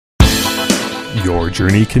Your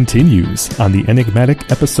journey continues on the enigmatic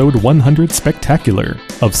episode 100 spectacular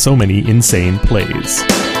of So Many Insane Plays.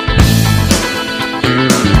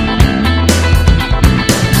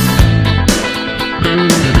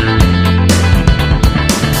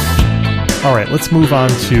 All right, let's move on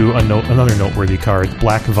to another noteworthy card,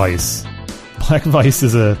 Black Vice. Black Vice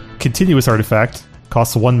is a continuous artifact,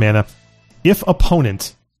 costs 1 mana. If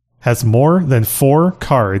opponent has more than 4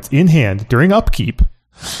 cards in hand during upkeep,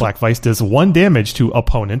 Black Vice does 1 damage to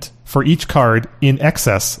opponent for each card in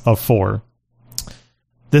excess of 4.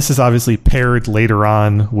 This is obviously paired later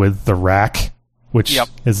on with the Rack, which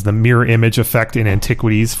is the mirror image effect in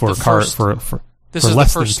Antiquities for less than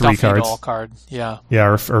 3 cards. Card. Yeah,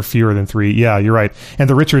 or fewer than 3. Yeah, you're right. And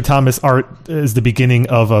the Richard Thomas art is the beginning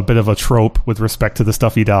of a bit of a trope with respect to the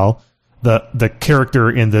stuffy doll. The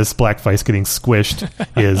character in this Black Vice getting squished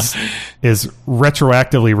is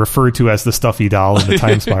retroactively referred to as the stuffy doll in the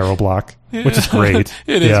Time Spiral block, which is great.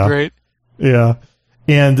 It is great. Yeah.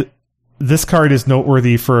 And this card is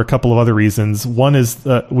noteworthy for a couple of other reasons. One is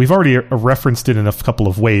we've already referenced it in a couple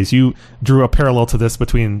of ways. You drew a parallel to this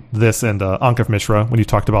between this and Ankh of Mishra when you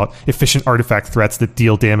talked about efficient artifact threats that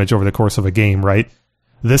deal damage over the course of a game, right?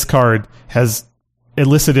 This card has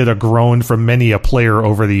elicited a groan from many a player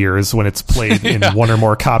over the years when it's played in 1 or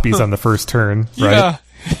more copies on the first turn, right?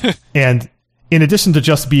 Yeah. And in addition to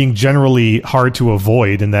just being generally hard to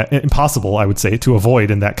avoid, impossible, I would say, to avoid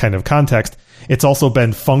in that kind of context, it's also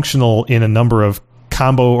been functional in a number of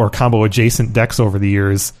combo or combo adjacent decks over the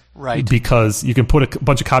years, right? Because you can put a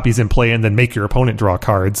bunch of copies in play and then make your opponent draw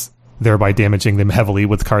cards, thereby damaging them heavily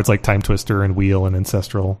with cards like Time Twister and Wheel and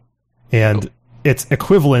Ancestral. And its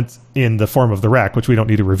equivalent in the form of the Rack, which we don't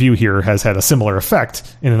need to review here, has had a similar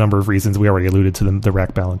effect in a number of reasons. We already alluded to the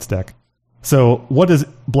Rack Balance deck. So what does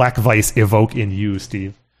Black Vice evoke in you,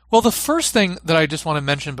 Steve? Well, the first thing that I just want to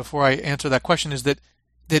mention before I answer that question is that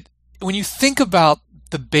when you think about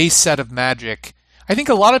the base set of Magic, I think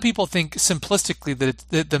a lot of people think simplistically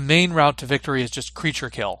that the main route to victory is just creature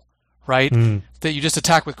kill, right? That you just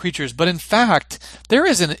attack with creatures. But in fact, there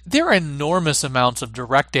are enormous amounts of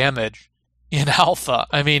direct damage in Alpha.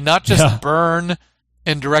 I mean, not just burn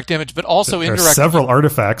and direct damage, but also indirect. There are several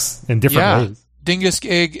artifacts in different ways. Dingus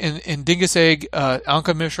Egg and Dingus Egg, Ankh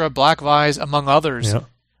of Mishra, Black Vise, among others.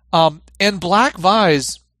 Yeah. And Black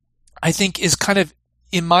Vise, I think, is kind of,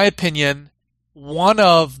 in my opinion, one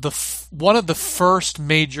of the first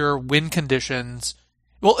major win conditions.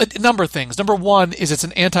 Well, a number of things. Number one is it's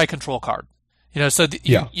an anti-control card. So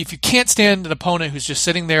if you can't stand an opponent who's just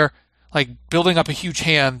sitting there like building up a huge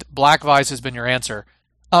hand, Black Vise has been your answer.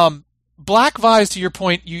 Black Vise, to your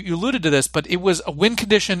point, you alluded to this, but it was a win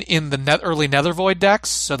condition in the early Nethervoid decks,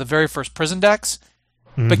 so the very first Prison decks.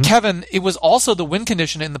 Mm-hmm. But Kevin, it was also the win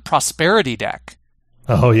condition in the Prosperity deck.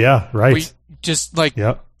 Oh yeah, right. Just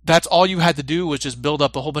that's all you had to do was just build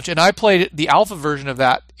up a whole bunch. And I played the alpha version of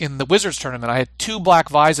that in the Wizards tournament. I had 2 Black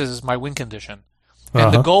Vises as my win condition.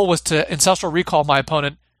 And the goal was to Ancestral Recall my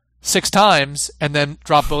opponent 6 times and then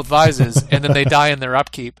drop both Vises, and then they die in their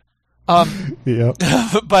upkeep. But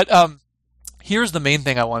here's the main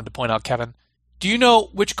thing I wanted to point out, Kevin. Do you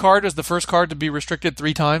know which card is the first card to be restricted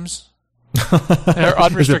 3 times? Or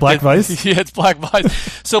unrestricted? Is it Black Vise? Yeah, it's Black Vise.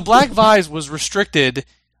 So Black Vise was restricted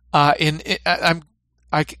I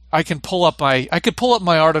could pull up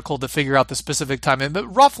my article to figure out the specific time,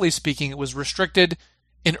 but roughly speaking, it was restricted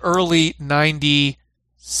in early 90.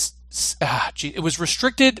 It was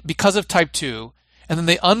restricted because of Type 2, and then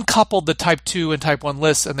they uncoupled the Type 2 and Type 1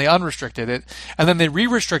 lists, and they unrestricted it, and then they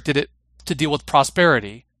re-restricted it to deal with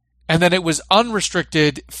Prosperity, and then it was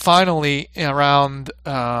unrestricted finally around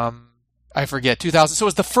I forget 2000. So it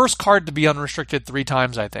was the first card to be unrestricted 3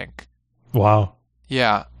 times, I think. Wow.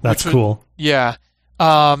 Yeah, that's cool. Yeah.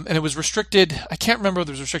 And it was restricted. I can't remember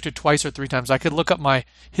whether it was restricted twice or 3 times. I could look up my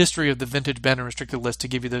history of the Vintage Ben and restricted list to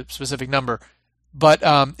give you the specific number. But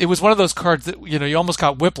it was one of those cards that you almost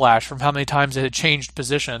got whiplash from how many times it had changed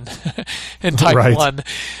position in Type 1.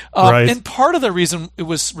 And part of the reason it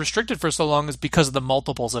was restricted for so long is because of the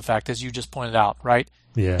multiples effect, as you just pointed out, right?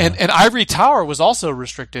 Yeah. And Ivory Tower was also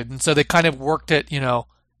restricted, and so they kind of worked it,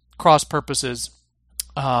 cross purposes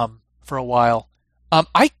for a while.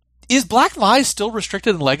 Is Black Vise still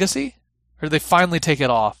restricted in Legacy? Or did they finally take it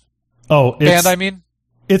off? Oh, banned, I mean?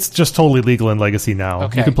 It's just totally legal in Legacy now.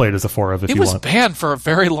 Okay. You can play it as a 4-of if you want. It was banned for a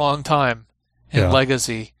very long time in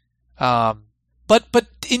Legacy. But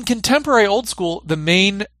in contemporary old school, the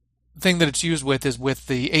main thing that it's used with is with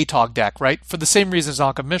the ATOG deck, right? For the same reason as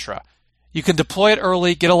Ankh of Mishra. You can deploy it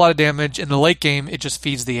early, get a lot of damage. In the late game, it just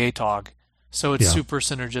feeds the ATOG. So it's super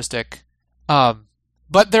synergistic.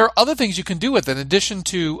 But there are other things you can do with it. In addition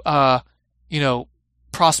to,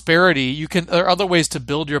 prosperity, there are other ways to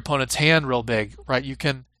build your opponent's hand real big, right? You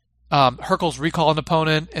can Hurkyl's Recall an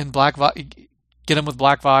opponent and get him with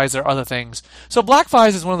Black Vise or other things. So Black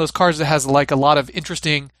Vise is one of those cards that has like a lot of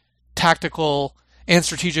interesting tactical and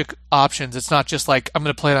strategic options. It's not just like, I'm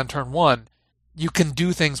going to play it on turn one. You can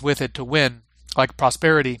do things with it to win, like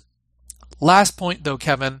prosperity. Last point though,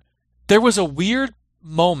 Kevin, there was a weird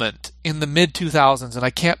moment in the mid-2000s, and I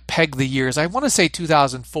can't peg the years. I want to say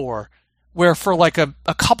 2004, where for like a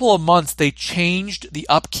couple of months they changed the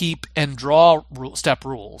upkeep and draw step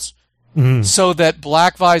rules. Mm-hmm. So that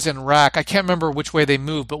Black Vise and Rack, I can't remember which way they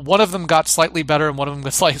moved, but one of them got slightly better and one of them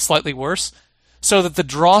got slightly worse. So that the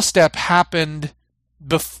draw step happened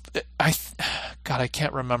I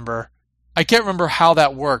can't remember. I can't remember how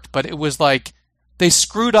that worked, but it was like they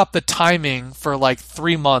screwed up the timing for like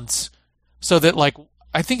 3 months, so that like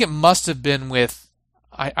I think it must have been with.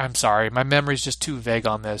 I'm sorry, my memory's just too vague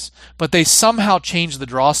on this, but they somehow changed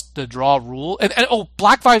the draw rule. And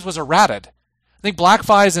Black Vise was errated. I think Black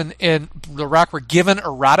Vise and the Rack were given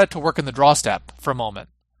errata to work in the draw step for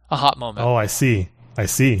a hot moment. Oh, I see.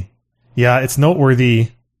 Yeah, it's noteworthy.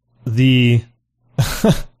 The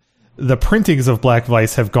the printings of Black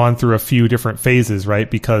Vise have gone through a few different phases, right?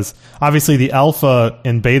 Because obviously the alpha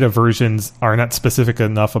and beta versions are not specific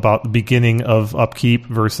enough about the beginning of upkeep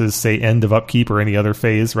versus, say, end of upkeep or any other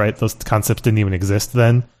phase, right? Those concepts didn't even exist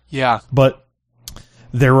then. Yeah. But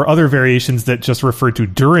there were other variations that just referred to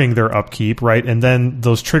during their upkeep, right? And then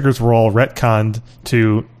those triggers were all retconned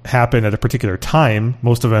to happen at a particular time,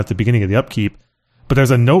 most of them at the beginning of the upkeep. But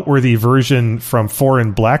there's a noteworthy version from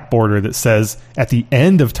Foreign Black Border that says at the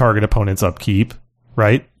end of target opponent's upkeep,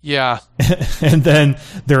 right? Yeah. And then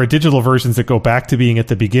there are digital versions that go back to being at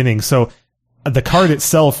the beginning. So the card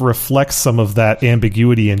itself reflects some of that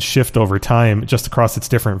ambiguity and shift over time just across its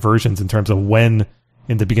different versions in terms of when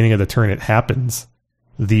in the beginning of the turn it happens.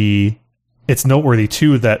 It's noteworthy,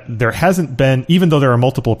 too, that there hasn't been, even though there are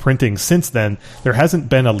multiple printings since then, there hasn't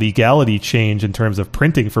been a legality change in terms of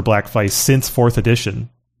printing for Black Vise since 4th edition.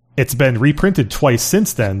 It's been reprinted twice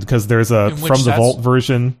since then, because there's a From the Vault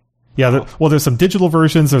version. Yeah, there's some digital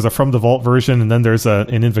versions, there's a From the Vault version, and then there's an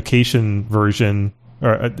Invocation version,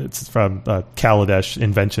 or it's from Kaladesh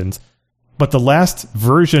Inventions. But the last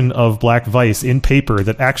version of Black Vise in paper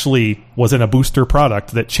that actually was in a booster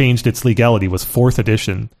product that changed its legality was 4th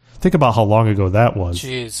edition. Think about how long ago that was.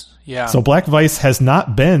 Jeez, yeah. So Black Vise has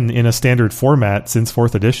not been in a standard format since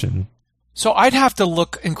 4th edition. So I'd have to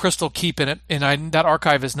look in Crystal Keep in it, and that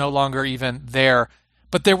archive is no longer even there.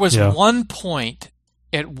 But there was one point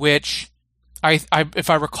at which, if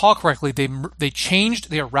I recall correctly, they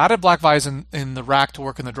errated Black Vise in the Rack to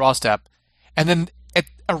work in the draw step, and then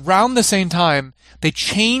around the same time they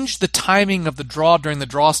changed the timing of the draw during the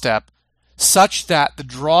draw step, such that the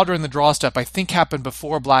draw during the draw step, I think, happened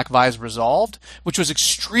before Black Vise resolved, which was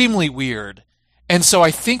extremely weird. And so I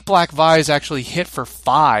think Black Vise actually hit for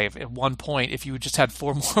 5 at one point if you just had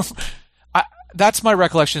 4 more. That's my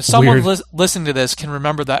recollection. Someone listening to this can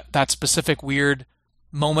remember that specific weird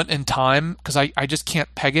moment in time, because I just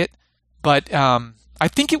can't peg it. But I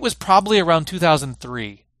think it was probably around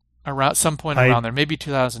 2003, around some point around there, maybe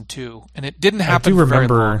 2002. And it didn't happen for very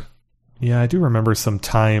long. Yeah, I do remember some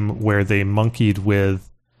time where they monkeyed with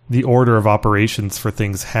the order of operations for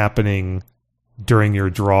things happening during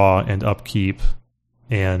your draw and upkeep,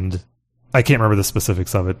 and I can't remember the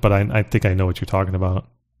specifics of it, but I think I know what you're talking about.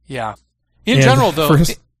 Yeah. In general, though,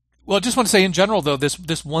 I just want to say, in general, though, this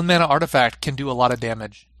 1-mana artifact can do a lot of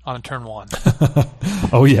damage on a turn 1.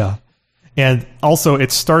 Oh, yeah. And also, it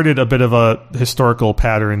started a bit of a historical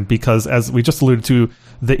pattern because, as we just alluded to,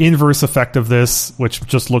 the inverse effect of this, which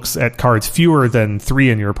just looks at cards fewer than 3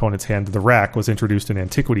 in your opponent's hand, the Rack, was introduced in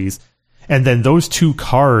Antiquities. And then those 2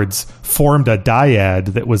 cards formed a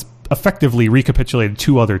dyad that was effectively recapitulated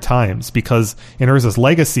 2 other times, because in Urza's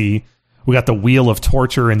Legacy, we got the Wheel of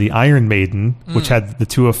Torture and the Iron Maiden, which had the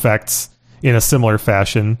 2 effects in a similar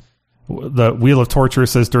fashion. The Wheel of Torture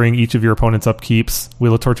says during each of your opponent's upkeeps,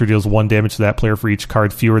 Wheel of Torture deals 1 damage to that player for each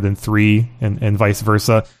card fewer than 3, and vice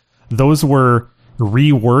versa. Those were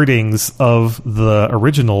rewordings of the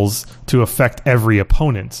originals to affect every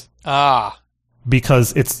opponent.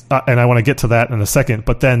 Because it's, and I want to get to that in a second,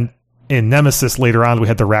 but then in Nemesis later on, we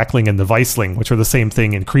had the Rackling and the Viceling, which are the same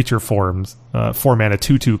thing in creature forms, 4-mana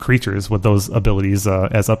 2/2 creatures with those abilities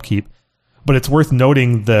as upkeep. But it's worth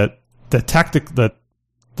noting that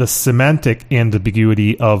the semantic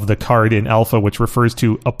ambiguity of the card in Alpha, which refers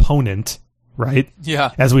to opponent, right?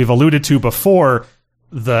 Yeah. As we've alluded to before,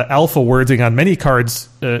 the Alpha wording on many cards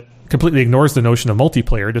completely ignores the notion of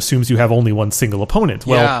multiplayer. It assumes you have only one single opponent.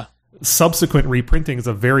 Well, subsequent reprintings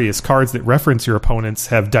of various cards that reference your opponents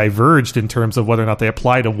have diverged in terms of whether or not they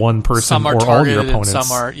apply to one person some are or all your targeted opponents. and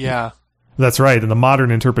some are, yeah. That's right. And the modern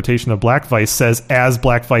interpretation of Black Vice says, as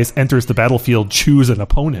Black Vice enters the battlefield, choose an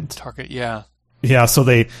opponent. Target, yeah. Yeah, so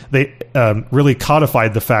they really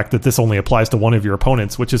codified the fact that this only applies to one of your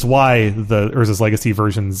opponents, which is why the Urza's Legacy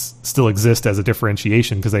versions still exist as a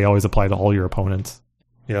differentiation, because they always apply to all your opponents.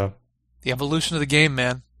 Yeah. The evolution of the game,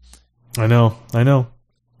 man. I know.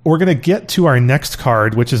 We're going to get to our next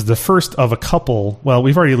card, which is the first of a couple. Well,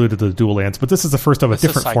 we've already alluded to the Dual Lands, but this is the first of a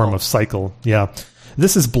different form of cycle. Yeah.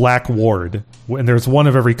 This is Black Ward, and there's one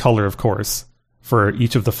of every color, of course, for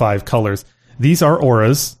each of the 5 colors. These are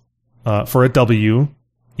auras for a W,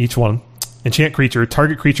 each one. Enchant creature.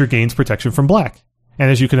 Target creature gains protection from black. And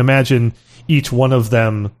as you can imagine, each one of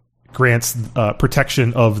them grants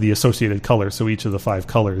protection of the associated color, so each of the 5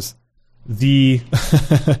 colors.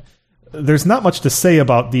 There's not much to say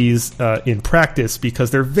about these in practice because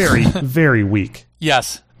they're very, very weak.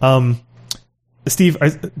 Yes. Steve,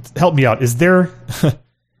 help me out. Is there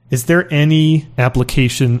any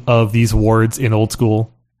application of these wards in Old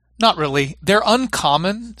School? Not really. They're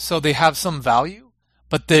uncommon, so they have some value,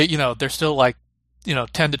 but they're still like,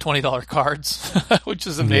 $10 to $20 cards, which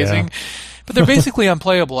is amazing. Yeah. But they're basically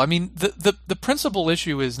unplayable. I mean, the principal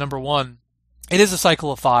issue is, number one, it is a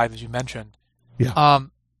cycle of 5, as you mentioned. Yeah.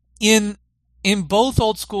 In both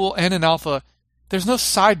Old School and in Alpha, there's no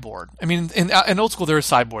sideboard. I mean, in Old School there is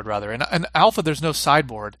sideboard rather. In Alpha there's no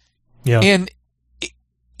sideboard. Yeah. And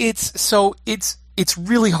it's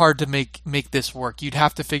really hard to make this work. You'd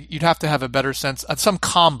have to have a better sense of some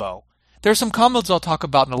combo. There's some combos I'll talk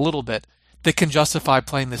about in a little bit that can justify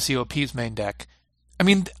playing the COP's main deck. I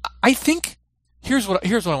mean, I think here's what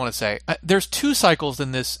I want to say. There's 2 cycles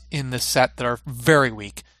in this set that are very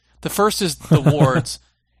weak. The first is the wards,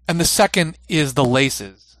 and the second is the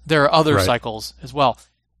laces. There are other cycles as well.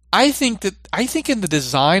 I think in the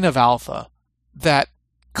design of Alpha that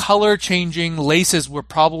color changing laces were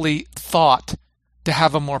probably thought to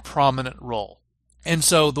have a more prominent role. And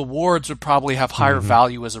so the wards would probably have higher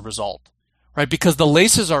value as a result, right? Because the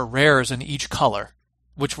laces are rares in each color,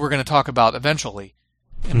 which we're going to talk about eventually.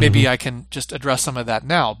 And maybe I can just address some of that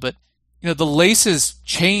now. But, the laces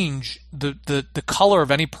change the color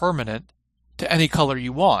of any permanent to any color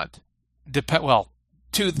you want. To the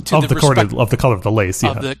color of the lace,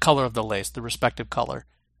 of the color of the lace, the respective color.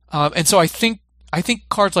 And so I think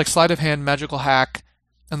cards like Sleight of Hand, Magical Hack,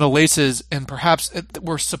 and the laces, and perhaps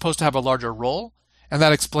we're supposed to have a larger role, and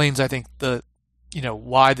that explains, I think,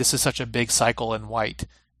 why this is such a big cycle in white.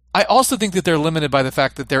 I also think that they're limited by the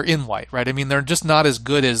fact that they're in white, right? I mean, they're just not as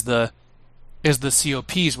good as the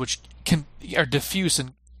COPs, which are diffuse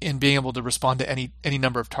in being able to respond to any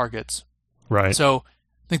number of targets. Right. So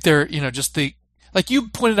I think they're, just like you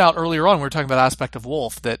pointed out earlier on, we were talking about Aspect of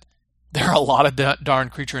Wolf, that there are a lot of darn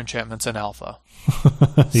creature enchantments in Alpha.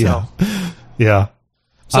 Yeah. Yeah.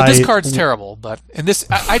 So this card's terrible, but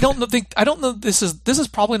I don't know. This is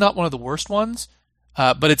probably not one of the worst ones,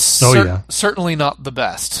 but it's certainly not the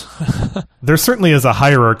best. There certainly is a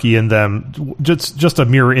hierarchy in them, just a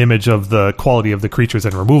mirror image of the quality of the creatures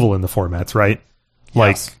and removal in the formats, right?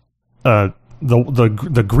 Yes. Like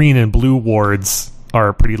the green and blue wards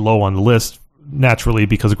are pretty low on the list, naturally,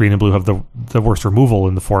 because green and blue have the worst removal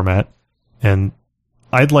in the format. And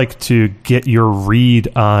I'd like to get your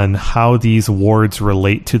read on how these wards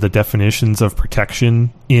relate to the definitions of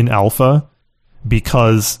protection in Alpha,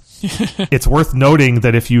 because it's worth noting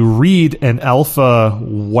that if you read an Alpha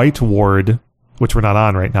white ward, which we're not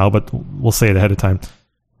on right now, but we'll say it ahead of time,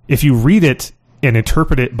 if you read it and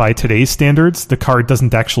interpret it by today's standards, the card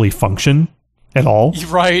doesn't actually function at all.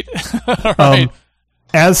 Right. Right.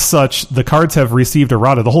 As such, the cards have received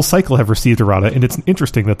errata. The whole cycle have received errata, and it's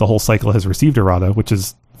interesting that the whole cycle has received errata, which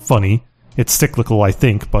is funny. It's cyclical, I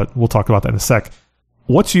think, but we'll talk about that in a sec.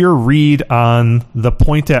 What's your read on the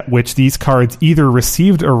point at which these cards either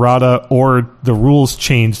received errata or the rules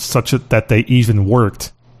changed such that they even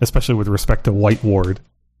worked, especially with respect to White Ward?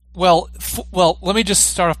 Well, let me just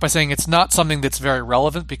start off by saying it's not something that's very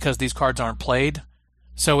relevant because these cards aren't played.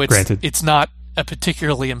 So it's not a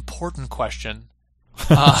particularly important question.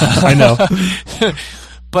 I know.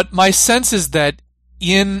 But my sense is that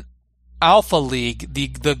in Alpha League,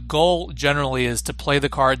 the goal generally is to play the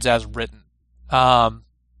cards as written.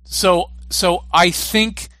 So I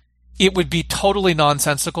think it would be totally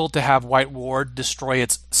nonsensical to have White Ward destroy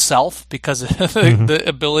itself because of the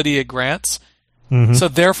ability it grants. Mm-hmm. So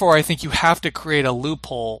therefore, I think you have to create a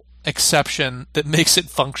loophole exception that makes it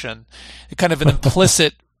function, kind of an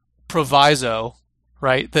implicit proviso,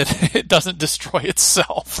 right? That it doesn't destroy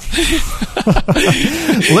itself.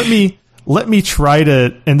 Let me try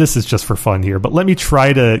to, and this is just for fun here, but let me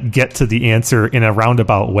try to get to the answer in a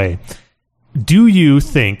roundabout way. Do you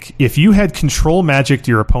think if you had control magicked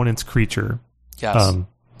your opponent's creature Yes.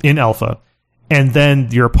 In alpha, and then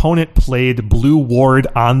your opponent played blue ward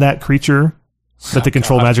on that creature, that the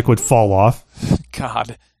control magic would fall off?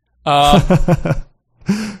 God.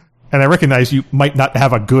 And I recognize you might not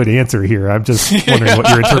have a good answer here. I'm just wondering what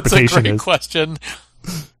your interpretation that's a great is. question.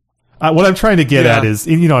 What I'm trying to get at is,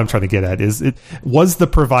 what I'm trying to get at is, was the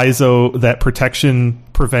proviso that protection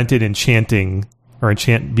prevented enchanting or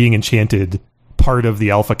being enchanted part of the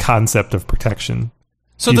alpha concept of protection?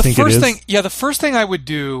 So the first thing I would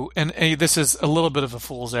do, and this is a little bit of a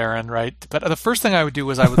fool's errand, right? But the first thing I would do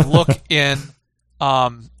is I would look in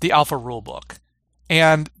the alpha rulebook,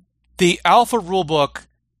 and the alpha rulebook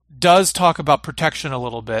does talk about protection a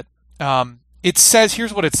little bit. It says,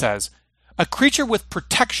 here's what it says. A creature with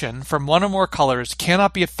protection from one or more colors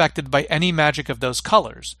cannot be affected by any magic of those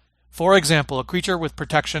colors. For example, a creature with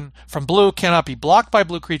protection from blue cannot be blocked by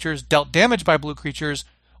blue creatures, dealt damage by blue creatures,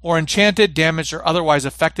 or enchanted, damaged, or otherwise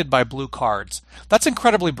affected by blue cards. That's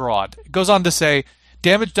incredibly broad. It goes on to say,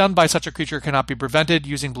 damage done by such a creature cannot be prevented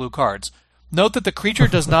using blue cards. Note that the creature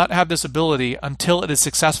does not have this ability until it is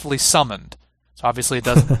successfully summoned. So obviously it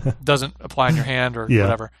doesn't apply in your hand or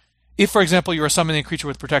whatever. If, for example, you are summoning a creature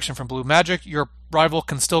with protection from blue magic, your rival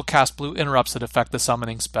can still cast blue interrupts that affect the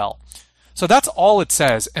summoning spell. So that's all it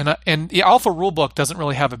says. And the alpha rulebook doesn't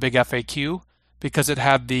really have a big FAQ because it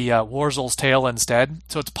had the Wurzil's Tale instead.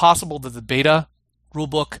 So it's possible that the beta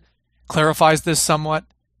rulebook clarifies this somewhat.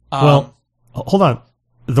 Well, hold on.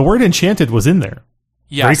 The word enchanted was in there.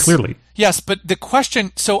 Yes. Very clearly. Yes, but the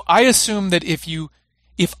question, so I assume that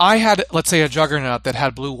if I had, let's say, a Juggernaut that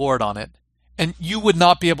had blue ward on it, and you would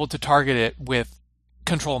not be able to target it with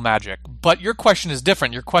control magic. But your question is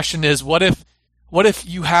different. Your question is, what if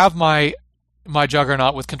you have my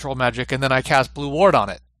Juggernaut with control magic and then I cast blue ward on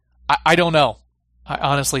it? I don't know. I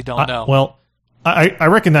honestly don't know. Well, I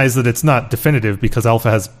recognize that it's not definitive because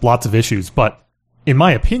alpha has lots of issues, but in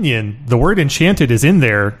my opinion, the word enchanted is in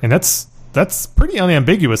there, and that's pretty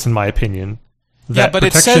unambiguous in my opinion. That but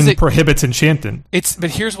protection it says prohibits enchanting.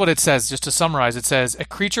 But here's what it says, just to summarize. It says, a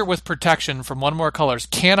creature with protection from one or more colors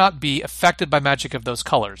cannot be affected by magic of those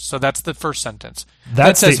colors. So that's the first sentence.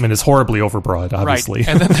 That statement is horribly overbroad, obviously. Right.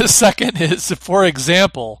 And then the second is, for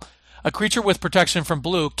example, a creature with protection from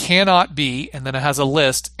blue cannot be, and then it has a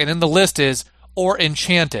list, and in the list is, or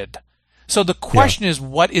enchanted. So the question is,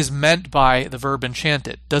 what is meant by the verb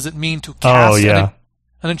enchanted? Does it mean to cast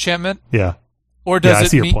an enchantment? Yeah. Or does I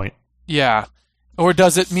see your point. Yeah. Or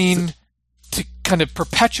does it mean to kind of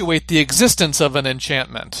perpetuate the existence of an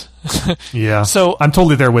enchantment? Yeah. So I'm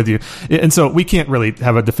totally there with you. And so we can't really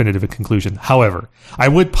have a definitive conclusion. However, I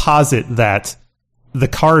would posit that the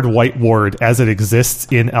card White Ward as it exists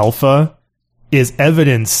in alpha is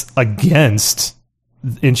evidence against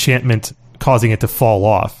enchantment causing it to fall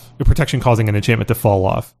off, the protection causing an enchantment to fall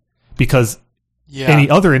off, because any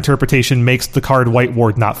other interpretation makes the card White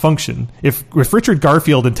Ward not function. If Richard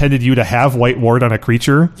Garfield intended you to have White Ward on a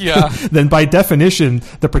creature, then by definition,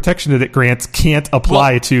 the protection that it grants can't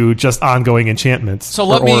apply to just ongoing enchantments. So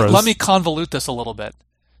let me convolute this a little bit.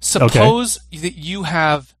 Suppose that you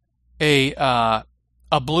have a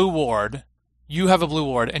blue ward. You have a blue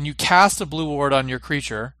ward, and you cast a blue ward on your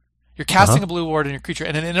creature. You're casting a blue ward on your creature,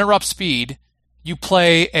 and it interrupts speed. You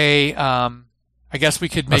play a I guess we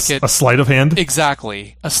could make it... A sleight of hand?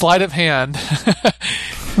 Exactly. A sleight of hand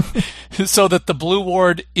so that the blue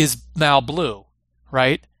ward is now blue,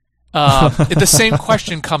 right? The same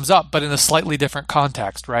question comes up, but in a slightly different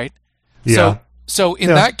context, right? Yeah. So in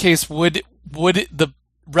that case, would the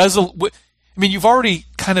I mean, you've already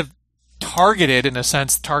kind of targeted, in a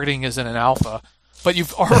sense, targeting isn't an alpha, but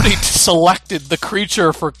you've already selected the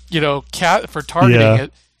creature for targeting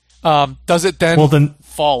it. Does it then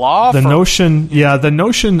fall off? The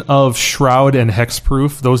notion of shroud and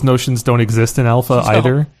hexproof, those notions don't exist in alpha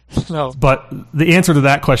either. No. But the answer to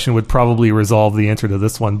that question would probably resolve the answer to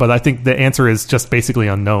this one. But I think the answer is just basically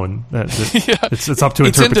unknown. It's up to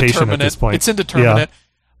interpretation at this point. It's indeterminate.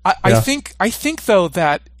 Yeah. I think though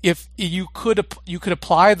that if you could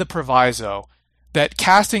apply the proviso that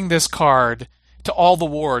casting this card to all the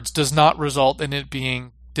wards does not result in it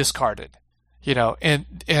being discarded. And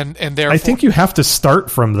therefore... I think you have to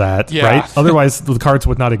start from that, right? Otherwise, the cards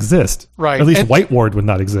would not exist. Right. At least White Ward would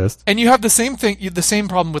not exist. And you have the same thing, the same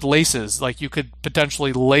problem with laces. Like, you could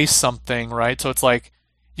potentially lace something, right? So it's like,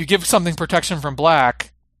 you give something protection from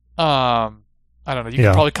black, I don't know. You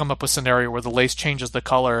could probably come up with a scenario where the lace changes the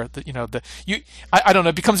color. I don't know.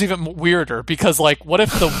 It becomes even weirder because, like, what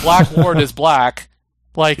if the black ward is black?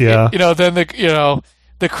 Like, then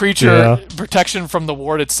the creature protection from the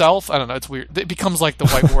ward itself. I don't know. It's weird. It becomes like the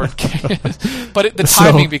white ward, but the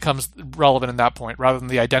timing becomes relevant in that point rather than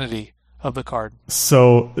the identity of the card.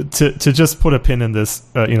 So to just put a pin in this,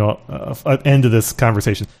 end of this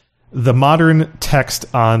conversation. The modern text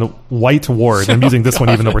on white ward, I'm using this one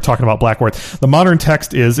even though we're talking about black ward. The modern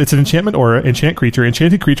text is, it's an enchantment aura, enchant creature.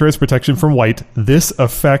 Enchanted creature has protection from white. This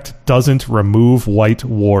effect doesn't remove white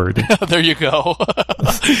ward. There you go.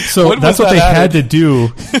 So that's what they had to do.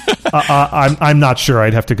 I'm not sure.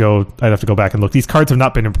 I'd have to go back and look. These cards have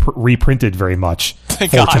not been reprinted very much,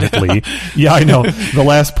 fortunately. Yeah, I know. The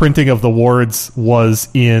last printing of the wards was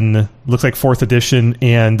in, looks like 4th edition,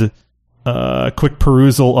 and quick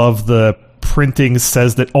perusal of the printing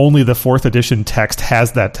says that only the 4th edition text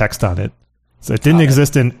has that text on it. So it didn't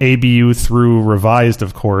exist in ABU through Revised,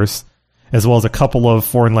 of course, as well as a couple of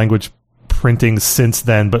foreign language printings since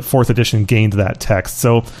then, but 4th edition gained that text.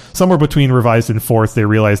 So somewhere between Revised and 4th, they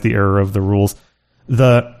realized the error of the rules.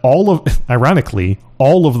 Ironically,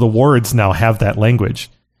 all of the wards now have that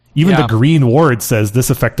language. Even the green ward says this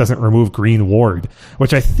effect doesn't remove green ward,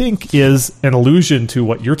 which I think is an allusion to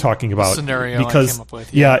what you're talking about. Scenario because, I came up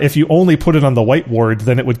with. Yeah, if you only put it on the white ward,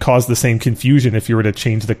 then it would cause the same confusion if you were to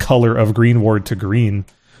change the color of green ward to green.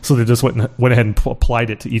 So they just went ahead and applied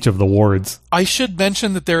it to each of the wards. I should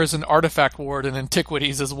mention that there is an artifact ward in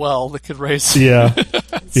Antiquities as well that could raise. Yeah,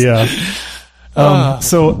 yeah.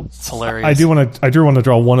 So it's hilarious. I do want to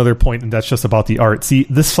draw one other point, and that's just about the art. See,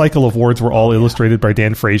 this cycle of wards were all illustrated by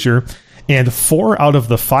Dan Frazier, and 4 out of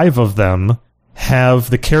the 5 of them have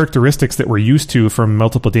the characteristics that we're used to from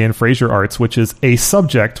multiple Dan Frazier arts, which is a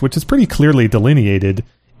subject, which is pretty clearly delineated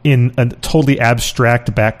in a totally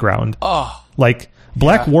abstract background. Oh, like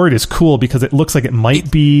Black Ward is cool because it looks like it might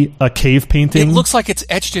be a cave painting. It looks like it's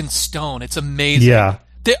etched in stone. It's amazing. Yeah,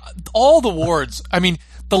 all the wards. I mean.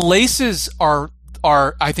 The laces are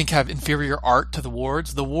I think have inferior art to the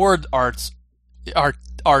wards. The ward arts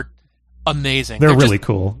are amazing. They're really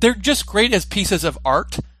cool. They're just great as pieces of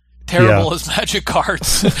art. Terrible as magic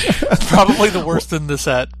cards. Probably the worst in the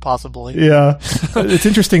set, possibly. Yeah. It's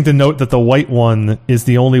interesting to note that the white one is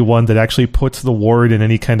the only one that actually puts the ward in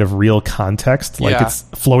any kind of real context. Like it's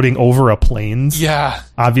floating over a plains. Yeah.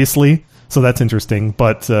 Obviously. So that's interesting,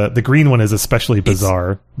 but the green one is especially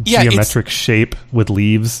bizarre. Geometric shape with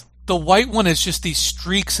leaves. The white one is just these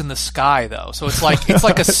streaks in the sky, though. So it's like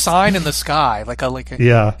a sign in the sky,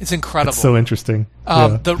 it's incredible. It's so interesting.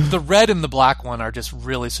 The red and the black one are just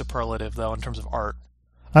really superlative, though, in terms of art.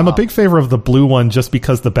 I'm a big favor of the blue one just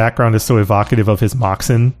because the background is so evocative of his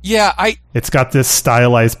Moxen. Yeah, It's got this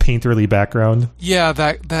stylized painterly background. Yeah,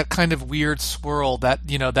 that kind of weird swirl, that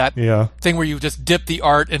thing where you just dip the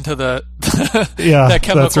art into the that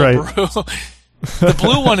chemical that's right. brew. The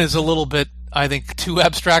blue one is a little bit, I think, too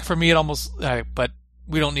abstract for me. It almost, but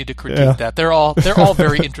we don't need to critique that. They're all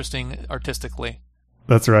very interesting artistically.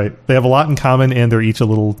 That's right. They have a lot in common, and they're each a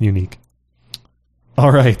little unique.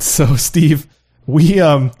 All right, so Steve.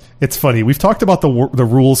 It's funny. We've talked about the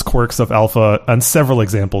rules quirks of Alpha on several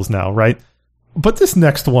examples now, right? But this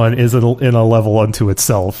next one is in a level unto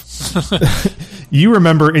itself. You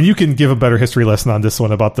remember, and you can give a better history lesson on this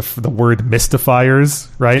one about the word mystifiers,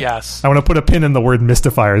 right? Yes. I want to put a pin in the word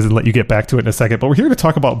mystifiers and let you get back to it in a second. But we're here to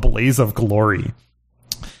talk about Blaze of Glory.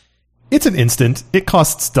 It's an instant. It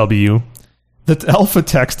costs W. The alpha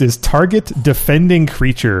text is target defending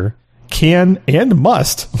creature can and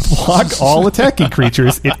must block all attacking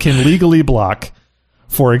creatures it can legally block.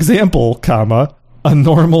 For example, a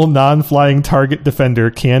normal non-flying target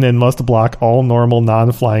defender can and must block all normal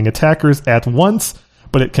non-flying attackers at once,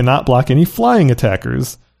 but it cannot block any flying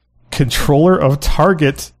attackers. Controller of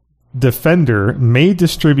target defender may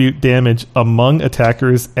distribute damage among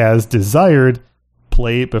attackers as desired.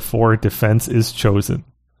 Play before defense is chosen.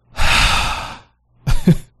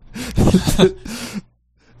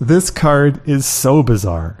 This card is so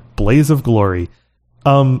bizarre. Blaze of Glory.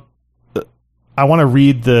 I want to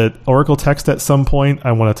read the Oracle text at some point.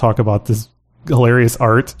 I want to talk about this hilarious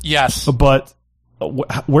art. Yes. But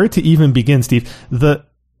where to even begin, Steve?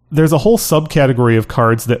 There's a whole subcategory of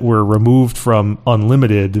cards that were removed from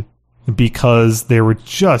Unlimited because they were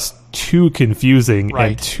just too confusing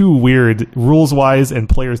and too weird rules-wise, and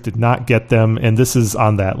players did not get them, and this is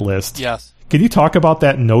on that list. Yes. Can you talk about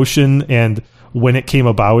that notion and when it came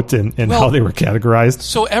about and how they were categorized?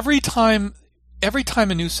 So every time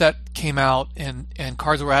a new set came out and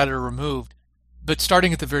cards were added or removed, but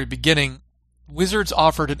starting at the very beginning, Wizards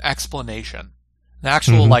offered an explanation. an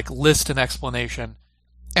actual like list and explanation.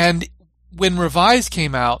 And when Revised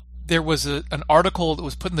came out, there was an article that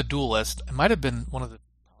was put in the Duelist. It might have been probably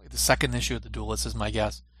the second issue of the Duelist is my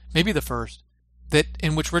guess, maybe the first, that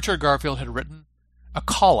in which Richard Garfield had written a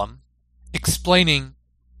column explaining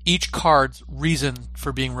each card's reason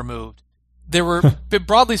for being removed. There were,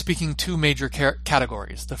 broadly speaking, two major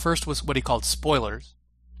categories. The first was what he called spoilers,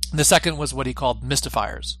 and the second was what he called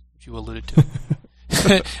mystifiers, which you alluded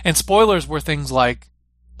to. And spoilers were things like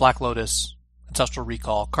Black Lotus, Ancestral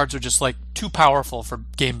Recall. Cards are just like too powerful for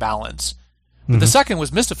game balance. But the second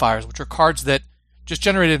was mystifiers, which are cards that just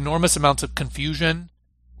generated enormous amounts of confusion,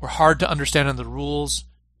 were hard to understand in the rules.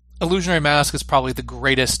 Illusionary Mask is probably the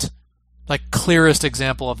greatest, like clearest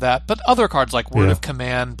example of that. But other cards like Word of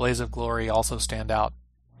Command, Blaze of Glory also stand out.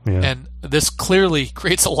 Yeah. And this clearly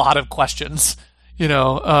creates a lot of questions. You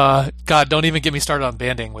know, God, don't even get me started on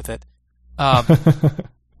banding with it. I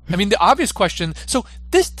mean, the obvious question. So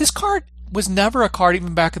this card was never a card,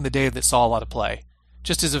 even back in the day, that saw a lot of play.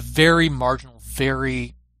 Just as a very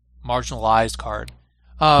marginalized card.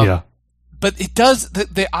 But it does.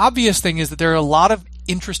 The obvious thing is that there are a lot of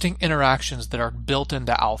interesting interactions that are built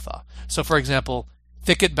into Alpha. So, for example,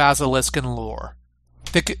 Thicket Basilisk and Lure,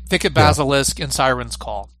 Thicket Basilisk and Siren's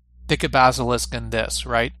Call, Thicket Basilisk and this,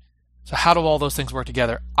 right? So how do all those things work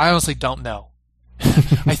together? I honestly don't know.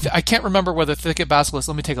 I can't remember whether Thicket Basilisk.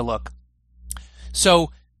 Let me take a look.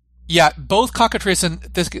 So, yeah, both Cockatrice and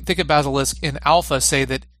Thicket Basilisk in Alpha say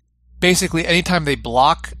that basically anytime they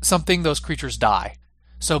block something, those creatures die.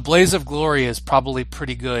 So Blaze of Glory is probably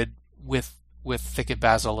pretty good with Thicket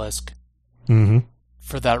Basilisk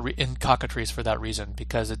for that in Cockatrice for that reason,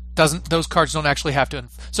 because it doesn't. Those cards don't actually have to.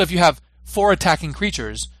 So if you have 4 attacking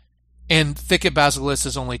creatures and Thicket Basilisk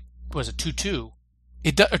is only 2/2,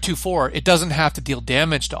 or 2/4, it doesn't have to deal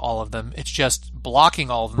damage to all of them. It's just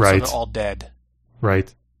blocking all of them, so they're all dead.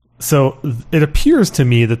 Right. So it appears to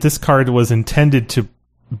me that this card was intended to.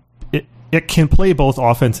 It can play both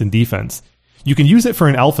offense and defense. You can use it for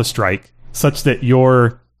an Alpha Strike, such that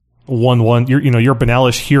your 1/1, your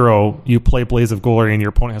Banalish hero, you play Blaze of Glory, and your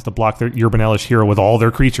opponent has to block your Banalish hero with all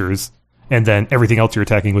their creatures, and then everything else you're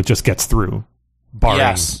attacking with just gets through,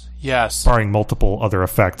 barring multiple other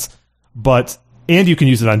effects. And you can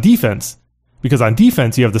use it on defense, because on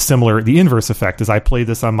defense you have the inverse effect. Is I play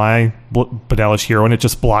this on my Banalish hero, and it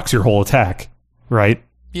just blocks your whole attack, right?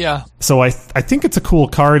 Yeah. So I think it's a cool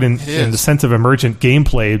card in the sense of emergent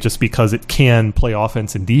gameplay, just because it can play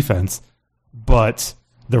offense and defense. But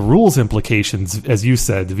the rules implications, as you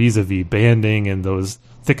said, vis-a-vis banding and those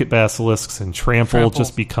Thicket Basilisks and Trample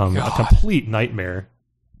just become a complete nightmare.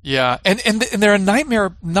 Yeah, and they're a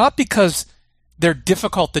nightmare not because they're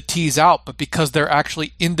difficult to tease out, but because they're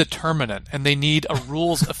actually indeterminate, and they need a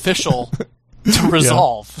rules official to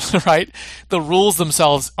resolve, right? The rules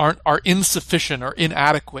themselves are insufficient or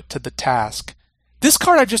inadequate to the task. This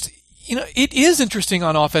card, it is interesting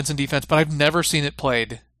on offense and defense, but I've never seen it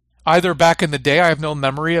played. Either back in the day, I have no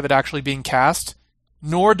memory of it actually being cast,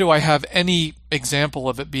 nor do I have any example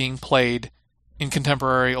of it being played in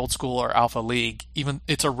contemporary, old school, or Alpha League. Even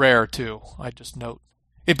it's a rare too. I just note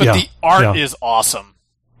it, but the art is awesome.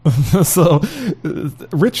 So,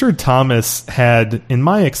 Richard Thomas had, in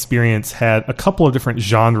my experience, had a couple of different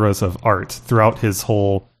genres of art throughout his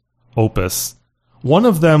whole opus. One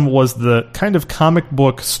of them was the kind of comic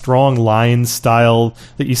book strong line style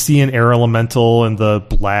that you see in Air Elemental and the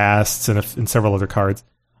Blasts and several other cards.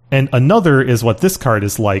 And another is what this card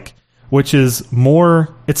is like, which is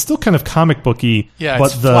more, it's still kind of comic booky, but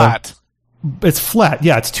flat. It's flat.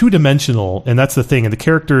 Yeah, it's 2-dimensional, and that's the thing. And the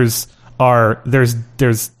characters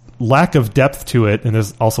there's lack of depth to it, and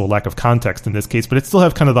there's also a lack of context in this case, but it still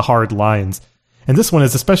have kind of the hard lines. And this one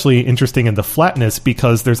is especially interesting in the flatness,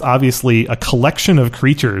 because there's obviously a collection of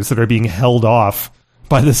creatures that are being held off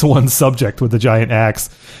by this one subject with the giant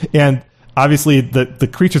axe. And obviously the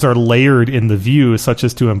creatures are layered in the view such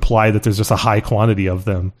as to imply that there's just a high quantity of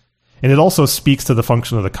them. And it also speaks to the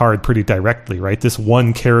function of the card pretty directly, right? This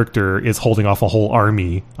one character is holding off a whole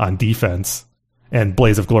army on defense. And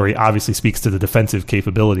Blaze of Glory obviously speaks to the defensive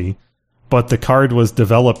capability. But the card was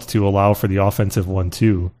developed to allow for the offensive one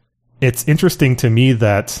too. It's interesting to me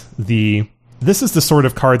that this is the sort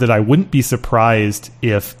of card that I wouldn't be surprised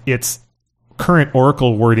if its current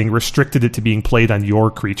Oracle wording restricted it to being played on your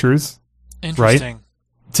creatures. Interesting.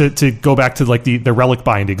 Right? To go back to like the Relic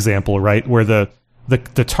Bind example, right? Where the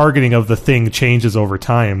targeting of the thing changes over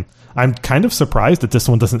time. I'm kind of surprised that this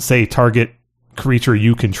one doesn't say target creature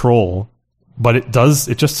you control. But it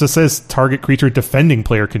just says target creature defending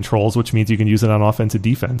player controls, which means you can use it on offense and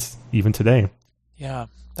defense, even today. Yeah,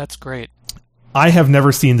 that's great. I have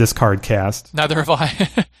never seen this card cast Neither have I.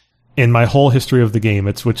 in my whole history of the game,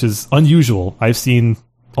 which is unusual. I've seen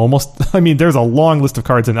there's a long list of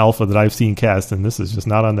cards in Alpha that I've seen cast, and this is just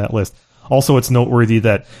not on that list. Also, it's noteworthy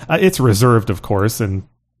that it's reserved, of course, and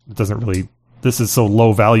it doesn't really... This is so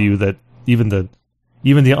low value that even the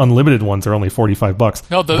unlimited ones are only $45.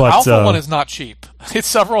 No, the Alpha one is not cheap. It's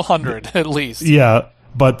several hundred, at least. Yeah,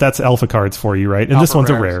 but that's Alpha cards for you, right? And Alpha this one's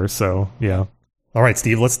rares. a rare, so yeah. All right,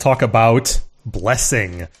 Steve, let's talk about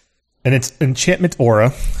Blessing. And it's enchantment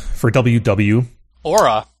aura for WW.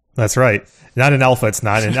 Aura? That's right. Not in Alpha, it's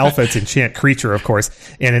not. In Alpha, it's enchant creature, of course.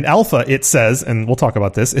 And in Alpha, it says, and we'll talk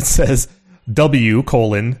about this, it says W: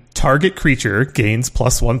 target creature gains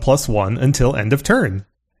 +1/+1 until end of turn.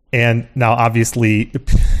 And now, obviously,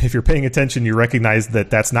 if you're paying attention, you recognize that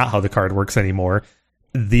that's not how the card works anymore.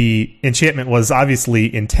 The enchantment was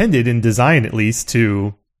obviously intended, in design at least,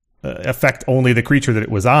 to affect only the creature that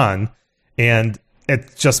it was on. And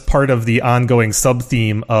it's just part of the ongoing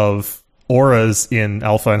sub-theme of auras in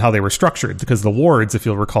Alpha and how they were structured, because the wards, if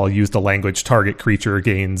you'll recall, used the language target creature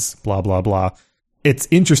gains blah blah blah. It's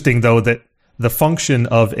interesting though that the function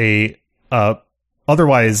of a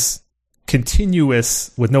otherwise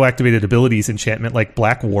continuous with no activated abilities enchantment like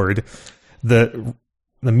Black Ward, the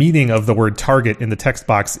meaning of the word target in the text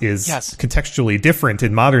box is contextually different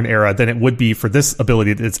in modern era than it would be for this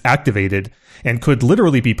ability that's activated and could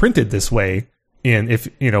literally be printed this way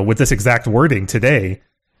with this exact wording today.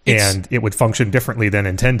 And it would function differently than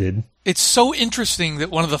intended. It's so interesting that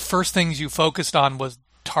one of the first things you focused on was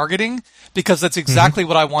targeting, because that's exactly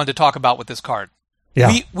what I wanted to talk about with this card.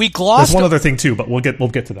 Yeah. We glossed... There's one other thing too, but we'll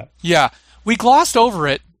get to that. Yeah. We glossed over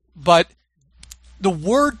it, but the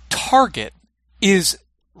word target is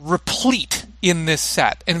replete in this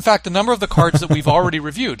set. In fact, a number of the cards that we've already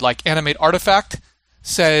reviewed, like Animate Artifact,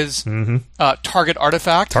 says target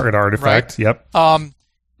artifact. Target artifact, right? Yep.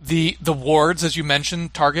 The wards, as you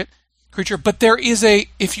mentioned, target creature. But there is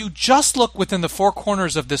if you just look within the four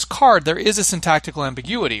corners of this card, there is a syntactical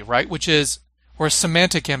ambiguity, right? Or a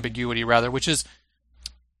semantic ambiguity, rather, which is,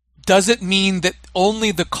 does it mean that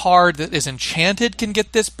only the card that is enchanted can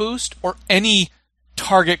get this boost, or any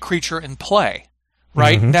target creature in play,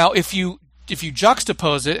 right? Mm-hmm. Now, if you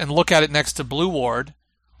juxtapose it and look at it next to Blue Ward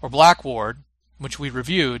or Black Ward, which we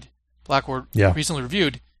reviewed, Black Ward recently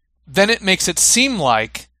reviewed, then it makes it seem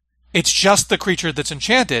like it's just the creature that's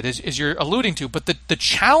enchanted, as you're alluding to. But the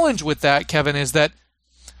challenge with that, Kevin, is that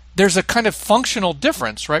there's a kind of functional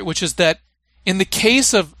difference, right? Which is that in the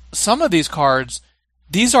case of some of these cards,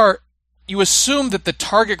 you assume that the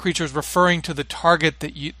target creature is referring to the target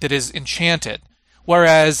that is enchanted.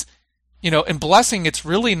 Whereas, in Blessing, it's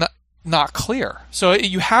really not clear. So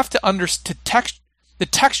you have to the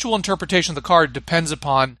textual interpretation of the card depends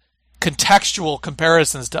upon contextual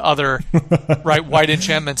comparisons to other white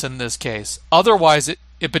enchantments in this case. Otherwise, it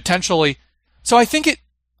potentially... So I think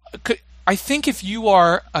if you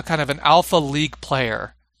are a kind of an Alpha League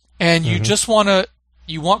player and you just want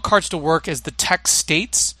cards to work as the text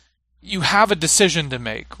states, you have a decision to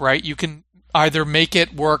make, right? You can either make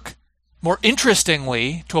it work more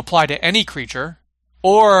interestingly to apply to any creature,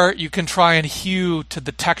 or you can try and hew to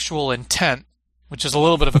the textual intent, which is a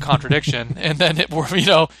little bit of a contradiction, and then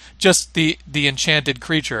just the enchanted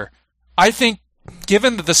creature. I think,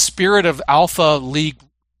 given that the spirit of Alpha League,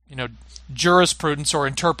 jurisprudence or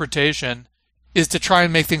interpretation is to try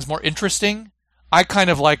and make things more interesting, I kind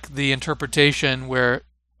of like the interpretation where,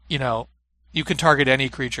 you can target any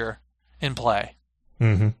creature in play.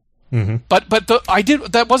 Mm-hmm. Mm-hmm. But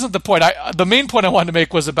that wasn't the point. The main point I wanted to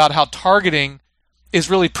make was about how targeting is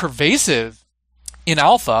really pervasive in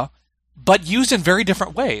Alpha, but used in very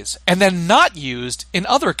different ways, and then not used in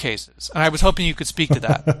other cases. And I was hoping you could speak to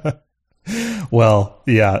that. Well,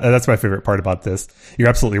 yeah, that's my favorite part about this. You're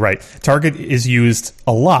absolutely right. Target is used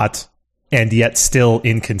a lot, and yet still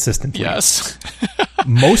inconsistently. Yes.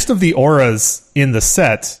 Most of the auras in the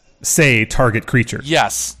set say target creature.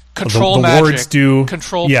 Yes. Control the magic. Wards do.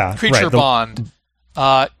 Control creature bond.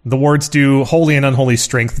 The wards do. Holy and unholy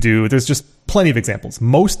strength do. There's just plenty of examples.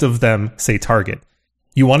 Most of them say target.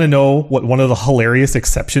 You want to know what one of the hilarious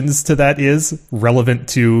exceptions to that is relevant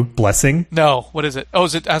to Blessing? No. What is it? Oh,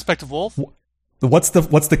 is it Aspect of Wolf? What's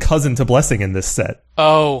the cousin to Blessing in this set?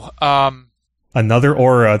 Oh, another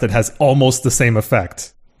aura that has almost the same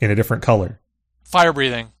effect in a different color. Fire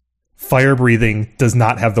breathing. Fire breathing does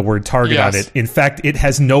not have the word target on it. In fact, it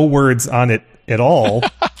has no words on it at all.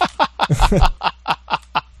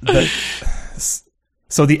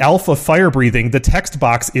 So the Alpha fire breathing, the text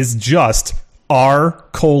box is just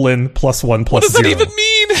R:+1+0. What does that even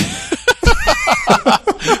mean?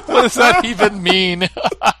 What does that even mean?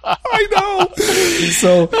 I know.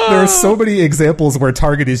 So there are so many examples where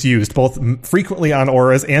target is used, both frequently on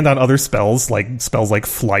auras and on other spells like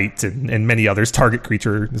flight and many others. Target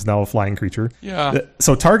creature is now a flying creature. Yeah.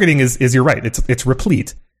 So targeting is you're right. It's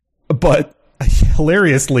replete, but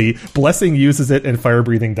hilariously, blessing uses it and fire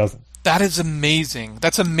breathing doesn't. That is amazing.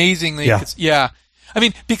 That's amazing. That Yeah. I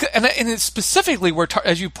mean, because and it's specifically where,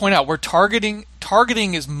 as you point out, where targeting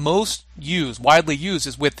is most widely used,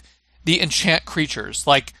 is with the enchant creatures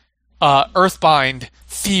like Earthbind,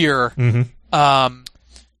 Fear. Mm-hmm.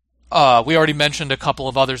 We already mentioned a couple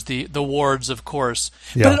of others, the wards, of course.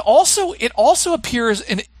 Yeah. But it also appears,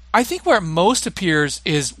 and I think where it most appears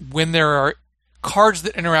is when there are cards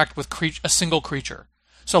that interact with a single creature.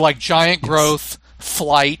 So like Giant Growth,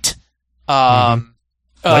 Flight.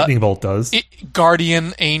 Lightning Bolt does.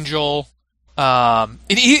 Guardian Angel.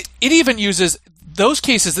 It even uses those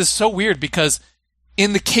cases. This is so weird because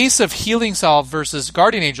in the case of Healing Salve versus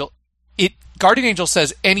Guardian Angel, Guardian Angel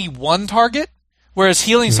says any one target, whereas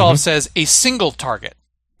Healing Salve says a single target.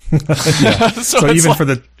 So even for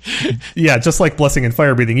just like Blessing and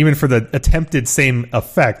Fire Breathing, even for the attempted same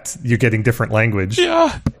effect, you're getting different language.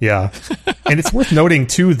 Yeah. And it's worth noting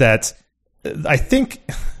too that I think,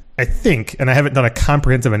 and I haven't done a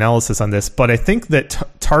comprehensive analysis on this, but I think that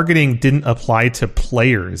targeting didn't apply to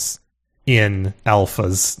players in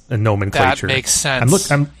Alpha's nomenclature. That makes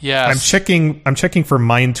sense. I'm checking for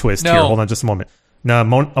Mind Twist here. Hold on just a moment. No,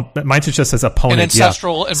 Mind Twist just says opponent. And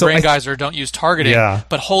Ancestral and Brain Geyser don't use targeting,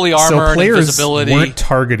 but Holy Armor so and players Invisibility weren't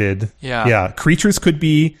targeted. Yeah. Creatures could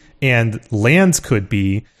be, and lands could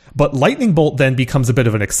be, but Lightning Bolt then becomes a bit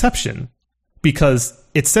of an exception because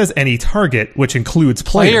it says any target, which includes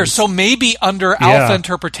players. So maybe under Alpha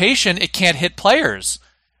interpretation, it can't hit players.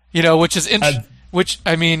 Which is interesting.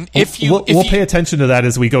 We'll pay attention to that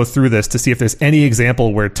as we go through this to see if there's any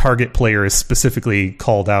example where target player is specifically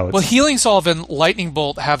called out. Well, Healing Salve and Lightning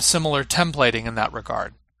Bolt have similar templating in that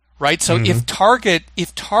regard, right? So if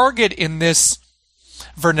target in this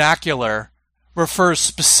vernacular refers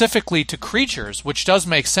specifically to creatures, which does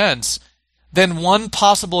make sense, then one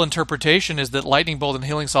possible interpretation is that Lightning Bolt and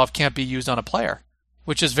Healing Salve can't be used on a player,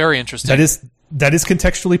 which is very interesting. That is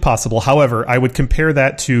contextually possible. However, I would compare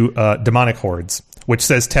that to Demonic Hordes, which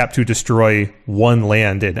says tap to destroy one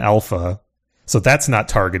land in Alpha. So that's not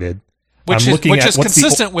targeted. Which is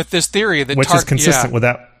consistent with this theory. Which is consistent with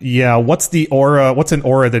that. Yeah, what's the aura? What's an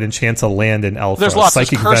aura that enchants a land in Alpha? There's lots.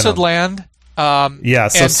 Psychic Cursed Venom. Land.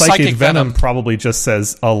 So Psychic Venom probably just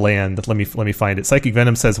says a land. Let me find it. Psychic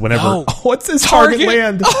Venom says whenever. No. What's his target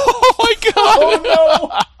land? Oh my god!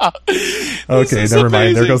 Oh no! Okay, never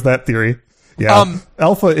mind. There goes that theory. Yeah,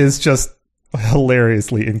 Alpha is just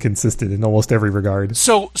hilariously inconsistent in almost every regard.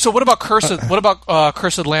 So what about Cursed? What about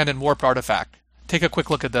Cursed Land and Warped Artifact? Take a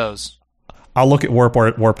quick look at those. I'll look at Warped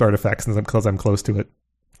Artifact because I'm close to it.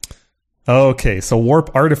 Okay, so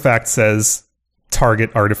Warp Artifact says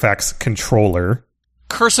target artifact's controller.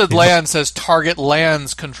 Cursed Land says target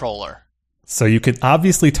land's controller. So you can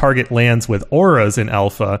obviously target lands with auras in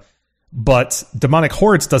Alpha, but Demonic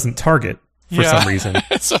Hordes doesn't target for some reason.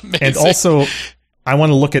 It's amazing. And also, I want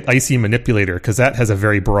to look at Icy Manipulator because that has a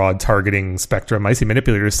very broad targeting spectrum. Icy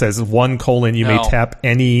Manipulator says you may tap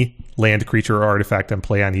any land, creature, or artifact and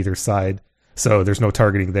play on either side. So there's no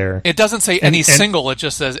targeting there. It doesn't say any single, it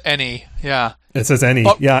just says any. Yeah. It says any.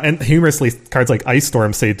 And humorously, cards like Ice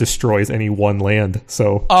Storm say destroys any one land.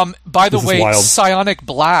 So by the way, Psionic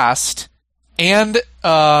Blast and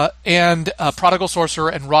Prodigal Sorcerer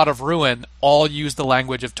and Rod of Ruin all use the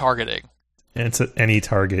language of targeting. And it's any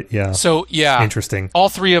target, yeah. So, yeah. Interesting. All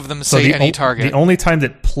three of them say any target. The only time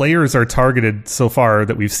that players are targeted so far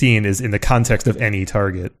that we've seen is in the context of any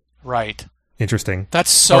target. Right. Interesting.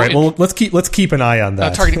 That's so... All right, well, let's keep an eye on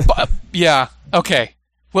that. Targeting. Yeah, okay.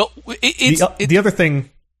 Well, the other thing...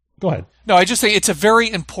 Go ahead. No, I just say it's a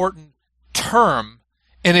very important term,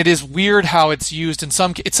 and it is weird how it's used in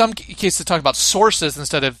some cases to talk about sources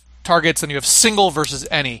instead of targets, and you have single versus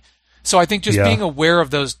any. So I think just being aware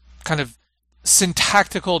of those kind of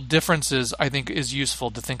syntactical differences, I think, is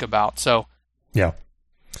useful to think about. So, yeah.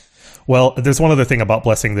 Well, there's one other thing about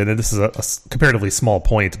blessing that this is a comparatively small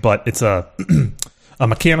point, but it's a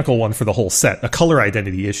mechanical one for the whole set, a color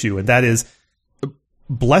identity issue, and that is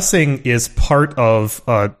blessing is part of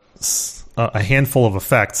a handful of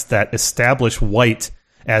effects that establish white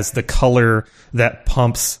as the color that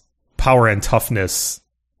pumps power and toughness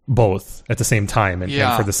both at the same time and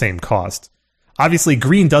for the same cost. Obviously,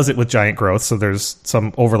 green does it with Giant Growth, so there's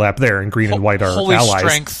some overlap there, and green and white are Holy allies.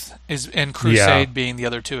 Strength and Crusade being the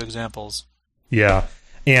other two examples. Yeah,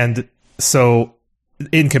 and so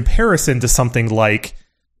in comparison to something like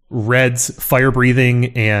red's Fire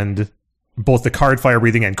Breathing and both the card fire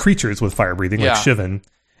breathing and creatures with fire breathing, Yeah. like Shivan,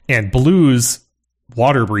 and blues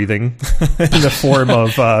water breathing in the form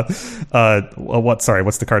of what's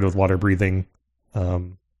the card with water breathing? I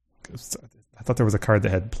thought there was a card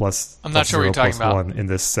that had plus. I'm not sure what you're talking about. 1 in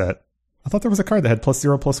this set. I thought there was a card that had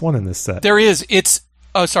 +0/+1 in this set. There is.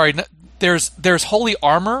 There's Holy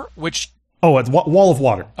Armor, which. Oh, it's Wall of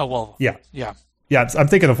Water. Oh well. Yeah. Yeah. Yeah, I'm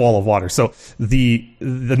thinking of Wall of Water. So the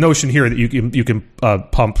notion here that you can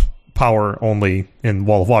pump power only in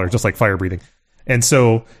Wall of Water, just like fire breathing, and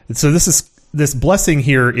so this blessing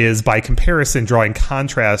here is by comparison drawing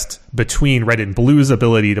contrast between red and blue's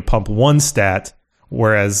ability to pump one stat,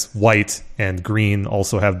 whereas white and green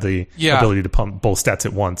also have the ability to pump both stats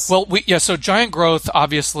at once. Well, so Giant Growth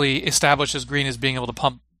obviously establishes green as being able to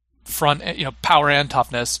pump power and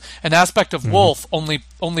toughness. An aspect of Wolf only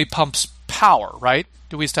pumps power, right?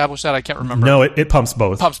 Do we establish that? I can't remember. No, it pumps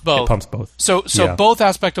both. Pumps both. It pumps both. So both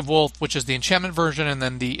aspect of Wolf, which is the enchantment version, and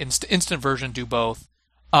then the instant version, do both.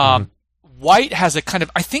 White has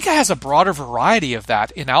I think it has a broader variety of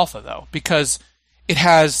that in Alpha though, because it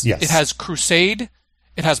has Crusade,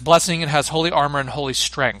 it has Blessing, it has Holy Armor and Holy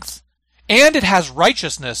Strength. And it has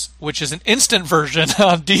Righteousness, which is an instant version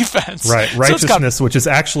of defense. Right, Righteousness, which is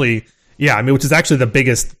actually the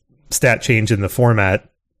biggest stat change in the format,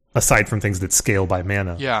 aside from things that scale by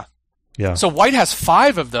mana. Yeah. Yeah. So white has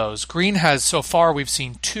 5 of those. Green has, so far, we've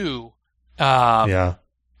seen 2. And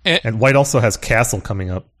white also has Castle coming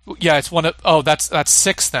up. Yeah, it's one of... Oh, that's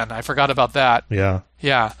 6 then. I forgot about that. Yeah.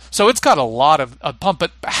 Yeah. So it's got a lot of pump,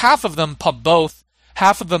 but half of them pump both.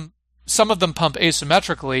 Some of them pump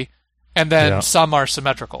asymmetrically, and then some are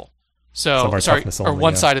symmetrical. So,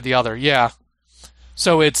 one side or the other. Yeah.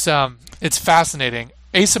 So it's fascinating.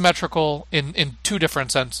 Asymmetrical in 2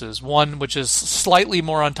 different senses. One, which is slightly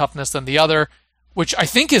more on toughness than the other, which I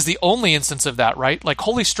think is the only instance of that, right? Like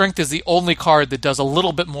Holy Strength is the only card that does a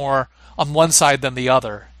little bit more on one side than the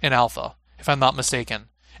other in Alpha, if I'm not mistaken.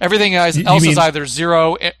 Everything else is either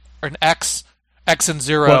 0 or an X and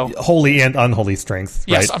 0. Well, holy and unholy strength,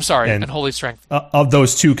 right? Yes, I'm sorry, and Holy Strength. Of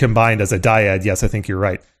those 2 combined as a dyad, yes, I think you're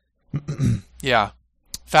right. Yeah.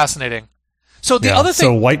 Fascinating. So the other thing...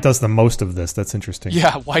 So white does the most of this. That's interesting.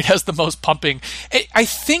 Yeah, white has the most pumping. I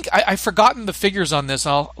think... I've forgotten the figures on this.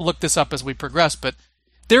 I'll look this up as we progress, but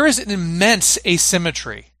there is an immense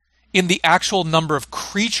asymmetry in the actual number of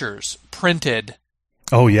creatures printed.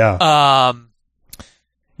 Oh, yeah.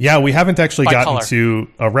 Yeah, we haven't actually gotten to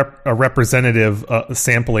a representative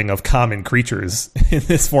sampling of common creatures in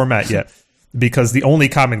this format yet, because the only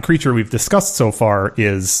common creature we've discussed so far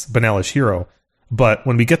is Benalish Hero. But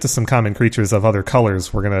when we get to some common creatures of other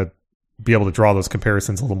colors, we're going to be able to draw those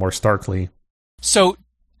comparisons a little more starkly. So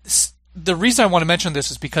the reason I want to mention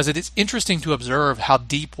this is because it is interesting to observe how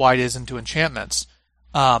deep white is into enchantments,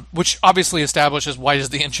 which obviously establishes white as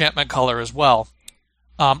the enchantment color as well.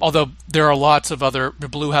 Although there are lots of other...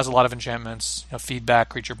 Blue has a lot of enchantments, feedback,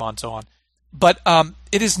 creature bond, so on. But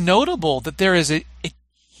it is notable that there is a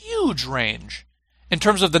huge range in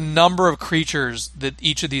terms of the number of creatures that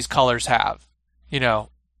each of these colors have.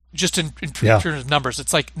 Just in terms of numbers.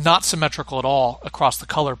 It's like not symmetrical at all across the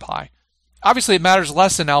color pie. Obviously, it matters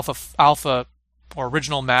less in alpha or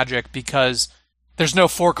original Magic because there's no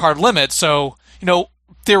 4-card limit. So,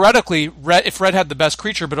 theoretically, if red had the best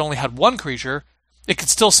creature but only had 1 creature, it could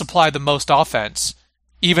still supply the most offense,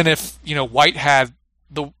 even if, white had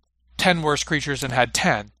the 10 worst creatures and had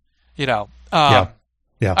 10. Yeah.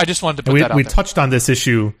 I just wanted to put that out we there. touched on this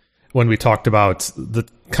issue when we talked about the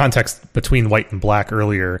context between white and black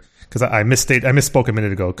earlier, because I misspoke a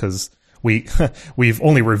minute ago, because we've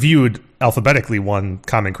only reviewed alphabetically 1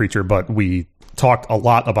 common creature, but we talked a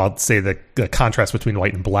lot about, say, the contrast between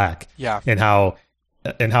white and black, and how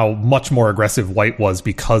much more aggressive white was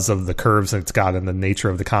because of the curves it's got and the nature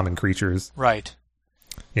of the common creatures. Right.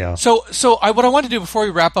 Yeah. So what I want to do before we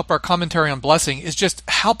wrap up our commentary on Blessing is just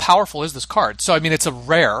how powerful is this card? So, it's a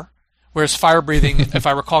rare. Whereas Fire Breathing, if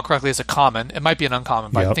I recall correctly, is a common. It might be an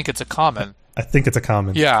uncommon, but I think it's a common. I think it's a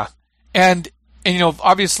common. Yeah. And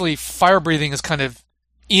obviously Fire Breathing is kind of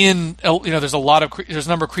in, there's a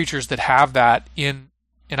number of creatures that have that in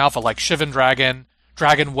Alpha, like Shivan Dragon,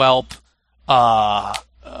 Dragon Whelp, Wall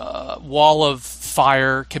of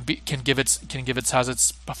Fire has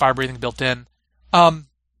its Fire Breathing built in.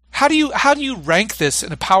 How do you rank this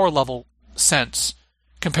in a power level sense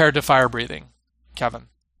compared to Fire Breathing, Kevin?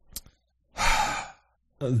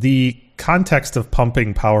 The context of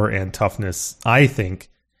pumping power and toughness, I think,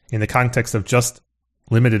 in the context of just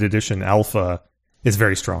limited edition alpha, is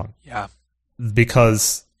very strong. Yeah.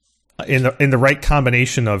 Because in the right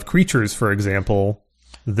combination of creatures, for example,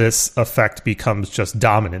 this effect becomes just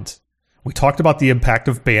dominant. We talked about the impact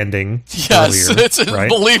of banding Yes, earlier, it's right?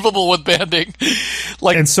 unbelievable with banding.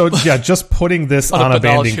 And so, just putting this on a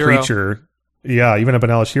banding hero. creature, even a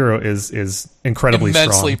Banalish hero is incredibly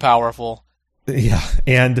immensely strong. Powerful. Yeah,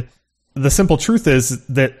 and the simple truth is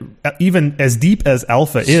that even as deep as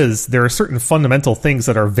Alpha is, there are certain fundamental things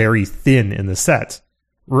that are very thin in the set.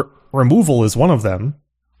 Removal is one of them.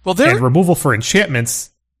 Well, and removal for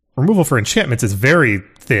enchantments is very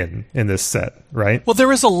thin in this set, right? Well,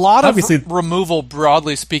 there is a lot of removal,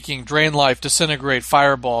 broadly speaking: Drain Life, Disintegrate,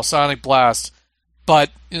 Fireball, Sonic Blast,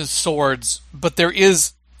 but swords. But there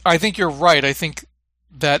is, I think you're right. I think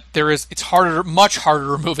that it's much harder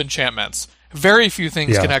to remove enchantments. Very few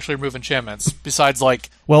things can actually remove enchantments besides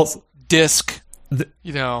disc.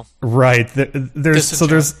 Right.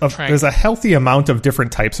 There's a healthy amount of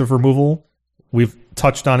different types of removal. We've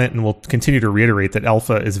touched on it, and we'll continue to reiterate that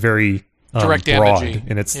Alpha is very direct broad damage.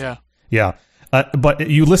 in its but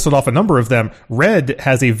you listed off a number of them. Red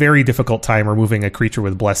has a very difficult time removing a creature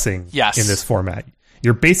with Blessing in this format.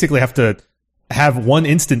 You basically have to have one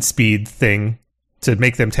instant speed thing to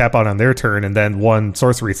make them tap out on their turn, and then one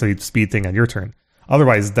sorcery speed thing on your turn.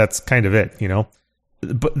 Otherwise, that's kind of it,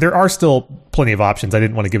 But there are still plenty of options. I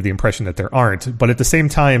didn't want to give the impression that there aren't. But at the same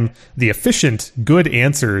time, the efficient, good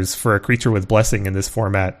answers for a creature with Blessing in this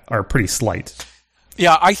format are pretty slight.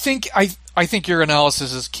 Yeah, I think your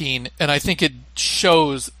analysis is keen, and I think it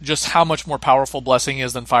shows just how much more powerful Blessing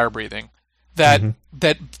is than Fire Breathing. That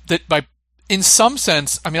by, in some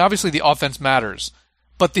sense, I mean, obviously the offense matters,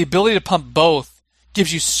 but the ability to pump both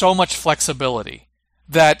gives you so much flexibility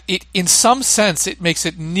that in some sense, it makes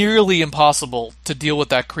it nearly impossible to deal with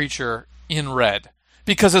that creature in red.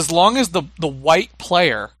 Because as long as the white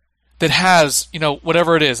player that has,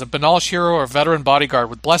 whatever it is, a Banalish hero or a veteran bodyguard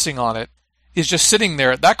with Blessing on it, is just sitting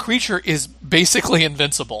there, that creature is basically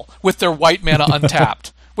invincible with their white mana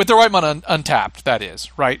untapped. With their white mana untapped, that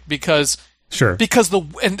is, right? Because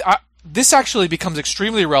this actually becomes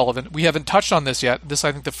extremely relevant. We haven't touched on this yet. This,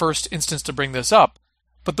 I think, the first instance to bring this up.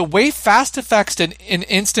 But the way fast effects in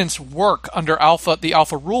instance work under the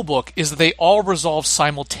Alpha rulebook is that they all resolve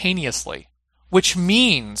simultaneously, which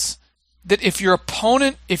means that if your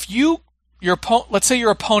opponent, let's say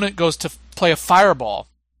your opponent goes to play a Fireball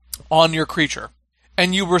on your creature,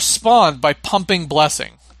 and you respond by pumping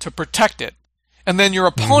Blessing to protect it, and then your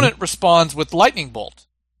opponent responds with Lightning Bolt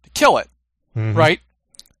to kill it, right?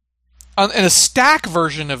 In a stack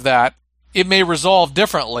version of that, it may resolve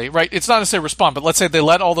differently, right? It's not necessarily respond, but let's say they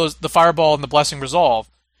let all the Fireball and the Blessing resolve,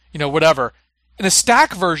 whatever. In a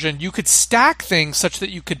stack version, you could stack things such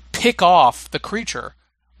that you could pick off the creature,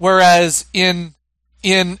 whereas in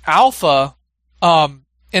Alpha,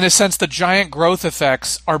 in a sense, the giant growth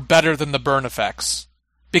effects are better than the burn effects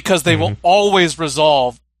because they will always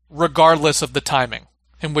resolve regardless of the timing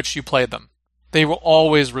in which you play them. They will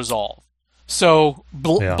always resolve. So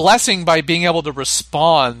Blessing, by being able to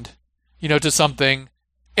respond to something,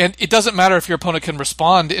 and it doesn't matter if your opponent can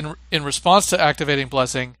respond in response to activating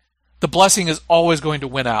Blessing, the Blessing is always going to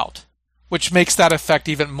win out, which makes that effect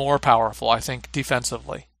even more powerful, I think,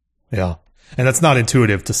 defensively. Yeah. And that's not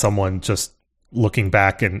intuitive to someone just looking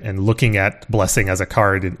back and looking at Blessing as a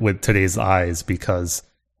card with today's eyes, because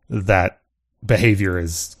that behavior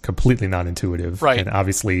is completely non-intuitive and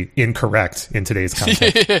obviously incorrect in today's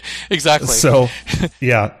context. Exactly. So,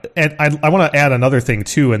 yeah. And I want to add another thing,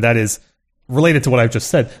 too, and that is related to what I've just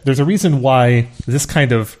said. There's a reason why this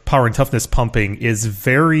kind of power and toughness pumping is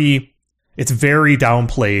very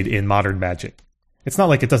downplayed in modern Magic. It's not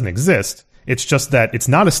like it doesn't exist. It's just that it's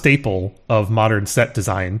not a staple of modern set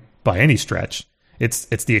design by any stretch. It's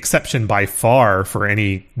the exception by far for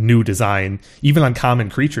any new design, even on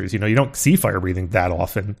common creatures. You don't see fire breathing that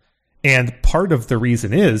often. And part of the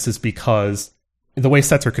reason is because the way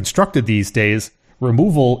sets are constructed these days,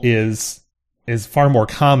 removal is far more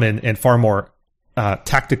common and far more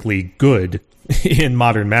tactically good in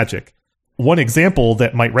modern Magic. One example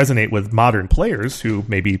that might resonate with modern players who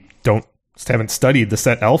maybe haven't studied the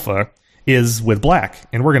set Alpha is with black.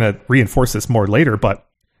 And we're going to reinforce this more later, but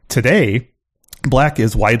today, black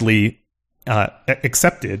is widely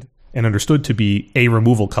accepted and understood to be a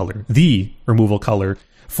removal color, the removal color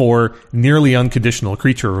for nearly unconditional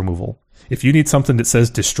creature removal. If you need something that says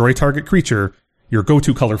destroy target creature, your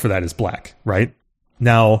go-to color for that is black, right?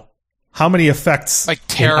 Now, how many effects like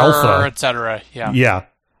terror, Alpha, etc. Yeah.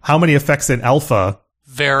 How many effects in Alpha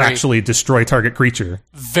actually destroy target creature?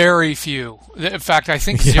 Very few. In fact, I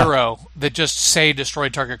think 0 that just say destroy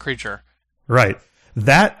target creature. Right.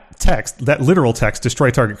 That text, that literal text,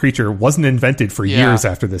 destroy target creature, wasn't invented for years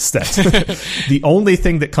after this set. The only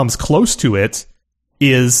thing that comes close to it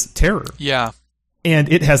is terror. Yeah.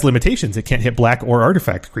 and it has limitations. It can't hit black or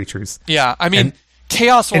artifact creatures. Yeah, I mean,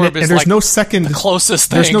 Chaos Orb is there's no second, the closest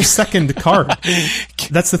thing. There's no second card.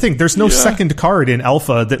 That's the thing. There's no second card in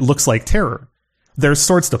Alpha that looks like Terror. There's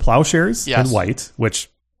Swords to Plowshares in white, which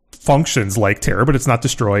functions like Terror, but it's not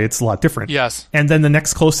Destroy. It's a lot different. Yes. And then the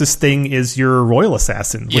next closest thing is your Royal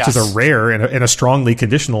Assassin, which is a rare and a strongly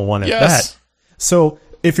conditional one at that. So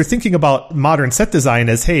if you're thinking about modern set design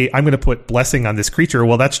as, hey, I'm going to put Blessing on this creature,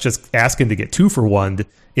 well, that's just asking to get 2 for 1.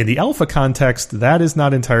 In the Alpha context, that is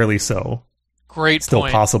not entirely so. Great Still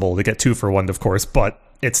point. possible to get 2 for 1, of course, but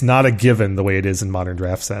it's not a given the way it is in modern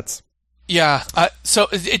draft sets. Yeah, so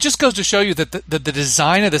it just goes to show you that the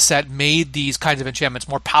design of the set made these kinds of enchantments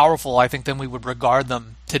more powerful, I think, than we would regard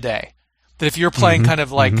them today. That if you're playing kind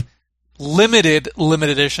of like limited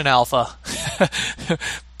edition Alpha,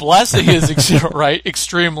 Blessing is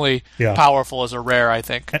extremely powerful as a rare, I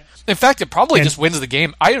think. In fact, it probably just wins the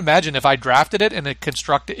game. I imagine if I drafted it and it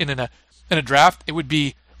constructed in a draft, it would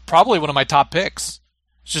be probably one of my top picks.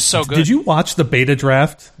 It's just so good. Did you watch the beta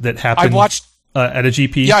draft that happened? I watched. At a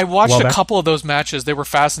GP? Yeah, I watched a couple of those matches. They were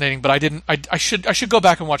fascinating, but I didn't. I should go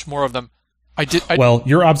back and watch more of them. Well,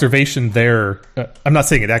 your observation there. I'm not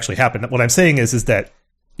saying it actually happened. What I'm saying is that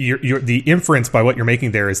the inference by what you're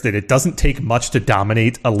making there is that it doesn't take much to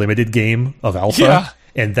dominate a limited game of Alpha,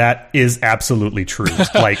 and that is absolutely true.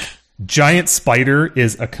 Like Giant Spider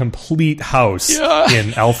is a complete house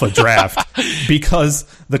in Alpha draft because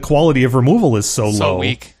the quality of removal is so low.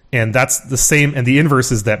 Weak. And that's the same, and the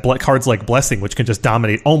inverse is that cards like Blessing, which can just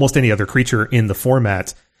dominate almost any other creature in the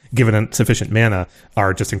format, given sufficient mana,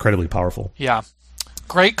 are just incredibly powerful. Yeah.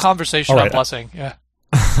 Great conversation on Blessing. Yeah.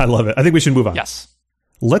 I love it. I think we should move on. Yes.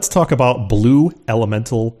 Let's talk about Blue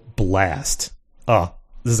Elemental Blast. This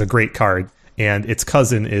is a great card, and its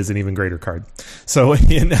cousin is an even greater card. So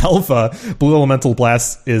in Alpha, Blue Elemental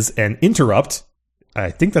Blast is an interrupt.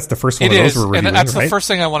 I think that's the first one of those we're reviewing, and that's the first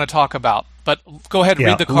thing I want to talk about. But go ahead and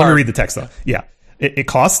read the card. Let me read the text, though. Yeah. It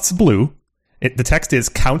costs blue. The text is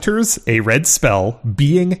counters a red spell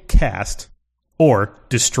being cast or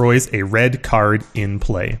destroys a red card in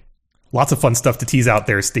play. Lots of fun stuff to tease out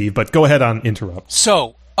there, Steve, but go ahead on interrupt.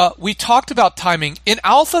 So, we talked about timing. In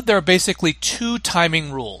Alpha, there are basically 2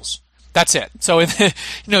 timing rules. That's it. So, in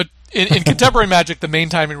Contemporary Magic, the main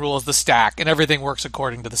timing rule is the stack, and everything works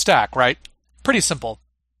according to the stack, right? Pretty simple.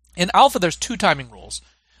 In Alpha, there's 2 timing rules.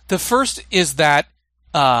 The first is that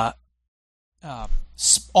all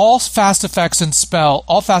fast effects and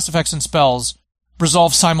spells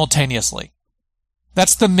resolve simultaneously.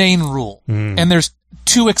 That's the main rule. And there's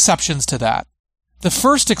 2 exceptions to that. The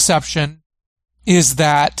first exception is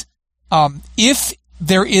that if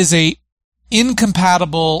there is a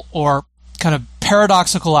incompatible or kind of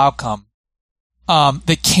paradoxical outcome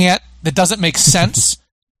that doesn't make sense,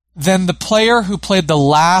 then the player who played the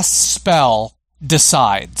last spell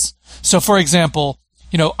decides. So, for example,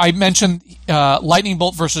 I mentioned Lightning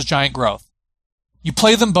Bolt versus Giant Growth. You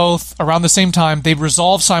play them both around the same time. They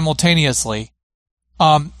resolve simultaneously.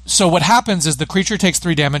 So what happens is the creature takes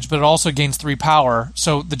 3 damage, but it also gains 3 power,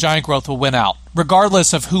 so the Giant Growth will win out,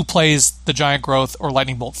 regardless of who plays the Giant Growth or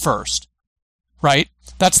Lightning Bolt first. Right?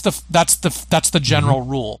 That's the general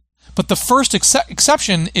rule. But the first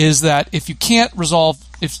exception is that if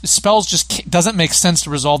spells just doesn't make sense to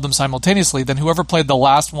resolve them simultaneously, then whoever played the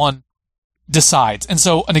last one decides. And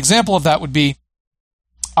so an example of that would be,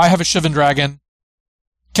 I have a Shivan Dragon.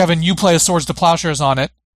 Kevin, you play a Swords to Plowshares on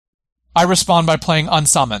it. I respond by playing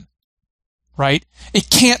Unsummon. Right? The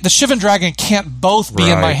Shivan Dragon can't both be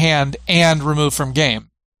in my hand and removed from game.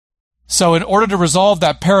 So in order to resolve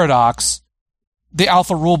that paradox, the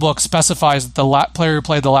Alpha rulebook specifies that the player who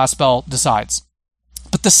played the last spell decides.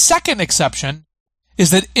 But the second exception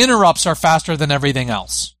is that interrupts are faster than everything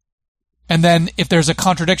else. And then if there's a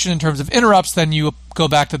contradiction in terms of interrupts, then you go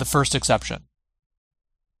back to the first exception.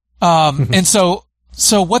 And so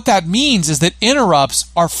what that means is that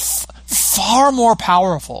interrupts are far more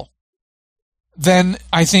powerful than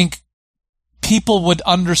I think people would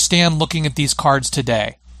understand looking at these cards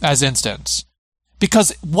today as instants.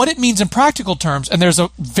 Because what it means in practical terms, and there's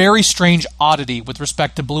a very strange oddity with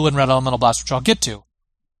respect to Blue and Red Elemental Blast, which I'll get to.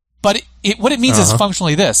 But what it means is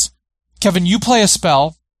functionally this. Kevin, you play a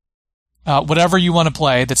spell, whatever you want to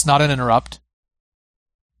play that's not an interrupt.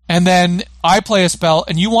 And then I play a spell,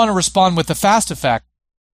 and you want to respond with a fast effect.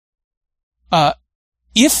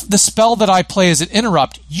 If the spell that I play is an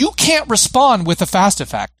interrupt, you can't respond with a fast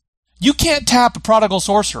effect. You can't tap a Prodigal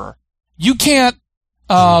Sorcerer. You can't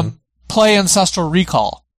play Ancestral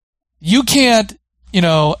Recall. You can't,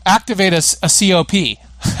 activate a COP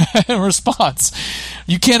in response.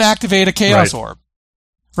 You can't activate a Chaos Orb.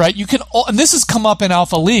 right? You can, and this has come up in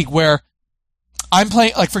Alpha League where I'm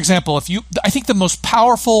playing, like, for example, I think the most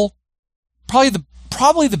powerful, probably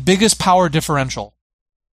the biggest power differential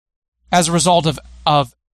as a result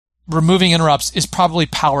of removing interrupts is probably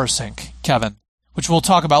power sync, Kevin, which we'll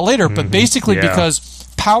talk about later. But basically, because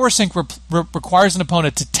power sync requires an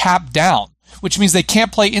opponent to tap down, which means they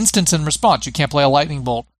can't play instants in response. You can't play a lightning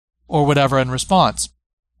bolt or whatever in response.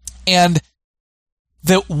 And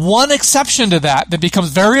the one exception to that becomes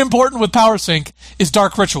very important with power sync is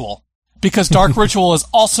Dark Ritual, because Dark Ritual is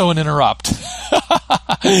also an interrupt.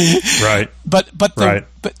 Right.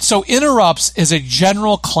 But so interrupts as a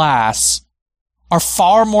general class are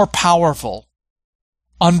far more powerful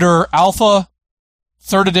under Alpha,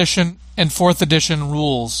 3rd edition, and 4th edition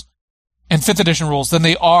rules, and 5th edition rules than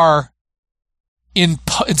they are in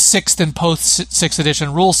 6th and post 6th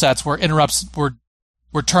edition rule sets where interrupts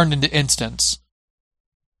were turned into instants.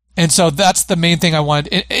 And so that's the main thing I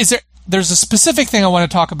wanted. There's a specific thing I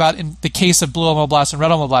want to talk about in the case of Blue Elmo Blast and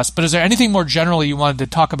Red Elmo Blast, but is there anything more generally you wanted to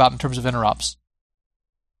talk about in terms of interrupts?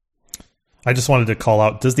 I just wanted to call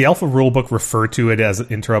out, does the Alpha rulebook refer to it as an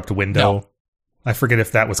interrupt window? No. I forget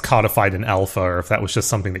if that was codified in Alpha or if that was just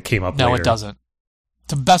something that came up later. No, it doesn't.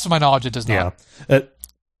 To the best of my knowledge, it does not.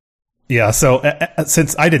 Yeah. So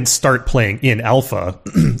since I didn't start playing in Alpha,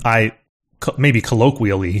 I maybe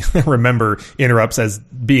colloquially remember interrupts as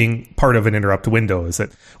being part of an interrupt window. Is that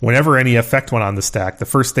whenever any effect went on the stack, the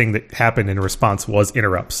first thing that happened in response was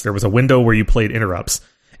interrupts. There was a window where you played interrupts,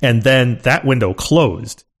 and then that window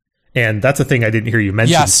closed. And that's a thing I didn't hear you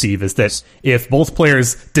mention, Steve, is that if both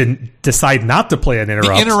players didn't decide not to play an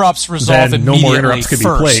interrupt, the interrupts resolve then no more interrupts could be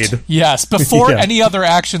played. Yes, before any other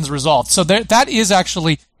actions resolved. So that is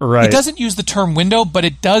actually, It doesn't use the term window, but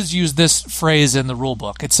it does use this phrase in the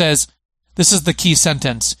rulebook. It says, this is the key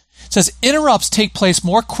sentence. It says, interrupts take place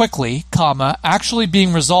more quickly, actually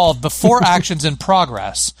being resolved before actions in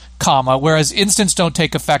progress, whereas instants don't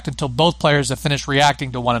take effect until both players have finished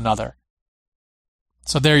reacting to one another.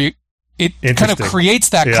 So it kind of creates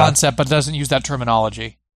that concept, but doesn't use that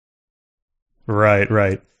terminology.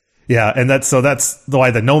 Right. Yeah, and that's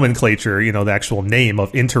why the nomenclature, the actual name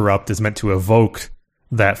of interrupt is meant to evoke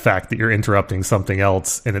that fact that you're interrupting something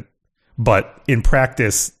else. But in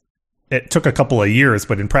practice, it took a couple of years,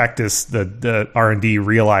 but in practice, the R&D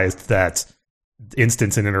realized that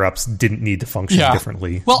instants and interrupts didn't need to function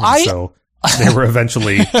differently. Well, so they were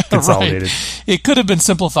eventually consolidated. Right. It could have been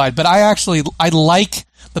simplified, but I like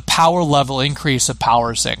the power level increase of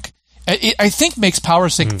power sync. I think makes power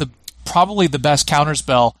sync probably the best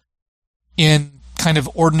counterspell in kind of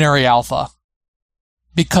ordinary Alpha,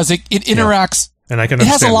 because it interacts. And I can it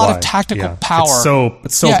has a lot why. of tactical power.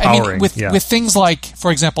 It's so powering. With things like,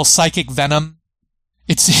 for example, Psychic Venom,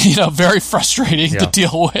 it's very frustrating to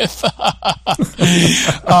deal with.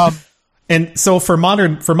 And so for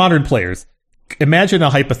modern players, imagine a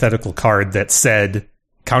hypothetical card that said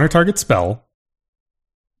counter target spell.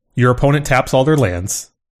 Your opponent taps all their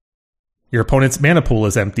lands. Your opponent's mana pool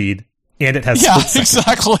is emptied, and it has split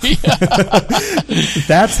second. Exactly.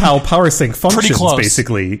 That's how power sync functions,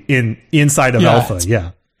 basically inside of Alpha.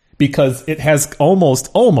 Yeah, because it has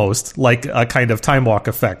almost like a kind of time walk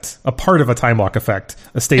effect, a part of a time walk effect,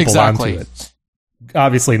 stapled onto it.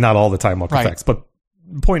 Obviously, not all the time walk effects, but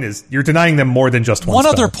the point is, you're denying them more than just one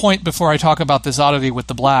spell. Other point before I talk about this oddity with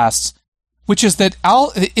the blasts, which is that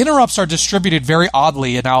the interrupts are distributed very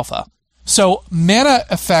oddly in Alpha. So mana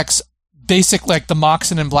effects, basic like the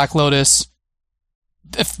Moxen and Black Lotus,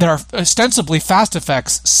 if they're ostensibly fast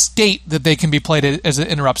effects, state that they can be played as an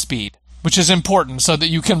interrupt speed, which is important so that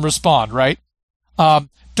you can respond, right? The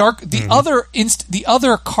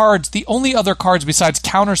only other cards besides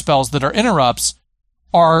counterspells that are interrupts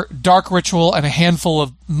are Dark Ritual and a handful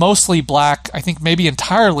of mostly black, I think maybe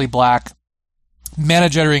entirely black, mana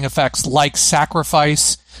generating effects like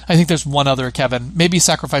Sacrifice. I think there's one other, Kevin. Maybe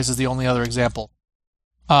Sacrifice is the only other example.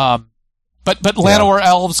 But Llanowar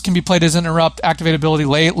Elves can be played as interrupt. Activate ability,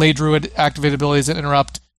 Ley Druid activate ability as an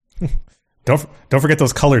interrupt. Don't forget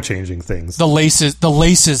those color changing things. The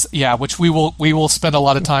laces, yeah, which we will spend a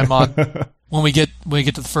lot of time on when we get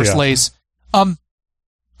to the first lace.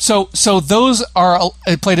 So those are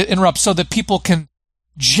played at interrupt so that people can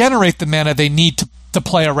generate the mana they need to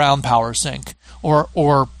play around power sync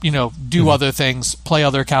or do other things, play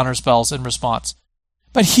other counter spells in response.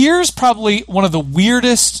 But here's probably one of the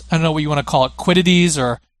weirdest, I don't know what you want to call it, quiddities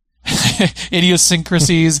or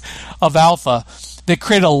idiosyncrasies of Alpha that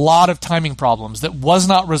created a lot of timing problems that was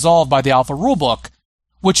not resolved by the Alpha rulebook,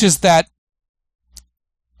 which is that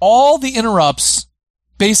all the interrupts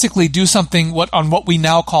basically do something on what we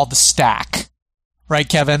now call the stack, right,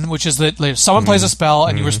 Kevin? Which is that someone plays a spell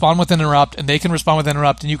and you respond with an interrupt, and they can respond with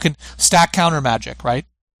interrupt, and you can stack counter magic, right?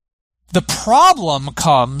 The problem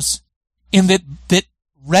comes in that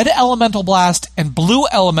red elemental blast and blue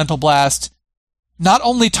elemental blast not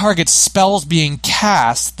only target spells being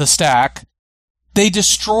cast, the stack, they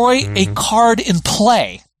destroy a card in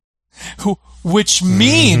play, which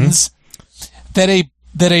means that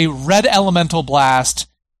a red elemental blast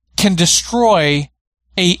can destroy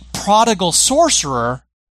a prodigal sorcerer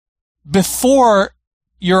before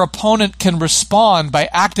your opponent can respond by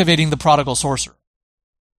activating the prodigal sorcerer.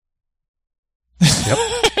 Yep.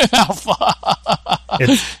 Alpha.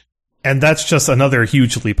 And that's just another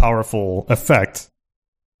hugely powerful effect.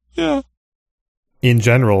 Yeah. In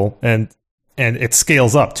general, and it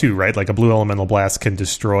scales up too, right? Like a blue elemental blast can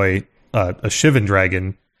destroy a Shivan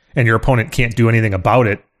dragon, and your opponent can't do anything about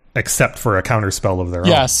it except for a counter spell of their own.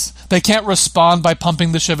 Yes. They can't respond by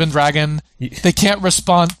pumping the Shivan dragon. They can't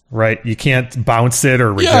respond. Right. You can't bounce it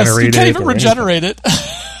or regenerate it. Yes, you can't even regenerate it.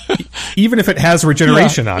 Even if it has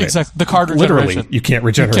regeneration on it. Exactly. The card regeneration. Literally, you can't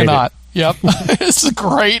regenerate you cannot. it. Yep. It's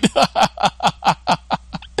great.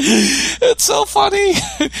 It's so funny.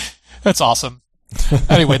 That's awesome.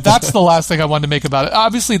 Anyway, that's the last thing I wanted to make about it.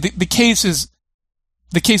 Obviously, the case is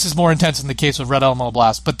more intense in the case of Red Elemental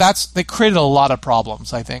Blast, but they created a lot of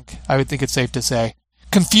problems, I think. I would think it's safe to say.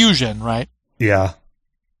 Confusion, right? Yeah.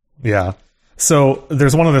 Yeah. So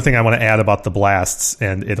there's one other thing I want to add about the blasts,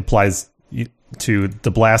 and it applies to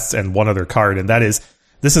the blasts and one other card, and that is,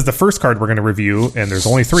 this is the first card we're going to review, and there's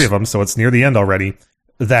only 3 of them, so it's near the end already,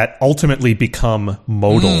 that ultimately become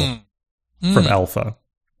modal from Alpha.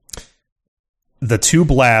 The 2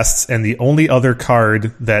 blasts and the only other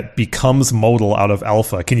card that becomes modal out of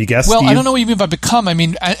Alpha. Can you guess, Well, Steve? I don't know what you mean by become. I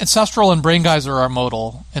mean, Ancestral and Brain Geyser are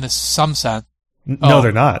modal in some sense. No,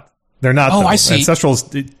 they're not. They're not. Oh, though. I see.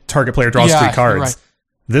 Ancestral's target player draws 3 cards. Right.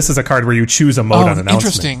 This is a card where you choose a mode on announcement.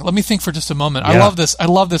 Interesting. Let me think for just a moment. Yeah. I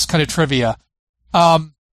love this kind of trivia.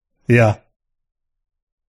 Yeah.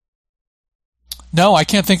 No, I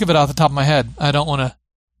can't think of it off the top of my head. I don't want to.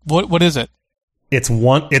 What is it? It's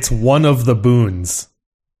one of the boons.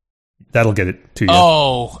 That'll get it to you.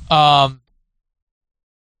 Oh,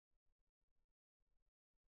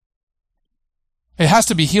 it has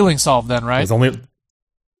to be Healing Salve then, right? There's only.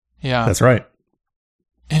 Yeah, That's right.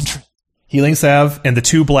 Interesting. Healing Salve and the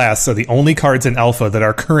 2 blasts are the only cards in Alpha that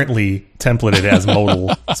are currently templated as modal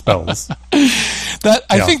spells.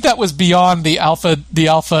 I think that was beyond the alpha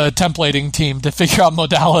templating team to figure out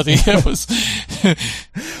modality. It was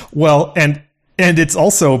well, and it's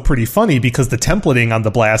also pretty funny because the templating on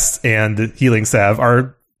the blasts and Healing Salve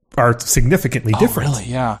are significantly different. Oh, really?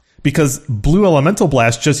 Yeah. Because Blue Elemental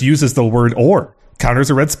Blast just uses the word "or," counters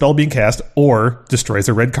a red spell being cast, or destroys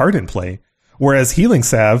a red card in play. Whereas Healing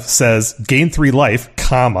Salve says gain 3 life,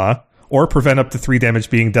 comma, or prevent up to 3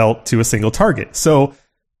 damage being dealt to a single target. So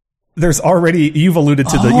there's already, you've alluded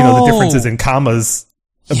to the differences in commas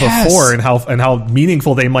before and how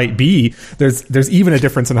meaningful they might be. There's even a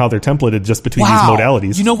difference in how they're templated just between these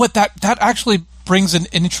modalities. You know what? That actually brings an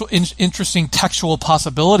interesting textual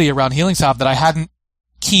possibility around Healing Salve that I hadn't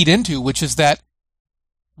keyed into, which is that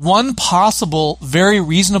one possible, very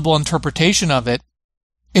reasonable interpretation of it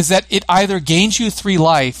is that it either gains you 3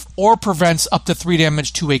 life or prevents up to 3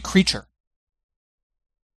 damage to a creature.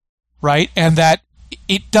 Right? And that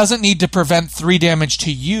it doesn't need to prevent 3 damage to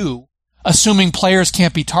you, assuming players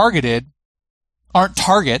can't be targeted, aren't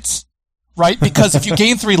targets, right? Because if you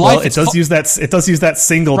gain 3 life... Well, it does use that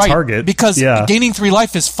single target. Because gaining 3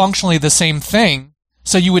 life is functionally the same thing,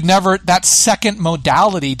 so you would never... That second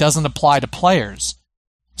modality doesn't apply to players.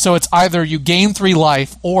 So it's either you gain 3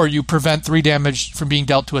 life or you prevent 3 damage from being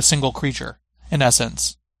dealt to a single creature, in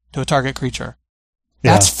essence, to a target creature.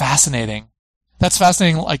 Yeah. That's fascinating. That's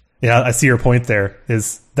fascinating. Like, yeah, I see your point there.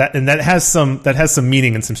 Is that, and that has some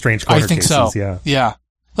meaning in some strange corner cases. I think so. Yeah.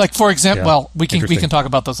 Like, for example, well, we can talk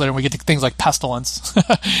about those later when we get to things like Pestilence.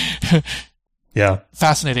 Yeah.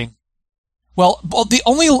 Fascinating. Well, the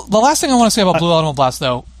last thing I want to say about Blue Elemental Blast,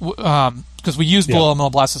 though, because we use Blue Elemental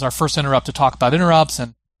Blast as our first interrupt to talk about interrupts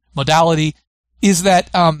and modality, is that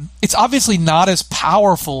it's obviously not as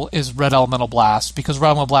powerful as Red Elemental Blast, because Red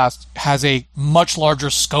Elemental Blast has a much larger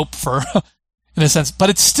scope for, in a sense, but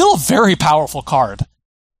it's still a very powerful card.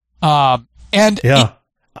 I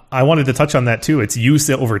wanted to touch on that too. Its use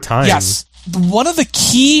over time. Yes. One of the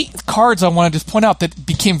key cards I wanted to point out that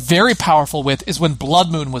became very powerful is when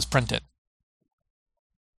Blood Moon was printed.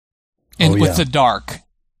 And with the Dark,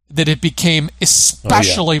 that it became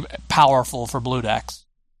especially powerful for blue decks.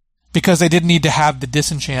 Because they didn't need to have the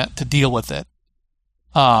disenchant to deal with it.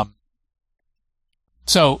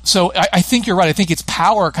 I think you're right. I think its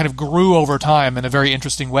power kind of grew over time in a very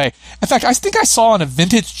interesting way. In fact, I think I saw in a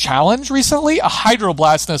vintage challenge recently a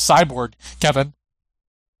Hydroblast in a sideboard, Kevin.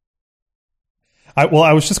 I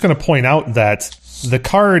was just going to point out that the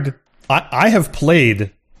card, I have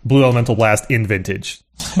played Blue Elemental Blast in vintage.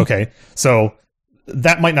 Okay, so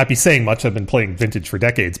that might not be saying much. I've been playing vintage for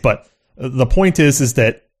decades, but the point is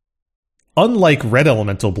that unlike Red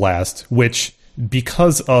Elemental Blast, which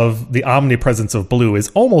because of the omnipresence of blue is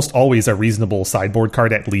almost always a reasonable sideboard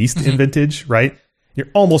card, at least in vintage, right? You're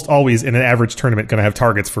almost always in an average tournament going to have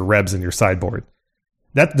targets for Rebs in your sideboard.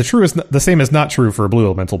 That the same is not true for Blue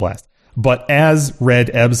Elemental Blast. But as red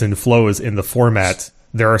ebbs and flows in the format,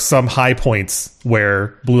 there are some high points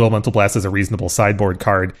where Blue Elemental Blast is a reasonable sideboard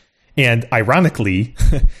card. And ironically,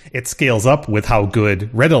 it scales up with how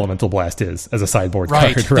good Red Elemental Blast is as a sideboard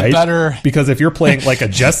card, right? The better. Because if you're playing like a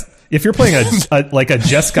Jeskai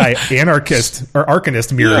Anarchist or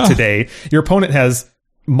Arcanist mirror today, your opponent has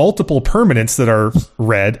multiple permanents that are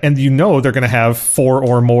red, and you know they're going to have 4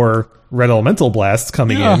 or more Red Elemental Blasts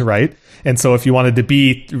coming in, right? And so if you wanted to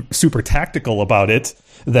be super tactical about it,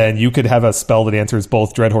 then you could have a spell that answers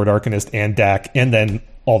both Dreadhorde Arcanist and Dak, and then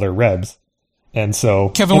all their Rebs. And so,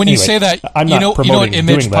 Kevin, when you say that, you know what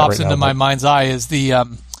image pops into my mind's eye is the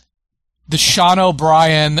Sean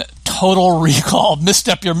O'Brien Total Recall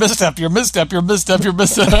misstep, your misstep, your misstep, your misstep, your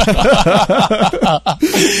misstep.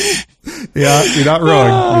 Yeah, you're not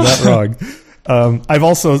wrong. You're not wrong. I've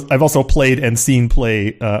also played and seen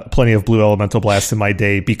play plenty of Blue Elemental Blasts in my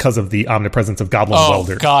day because of the omnipresence of Goblin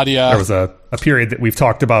Welder. Oh God, yeah. There was a period that we've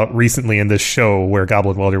talked about recently in this show where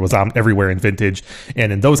Goblin Welder was everywhere in vintage,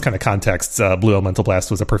 and in those kind of contexts, Blue Elemental Blast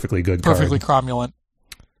was a perfectly good card. Perfectly cromulent.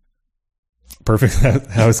 Perfect.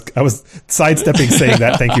 I was sidestepping saying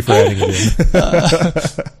that. Thank you for adding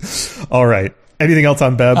it in. All right. Anything else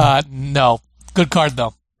on Beb? No. Good card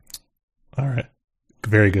though. All right.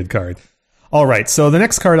 Very good card. All right, so the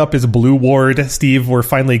next card up is Blue Ward. Steve, we're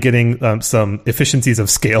finally getting some efficiencies of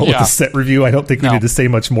scale with the set review. I don't think we need to say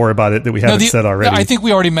much more about it that we haven't said already. I think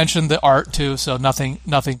we already mentioned the art too, so nothing.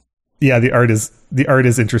 Yeah, the art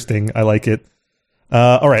is interesting. I like it.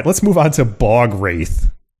 All right, let's move on to Bog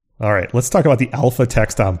Wraith. All right, let's talk about the alpha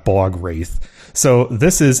text on Bog Wraith. So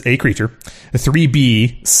this is a creature,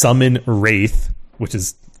 3B, Summon Wraith, which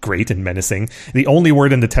is great and menacing. The only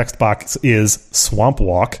word in the text box is Swamp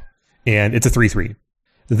Walk. And it's a 3/3.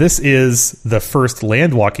 This is the first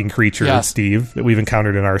land-walking creature, Steve, that we've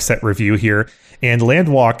encountered in our set review here. And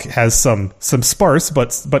Landwalk has some sparse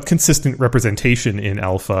but consistent representation in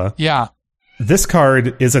Alpha. Yeah. This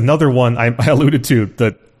card is another one I alluded to,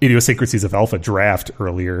 the idiosyncrasies of Alpha draft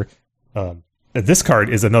earlier. This card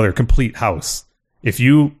is another complete house. If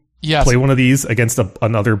you play one of these against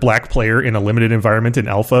another black player in a limited environment in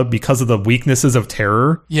Alpha, because of the weaknesses of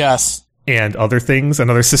Terror... Yes. And other things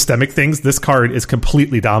and other systemic things, this card is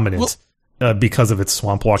completely dominant because of its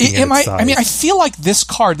swamp walking and its size. I mean, I feel like this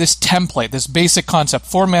card, this template, this basic concept,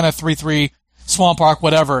 4 mana, 3/3, swamp walk,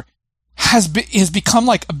 whatever, has become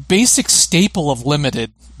like a basic staple of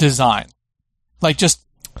limited design. Like just...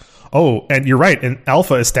 Oh, and you're right. And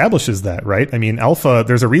Alpha establishes that, right? I mean, Alpha,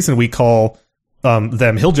 there's a reason we call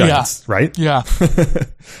them hill giants, right? Yeah.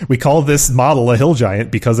 We call this model a hill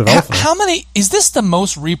giant because of Alpha. How many... Is this the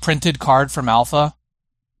most reprinted card from Alpha?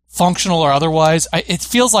 Functional or otherwise? It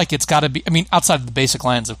feels like it's got to be... I mean, outside of the basic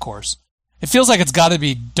lands, of course. It feels like it's got to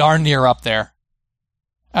be darn near up there.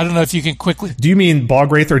 I don't know if you can quickly... Do you mean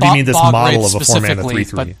Bog Wraith, or do you mean this model of a 4-mana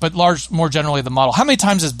 3/3? But more generally the model. How many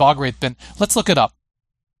times has Bog Wraith been... Let's look it up.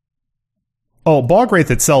 Oh, Bog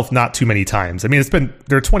Wraith itself, not too many times. I mean,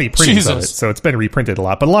 there are 20 printings of it, so it's been reprinted a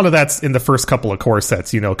lot. But a lot of that's in the first couple of core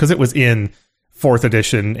sets, because it was in 4th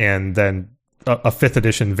edition and then a 5th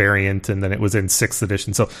edition variant, and then it was in 6th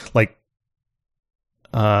edition. So, and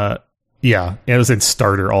it was in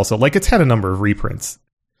Starter also. It's had a number of reprints.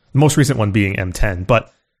 The most recent one being M10.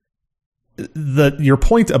 But your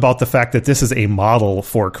point about the fact that this is a model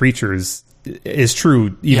for creatures is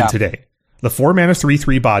true even today. The 4-mana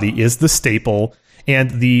 3/3 body is the staple, and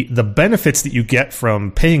the benefits that you get from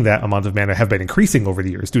paying that amount of mana have been increasing over the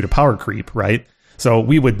years due to power creep, right? So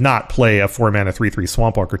we would not play a 4-mana 3/3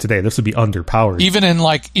 Swamp Walker today. This would be underpowered. Even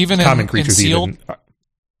common creatures, in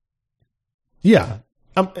Sealed?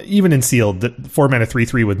 Even in Sealed, the 4-mana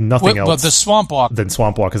 3/3 with nothing else but the Swamp Walk. than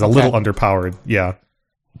Swamp Walk is a little underpowered, yeah.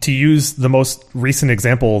 To use the most recent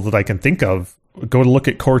example that I can think of, go to look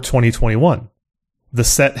at Core 2021. The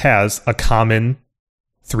set has a common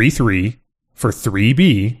 3/3 for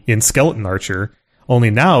 3B in Skeleton Archer, Only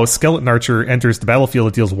now, Skeleton Archer enters the battlefield,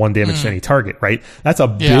 it deals 1 damage to any target, right? That's a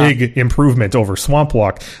big improvement over Swamp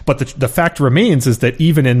Walk. But the fact remains is that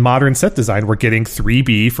even in modern set design, we're getting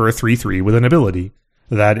 3B for a 3/3 with an ability.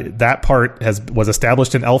 That part was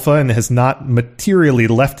established in Alpha and has not materially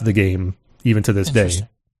left the game even to this day.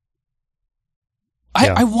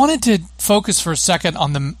 I wanted to focus for a second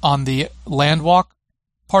on the Landwalk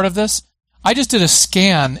part of this. I just did a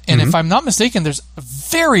scan, and if I'm not mistaken, there's a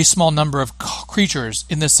very small number of creatures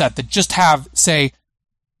in this set that just have, say,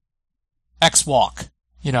 X walk,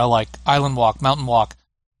 like Island Walk, Mountain Walk.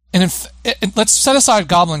 And let's set aside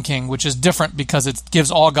Goblin King, which is different because it gives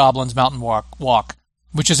all goblins Mountain Walk,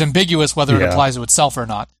 which is ambiguous whether it applies to itself or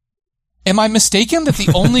not. Am I mistaken that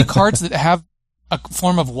the only cards that have a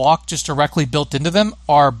form of walk just directly built into them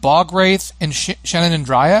are Bog Wraith and Shannon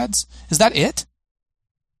Dryads? Is that it?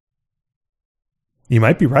 You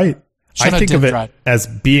might be right. I think of it as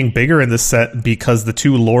being bigger in this set because the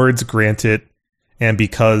 2 lords grant it, and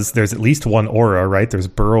because there's at least 1 aura, right? There's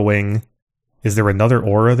Burrowing. Is there another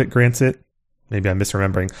aura that grants it? Maybe I'm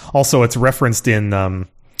misremembering. Also, it's referenced in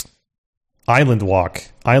Island Walk.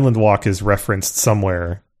 Island Walk is referenced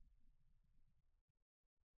somewhere.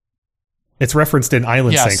 It's referenced in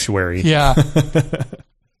Island Sanctuary. Yeah.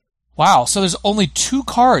 Wow. So there's only 2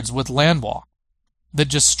 cards with Landwalk that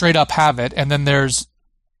just straight up have it, and then there is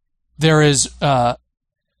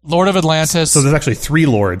Lord of Atlantis. So there's actually 3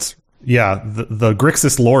 lords. Yeah, the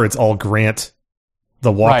Grixis lords all grant the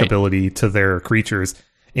walk ability to their creatures.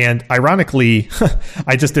 And ironically,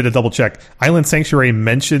 I just did a double check. Island Sanctuary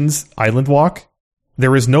mentions Island Walk.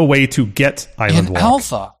 There is no way to get Island Walk. In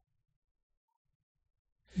Alpha.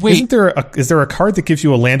 Wait. Is there a card that gives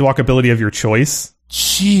you a Landwalk ability of your choice?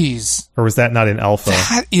 Jeez. Or was that not in Alpha?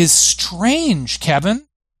 That is strange, Kevin.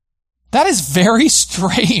 That is very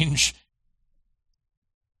strange.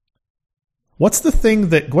 What's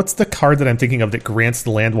the card that I'm thinking of that grants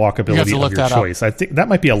the Landwalk ability of your choice? I think that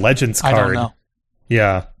might be a Legends card. I don't know.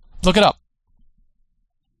 Yeah. Look it up.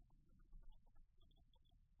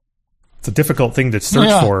 It's a difficult thing to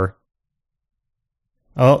search for.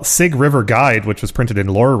 Oh, Sig River Guide, which was printed in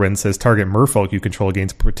Lorwyn, says target merfolk you control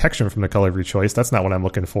gains protection from the color of your choice. That's not what I'm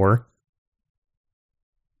looking for.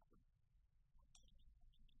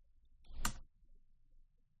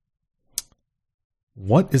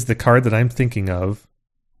 What is the card that I'm thinking of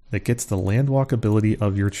that gets the Landwalk ability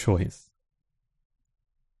of your choice?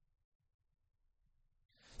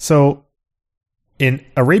 So, in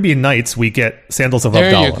Arabian Nights, we get Sandals of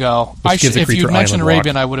Abdallah. There you go. If you mentioned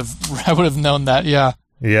Arabian, I would have known that. Yeah.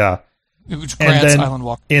 Yeah. Which grants Island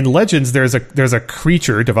Walk. In Legends, there's a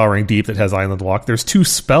creature, Devouring Deep, that has Island Walk. There's 2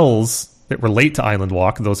 spells that relate to Island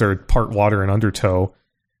Walk. Those are part water and undertow.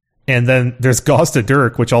 And then there's Gausta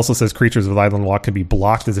Dirk, which also says creatures with Island Walk can be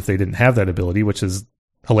blocked as if they didn't have that ability, which is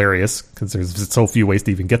hilarious because there's so few ways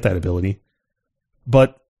to even get that ability.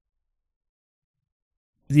 But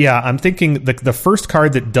yeah, I'm thinking the first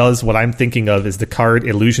card that does what I'm thinking of is the card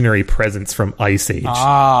Illusionary Presence from Ice Age.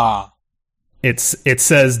 It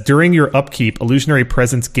says during your upkeep, Illusionary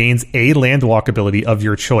Presence gains a Landwalk ability of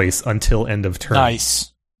your choice until end of turn.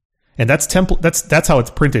 Nice. And that's how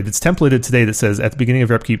it's printed. It's templated today that says at the beginning of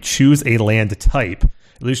your upkeep, choose a land type.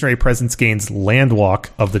 Illusionary Presence gains Landwalk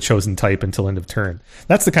of the chosen type until end of turn.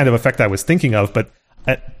 That's the kind of effect I was thinking of, but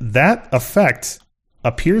that effect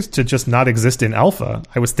appears to just not exist in Alpha.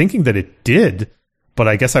 I was thinking that it did, but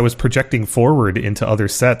I guess I was projecting forward into other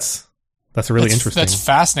sets. That's really interesting. That's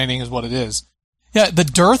fascinating is what it is. Yeah, the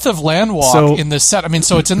dearth of Landwalk in this set. I mean,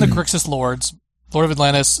 so it's in the Grixis Lords, Lord of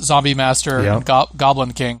Atlantis, Zombie Master, and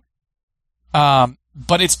Goblin King.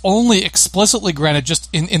 But it's only explicitly granted just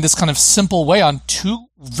in this kind of simple way on 2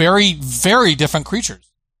 very, very different creatures.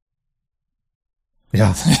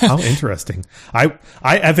 Yeah, how interesting. I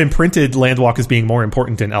have imprinted Landwalk as being more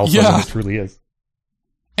important in Alpha than it truly is.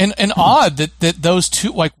 And odd that those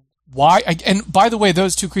 2, like, why? And by the way,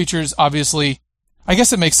 those 2 creatures, obviously, I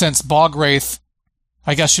guess it makes sense. Bog Wraith,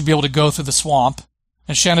 I guess, should be able to go through the swamp.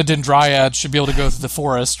 And Shannon Dryad should be able to go through the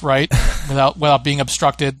forest, right? without being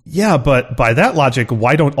obstructed. Yeah, but by that logic,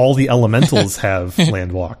 why don't all the elementals have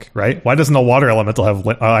Landwalk, right? Why doesn't a water elemental have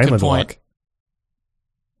Island Walk?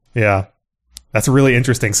 Yeah, that's really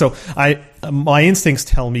interesting. So my instincts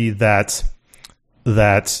tell me that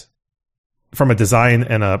from a design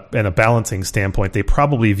and a balancing standpoint, they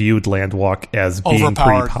probably viewed Landwalk as being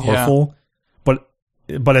pretty powerful. Yeah.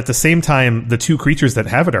 But at the same time, the 2 creatures that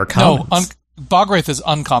have it are commons. No, Bog Wraith is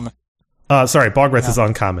uncommon. Sorry, Bog Wraith is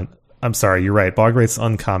uncommon. I'm sorry, you're right. Bog Wraith's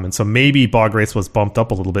uncommon. So maybe Bog Wraith was bumped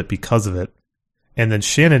up a little bit because of it. And then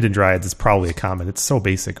Shannon Dryads is probably a common. It's so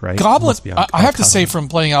basic, right? Goblin, I have to say from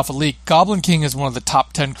playing Alpha League, Goblin King is one of the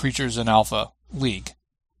top 10 creatures in Alpha League.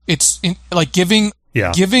 It's giving,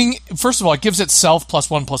 first of all, it gives itself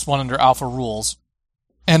 +1/+1 under Alpha rules.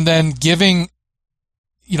 And then giving,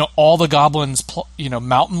 all the goblins,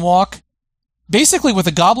 Mountain Walk. Basically, with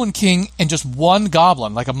a Goblin King and just one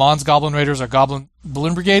goblin, like a Mons Goblin Raiders or Goblin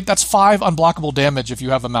Balloon Brigade, that's 5 unblockable damage if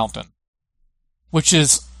you have a mountain. Which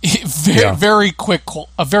is very quick,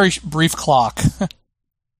 a very brief clock.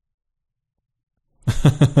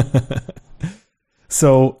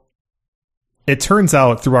 So, it turns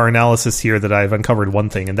out through our analysis here that I've uncovered one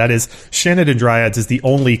thing, and that is Shannon Dryads is the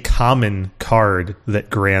only common card that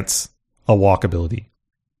grants a walk ability.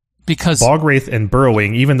 Because Bogwraith and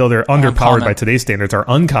Burrowing, even though they're underpowered by today's standards, are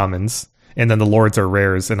uncommons, and then the Lords are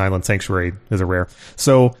rares, and Island Sanctuary is a rare.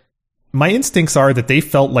 So my instincts are that they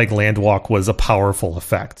felt like Landwalk was a powerful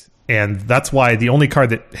effect, and that's why the only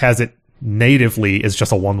card that has it natively is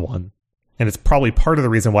just a 1/1. And it's probably part of the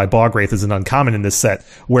reason why Bogwraith is an uncommon in this set,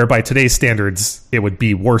 where by today's standards, it would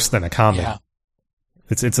be worse than a common. Yeah.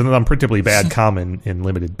 It's an unprintably bad common in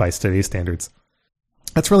Limited by today's standards.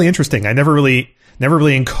 That's really interesting. I never really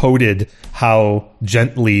encoded how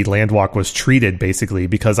gently Landwalk was treated, basically,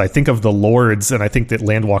 because I think of the Lords, and I think that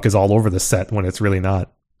Landwalk is all over the set when it's really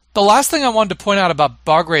not. The last thing I wanted to point out about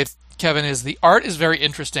Bogwraith, Kevin, is the art is very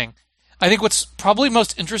interesting. I think what's probably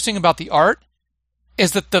most interesting about the art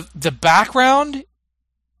is that the background,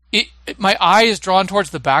 my eye is drawn towards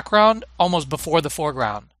the background almost before the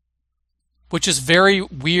foreground, which is very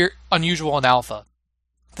weird, unusual in Alpha.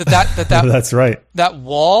 That That's right. That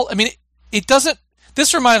wall, I mean, it doesn't.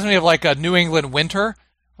 This reminds me of like a New England winter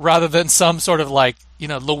rather than some sort of like,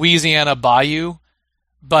 Louisiana bayou.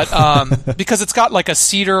 But because it's got like a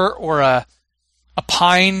cedar or a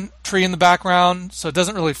pine tree in the background, so it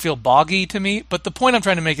doesn't really feel boggy to me. But the point I'm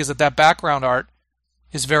trying to make is that background art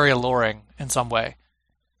is very alluring in some way.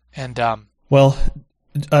 And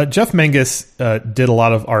Jeff Menges did a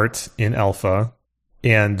lot of art in Alpha,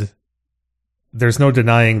 and there's no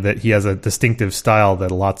denying that he has a distinctive style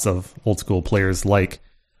that lots of old school players like.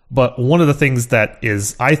 But one of the things that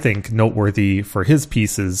is, I think, noteworthy for his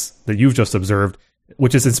pieces that you've just observed,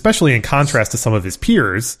 which is especially in contrast to some of his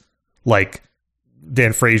peers, like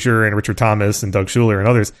Dan Frazier and Richard Thomas and Doug Schuler and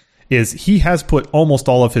others, is he has put almost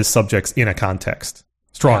all of his subjects in a context,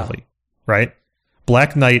 strongly, right?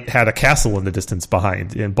 Black Knight had a castle in the distance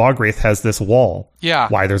behind, and Bogwraith has this wall. Yeah.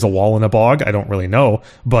 Why there's a wall in a bog, I don't really know.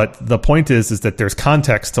 But the point is that there's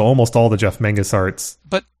context to almost all the Jeff Menges arts.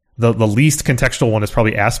 But the least contextual one is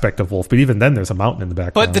probably Aspect of Wolf, but even then there's a mountain in the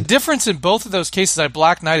background. But the difference in both of those cases,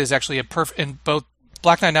 Black Knight is actually in both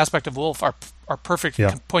Black Knight and Aspect of Wolf are perfect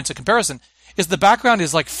points of comparison, is the background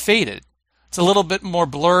is like faded. It's a little bit more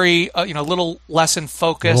blurry, a little less in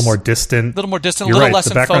focus. A little more distant. You're less right, in focus.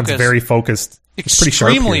 The background's very focused.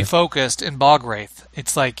 Extremely focused in Bogwraith.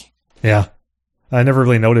 It's like... Yeah. I never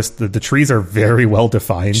really noticed that the trees are very well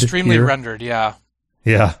defined. Extremely here. rendered, yeah.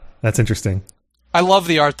 Yeah, that's interesting. I love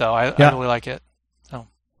the art, though. I really like it. Oh.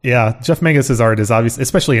 Yeah, Jeff Menges' art is obviously,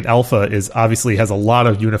 especially in Alpha, has a lot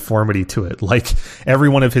of uniformity to it. Like, every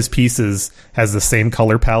one of his pieces has the same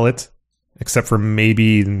color palette, except for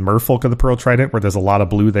maybe Merfolk of the Pearl Trident, where there's a lot of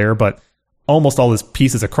blue there, but almost all his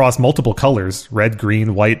pieces across multiple colors, red,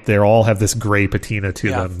 green, white, they all have this gray patina to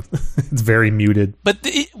them. It's very muted. But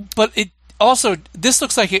it also, this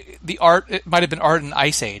looks like it might have been art in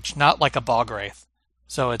Ice Age, not like a Bogwraith.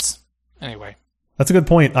 So it's, anyway. That's a good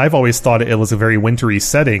point. I've always thought it was a very wintry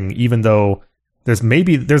setting, even though there's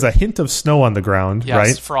a hint of snow on the ground, yes,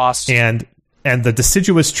 right? Frost. And the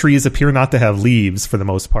deciduous trees appear not to have leaves for the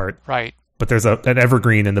most part. Right. But there's an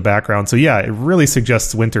evergreen in the background. So yeah, it really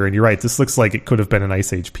suggests winter. And you're right, this looks like it could have been an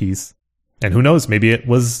Ice Age piece. And who knows, maybe it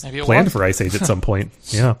was planned for Ice Age at some point.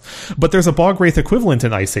 Yeah. But there's a Bogwraith equivalent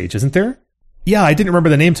in Ice Age, isn't there? Yeah, I didn't remember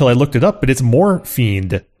the name till I looked it up, but it's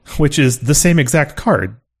Morfiend, which is the same exact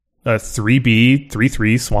card. 3B,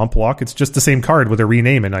 3/3, Swamp Walk. It's just the same card with a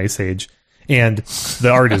rename in Ice Age. And the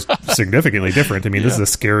art is significally different. I mean, this is a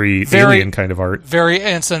scary alien kind of art. Very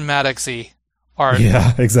Anson Maddox-y art.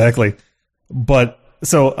 Yeah, exactly. But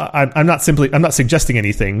so I'm not suggesting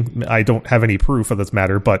anything. I don't have any proof of this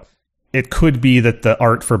matter, but it could be that the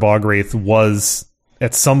art for Bogwraith was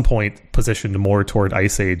at some point positioned more toward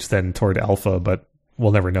Ice Age than toward Alpha, but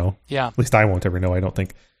we'll never know. Yeah. At least I won't ever know, I don't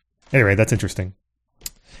think. Anyway, that's interesting.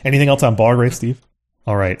 Anything else on Bogwraith, Steve?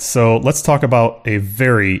 All right, so let's talk about a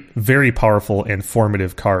very, very powerful and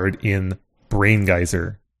formative card in Brain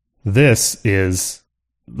Geyser. This is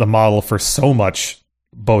the model for so much,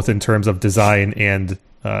 both in terms of design and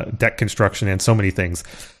deck construction and so many things.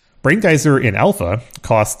 Brain Geyser in Alpha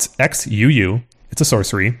costs X UU. It's a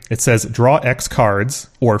sorcery. It says draw X cards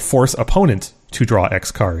or force opponent to draw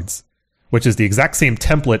X cards, which is the exact same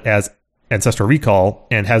template as Ancestral Recall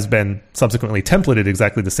and has been subsequently templated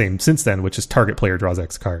exactly the same since then, which is target player draws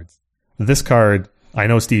X cards. This card, I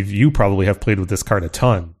know, Steve, you probably have played with this card a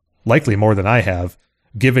ton, likely more than I have.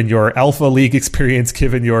 Given your Alpha League experience,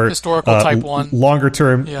 given your historical Type 1, longer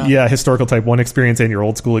term, historical Type 1 experience and your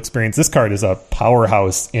old school experience, this card is a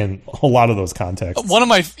powerhouse in a lot of those contexts. One of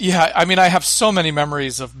my, I have so many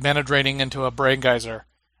memories of mana draining into a Brain Geyser,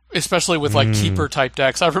 especially with like keeper type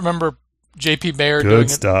decks. I remember JP Mayer doing it.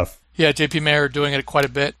 Good stuff. Yeah, JP Mayer doing it quite a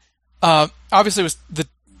bit. Obviously, it was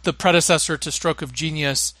the predecessor to Stroke of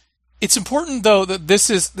Genius. It's important though that this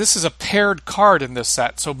is a paired card in this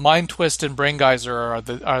set. So Mind Twist and Brain Geyser are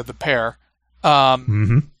the pair.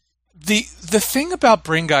 The thing about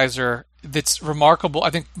Brain Geyser that's remarkable, I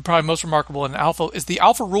think probably most remarkable in Alpha, is the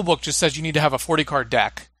Alpha rulebook just says you need to have a 40 card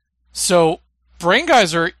deck. So Brain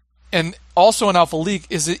Geyser, and also in Alpha League,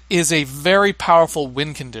 is a very powerful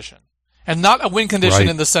win condition, and not a win condition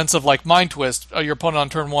in the sense of like Mind Twist, your opponent on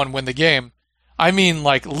turn 1 win the game. I mean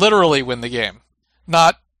like literally win the game,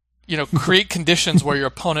 not create conditions where your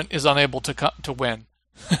opponent is unable to win.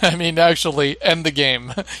 I mean, actually end the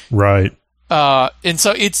game. Right. And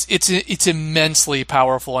so it's immensely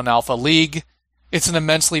powerful in Alpha League. It's an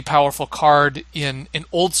immensely powerful card in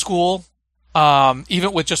Old School,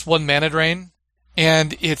 even with just 1 mana drain.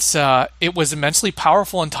 And it was immensely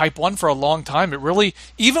powerful in Type 1 for a long time. It really,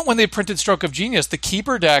 even when they printed Stroke of Genius, the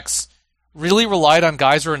keeper decks really relied on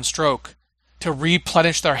Geyser and Stroke to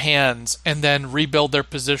replenish their hands and then rebuild their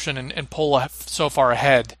position and pull so far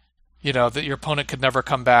ahead, that your opponent could never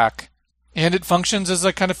come back. And it functions as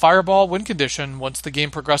a kind of fireball win condition once the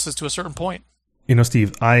game progresses to a certain point.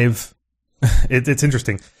 Steve, it's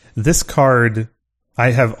interesting. This card,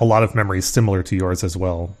 I have a lot of memories similar to yours as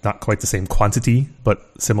well. Not quite the same quantity, but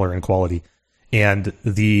similar in quality. And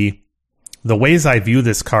the ways I view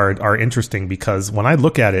this card are interesting because when I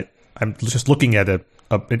look at it, I'm just looking at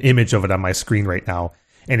an image of it on my screen right now,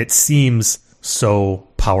 and it seems so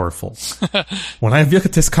powerful. When I look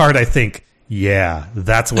at this card, I think, yeah,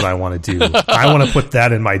 that's what I want to do. I want to put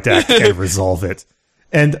that in my deck and resolve it.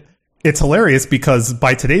 And it's hilarious because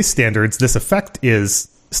by today's standards, this effect is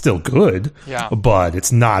still good, but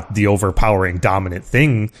it's not the overpowering dominant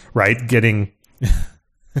thing, right? Getting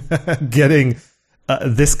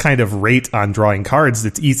this kind of rate on drawing cards,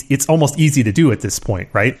 it's almost easy to do at this point,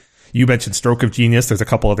 right? You mentioned Stroke of Genius. There's a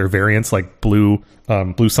couple other variants like Blue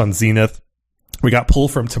Sun Zenith. We got Pull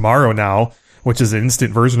from Tomorrow now, which is an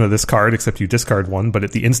instant version of this card, except you discard one, but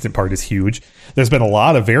the instant part is huge. There's been a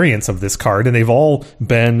lot of variants of this card, and they've all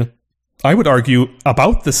been, I would argue,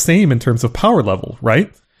 about the same in terms of power level, right?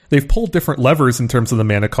 They've pulled different levers in terms of the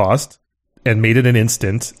mana cost and made it an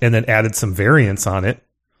instant, and then added some variants on it.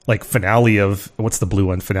 Like Finale of, what's the blue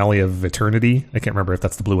one? Finale of Eternity? I can't remember if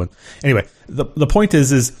that's the blue one. Anyway, the point is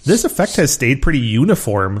this effect has stayed pretty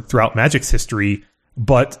uniform throughout Magic's history,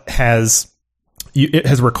 but it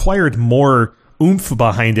has required more oomph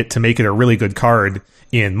behind it to make it a really good card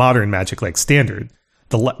in modern Magic, like Standard.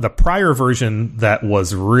 The prior version that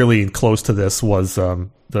was really close to this was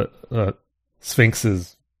the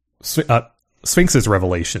Sphinx's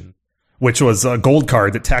Revelation, which was a gold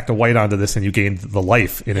card that tacked a white onto this and you gained the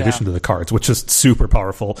life in addition to the cards, which is super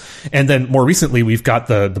powerful. And then more recently, we've got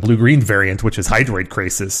the blue-green variant, which is Hydroid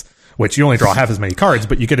Krasis, which you only draw half as many cards,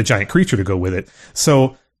 but you get a giant creature to go with it.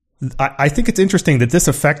 So I think it's interesting that this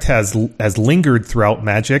effect has lingered throughout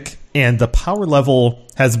Magic, and the power level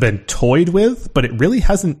has been toyed with, but it really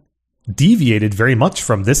hasn't deviated very much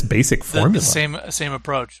from this basic formula. The same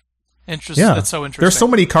approach. Interesting. Yeah. That's so interesting. There's so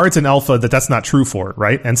many cards in Alpha that's not true for,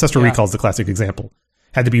 right? Ancestral Recall is the classic example.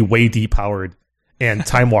 Had to be way depowered, and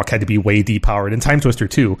Time Walk had to be way depowered, and Time Twister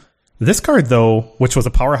too. This card, though, which was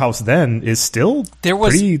a powerhouse then, is still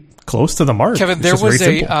pretty close to the mark. Kevin,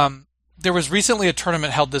 there was recently a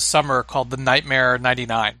tournament held this summer called the Nightmare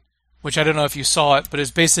 99, which I don't know if you saw it, but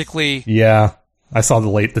it's basically... Yeah, I saw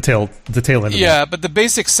the tail end of it. Yeah, but the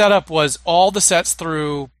basic setup was all the sets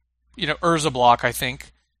through, Urza block, I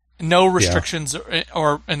think. No restrictions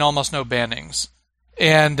and almost no bannings.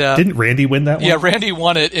 And didn't Randy win that one? Yeah, Randy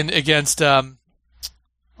won it against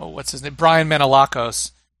what's his name? Brian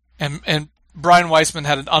Manolakos. And Brian Weissman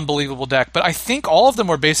had an unbelievable deck. But I think all of them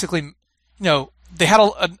were basically, they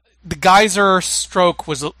had the Geyser Stroke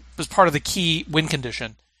was part of the key win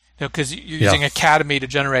condition. Because you're using Academy to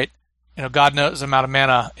generate, God knows the amount of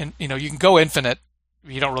mana, and you can go infinite.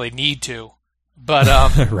 You don't really need to, but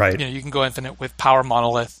right. You can go infinite with Power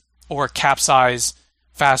Monolith or Capsize,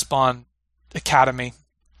 Fast Bond, Academy.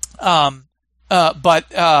 That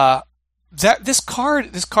this card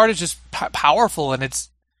is just powerful, and it's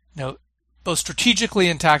both strategically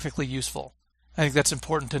and tactically useful. I think that's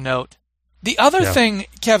important to note. The other thing,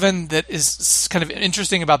 Kevin, that is kind of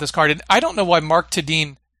interesting about this card, and I don't know why Mark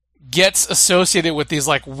Tadine gets associated with these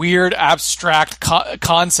like weird abstract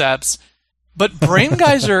concepts, but Brain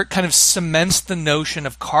Geyser kind of cements the notion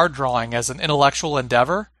of card drawing as an intellectual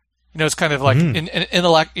endeavor. It's kind of like an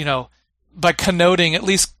intellect, by connoting, at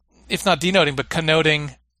least if not denoting, but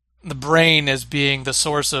connoting the brain as being the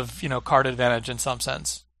source of card advantage in some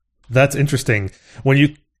sense. That's interesting. When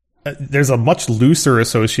you there's a much looser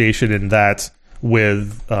association in that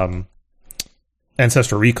with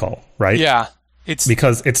Ancestral Recall, right? Yeah.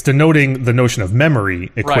 Because it's denoting the notion of memory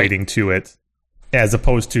equating to it, as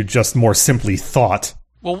opposed to just more simply thought.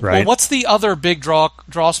 Well, right? Well, what's the other big draw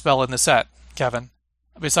spell in the set, Kevin?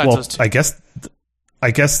 Besides those two? I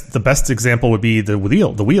guess the best example would be the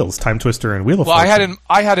wheels, Time Twister and Wheel of Fortune.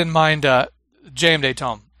 I had in mind Jayemdae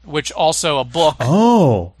Tome, which also a book.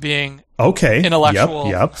 Oh, being okay, intellectual.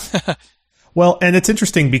 Yep. Well, and it's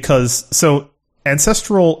interesting because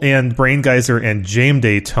Ancestral and Brain Geyser and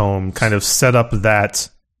Jayemdae Tome kind of set up that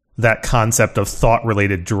concept of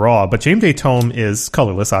thought-related draw, but Jayemdae Tome is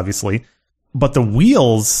colorless, obviously, but the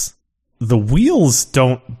wheels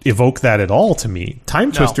don't evoke that at all to me.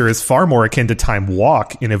 Time Twister is far more akin to Time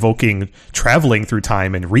Walk in evoking traveling through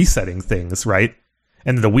time and resetting things, right?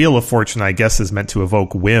 And the Wheel of Fortune, I guess, is meant to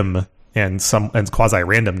evoke whim and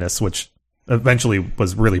quasi-randomness, which eventually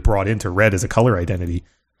was really brought into Red as a color identity.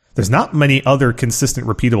 There's not many other consistent,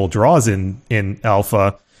 repeatable draws in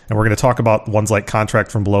Alpha, and we're going to talk about ones like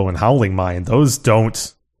Contract from Below and Howling Mine. Those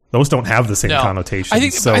don't have the same connotation. I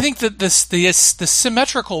think that the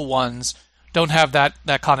symmetrical ones don't have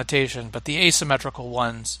that connotation, but the asymmetrical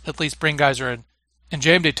ones, at least Brain Geyser and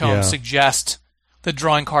Jayemdae Tome, suggest that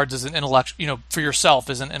drawing cards as an intellectual, for yourself,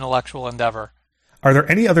 is an intellectual endeavor. Are there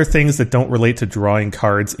any other things that don't relate to drawing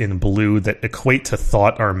cards in Blue that equate to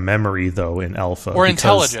thought or memory, though, in Alpha? Or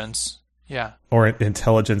intelligence. Yeah. Or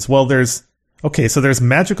intelligence. Well, there's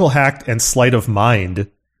Magical Hack and Sleight of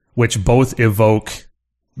Mind, which both evoke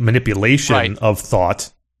manipulation of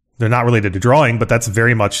thought. They're not related to drawing, but that's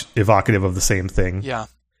very much evocative of the same thing. Yeah.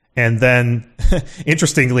 And then,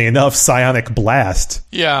 interestingly enough, Psionic Blast.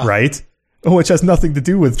 Yeah. Right? Which has nothing to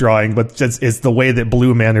do with drawing, but just is the way that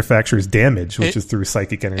Blue manufactures damage, which is through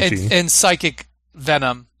psychic energy. And Psychic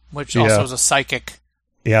Venom, which also is a psychic.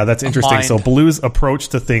 Yeah, that's interesting. Mind. So Blue's approach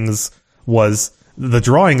to things was, the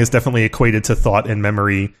drawing is definitely equated to thought and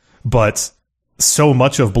memory, but so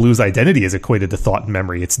much of Blue's identity is equated to thought and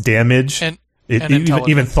memory. It's damage, and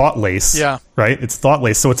even thought lace. Yeah. Right? It's thought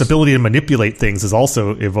lace. So its ability to manipulate things is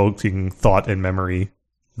also evoking thought and memory.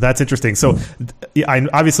 That's interesting. So,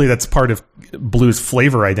 obviously, that's part of Blue's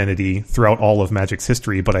flavor identity throughout all of Magic's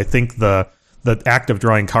history, but I think the act of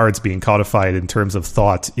drawing cards being codified in terms of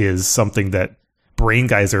thought is something that Brain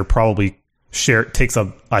Geyser probably takes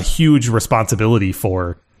a huge responsibility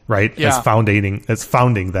for, right? Yeah. As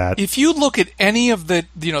founding that. If you look at any of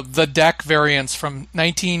the deck variants from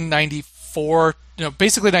 1994,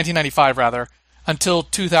 basically 1995 rather, until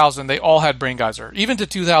 2000, they all had Brain Geyser. Even to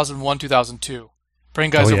 2001, 2002. Brain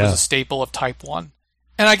Geyser was a staple of Type 1.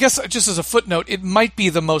 And I guess, just as a footnote, it might be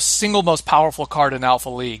the single most powerful card in Alpha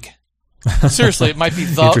League. Seriously, it might be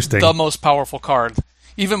the most powerful card.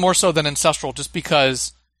 Even more so than Ancestral, just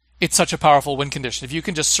because it's such a powerful win condition. If you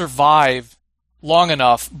can just survive long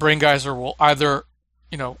enough, Brain Geyser will either,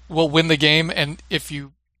 will win the game,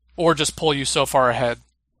 or just pull you so far ahead.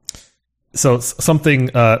 So something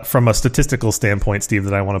from a statistical standpoint, Steve,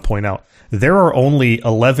 that I want to point out. There are only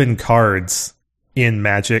 11 cards in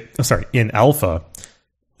Alpha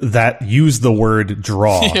that use the word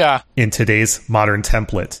draw in today's modern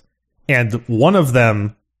template. And one of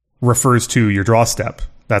them refers to your draw step.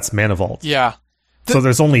 That's Mana Vault. Yeah. So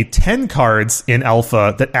there's only 10 cards in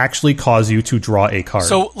Alpha that actually cause you to draw a card.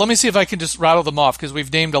 So let me see if I can just rattle them off, because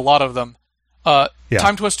we've named a lot of them.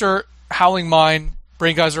 Time Twister, Howling Mine,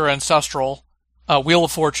 Brain Geyser, Ancestral, Wheel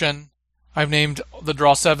of Fortune. I've named the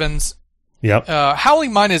Draw 7s. Yep.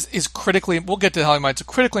 Howling Mine is critically, we'll get to Howling Mine, it's a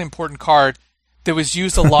critically important card that was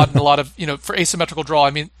used a lot in a lot of, for asymmetrical draw. I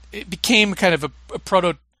mean, it became kind of a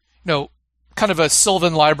proto, kind of a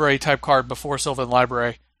Sylvan Library type card before Sylvan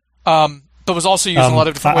Library. But was also used in a lot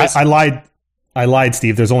of different ways. I lied,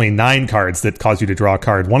 Steve. There's only 9 cards that cause you to draw a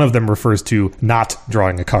card. One of them refers to not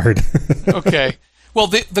drawing a card. Okay. Well,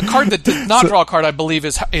 the card that did not draw a card, I believe,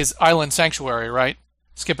 is Island Sanctuary, right?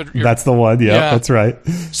 Skip it. That's the one. Yeah, that's right.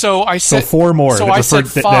 So I said 4 more. So I said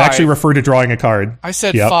 5. That actually refer to drawing a card. I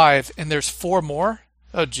said 5, and there's 4 more.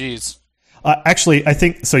 Oh, geez. Actually, I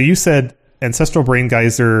think so. You said Ancestral Brain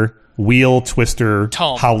Geyser, Wheel, Twister,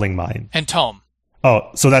 Tome. Howling Mine, and Tome. Oh,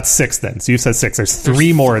 so that's 6 then. So you said 6. There's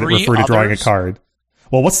three more that refer to drawing a card.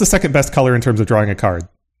 Well, what's the second best color in terms of drawing a card?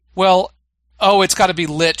 Well, it's got to be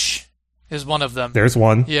Lich is one of them. There's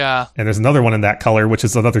one. Yeah. And there's another one in that color, which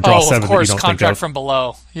is another draw 7 of course, that you don't Contract think of. from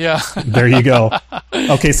Below. Yeah. There you go.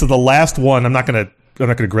 Okay, so the last one, I'm not gonna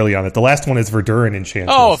grill you on it. The last one is Verduran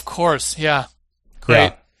Enchantress. Oh, of course. Yeah. Great.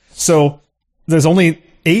 Yeah. So there's only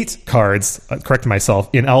 8 cards, correct myself,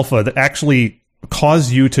 in Alpha that actually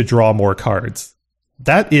cause you to draw more cards.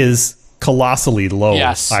 That is colossally low,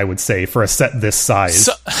 yes. I would say, for a set this size.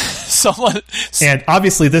 And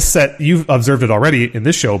obviously this set, you've observed it already in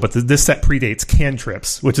this show, but this set predates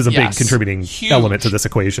cantrips, which is a big contributing element to this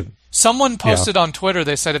equation. Someone posted on Twitter,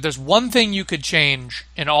 they said if there's one thing you could change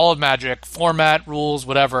in all of Magic, format, rules,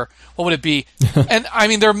 whatever, what would it be? And I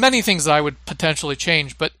mean, there are many things that I would potentially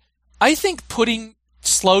change, but I think putting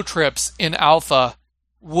slow trips in Alpha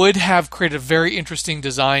would have created a very interesting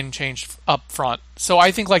design change up front. So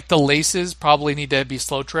I think like the laces probably need to be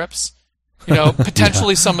slow trips. You know,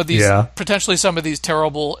 potentially some of these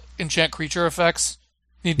terrible enchant creature effects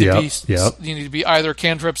need to be either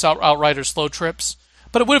cantrips outright or slow trips.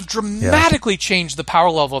 But it would have dramatically changed the power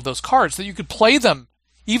level of those cards, that you could play them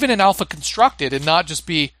even in Alpha Constructed and not just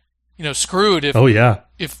be, screwed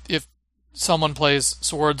if someone plays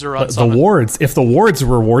swords or unsummoned. The wards, if the wards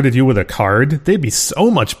rewarded you with a card, they'd be so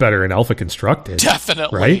much better in Alpha Constructed.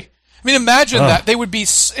 Definitely. Right? I mean, imagine that. They would be,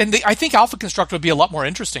 I think Alpha Constructed would be a lot more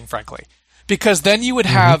interesting, frankly, because then you would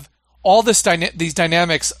have all these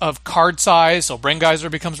dynamics of card size, so Brain Geyser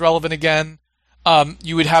becomes relevant again.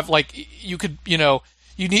 You would have, you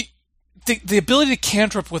need the ability to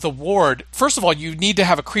cantrip with a ward. First of all, you need to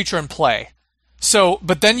have a creature in play. So,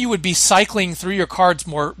 but then you would be cycling through your cards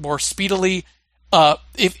more speedily.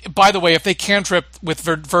 If they cantrip with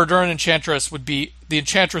Verduran Enchantress, the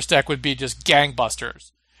Enchantress deck would be just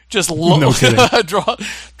gangbusters. Just no kidding.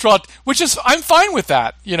 draw, which is, I'm fine with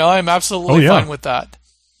that. I'm absolutely fine with that.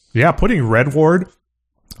 Yeah, putting Red Ward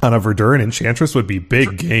on a Verduran Enchantress would be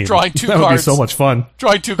big game. Drawing 2 that cards. That would be so much fun.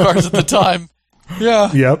 Drawing 2 cards at the time.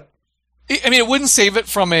 Yeah. Yep. I mean, it wouldn't save it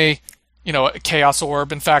from a Chaos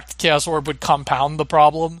Orb. In fact, Chaos Orb would compound the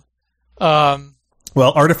problem. Well,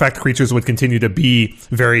 artifact creatures would continue to be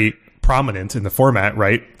very prominent in the format,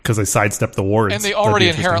 right? Because they sidestep the wards. And they already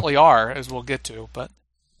inherently are, as we'll get to, but...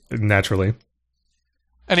 Naturally.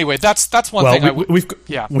 Anyway, that's one thing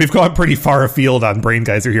we've gone pretty far afield on Brain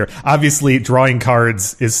Geyser here. Obviously, drawing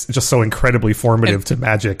cards is just so incredibly formative to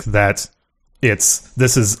Magic that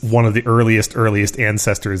this is one of the earliest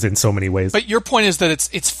ancestors in so many ways. But your point is that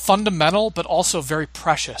it's fundamental, but also very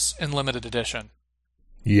precious in limited edition.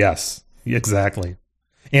 Yes, exactly.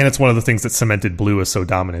 And it's one of the things that cemented blue as so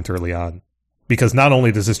dominant early on. Because not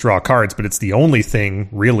only does this draw cards, but it's the only thing,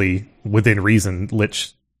 really, within reason,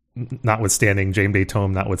 Lich notwithstanding, Jayemdae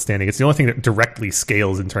Tome notwithstanding, it's the only thing that directly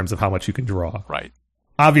scales in terms of how much you can draw. Right.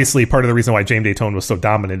 Obviously, part of the reason why Jayemdae Tome was so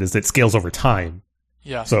dominant is that it scales over time.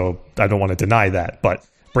 Yeah. So I don't want to deny that. But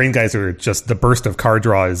Brain Geyser, just the burst of card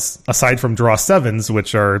draw is, aside from draw 7s,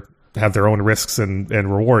 which have their own risks and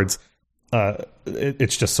rewards,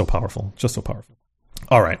 it's just so powerful. Just so powerful.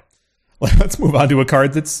 All right. Let's move on to a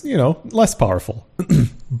card that's, less powerful.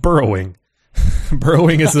 Burrowing.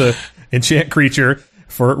 Burrowing is a enchant creature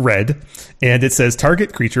for red, and it says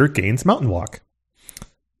target creature gains Mountain Walk.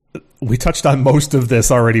 We touched on most of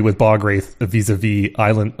this already with Bog Wraith vis-a-vis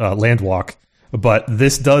Land Walk, but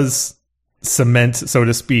this does cement, so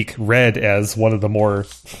to speak, red as one of the more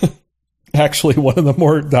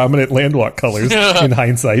dominant Land Walk colors in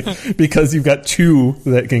hindsight, because you've got 2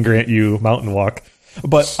 that can grant you Mountain Walk.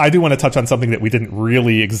 But I do want to touch on something that we didn't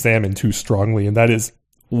really examine too strongly, and that is,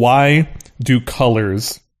 why do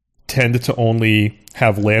colors tend to only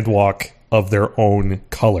have Land Walk of their own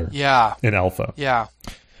color in Alpha? Yeah.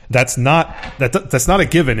 That's not a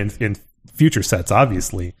given in future sets,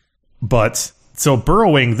 obviously. But so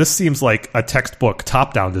Burrowing, this seems like a textbook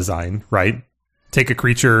top-down design, right? Take a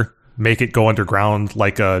creature, make it go underground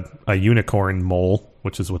like a unicorn mole,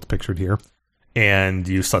 which is what's pictured here, and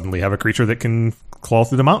you suddenly have a creature that can crawl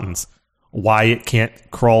through the mountains. Why it can't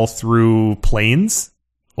crawl through plains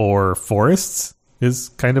or forests is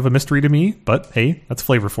kind of a mystery to me, but hey, that's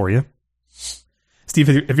flavor for you. Steve,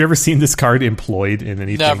 have you ever seen this card employed in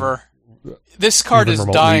anything? Never. This card is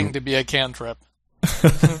dying to be a cantrip.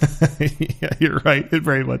 Yeah, you're right. It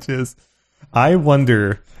very much is. I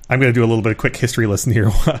wonder, I'm going to do a little bit of quick history lesson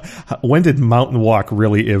here. When did Mountain Walk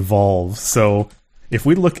really evolve? So if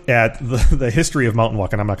we look at the history of Mountain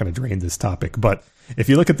Walk, and I'm not going to drain this topic, but if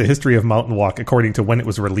you look at the history of Mountain Walk according to when it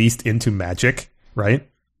was released into Magic, right?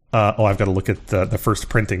 I've got to look at the first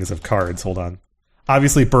printings of cards. Hold on.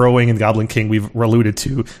 Obviously, Burrowing and Goblin King we've alluded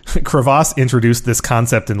to. Crevasse introduced this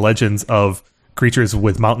concept in Legends of creatures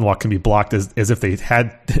with Mountain Walk can be blocked as if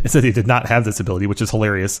they did not have this ability, which is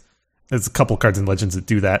hilarious. There's a couple cards in Legends that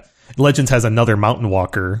do that. Legends has another Mountain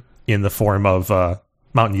Walker in the form of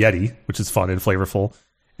Mountain Yeti, which is fun and flavorful.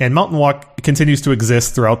 And Mountain Walk continues to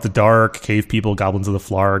exist throughout the Dark, Cave People, Goblins of the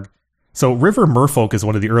Flarg. So River Merfolk is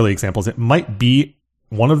one of the early examples. It might be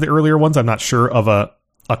one of the earlier ones, I'm not sure, of a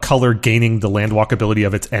color gaining the land walk ability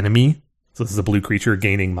of its enemy. So this is a blue creature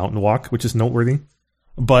gaining Mountain Walk, which is noteworthy.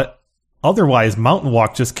 But otherwise, Mountain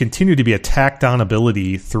Walk just continued to be a tacked down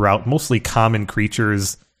ability throughout mostly common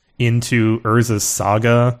creatures into Urza's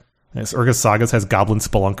Saga. Urza's Saga has Goblin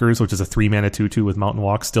Spelunkers, which is a 3-mana 2/2 with Mountain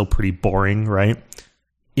Walk. Still pretty boring, right?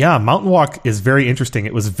 Yeah, Mountain Walk is very interesting.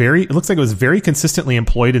 It looks like it was very consistently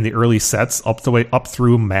employed in the early sets up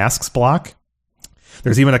through Masks block.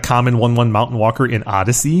 There's even a common 1/1 Mountain Walker in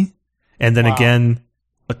Odyssey. And then again,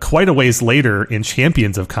 quite a ways later in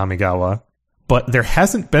Champions of Kamigawa. But there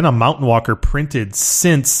hasn't been a Mountain Walker printed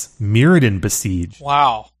since Mirrodin Besiege.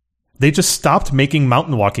 Wow. They just stopped making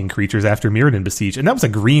mountain walking creatures after Mirrodin Besiege. And that was a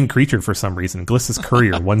green creature for some reason. Glissa's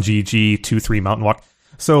Courier, 1GG, 2/3 Mountain Walk.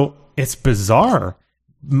 So it's bizarre.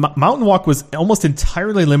 Mountain Walk was almost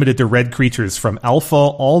entirely limited to red creatures from Alpha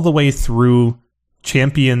all the way through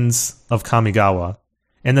Champions of Kamigawa.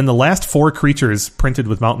 And then the last 4 creatures printed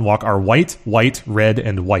with Mountain Walk are white, white, red,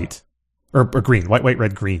 and white. Or green. White, white,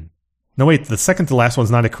 red, green. No, wait. The second to last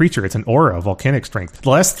one's not a creature. It's an aura, volcanic strength. The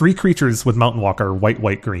last 3 creatures with Mountain Walk are white,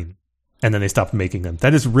 white, green. And then they stopped making them.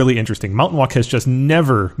 That is really interesting. Mountain Walk has just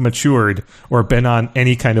never matured or been on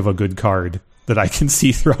any kind of a good card that I can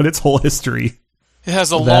see throughout its whole history. It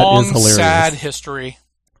has a long, sad history.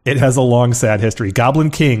 It has a long, sad history.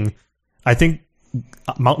 Goblin King, I think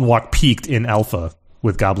Mountain Walk peaked in Alpha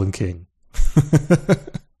with Goblin King.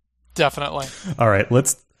 Definitely. All right,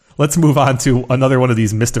 let's move on to another one of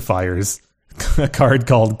these mystifiers, a card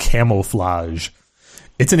called Camouflage.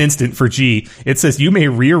 It's an instant for G. It says you may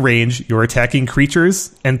rearrange your attacking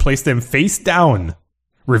creatures and place them face down,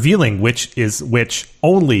 revealing which is which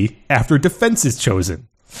only after defense is chosen.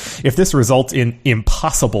 If this results in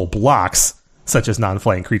impossible blocks, such as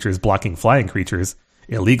non-flying creatures blocking flying creatures,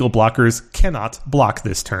 illegal blockers cannot block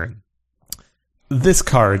this turn. This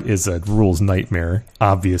card is a rules nightmare,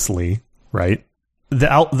 obviously, right?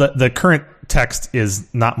 The current text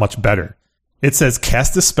is not much better. It says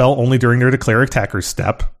cast a spell only during their declare attacker's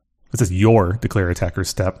step. It says your declare attacker's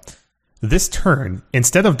step. This turn,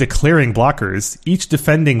 instead of declaring blockers, each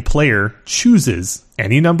defending player chooses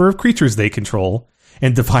any number of creatures they control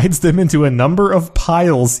and divides them into a number of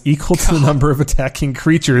piles equal to the number of attacking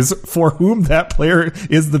creatures for whom that player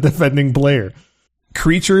is the defending player.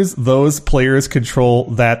 Creatures those players control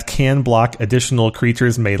that can block additional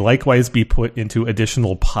creatures may likewise be put into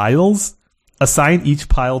additional piles. Assign each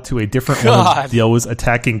pile to a different one of those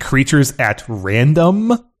attacking creatures at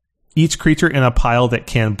random. Each creature in a pile that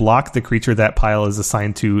can block the creature that pile is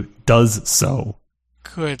assigned to does so.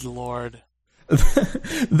 Good lord.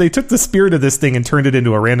 They took the spirit of this thing and turned it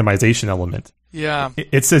into a randomization element. Yeah.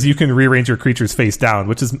 It says you can rearrange your creatures face down,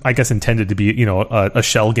 which is, I guess, intended to be, a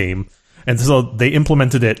shell game. And so they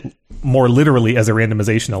implemented it more literally as a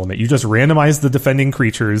randomization element. You just randomize the defending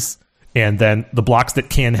creatures, and then the blocks that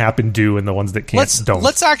can happen do, and the ones that can't don't.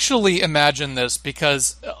 Let's actually imagine this,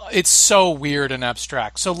 because it's so weird and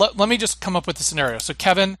abstract. So let me just come up with a scenario. So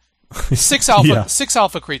Kevin, 6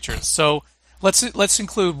 alpha creatures. So let's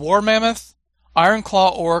include War Mammoth, Iron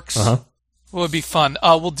Claw Orcs. What would be fun?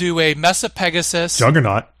 We'll do a Mesa Pegasus,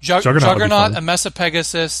 Juggernaut, Juggernaut, a Mesa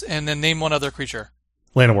Pegasus, and then name one other creature.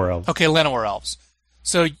 Llanowar Elves. Okay, Llanowar Elves.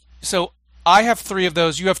 So I have 3 of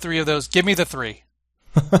those. You have 3 of those. Give me the 3.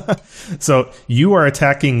 So you are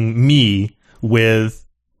attacking me with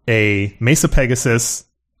a Mesa Pegasus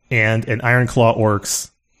and an Iron Claw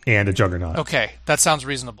Orcs and a Juggernaut. Okay, that sounds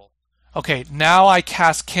reasonable. Okay, now I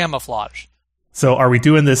cast Camouflage. So are we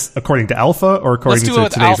doing this according to Alpha or according to today's rules?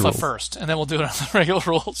 Let's do it with Alpha first, and then we'll do it on the regular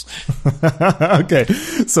rules. Okay,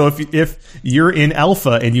 so if you're in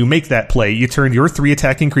Alpha and you make that play, you turn your 3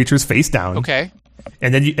 attacking creatures face down. Okay.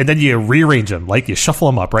 And then you rearrange them, like you shuffle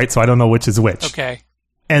them up, right? So I don't know which is which. Okay.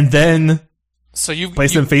 And then you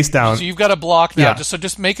place them face down. So you've got a block now. Yeah.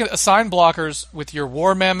 Just make it assign blockers with your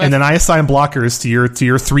War Mammoth. And then I assign blockers to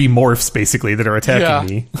your 3 morphs basically that are attacking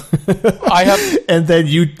me. I have. And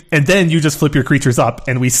then you just flip your creatures up,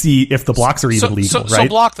 and we see if the blocks are even legal, right? So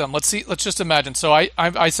block them. Let's see. Let's just imagine. So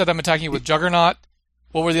I said I'm attacking you with Juggernaut,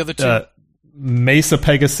 What were the other two? Mesa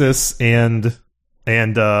Pegasus and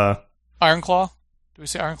Ironclaw? Do we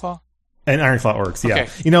say Ironclaw? And Ironclaw Orcs, yeah.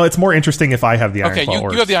 Okay. It's more interesting if I have the Ironclaw Orcs.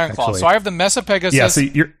 Okay, you have the Ironclaw. Actually. So I have the Mesa Pegasus. Yeah, so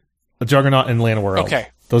you're a Juggernaut and Llanowar Elves. Okay.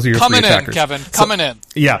 Those are your Coming three attackers. in, Kevin. Coming in.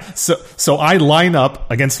 Yeah, so I line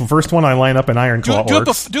up against the first one. I line up an Ironclaw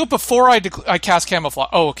Orcs. Do it before I cast Camouflage.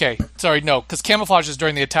 Oh, okay. Sorry, no, because Camouflage is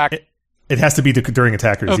during the attack. It has to be during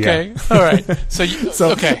attackers, okay. yeah. All right.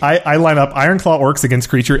 So okay. I line up Ironclaw Orcs against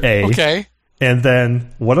creature A. Okay. And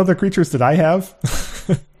then, what other creatures did I have?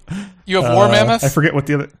 You have War Mammoth? I forget what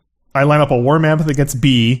the other... I line up a War Mammoth against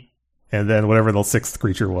B, and then whatever the sixth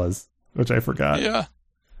creature was, which I forgot. Yeah.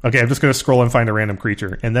 Okay, I'm just going to scroll and find a random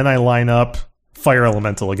creature. And then I line up Fire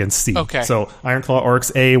Elemental against C. Okay. So, Ironclaw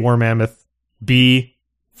Orcs A, War Mammoth B,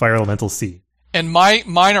 Fire Elemental C. And mine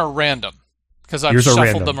are random, because I've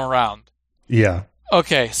shuffled them around. Yeah.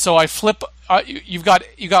 Okay, so I flip... you got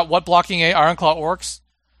what blocking A? Ironclaw Orcs?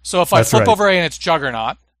 So if I flip over A and it's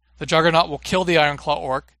Juggernaut, the Juggernaut will kill the Ironclaw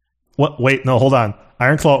Orc. What? Wait, no, hold on.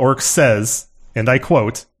 Ironclaw Orc says, and I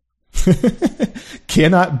quote,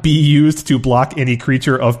 cannot be used to block any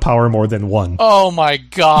creature of power more than 1. Oh my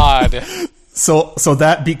god. So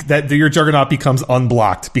that your Juggernaut becomes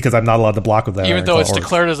unblocked because I'm not allowed to block with that. Even though it's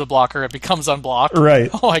declared as a blocker, it becomes unblocked. Right.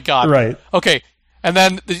 Oh my god. Right. Okay. And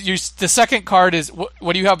then the second card is,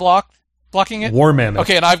 what do you have blocking it? War Mammoth.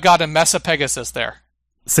 Okay, and I've got a Mesa Pegasus there.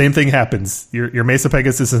 Same thing happens. Your Mesa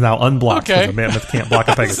Pegasus is now unblocked because a Mammoth can't block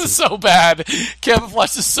a Pegasus. This is so bad.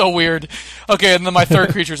 Camouflage is so weird. Okay, and then my third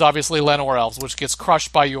creature is obviously Llanowar Elves, which gets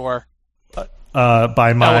crushed by your...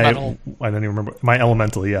 by my... Elemental. I don't even remember. My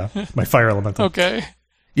Elemental, yeah. My Fire Elemental. Okay.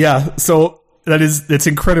 Yeah, so... It's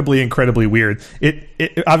incredibly, incredibly weird.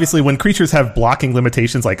 It obviously, when creatures have blocking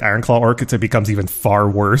limitations like Ironclaw Orc, it becomes even far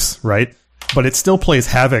worse, right? But it still plays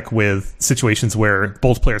havoc with situations where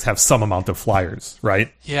both players have some amount of flyers,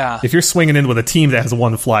 right? Yeah. If you're swinging in with a team that has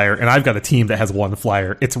 1 flyer, and I've got a team that has 1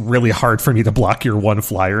 flyer, it's really hard for me to block your 1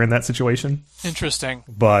 flyer in that situation. Interesting.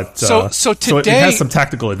 But so today, it has some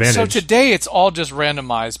tactical advantage. So today it's all just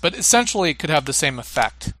randomized, but essentially it could have the same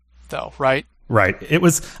effect, though, right? Right.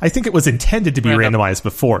 I think it was intended to be randomized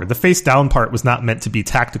before. The face down part was not meant to be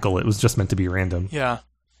tactical. It was just meant to be random. Yeah.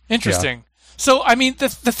 Interesting. Yeah. So, I mean, the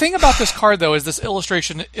thing about this card, though, is this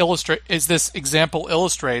example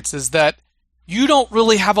illustrates is that you don't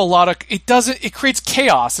really have a lot of... It creates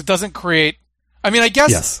chaos. It doesn't create... I mean, I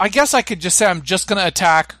guess I could just say I'm just going to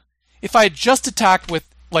attack. If I had just attacked with,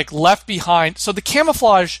 like, left behind... So the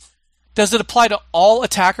camouflage, does it apply to all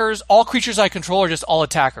attackers? All creatures I control are just all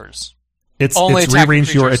attackers? It's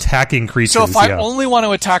rearrange your attacking creatures. So if I only want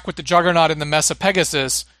to attack with the Juggernaut and the Mesa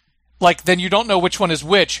Pegasus, then you don't know which one is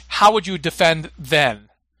which. How would you defend then?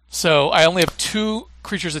 So I only have 2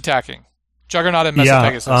 creatures attacking. Juggernaut and Mesa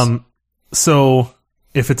Pegasus. So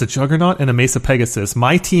if it's a Juggernaut and a Mesa Pegasus,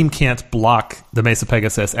 my team can't block the Mesa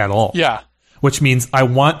Pegasus at all. Yeah. Which means I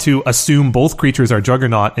want to assume both creatures are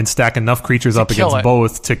Juggernaut and stack enough creatures up against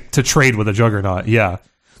both to trade with a Juggernaut. Yeah.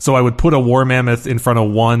 So I would put a War Mammoth in front of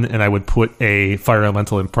one, and I would put a Fire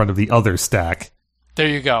Elemental in front of the other stack. There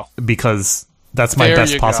you go. Because that's my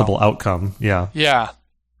best possible outcome. Yeah. Yeah.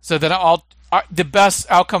 So then the best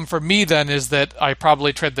outcome for me then is that I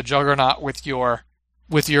probably trade the Juggernaut with your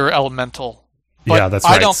Elemental. But yeah, that's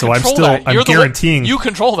right. I don't so control I'm guaranteeing you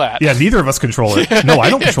control that. Yeah, neither of us control it. No, I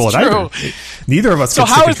don't control it either. Neither of us. So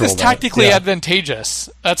how is this tactically advantageous?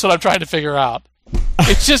 That's what I'm trying to figure out.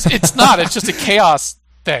 It's not. It's just a chaos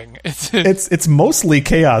thing. It's mostly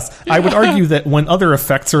chaos. I would argue that when other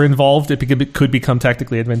effects are involved, it could become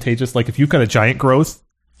tactically advantageous. Like if you've got a giant growth,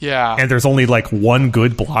 and there's only like one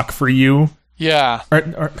good block for you. Yeah.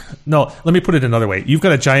 No, let me put it another way. You've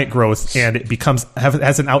got a giant growth, and it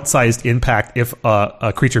has an outsized impact if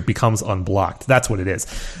a creature becomes unblocked. That's what it is.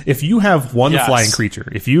 If you have one flying creature,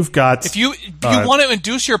 if you want to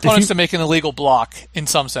induce your opponents to make an illegal block in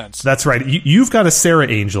some sense. That's right. You've got a Serra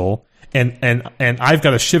Angel. And I've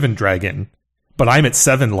got a Shivan Dragon, but I'm at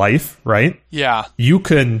 7 life, right? Yeah. You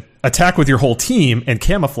can attack with your whole team and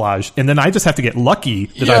camouflage, and then I just have to get lucky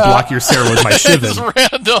that I block your Serra with my Shivan. It's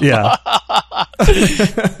random. Yeah.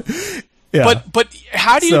 But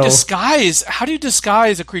how do you disguise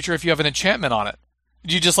a creature if you have an enchantment on it?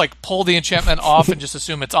 Do you just pull the enchantment off and just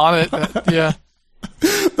assume it's on it? Yeah.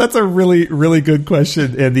 That's a really, really good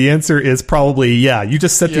question. And the answer is probably, you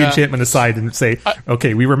just set the enchantment aside and say,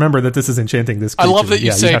 okay, we remember that this is enchanting this creature. I love that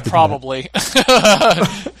you say probably.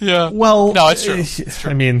 Yeah. Well, no, it's true. It's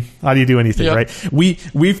true. I mean, how do you do anything, right?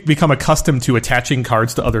 We've become accustomed to attaching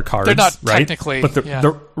cards to other cards. They're not right? technically. But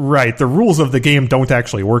the rules of the game don't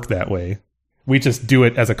actually work that way. We just do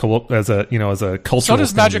it as a cultural. So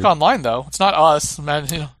does Magic standard. Online, though. It's not us, man.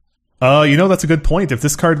 That's a good point. If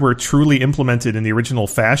this card were truly implemented in the original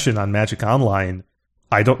fashion on Magic Online,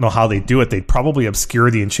 I don't know how they do it. They'd probably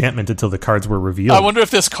obscure the enchantment until the cards were revealed. I wonder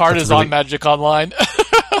if this card is on Magic Online.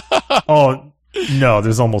 Oh, no,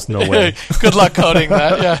 there's almost no way. Good luck coding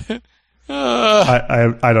that, yeah.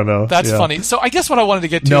 I don't know. That's funny. So I guess what I wanted to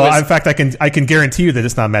get to No, is... in fact, I can guarantee you that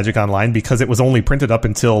it's not Magic Online because it was only printed up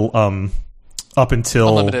until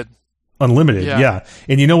Unlimited. Yeah.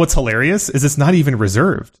 And you know what's hilarious is it's not even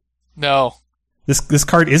reserved. No. This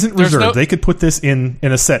card isn't reserved. They could put this in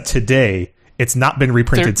a set today. It's not been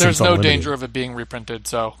reprinted since Unlimited. There's no danger of it being reprinted,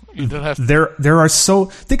 so you don't have... There are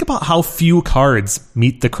think about how few cards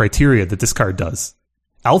meet the criteria that this card does.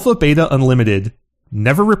 Alpha, Beta, Unlimited,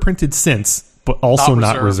 never reprinted since, but also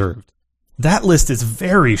not reserved. That list is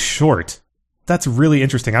very short. That's really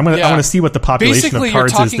interesting. I want to see what the population of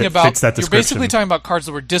cards is that fits that description. You're basically talking about cards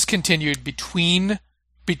that were discontinued between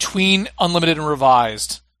Unlimited and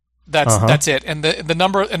Revised. That's it. And the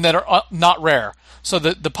number and that are not rare. So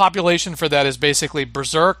the population for that is basically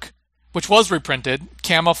Berserk, which was reprinted,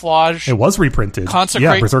 Camouflage. It was reprinted.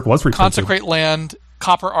 Berserk was reprinted. Consecrate Land,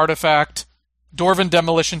 Copper Artifact, Dwarven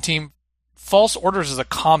Demolition Team, False Orders is a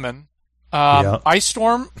common. Ice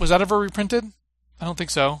Storm, was that ever reprinted? I don't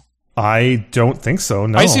think so. I don't think so,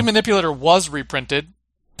 no. Icy Manipulator was reprinted.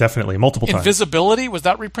 Definitely, multiple times. Invisibility, was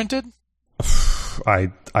that reprinted?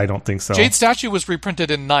 I don't think so. Jade Statue was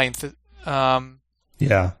reprinted in 9th.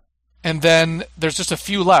 Yeah. And then there's just a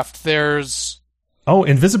few left. There's... Oh,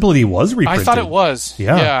 Invisibility was reprinted. I thought it was.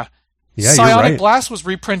 Yeah, Psionic you're right. Blast was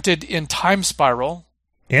reprinted in Time Spiral.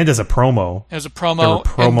 And as a promo. As a promo.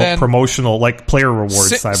 And then promotional, like player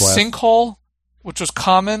rewards, Psyblast. Sinkhole, which was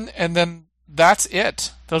common, and then that's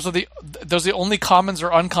it. Those are the only commons or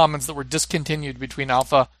uncommons that were discontinued between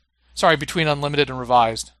Unlimited and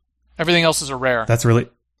Revised. Everything else is a rare. That's really...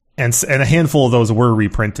 And a handful of those were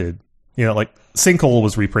reprinted. Like Sinkhole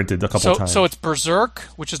was reprinted a couple times. So it's Berserk,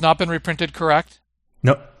 which has not been reprinted, correct?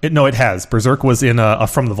 No, it has. Berserk was in a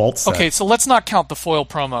From the Vault set. Okay, so let's not count the foil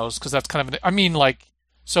promos, because that's kind of...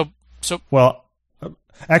 Well,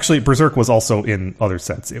 actually, Berserk was also in other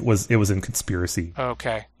sets. It was in Conspiracy.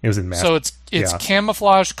 Okay. It was in Master. So it's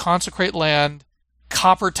Camouflage, Consecrate Land,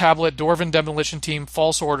 Copper Tablet, Dwarven Demolition Team,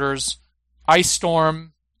 False Orders, Ice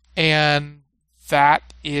Storm, and that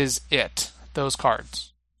is it. Those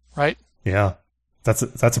cards, right? Yeah, that's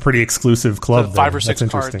a pretty exclusive club. The 5 or 6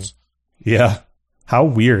 that's cards. Interesting. Yeah, how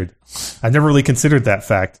weird. I never really considered that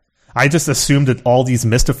fact. I just assumed that all these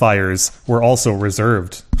mystifiers were also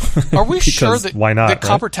reserved. Are we sure that why not? That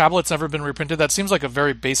Copper Tablet's never been reprinted? That seems like a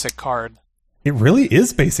very basic card. It really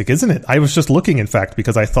is basic, isn't it? I was just looking, in fact,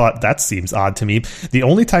 because I thought that seems odd to me. The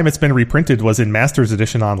only time it's been reprinted was in Masters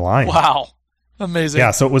Edition Online. Wow. Amazing.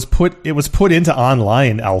 Yeah, so it was put into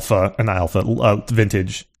online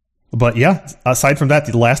vintage. But yeah, aside from that,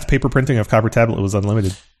 the last paper printing of Copper Tablet was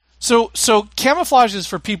Unlimited. So Camouflage is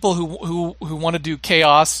for people who want to do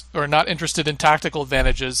chaos or are not interested in tactical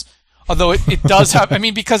advantages. Although it does have,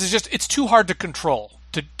 because it's too hard to control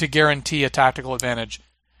to guarantee a tactical advantage,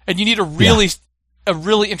 and you need a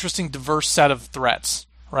really interesting, diverse set of threats,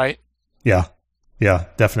 right? Yeah,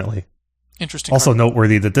 definitely. Interesting. Also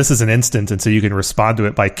noteworthy that this is an instant, and so you can respond to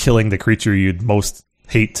it by killing the creature you'd most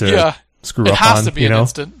hate to screw up on. It has to be an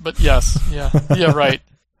instant, but yes, yeah, right.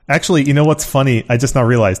 Actually, you know what's funny? I just now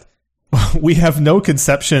realized we have no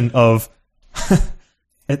conception of.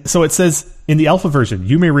 So it says in the alpha version,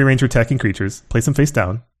 you may rearrange your attacking creatures, place them face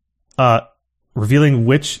down, revealing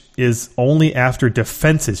which is only after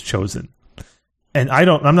defense is chosen. And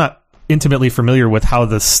I'm not intimately familiar with how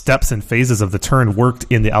the steps and phases of the turn worked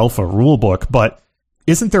in the alpha rulebook, but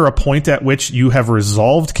isn't there a point at which you have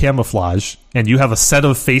resolved Camouflage and you have a set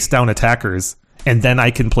of face down attackers, and then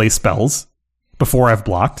I can play spells before I've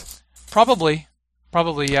blocked? Probably,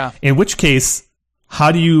 yeah. In which case,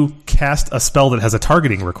 how do you cast a spell that has a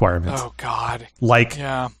targeting requirement? Oh, God.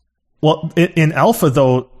 Yeah. Well, in alpha,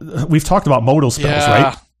 though, we've talked about modal spells,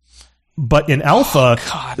 right? But in alpha,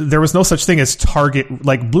 there was no such thing as target.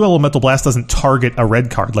 Like, Blue Elemental Blast doesn't target a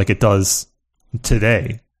red card like it does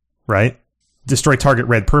today, right? Destroy target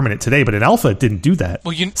red permanent today, but in alpha, it didn't do that.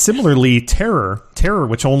 Well, Similarly, Terror,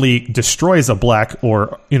 which only destroys a black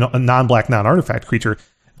or a non-black, non-artifact creature,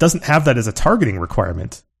 doesn't have that as a targeting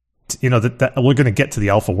requirement. That we're going to get to the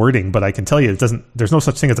alpha wording, but I can tell you there's no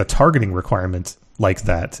such thing as a targeting requirement like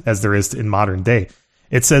that as there is in modern day.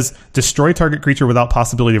 It says destroy target creature without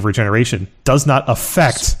possibility of regeneration. Does not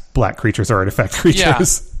affect black creatures or artifact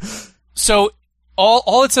creatures. Yeah. So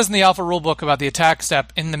all it says in the alpha rulebook about the attack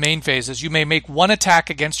step in the main phase is you may make one attack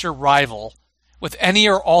against your rival with any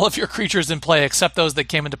or all of your creatures in play except those that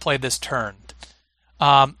came into play this turn.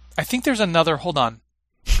 I think there's another. Hold on.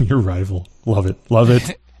 Your rival. Love it. Love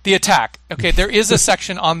it. The attack. Okay, there is a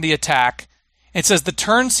section on the attack. It says the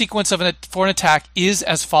turn sequence for an attack is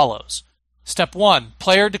as follows. Step 1,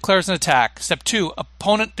 player declares an attack. Step 2,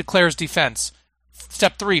 opponent declares defense.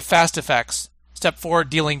 Step 3, fast effects. Step 4,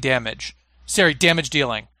 dealing damage. Sorry, damage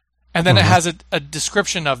dealing. And then it has a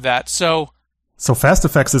description of that. So fast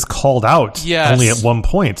effects is called out only at one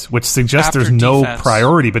point, which suggests After there's no defense.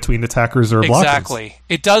 priority between attackers or blockers. Exactly.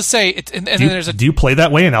 It does say, Do you play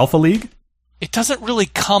that way in Alpha League? It doesn't really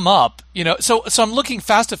come up, So I'm looking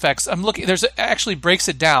fast effects. There's actually breaks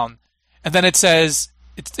it down, and then it says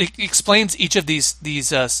it explains each of these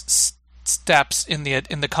steps in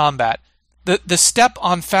the combat. The step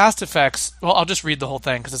on fast effects. Well, I'll just read the whole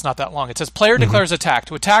thing because it's not that long. It says player declares attack.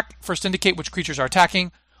 To attack, first indicate which creatures are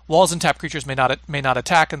attacking. Walls and tapped creatures may not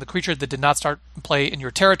attack, and the creature that did not start play in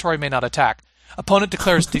your territory may not attack. Opponent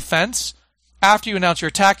declares defense. After you announce your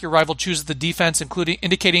attack, your rival chooses the defense,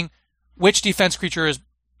 indicating which defense creature is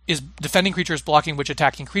defending creature is blocking which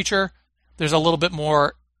attacking creature. There's a little bit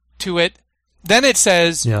more to it. Then it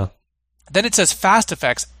says fast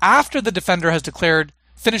effects. After the defender has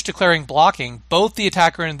finished declaring blocking, both the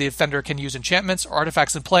attacker and the defender can use enchantments or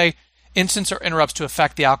artifacts in play, instants or interrupts to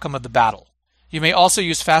affect the outcome of the battle. You may also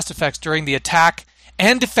use fast effects during the attack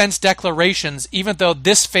and defense declarations, even though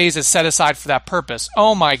this phase is set aside for that purpose.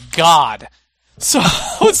 Oh my God. So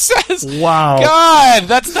it says, wow. God,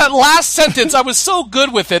 that's that last sentence. I was so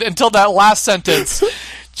good with it until that last sentence.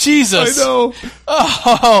 Jesus. I know.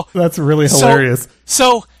 Oh. That's really hilarious.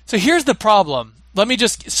 So here's the problem. Let me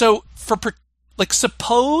just,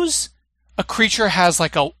 suppose a creature has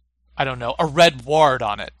a red ward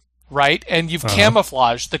on it, right? And you've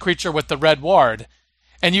camouflaged the creature with the red ward.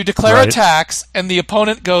 And you declare attacks, and the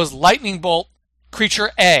opponent goes lightning bolt creature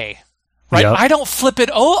A. Right, I don't flip it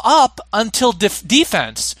up until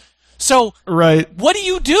defense. So, what do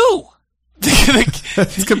you do?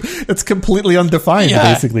 It's completely undefined.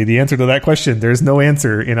 Basically, the answer to that question. There's no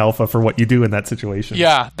answer in Alpha for what you do in that situation.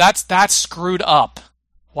 Yeah, that's screwed up.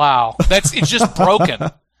 Wow, it's just broken.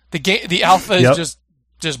 The Alpha is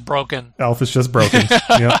just broken. Alpha's just broken.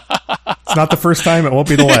 It's not the first time. It won't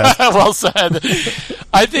be the last. Well said.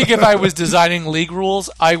 I think if I was designing league rules,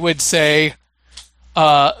 I would say.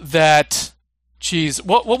 What would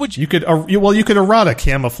you... You could errata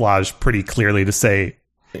camouflage pretty clearly to say,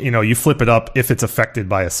 you flip it up if it's affected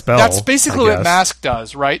by a spell. That's basically what Mask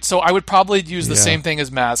does, right? So I would probably use the same thing as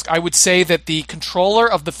Mask. I would say that the controller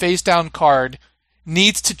of the face down card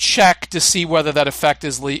needs to check to see whether that effect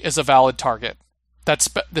is a valid target. That's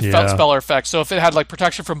the spell or effect. So if it had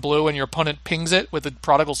protection from blue and your opponent pings it with a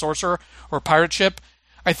Prodigal Sorcerer or Pirate Ship,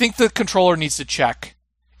 I think the controller needs to check.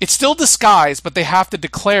 It's still disguised, but they have to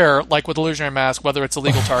declare, with Illusionary Mask, whether it's a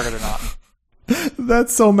legal target or not.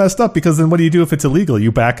 That's so messed up, because then what do you do if it's illegal?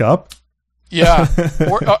 You back up? Yeah.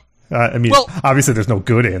 Obviously there's no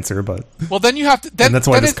good answer, but... Well, then you have to... and that's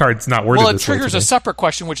why this card's not worded Well, it this way triggers today. a separate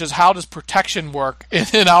question, which is how does protection work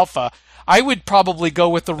in Alpha? I would probably go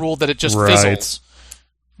with the rule that it just fizzles.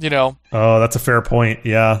 Oh, that's a fair point,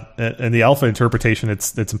 yeah. In the Alpha interpretation,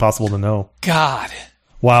 it's impossible to know. God.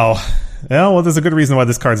 Wow. Yeah, well, there's a good reason why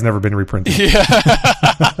this card's never been reprinted. Yeah.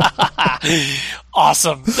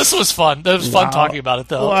 Awesome. This was fun. It was fun talking about it,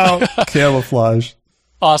 though. Wow. Camouflage.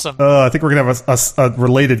 Awesome. I think we're going to have a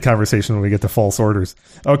related conversation when we get to false orders.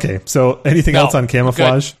 Okay, so anything else on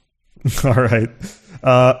camouflage? All right.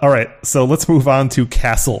 All right, so let's move on to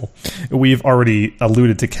Castle. We've already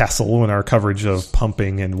alluded to Castle in our coverage of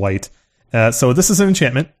pumping and white. So this is an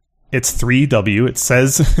enchantment. It's 3W. It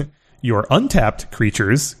says... Your untapped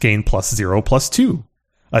creatures gain +0/+2.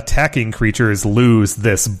 Attacking creatures lose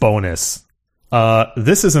this bonus.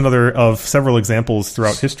 This is another of several examples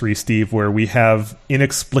throughout history, Steve, where we have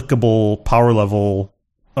inexplicable power level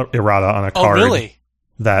errata on a card. Oh, really?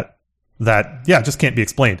 That just can't be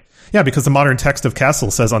explained. Yeah, because the modern text of Castle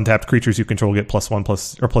says untapped creatures you control get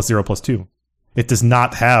 +0/+2. It does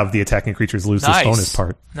not have the attacking creatures lose this bonus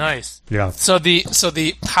part. Nice. Yeah. So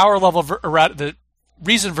the power level errata, the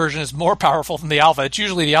Reason version is more powerful than the Alpha. It's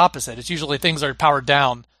usually the opposite. It's usually things are powered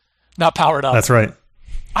down, not powered up. That's right.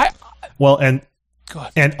 And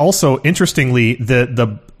also interestingly,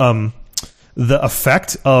 the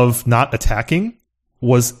effect of not attacking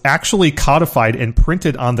was actually codified and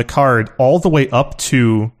printed on the card all the way up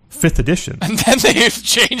to 5th edition. And then they've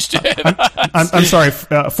changed it. I'm sorry,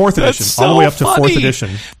 4th edition. All the way up to 4th edition.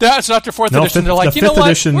 That's after 4th edition. They're like, you know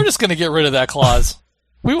what? We're just going to get rid of that clause.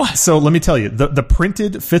 We want. So let me tell you, the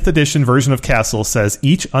printed 5th edition version of Castle says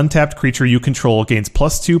each untapped creature you control gains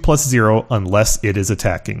 +2/+0 unless it is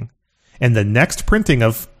attacking. And the next printing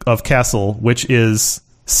of Castle, which is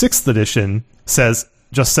 6th edition,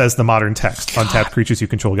 just says the modern text. God. Untapped creatures you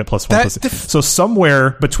control get +1/+0. So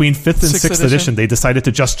somewhere between 5th and 6th edition, they decided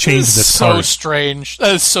to just change this card. So strange.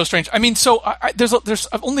 That is so strange. I mean, so there's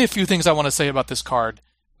only a few things I want to say about this card.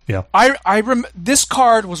 Yeah. This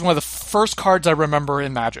card was one of the first cards I remember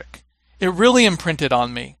in Magic. It really imprinted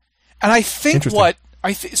on me. And I think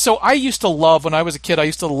so I used to love, when I was a kid, I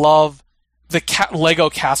used to love the Lego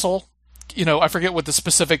Castle. I forget what the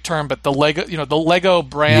specific term, but the Lego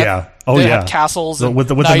brand. Yeah. Oh, yeah. Had castles with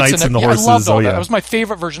the knights and the horses. I loved all that. That was my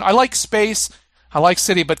favorite version. I like space. I like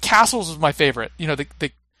city, but castles was my favorite.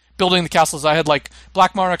 The building the castles. I had like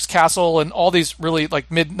Black Monarch's castle and all these really like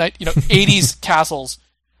midnight, 80s castles.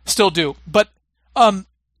 Still do. But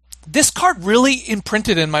this card really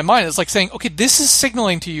imprinted in my mind. It's like saying, okay, this is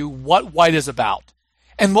signaling to you what white is about.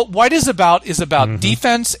 And what white is about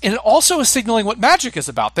defense, and it also is signaling what Magic is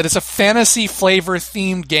about, that it's a fantasy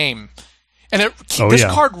flavor-themed game. And this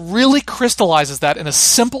card really crystallizes that in a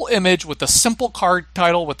simple image with a simple card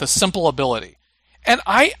title with a simple ability. And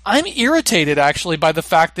I'm irritated, actually, by the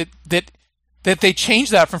fact that they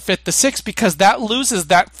changed that from 5th to 6th, because that loses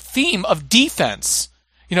that theme of defense.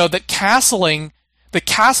 That castling, the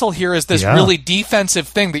castle here is this really defensive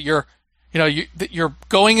thing that that you're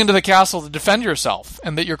going into the castle to defend yourself,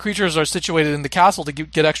 and that your creatures are situated in the castle to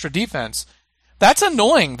get extra defense. That's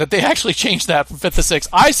annoying that they actually changed that from 5th to 6th.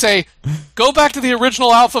 I say, go back to the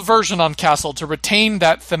original alpha version on Castle to retain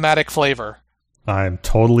that thematic flavor. I'm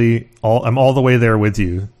all the way there with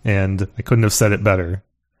you, and I couldn't have said it better.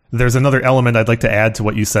 There's another element I'd like to add to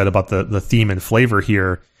what you said about the theme and flavor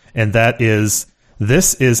here, and that is,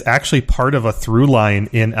 this is actually part of a through line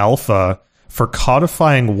in alpha for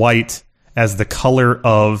codifying white as the color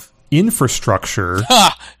of infrastructure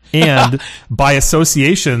and, by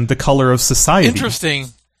association, the color of society. Interesting.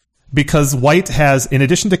 Because white has, in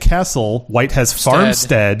addition to castle, white has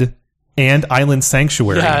farmstead and island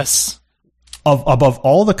sanctuary. Yes. Above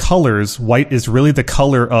all the colors, white is really the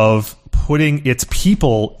color of putting its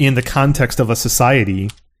people in the context of a society.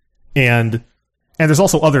 And there's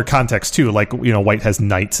also other contexts too, like, white has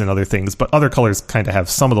knights and other things, but other colors kind of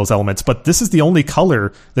have some of those elements. But this is the only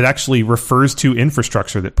color that actually refers to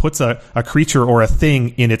infrastructure, that puts a creature or a thing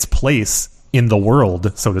in its place in the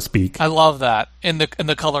world, so to speak. I love that in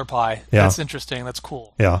the color pie. Yeah. That's interesting. That's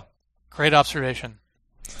cool. Yeah. Great observation.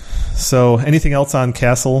 So, anything else on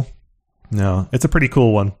Castle? No, it's a pretty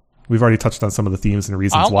cool one. We've already touched on some of the themes and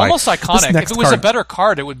reasons why. Almost iconic. If it was a better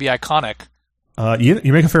card, it would be iconic.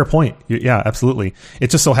 You make a fair point. Yeah, absolutely. It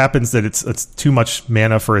just so happens that it's too much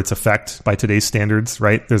mana for its effect by today's standards,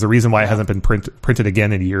 right? There's a reason why it hasn't been printed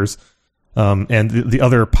again in years. And the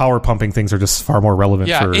other power pumping things are just far more relevant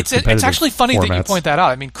for it's actually funny formats. That you point that out.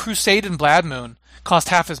 I mean, Crusade and Blood Moon cost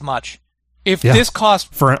half as much. If this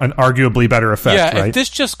cost... For an arguably better effect, right? If this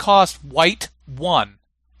just cost white 1,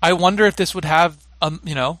 I wonder if this would have,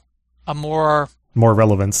 a more... More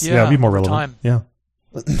relevance. Yeah, it'd be more relevant. Time. Yeah.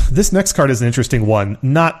 This next card is an interesting one,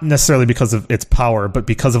 not necessarily because of its power, but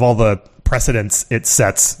because of all the precedents it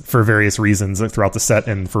sets for various reasons throughout the set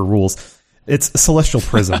and for rules. It's Celestial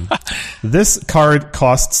Prism. This card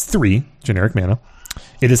costs 3 generic mana.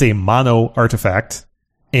 It is a mono artifact,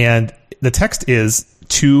 and the text is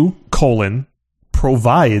 2: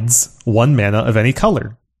 provides 1 mana of any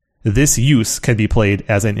color. This use can be played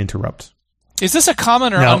as an interrupt. Is this a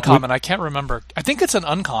common or uncommon? I can't remember. I think it's an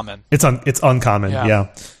uncommon. It's uncommon, yeah.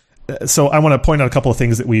 So I want to point out a couple of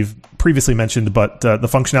things that we've previously mentioned, but the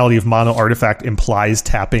functionality of mono artifact implies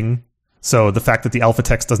tapping. So the fact that the alpha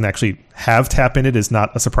text doesn't actually have tap in it is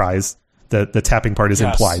not a surprise. The tapping part is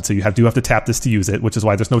implied. So you do have to tap this to use it, which is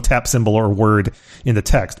why there's no tap symbol or word in the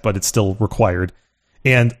text, but it's still required.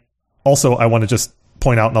 And also, I want to just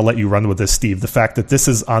point out, and I'll let you run with this, Steve, the fact that this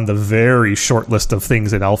is on the very short list of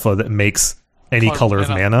things in alpha that makes any color of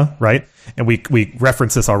mana, right? And we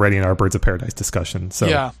referenced this already in our Birds of Paradise discussion.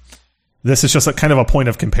 So this is just a kind of a point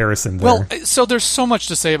of comparison there. Well, so there's so much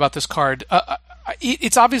to say about this card.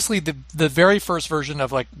 It's obviously the very first version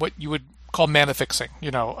of like what you would call mana fixing,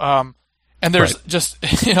 and there's just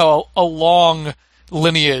a long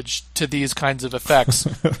lineage to these kinds of effects.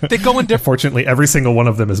 They go in different. Fortunately, every single one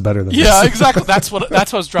of them is better than this. Yeah, exactly. That's what I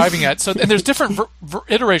was driving at. So, and there's different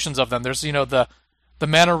iterations of them. There's the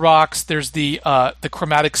mana rocks. There's the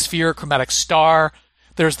chromatic sphere, chromatic star.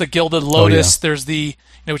 There's the gilded lotus. There's the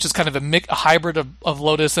which is kind of a hybrid of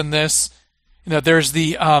lotus and this. There's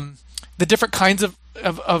the different kinds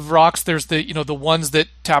of rocks. There's the the ones that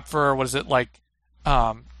tap for, what is it, like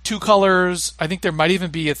 2 colors. I think there might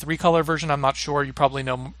even be a 3-color version. I'm not sure. You probably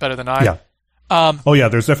know better than I. Yeah.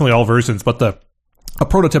 There's definitely all versions, but a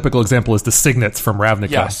prototypical example is the Signets from Ravnica,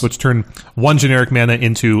 Yes. which turn one generic mana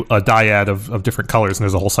into a dyad of different colors, and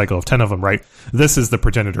there's a whole cycle of 10 of them, right? This is the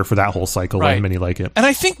progenitor for that whole cycle, Right. and many like it. And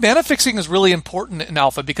I think mana fixing is really important in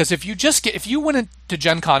Alpha, because if you went into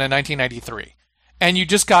Gen Con in 1993 and you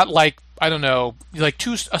just got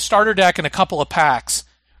a starter deck and a couple of packs,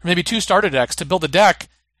 or maybe 2 starter decks to build a deck,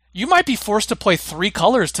 you might be forced to play 3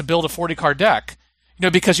 colors to build a 40-card deck.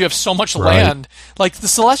 Because you have so much land. Like, the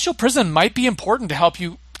Celestial Prison might be important to help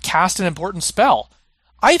you cast an important spell.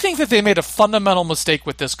 I think that they made a fundamental mistake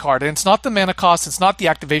with this card, and it's not the mana cost, it's not the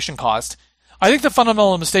activation cost. I think the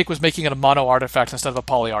fundamental mistake was making it a mono artifact instead of a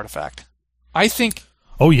poly artifact. I think...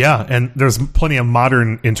 Oh, yeah, and there's plenty of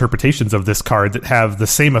modern interpretations of this card that have the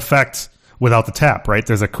same effect without the tap, right?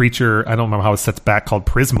 There's a creature, I don't remember how it sets back, called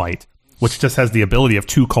Prismite, which just has the ability of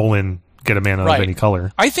 2 : get a mana of any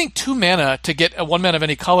color. I think 2 mana to get a 1 mana of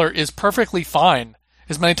any color is perfectly fine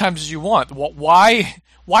as many times as you want. Why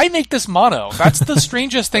make this mono? That's the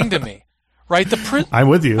strangest thing to me, right? I'm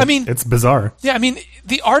with you. I mean, it's bizarre. Yeah, I mean,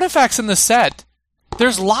 the artifacts in the set,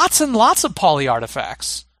 there's lots and lots of poly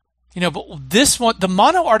artifacts. But this one, the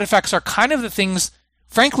mono artifacts are kind of the things,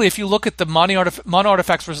 frankly, if you look at the mono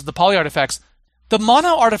artifacts versus the poly artifacts, the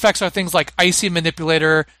mono artifacts are things like Icy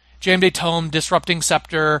Manipulator, Jayemdae Tome, Disrupting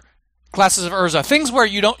Scepter, Glasses of Urza, things where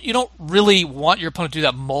you don't really want your opponent to do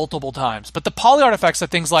that multiple times. But the poly artifacts are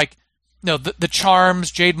things like, the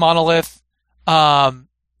Charms, Jade Monolith.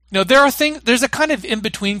 There's a kind of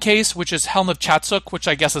in-between case, which is Helm of Chatsuk, which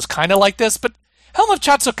I guess is kind of like this, but Helm of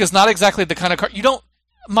Chatsuk is not exactly the kind of card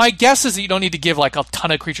my guess is that you don't need to give like a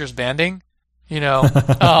ton of creatures banding, you know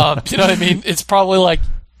what I mean? It's probably like,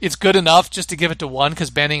 it's good enough just to give it to 1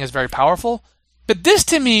 because banding is very powerful. But this,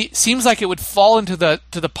 to me, seems like it would fall into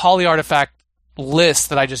the poly artifact list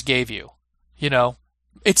that I just gave you.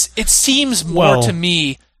 It seems more to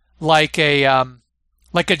me like a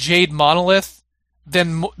Jade Monolith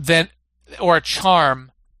than or a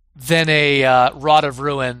Charm than a Rod of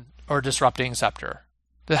Ruin or Disrupting Scepter.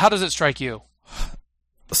 How does it strike you?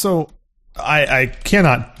 So I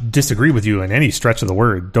cannot disagree with you in any stretch of the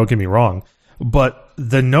word. Don't get me wrong. But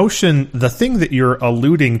the thing that you're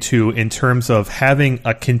alluding to in terms of having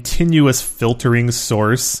a continuous filtering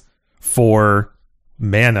source for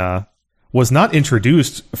mana was not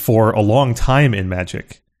introduced for a long time in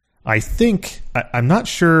Magic. I'm not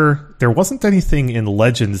sure, there wasn't anything in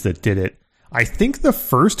Legends that did it. I think the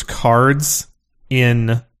first cards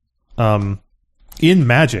in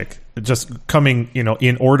Magic, just coming,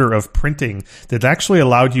 in order of printing, that actually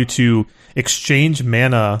allowed you to exchange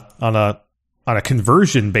mana on a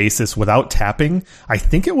conversion basis without tapping. I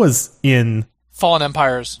think it was in Fallen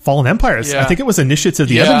Empires. Yeah. I think it was Initiates of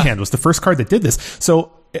the Ebonhand was the first card that did this.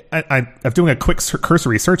 So I'm doing a quick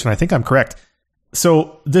cursory search, and I think I'm correct.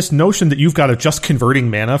 So this notion that you've got to just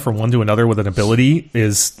converting mana from one to another with an ability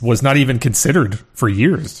was not even considered for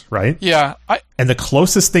years, right? Yeah. And the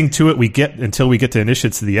closest thing to it we get until we get to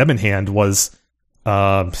Initiates of the Ebonhand was,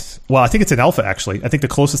 I think it's an alpha, actually. I think the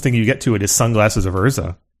closest thing you get to it is Sunglasses of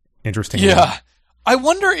Urza. Interesting. Yeah. I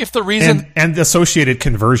wonder if the reason... And associated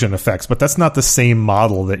conversion effects, but that's not the same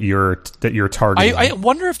model that you're targeting. I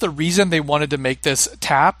wonder if the reason they wanted to make this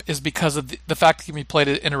tap is because of the fact that it can be played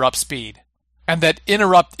at interrupt speed. And that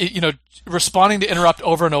responding to interrupt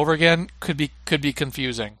over and over again could be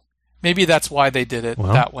confusing. Maybe that's why they did it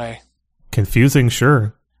that way. Confusing,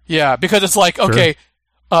 sure. Yeah, because it's like, okay,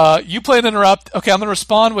 you play an interrupt. Okay, I'm going to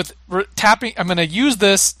respond with tapping. I'm going to use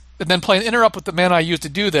this, and then play an interrupt with the mana I used to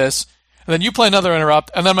do this. And then you play another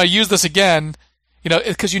interrupt, and then I'm going to use this again,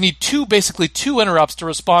 because you need basically two interrupts to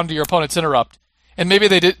respond to your opponent's interrupt. And maybe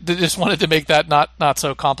they just wanted to make that not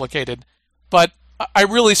so complicated. But I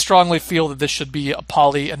really strongly feel that this should be a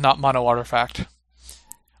poly and not mono artifact.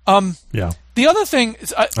 Yeah. The other thing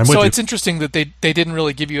is, it's interesting that they didn't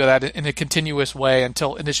really give you that in a continuous way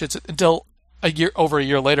until over a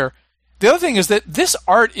year later. The other thing is that this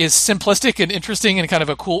art is simplistic and interesting and kind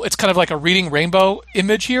of it's kind of like a Reading Rainbow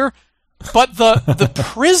image here. But the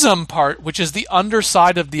prism part, which is the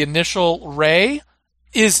underside of the initial ray,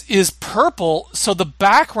 is purple, so the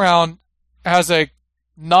background has a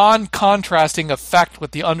non-contrasting effect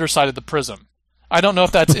with the underside of the prism. I don't know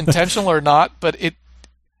if that's intentional or not, but it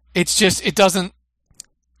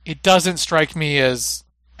doesn't strike me as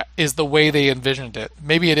is the way they envisioned it.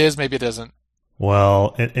 Maybe it is, maybe it isn't.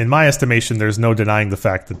 Well, in my estimation, there's no denying the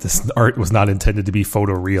fact that this art was not intended to be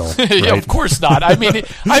photoreal. Right? Yeah, of course not. I mean,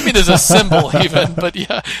 as a symbol even, but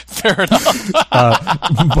yeah, fair enough.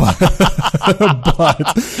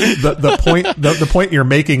 But the point you're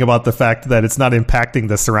making about the fact that it's not impacting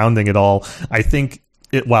the surrounding at all, I think,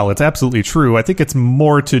 while it's absolutely true, I think it's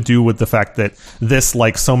more to do with the fact that this,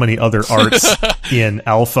 like so many other arts in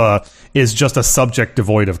alpha, is just a subject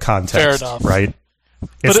devoid of context. Fair enough. Right?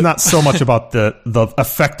 It's not so much about the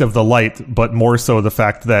effect of the light, but more so the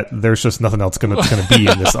fact that there's just nothing else going to be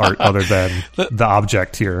in this art other than the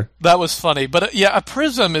object here. That was funny. But yeah, a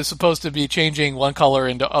prism is supposed to be changing one color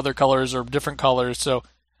into other colors or different colors. So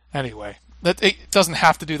anyway, it doesn't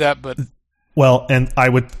have to do that, but... Well, and I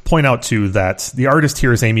would point out, too, that the artist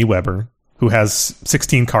here is Amy Weber, who has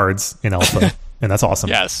 16 cards in alpha, and that's awesome.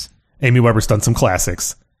 Yes. Amy Weber's done some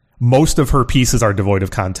classics. Most of her pieces are devoid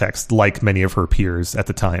of context, like many of her peers at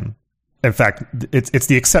the time. In fact, it's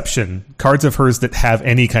the exception. Cards of hers that have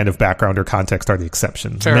any kind of background or context are the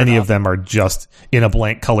exception. Many of them are just in a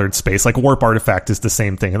blank colored space. Like Warp Artifact is the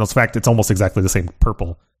same thing. And in fact, it's almost exactly the same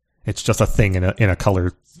purple. It's just a thing in a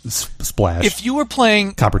color splash. If you were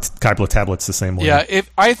playing Kybla Tablet's the same way. Yeah,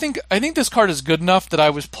 I think this card is good enough that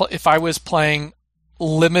if I was playing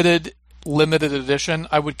limited edition,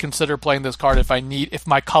 I would consider playing this card if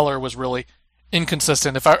my color was really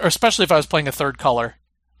inconsistent. Especially if I was playing a third color,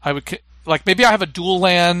 I would maybe I have a dual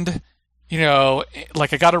land,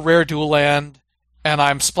 like I got a rare dual land, and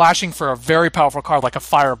I'm splashing for a very powerful card like a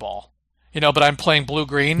Fireball, but I'm playing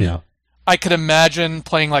blue-green. Yeah. I could imagine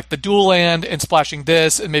playing like the dual land and splashing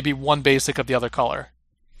this and maybe one basic of the other color.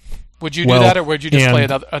 Would you do that, or would you just play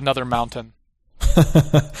another mountain?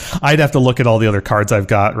 I'd have to look at all the other cards I've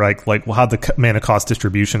got, right? Like how the mana cost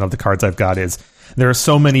distribution of the cards I've got is. There are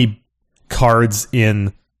so many cards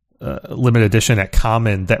in limited edition at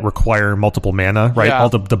common that require multiple mana, right? Yeah. All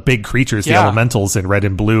the big creatures, the elementals in red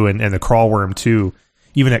and blue, and the crawlworm too.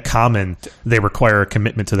 Even at common, they require a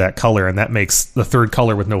commitment to that color, and that makes the third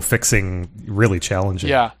color with no fixing really challenging.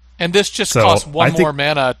 Yeah, and this just costs one more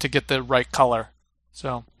mana to get the right color.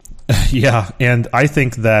 So, yeah, and I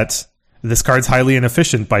think that this card's highly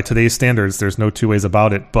inefficient by today's standards. There's no two ways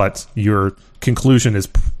about it, but your conclusion is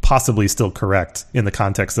possibly still correct in the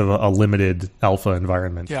context of a limited alpha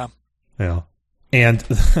environment. Yeah. Yeah. And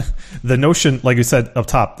the notion, like you said up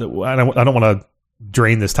top, I don't want to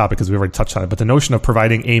drain this topic because we've already touched on it, but the notion of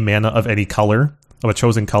providing a mana of any color, of a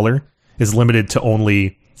chosen color, is limited to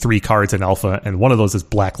only 3 cards in alpha, and one of those is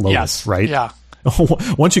Black Lotus, right? Yeah.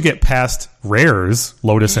 Once you get past rares,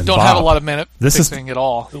 Lotus and Bop, don't have a lot of mana fixing at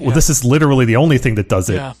all. Well, this is literally the only thing that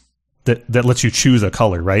does it. Yeah. That lets you choose a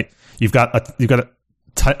color, right? You've got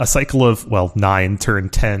a cycle of 9 turn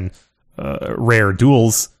 10 rare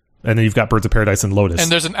duels, and then you've got Birds of Paradise and Lotus.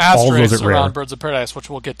 And there's an asterisk around Birds of Paradise,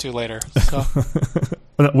 which we'll get to later. So.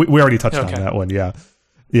 we already touched on that one, yeah.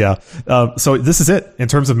 Yeah. So this is it. In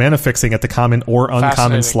terms of mana fixing at the common or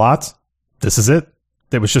uncommon slot, this is it.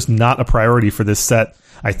 That was just not a priority for this set.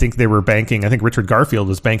 I think Richard Garfield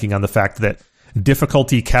was banking on the fact that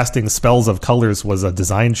difficulty casting spells of colors was a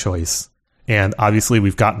design choice. And obviously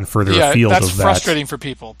we've gotten further afield of that. That's frustrating for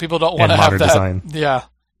people. People don't want to have that. Design. Yeah.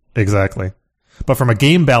 Exactly. But from a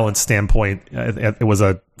game balance standpoint, it was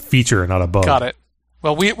a feature, not a bug. Got it.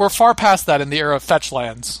 Well, we're far past that in the era of fetch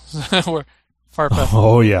lands. We're far past.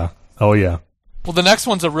 Oh, yeah. Oh, yeah. Well, the next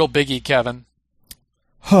one's a real biggie, Kevin.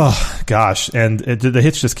 Oh, gosh. And the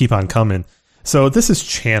hits just keep on coming. So this is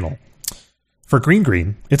Channel. For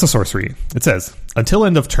green, it's a sorcery. It says, until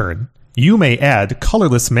end of turn, you may add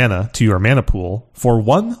colorless mana to your mana pool for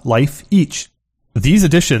 1 life each. These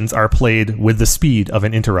additions are played with the speed of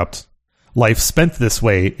an interrupt. Life spent this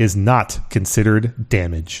way is not considered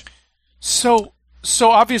damage. So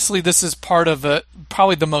obviously this is part of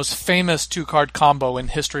probably the most famous 2-card combo in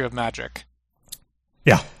history of Magic.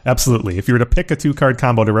 Yeah, absolutely. If you were to pick a 2-card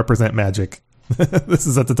combo to represent Magic, this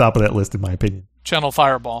is at the top of that list in my opinion. Channel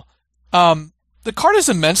Fireball. The card is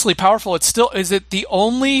immensely powerful. Is it the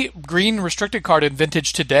only green restricted card in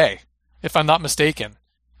Vintage today, if I'm not mistaken?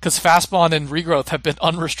 Because Fastbond and Regrowth have been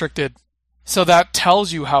unrestricted. So that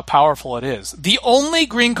tells you how powerful it is. The only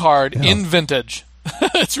green card in Vintage.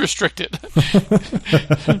 It's restricted.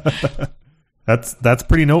 That's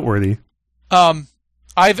pretty noteworthy.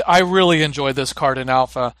 I really enjoy this card in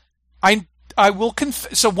Alpha. I will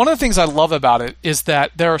so one of the things I love about it is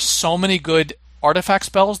that there are so many good artifact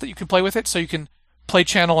spells that you can play with it. So you can play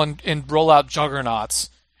Channel and roll out Juggernauts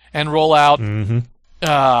and roll out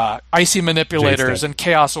Icy Manipulators and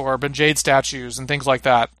Chaos Orb and Jade Statues and things like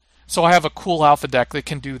that. So I have a cool Alpha deck that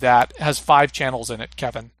can do that. It has 5 channels in it,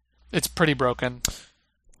 Kevin. It's pretty broken.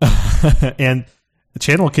 And the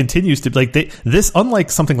channel continues to like this, unlike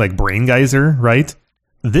something like Brain Geyser, right?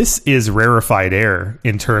 This is rarefied air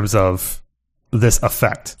in terms of this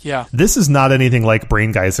effect. Yeah. This is not anything like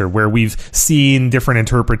Brain Geyser, where we've seen different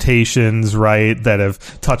interpretations, right, that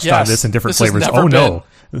have touched on this in different flavors. Oh no.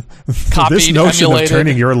 Copied, this notion emulated. of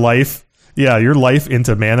turning your life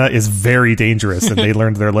into mana is very dangerous, and they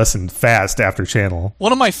learned their lesson fast after Channel.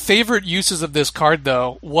 One of my favorite uses of this card,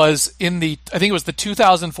 though, was in I think it was the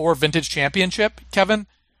 2004 Vintage Championship, Kevin,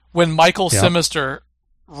 when Michael Simister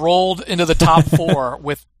rolled into the top 4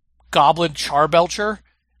 with Goblin Charbelcher.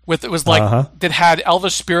 That had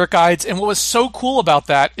Elvish Spirit Guides, and what was so cool about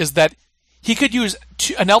that is that he could use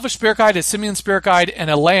an Elvish Spirit Guide, a Simian Spirit Guide, and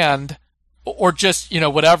a land, or just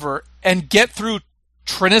whatever, and get through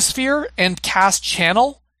Trinisphere and cast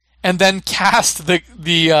Channel, and then cast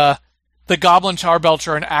the Goblin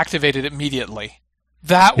Charbelcher and activate it immediately.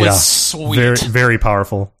 That was sweet. Very, very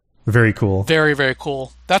powerful. Very cool. Very, very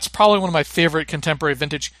cool. That's probably one of my favorite contemporary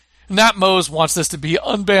Vintage. Nat Mose wants this to be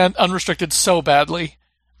unbanned, unrestricted so badly.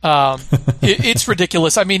 It's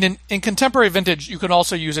ridiculous. I mean, in contemporary Vintage, you can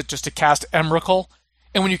also use it just to cast Emrakul,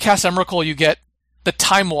 and when you cast Emrakul, you get the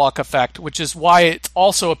Time Walk effect, which is why it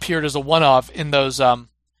also appeared as a one-of in those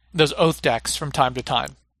Oath decks from time to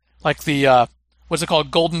time, like the what's it called,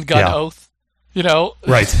 Golden Gun Oath,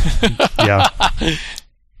 Right. Yeah.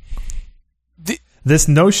 This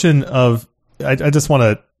notion of, I just want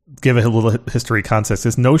to give a little history context.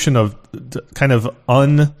 This notion of kind of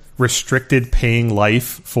unrestricted paying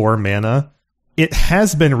life for mana, it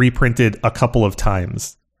has been reprinted a couple of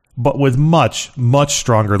times, but with much, much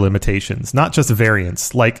stronger limitations, not just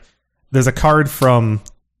variants. Like, there's a card from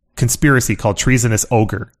Conspiracy called Treasonous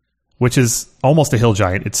Ogre, which is almost a hill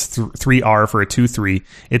giant. It's 3R for a 2/3.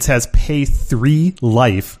 It has pay 3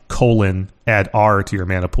 life, add R to your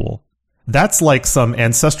mana pool. That's like some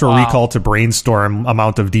Ancestral Recall to Brainstorm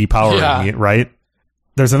amount of depowering, right?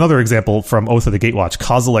 There's another example from Oath of the Gatewatch,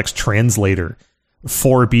 Kozilek's Translator.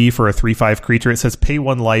 4B for a 3/5 creature. It says pay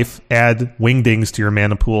 1 life, add Wingdings to your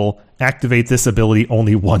mana pool, activate this ability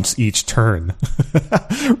only once each turn.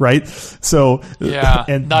 Right? So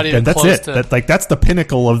and that's it. That's the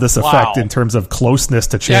pinnacle of this effect in terms of closeness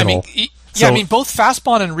to Channel. I mean both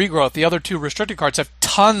Fastbond and Regrowth, the other 2 restricted cards, have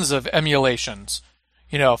tons of emulations.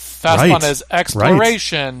 Fastbond has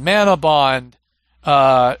Exploration, Mana Bond,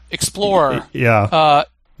 Explorer.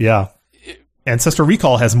 Ancestral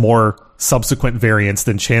Recall has more subsequent variants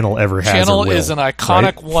than Channel ever has. Channel is an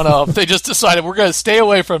iconic one-of. They just decided we're going to stay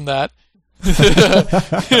away from that.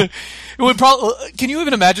 It would probably. Can you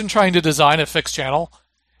even imagine trying to design a fixed Channel?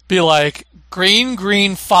 Be like green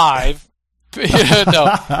 5. No,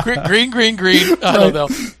 green. I don't know.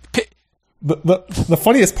 The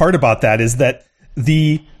funniest part about that is that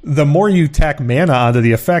the more you tack mana onto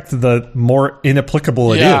the effect, the more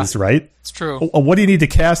inapplicable it is, right? It's true. What do you need to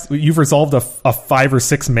cast? You've resolved a 5 or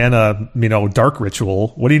 6 mana, Dark Ritual.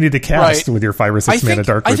 What do you need to cast with your 5 or 6 mana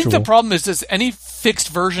Dark Ritual? I think the problem is any fixed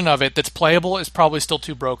version of it that's playable is probably still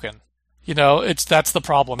too broken. That's the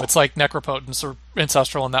problem. It's like Necropotence or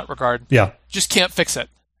Ancestral in that regard. Yeah. Just can't fix it.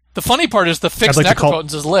 The funny part is the fixed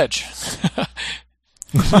Necropotence is Lich.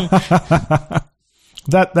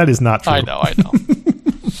 That is not true. I know.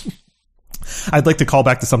 I'd like to call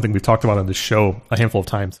back to something we've talked about on this show a handful of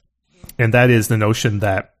times, and that is the notion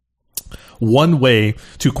that one way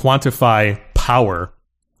to quantify power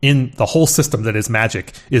in the whole system that is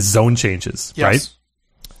Magic is zone changes, right?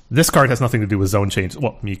 This card has nothing to do with zone changes.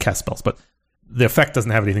 Well, you cast spells, but the effect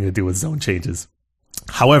doesn't have anything to do with zone changes.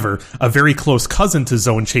 However, a very close cousin to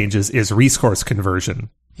zone changes is resource conversion.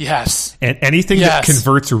 Yes. And anything that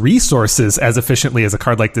converts resources as efficiently as a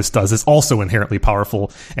card like this does is also inherently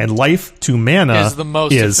powerful. And life to mana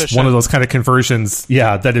is one of those kind of conversions,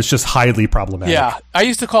 that is just highly problematic. Yeah. I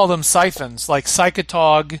used to call them siphons. Like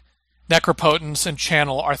Psychotog, Necropotence, and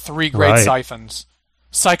Channel are 3 great siphons.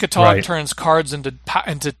 Psychotog turns cards into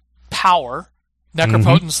power.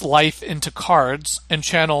 Necropotence life into cards, and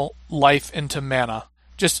Channel life into mana.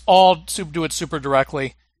 Just all do it super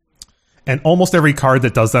directly. And almost every card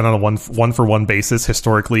that does that on a one-for-one basis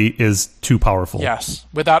historically is too powerful. Yes,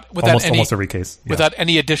 without almost every case, without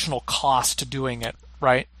any additional cost to doing it,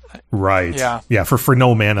 right? Right. Yeah. For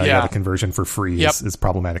no mana, the conversion for free is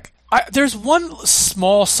problematic. There's one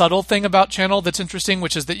small subtle thing about Channel that's interesting,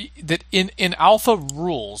 which is that in Alpha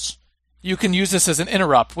rules, you can use this as an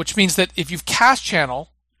interrupt, which means that if you've cast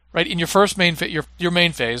Channel, right, in your first main your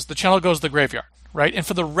main phase, the Channel goes to the graveyard, right, and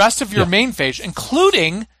for the rest of your main phase,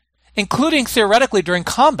 including theoretically during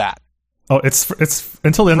combat. Oh, it's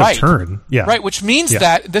until the end of turn. Yeah. Right, which means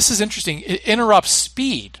that, this is interesting, it interrupts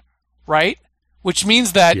speed, right? which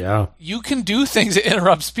means that you can do things at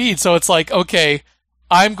interrupt speed. So it's like, okay,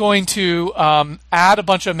 I'm going to add a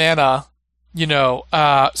bunch of mana,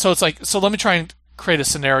 so it's like, so let me try and create a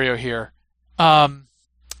scenario here.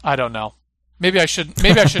 I don't know. Maybe I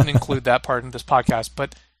shouldn't include that part in this podcast,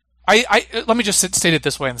 but I let me just state it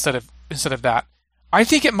this way instead of that. I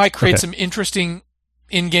think it might create some interesting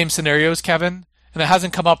in-game scenarios, Kevin, and it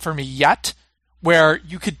hasn't come up for me yet, where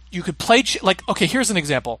you could play okay, here's an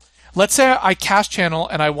example. Let's say I cast Channel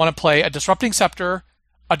and I want to play a Disrupting Scepter,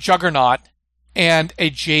 a Juggernaut, and a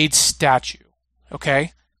Jade Statue.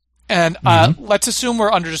 Okay? And let's assume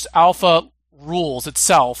we're under just alpha rules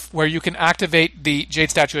itself, where you can activate the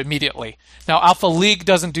Jade Statue immediately. Now, Alpha League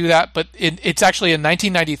doesn't do that, but it's actually in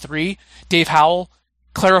 1993, Dave Howell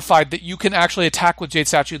clarified that you can actually attack with Jade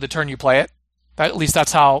Statue the turn you play it. At least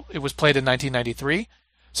that's how it was played in 1993.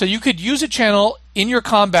 So you could use a channel in your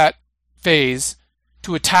combat phase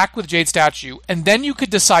to attack with Jade Statue, and then you could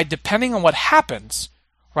decide, depending on what happens,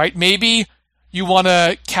 right? Maybe you want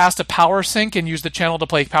to cast a Power Sync and use the channel to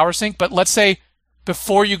play Power Sync, but let's say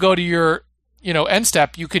before you go to your end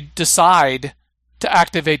step, you could decide to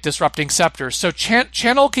activate Disrupting Scepter. So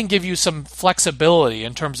channel can give you some flexibility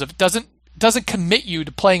in terms of it doesn't commit you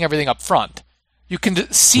to playing everything up front. You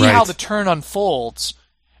can see how the turn unfolds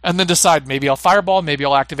and then decide, maybe I'll Fireball, maybe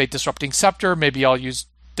I'll activate Disrupting Scepter, maybe I'll use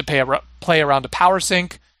to play around a Power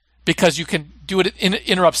Sync, because you can do it in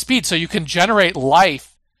interrupt speed, so you can generate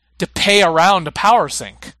life to pay around a Power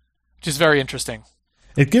Sync, which is very interesting.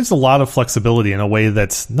 It gives a lot of flexibility in a way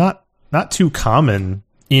that's not too common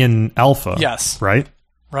in alpha. Yes. Right?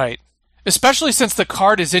 Right. Especially since the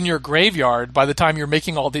card is in your graveyard by the time you're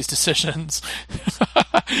making all these decisions.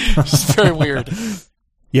 It's very weird.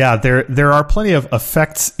 Yeah, there are plenty of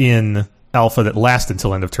effects in alpha that last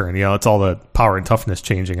until end of turn. It's all the power and toughness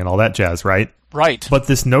changing and all that jazz, right? Right. But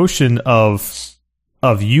this notion of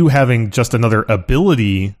you having just another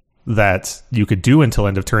ability that you could do until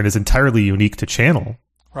end of turn is entirely unique to Channel.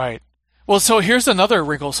 Right. Well, so here's another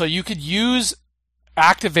wrinkle. So you could use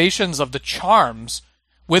activations of the charms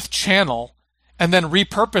with Channel and then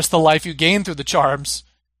repurpose the life you gain through the charms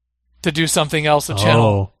to do something else with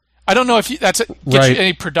Channel. I don't know if gets you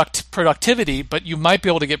any productivity, but you might be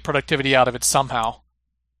able to get productivity out of it somehow.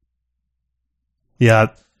 Yeah.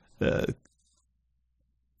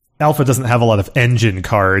 Alpha doesn't have a lot of engine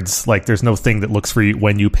cards. Like, there's no thing that looks for you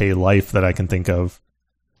when you pay life that I can think of.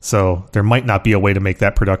 So there might not be a way to make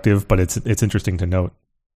that productive, but it's interesting to note.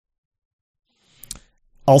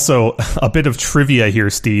 Also, a bit of trivia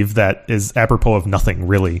here, Steve, that is apropos of nothing,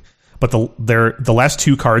 really. But the last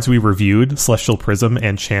two cards we reviewed, Celestial Prism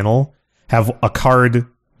and Channel, have a card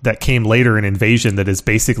that came later in Invasion that is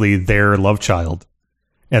basically their love child.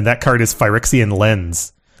 And that card is Phyrexian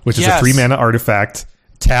Lens, which is a 3-mana artifact.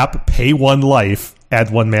 Tap, pay 1 life,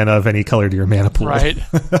 add 1 mana of any color to your mana pool. Right.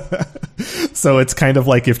 So it's kind of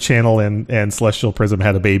like if Channel and Celestial Prism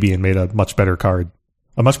had a baby and made a much better card.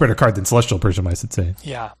 A much better card than Celestial Prism, I should say.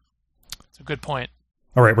 Yeah. That's a good point.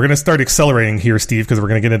 All right, we're going to start accelerating here, Steve, because we're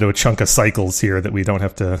going to get into a chunk of cycles here that we don't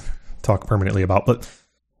have to talk permanently about. But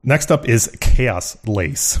next up is Chaos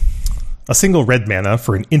Lace. A single red mana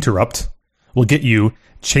for an interrupt will get you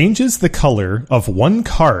changes the color of 1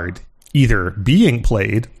 card either being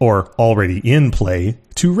played or already in play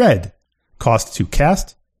to red. Cost to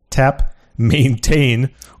cast, tap, maintain,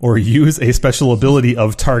 or use a special ability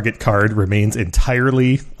of target card remains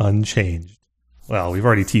entirely unchanged. Well, we've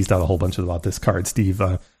already teased out a whole bunch about this card, Steve.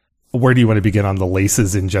 Where do you want to begin on the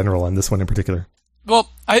laces in general and this one in particular? Well,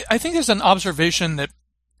 I think there's an observation that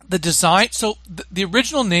the design... So the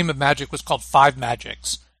original name of Magic was called Five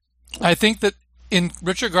Magics. I think that in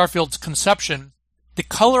Richard Garfield's conception, the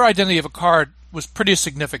color identity of a card was pretty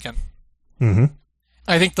significant. Mm-hmm.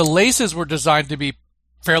 I think the laces were designed to be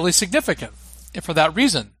fairly significant for that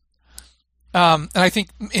reason. And I think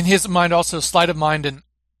in his mind also Sleight of Mind and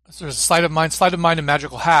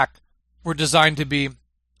Magical Hack were designed to be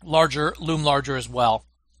loom larger as well.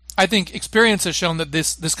 I think experience has shown that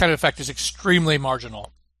this kind of effect is extremely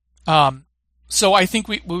marginal. So I think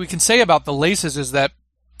what we can say about the laces is that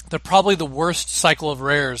they're probably the worst cycle of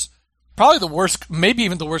rares, probably the worst, maybe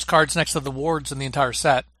even the worst cards next to the wards in the entire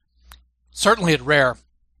set. Certainly at rare.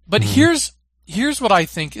 But here's what I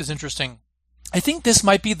think is interesting. I think this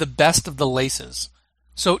might be the best of the laces.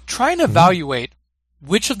 So try and evaluate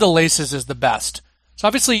which of the laces is the best. So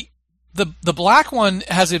obviously, the black one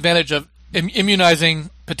has the advantage of immunizing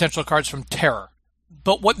potential cards from terror.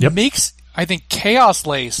 But what makes, I think, Chaos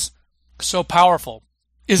Lace so powerful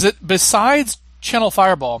is that besides Channel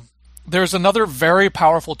Fireball, there's another very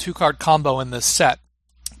powerful 2-card combo in this set.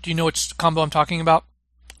 Do you know which combo I'm talking about?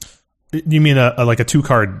 You mean a like a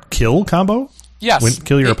 2-card kill combo? Yes.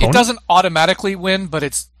 Kill your opponent? It doesn't automatically win, but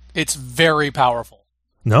it's very powerful.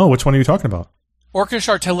 No, which one are you talking about? Orcish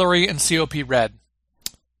Artillery and COP Red.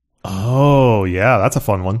 Oh, yeah, that's a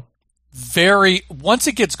fun one. Once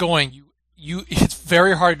it gets going, it's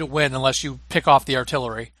very hard to win unless you pick off the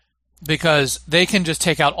artillery, because they can just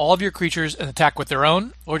take out all of your creatures and attack with their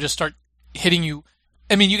own, or just start hitting you.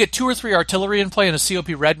 I mean, you get 2 or 3 artillery in play and a COP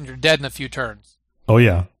Red, and you're dead in a few turns. Oh,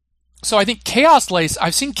 yeah. So I think Chaos Lace,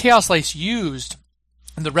 I've seen Chaos Lace used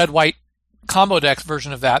in the red-white combo deck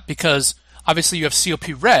version of that, because obviously you have COP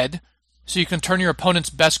Red, so you can turn your opponent's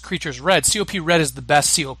best creatures red. COP Red is the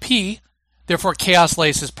best COP, therefore Chaos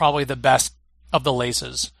Lace is probably the best of the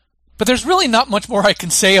laces. But there's really not much more I can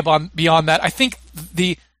say beyond that. I think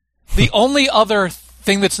the only other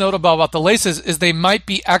thing that's notable about the laces is they might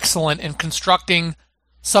be excellent in constructing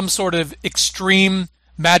some sort of extreme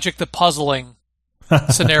Magic the Puzzling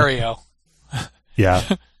scenario.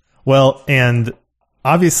 Yeah. Well, and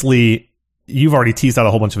obviously you've already teased out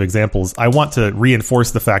a whole bunch of examples. I want to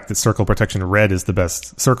reinforce the fact that Circle Protection Red is the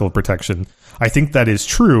best Circle of Protection. I think that is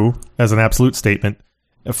true as an absolute statement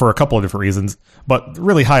for a couple of different reasons, but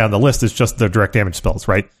really high on the list is just the direct damage spells,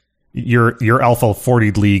 right? Your Alpha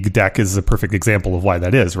 40 League deck is a perfect example of why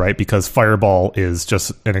that is, right? Because Fireball is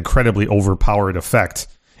just an incredibly overpowered effect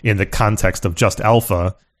in the context of just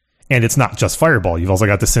Alpha, and it's not just Fireball. You've also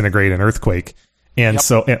got Disintegrate and Earthquake, and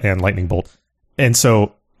and Lightning Bolt. And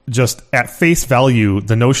so just at face value,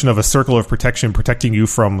 the notion of a Circle of Protection protecting you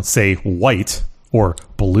from, say, white or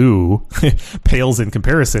blue pales in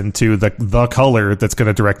comparison to the color that's going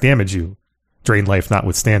to direct damage you, Drain Life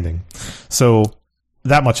notwithstanding. So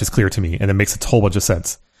that much is clear to me, and it makes a whole bunch of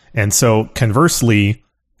sense. And so conversely,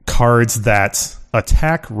 cards that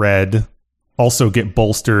attack red also get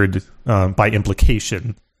bolstered by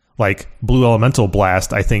implication. Like Blue Elemental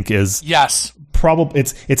Blast, I think is probably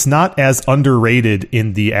it's not as underrated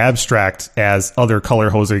in the abstract as other color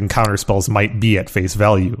hosing counterspells might be at face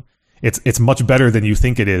value. It's much better than you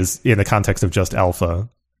think it is in the context of just Alpha.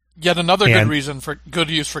 Yet another good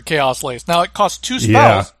use for Chaos Lace. Now it costs 2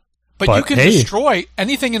 spells, but you can destroy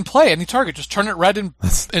anything in play, any target. Just turn it red and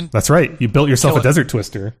that's right. You built yourself a Desert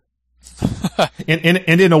Twister, and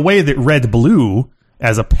in a way that red blue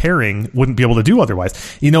as a pairing wouldn't be able to do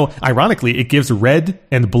otherwise. You know, ironically, it gives red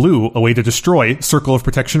and blue a way to destroy Circle of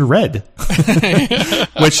Protection Red,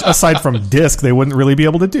 which aside from disc, they wouldn't really be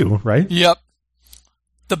able to do, right? Yep.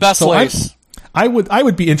 The best lace. I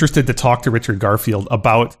would be interested to talk to Richard Garfield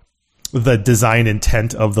about the design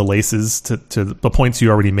intent of the laces to the points you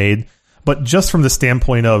already made, but just from the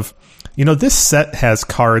standpoint of, you know, this set has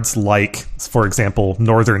cards like, for example,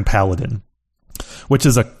 Northern Paladin, which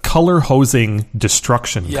is a color hosing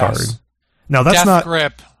destruction card. Now that's Death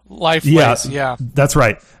Grip, Life Lace, that's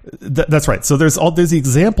right. That's right. So there's these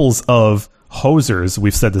examples of hosers.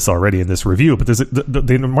 We've said this already in this review, but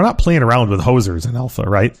we're not playing around with hosers in Alpha,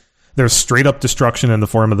 right? There's straight up destruction in the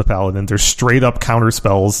form of the Paladin. There's straight up counter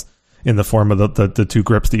spells in the form of the 2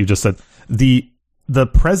 grips that you just said. The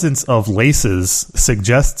presence of laces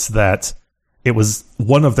suggests that it was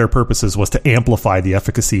one of their purposes was to amplify the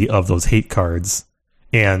efficacy of those hate cards.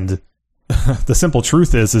 And the simple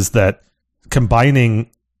truth is that combining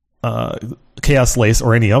Chaos Lace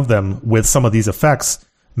or any of them with some of these effects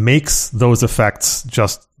makes those effects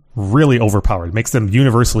just really overpowered, makes them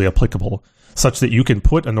universally applicable, such that you can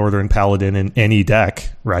put a Northern Paladin in any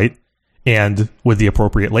deck, right? And with the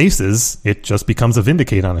appropriate laces, it just becomes a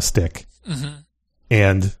Vindicate on a stick. Mm-hmm.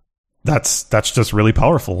 And that's just really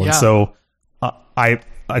powerful. Yeah. And so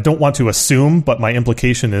I don't want to assume, but my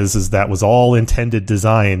implication is that was all intended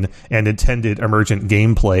design and intended emergent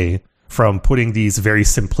gameplay from putting these very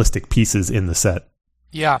simplistic pieces in the set.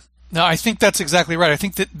 Yeah. No, I think that's exactly right. I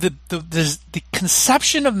think that the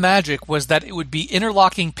conception of Magic was that it would be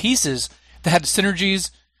interlocking pieces that had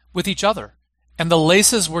synergies with each other. And the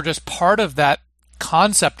laces were just part of that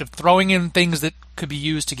concept of throwing in things that could be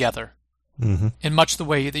used together in much the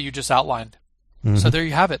way that you just outlined. Mm-hmm. So there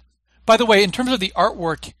you have it. By the way, in terms of the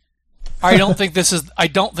artwork, I don't think this is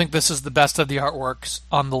the best of the artworks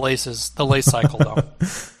on the laces, the lace cycle though.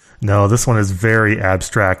 No, this one is very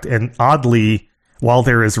abstract, and oddly, while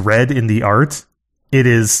there is red in the art, it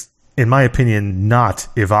is, in my opinion, not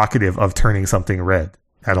evocative of turning something red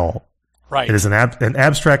at all. Right. It is an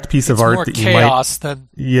abstract piece of art that you might... chaos than...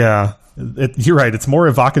 Yeah, you're right. It's more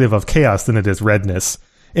evocative of chaos than it is redness.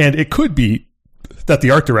 And it could be that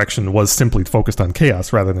the art direction was simply focused on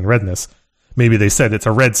chaos rather than redness. Maybe they said it's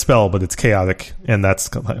a red spell, but it's chaotic, and that's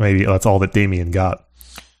all that Damien got.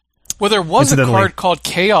 Well, there was a card called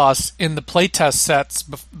Chaos in the playtest sets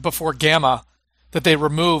before Gamma that they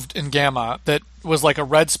removed in Gamma that was like a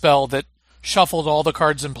red spell that shuffled all the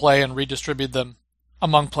cards in play and redistributed them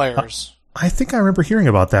among players. I think I remember hearing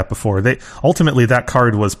about that before. Ultimately, that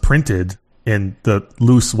card was printed in the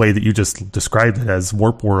loose way that you just described it as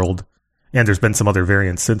Warp World, and there's been some other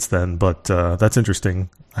variants since then, but that's interesting.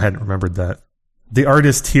 I hadn't remembered that. The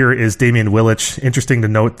artist here is Damian Willich. Interesting to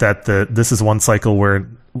note that this is one cycle where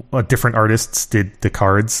different artists did the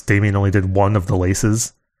cards. Damian only did one of the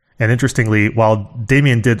laces. And interestingly, while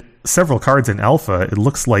Damian did several cards in Alpha, it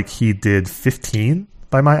looks like he did 15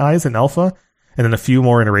 by my eyes in Alpha, and then a few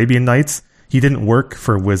more in Arabian Nights. He didn't work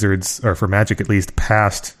for Wizards, or for Magic at least,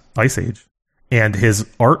 past Ice Age. And his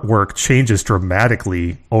artwork changes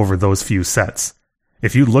dramatically over those few sets.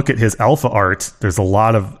 If you look at his Alpha art, there's a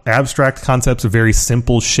lot of abstract concepts of very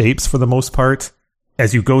simple shapes for the most part.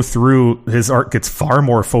 As you go through, his art gets far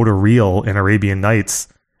more photoreal in Arabian Nights,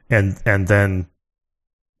 and then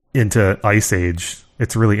into Ice Age.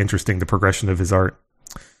 It's really interesting, the progression of his art.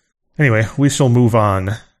 Anyway, we shall move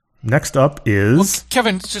on. Next up is... Well,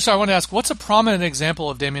 Kevin, just I want to ask, what's a prominent example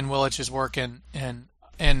of Damian Willich's work in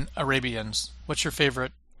Arabians? What's your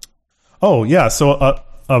favorite? Oh, yeah, so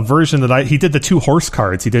a version that he did the 2 horse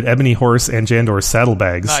cards. He did Ebony Horse and Jandor's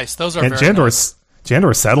Saddlebags. Nice, those are and very nice.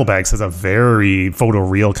 Jandor's Saddlebags has a very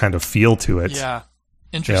photoreal kind of feel to it. Yeah,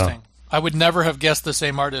 interesting. Yeah. I would never have guessed the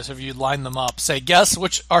same artist if you'd lined them up. Say, guess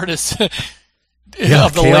which artist of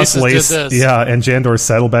the Chaos laces did this. Yeah, and Jandor's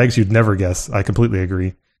Saddlebags, you'd never guess. I completely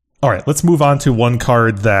agree. All right, let's move on to one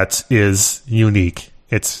card that is unique.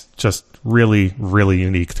 It's just really, really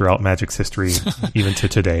unique throughout Magic's history, even to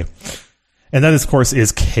today. And that, of course,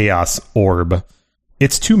 is Chaos Orb.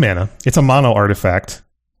 It's 2 mana. It's a mono artifact.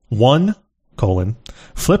 1,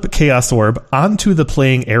 flip Chaos Orb onto the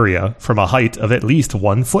playing area from a height of at least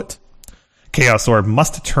 1 foot. Chaos Orb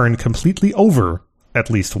must turn completely over at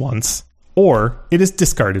least once, or it is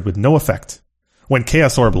discarded with no effect. When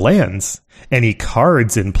Chaos Orb lands, any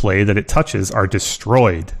cards in play that it touches are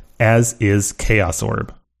destroyed, as is Chaos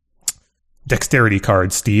Orb. Dexterity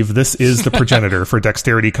cards, Steve. This is the progenitor for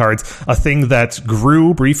dexterity cards, a thing that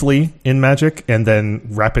grew briefly in Magic and then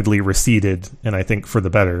rapidly receded, and I think for the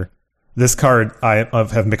better. This card I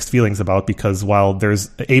have mixed feelings about, because while there's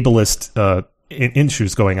ableist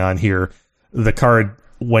issues going on here, the card,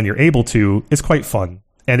 when you're able to, is quite fun,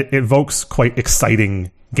 and it evokes quite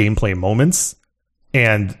exciting gameplay moments.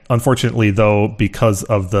 And unfortunately, though, because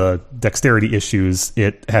of the dexterity issues,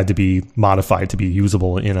 it had to be modified to be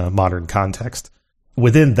usable in a modern context.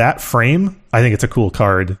 Within that frame, I think it's a cool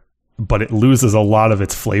card, but it loses a lot of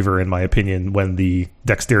its flavor, in my opinion, when the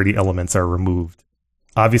dexterity elements are removed.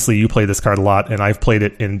 Obviously, you play this card a lot, and I've played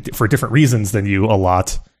it for different reasons than you a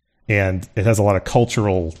lot, and it has a lot of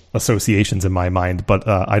cultural associations in my mind, but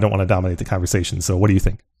I don't want to dominate the conversation, so what do you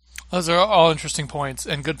think? Those are all interesting points,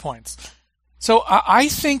 and good points. So I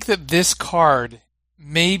think that this card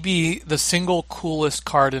may be the single coolest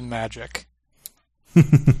card in Magic.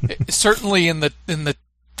 Certainly in the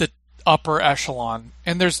upper echelon.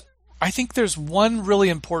 And I think there's one really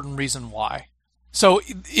important reason why. So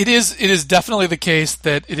it is definitely the case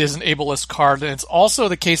that it is an ableist card, and it's also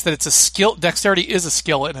the case that it's a skill. Dexterity is a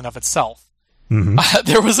skill in and of itself. Mm-hmm.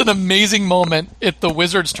 There was an amazing moment at the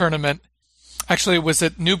Wizards tournament. Actually, it was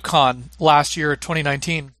at NoobCon last year,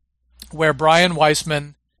 2019. Where Brian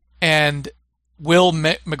Weissman and Will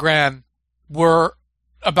McGran were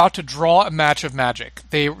about to draw a match of Magic.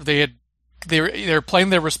 They were playing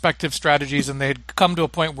their respective strategies, and they had come to a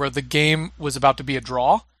point where the game was about to be a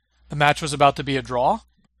draw. The match was about to be a draw,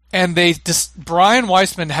 and Brian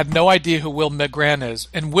Weissman had no idea who Will McGran is,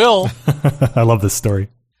 and Will. I love this story.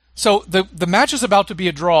 So the match is about to be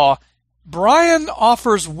a draw. Brian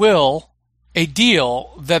offers Will a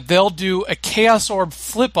deal that they'll do a Chaos Orb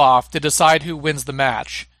flip-off to decide who wins the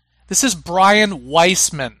match. This is Brian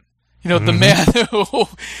Weissman. The man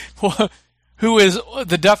who is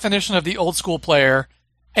the definition of the old school player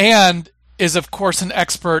and is, of course, an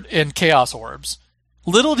expert in Chaos Orbs.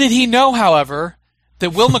 Little did he know, however, that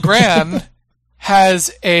Will McGran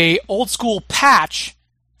has a old school patch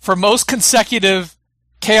for most consecutive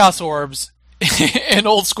Chaos Orbs in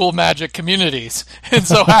old school Magic communities. And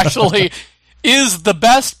so actually is the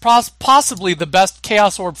best, possibly the best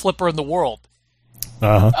Chaos Orb flipper in the world.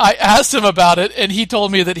 Uh-huh. I asked him about it, and he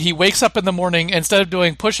told me that he wakes up in the morning, instead of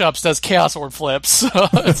doing push-ups, does Chaos Orb flips.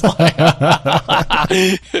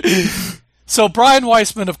 So Brian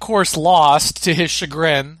Weissman, of course, lost to his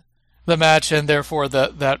chagrin the match, and therefore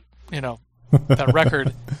that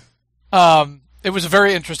record. It was a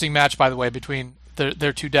very interesting match, by the way, between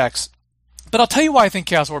their two decks. But I'll tell you why I think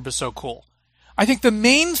Chaos Orb is so cool. I think the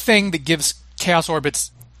main thing that gives Chaos Orb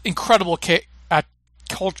its incredible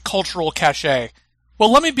cultural cachet.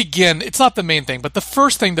 Well, let me begin. It's not the main thing, but the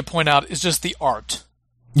first thing to point out is just the art.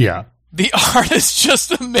 Yeah. The art is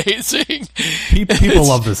just amazing. People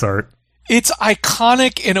love this art. It's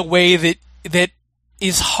iconic in a way that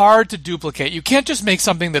is hard to duplicate. You can't just make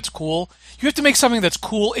something that's cool. You have to make something that's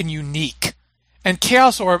cool and unique. And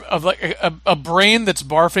Chaos Orb, of like a brain that's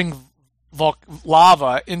barfing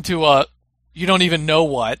lava into a you don't even know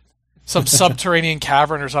what, some subterranean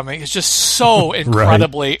cavern or something. It's just so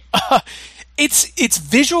incredibly. Right. It's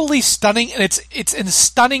visually stunning, and it's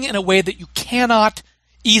stunning in a way that you cannot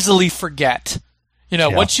easily forget.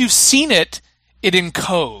 Once you've seen it, it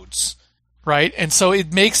encodes, right? And so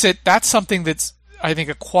it makes it. That's something that's, I think,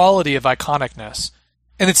 a quality of iconicness.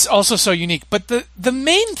 And it's also so unique. But the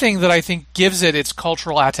main thing that I think gives it its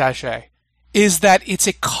cultural attaché is that it's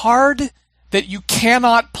a card that you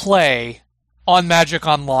cannot play on Magic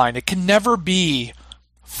Online. It can never be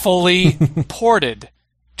fully ported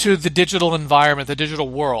to the digital environment, the digital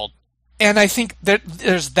world. And I think that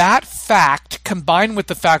there's that fact combined with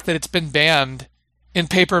the fact that it's been banned in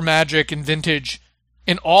Paper Magic and Vintage,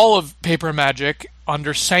 in all of Paper Magic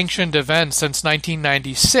under sanctioned events since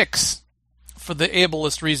 1996. For the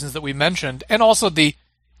ableist reasons that we mentioned, and also the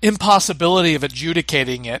impossibility of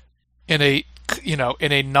adjudicating it in a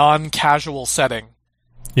non-casual setting.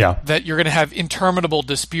 Yeah. That you're going to have interminable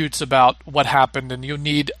disputes about what happened, and you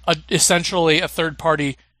need essentially a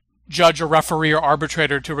third-party judge or referee or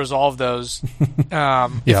arbitrator to resolve those.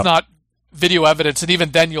 If not video evidence, and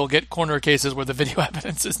even then you'll get corner cases where the video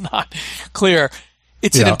evidence is not clear.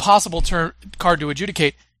 It's an impossible card to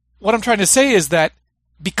adjudicate. What I'm trying to say is that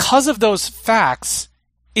because of those facts,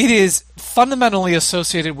 it is fundamentally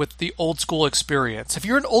associated with the old school experience. If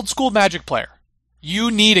you're an old school Magic player,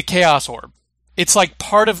 you need a Chaos Orb. It's like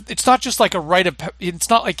it's not just like it's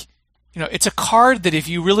not like, it's a card that if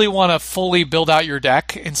you really want to fully build out your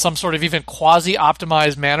deck in some sort of even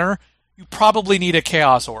quasi-optimized manner, you probably need a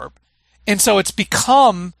Chaos Orb. And so it's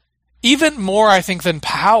become, even more, I think, than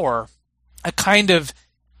power, a kind of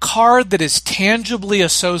card that is tangibly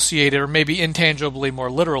associated, or maybe intangibly, more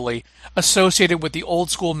literally, associated with the old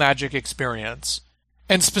school Magic experience.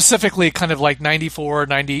 And specifically kind of like 94,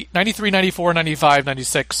 90, 93, 94, 95,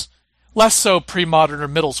 96. Less so pre-modern or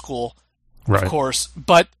middle school, of course.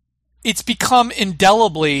 But it's become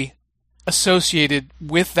indelibly associated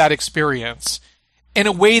with that experience in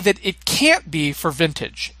a way that it can't be for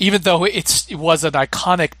Vintage, even though it was an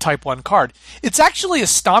iconic Type 1 card. It's actually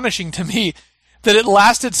astonishing to me that it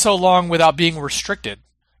lasted so long without being restricted,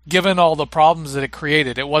 given all the problems that it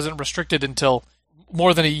created. It wasn't restricted until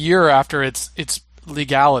more than a year after its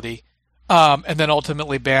legality, and then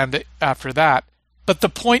ultimately banned after that. But the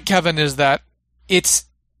point, Kevin, is that it's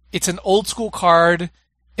an old school card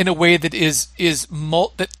in a way that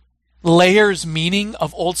that layers meaning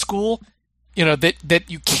of old school. That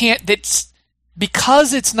you can't. That's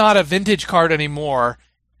because it's not a Vintage card anymore,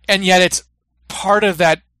 and yet it's part of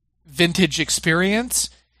that Vintage experience.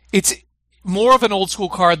 It's more of an old school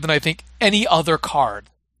card than I think any other card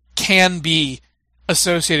can be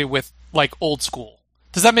associated with, like, old school.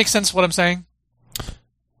 Does that make sense what I'm saying?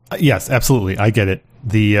 Yes, absolutely. I get it.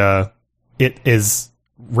 It is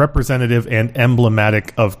representative and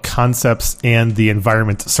emblematic of concepts and the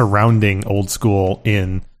environment surrounding old school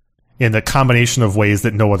in a combination of ways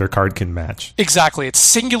that no other card can match. Exactly. It's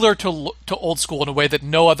singular to old school in a way that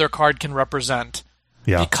no other card can represent.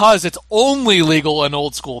 Yeah. Because it's only legal in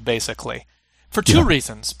old school, basically. For two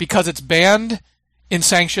reasons. Because it's banned in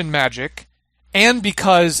sanctioned Magic, and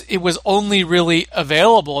because it was only really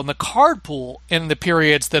available in the card pool in the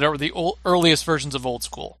periods that are the earliest versions of old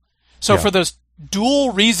school. So for those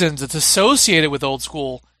dual reasons, it's associated with old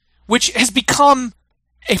school, which has become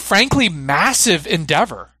a frankly massive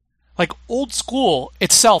endeavor. Like, old school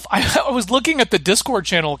itself. I was looking at the Discord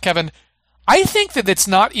channel, Kevin. I think that it's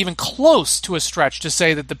not even close to a stretch to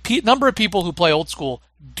say that the number of people who play old school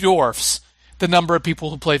dwarfs the number of people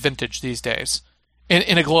who play Vintage these days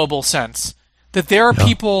in a global sense. That there are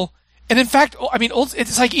people, and in fact, I mean,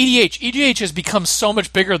 it's like EDH. EDH has become so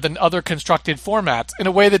much bigger than other constructed formats in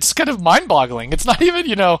a way that's kind of mind-boggling. It's not even,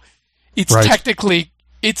 it's technically,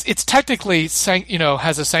 it's technically,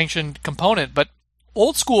 has a sanctioned component, but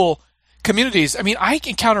old school communities, I mean, I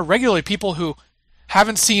encounter regularly people who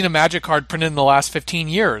haven't seen a Magic card printed in the last 15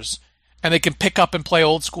 years, and they can pick up and play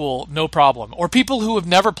old school no problem. Or people who have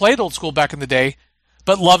never played old school back in the day,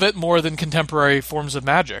 but love it more than contemporary forms of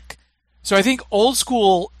Magic. So I think old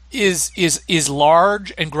school is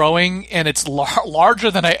large and growing, and it's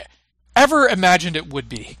larger than I ever imagined it would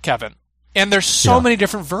be, Kevin. And there's so many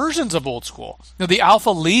different versions of old school. The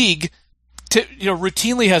Alpha League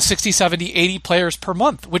routinely has 60, 70, 80 players per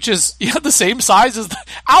month, which is the same size as the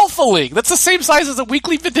Alpha League. That's the same size as a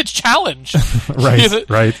weekly Vintage Challenge. Right,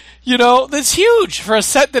 right. That's huge for a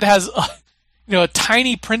set that has a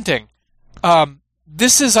tiny printing.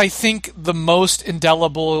 This is, I think, the most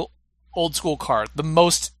indelible old school card, the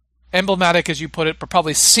most emblematic, as you put it, but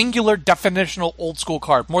probably singular definitional old school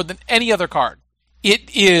card more than any other card.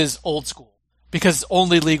 It is old school because it's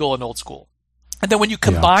only legal in old school. And then when you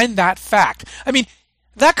combine that fact, I mean,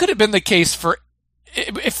 that could have been the case for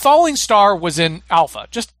if Falling Star was in Alpha.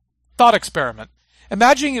 Just thought experiment.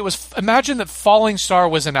 Imagine that Falling Star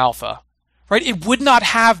was in Alpha, right? It would not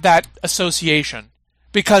have that association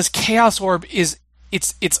because Chaos Orb is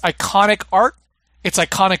its iconic art, its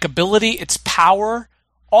iconic ability, its power.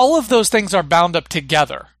 All of those things are bound up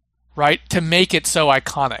together, right, to make it so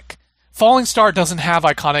iconic. Falling Star doesn't have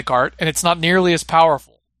iconic art, and it's not nearly as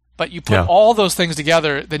powerful. But you put all those things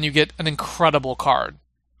together, then you get an incredible card.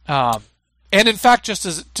 And in fact,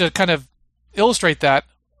 just to kind of illustrate that,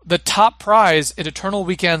 the top prize at Eternal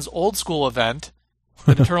Weekend's old school event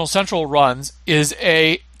that Eternal Central runs is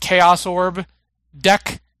a Chaos Orb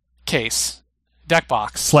deck case, deck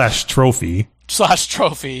box. / trophy.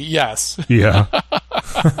 / yes. Yeah.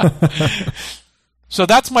 So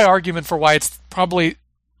that's my argument for why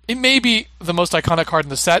it may be the most iconic card in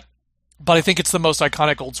the set, but I think it's the most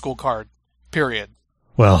iconic old school card, period.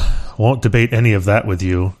 Well, won't debate any of that with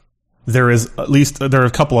you. There are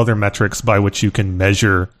a couple other metrics by which you can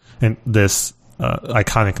measure this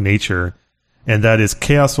iconic nature, and that is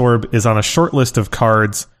Chaos Orb is on a short list of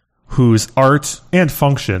cards whose art and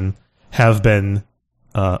function have been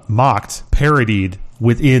mocked, parodied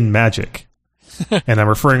within Magic. And I'm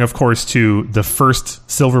referring, of course, to the first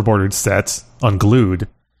silver-bordered set, Unglued,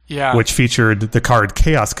 which featured the card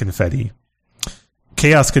Chaos Confetti.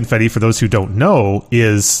 Chaos Confetti, for those who don't know,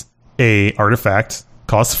 is a artifact,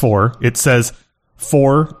 costs 4. It says,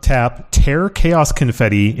 4, tap, tear Chaos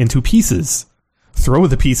Confetti into pieces. Throw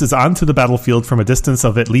the pieces onto the battlefield from a distance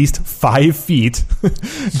of at least 5 feet.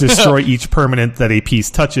 Destroy each permanent that a piece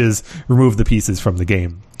touches. Remove the pieces from the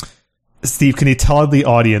game. Steve, can you tell the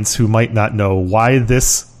audience who might not know why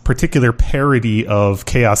this particular parody of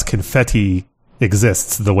Chaos Confetti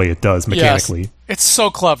exists the way it does mechanically? Yes, it's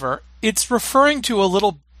so clever. It's referring to a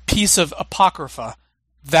little piece of apocrypha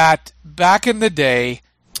that back in the day,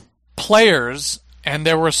 players, and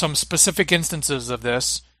there were some specific instances of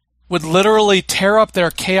this, would literally tear up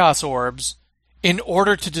their Chaos Orbs in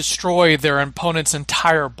order to destroy their opponent's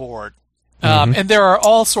entire board. And there are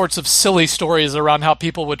all sorts of silly stories around how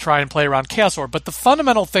people would try and play around Chaos Orb, but the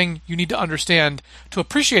fundamental thing you need to understand to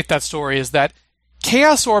appreciate that story is that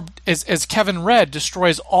Chaos Orb, as Kevin read,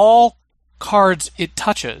 destroys all cards it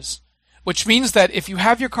touches, which means that if you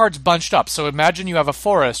have your cards bunched up, so imagine you have a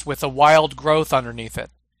forest with a wild growth underneath it,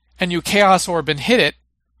 and you Chaos Orb and hit it,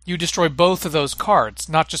 you destroy both of those cards,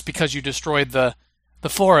 not just because you destroyed the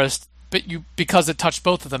forest, but because it touched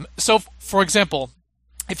both of them. So, for example,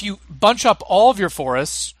 if you bunch up all of your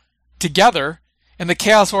forests together, and the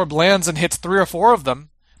Chaos Orb lands and hits 3 or 4 of them,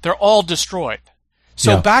 they're all destroyed.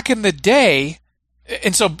 So back in the day,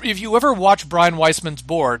 and so if you ever watch Brian Weissman's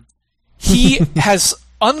board, he has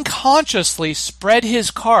unconsciously spread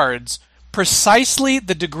his cards precisely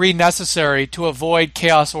the degree necessary to avoid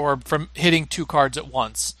Chaos Orb from hitting 2 cards at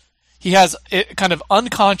once. He has a kind of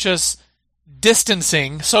unconscious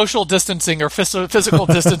distancing, social distancing or physical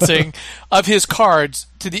distancing of his cards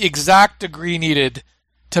to the exact degree needed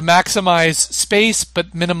to maximize space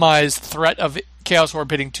but minimize threat of Chaos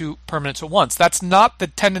Orb hitting 2 permanents at once. That's not the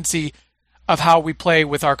tendency of how we play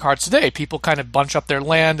with our cards today. People kind of bunch up their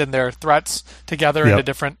land and their threats together into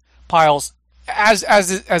different piles,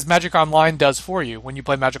 as Magic Online does for you when you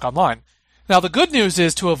play Magic Online. Now, the good news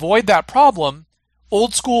is, to avoid that problem,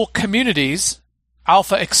 old school communities,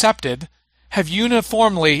 Alpha accepted, have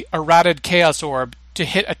uniformly errated Chaos Orb to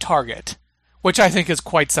hit a target, which I think is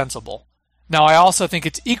quite sensible. Now, I also think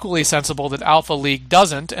it's equally sensible that Alpha League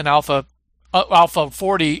doesn't, and Alpha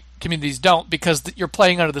 40 communities don't, because you're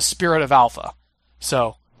playing under the spirit of Alpha.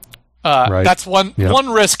 So that's one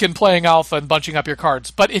risk in playing Alpha and bunching up your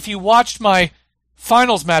cards. But if you watched my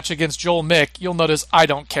finals match against Joel Mick, you'll notice I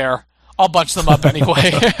don't care. I'll bunch them up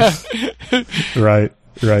anyway. Right.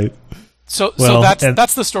 So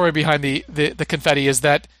that's the story behind the confetti, is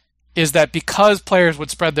that because players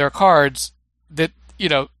would spread their cards, that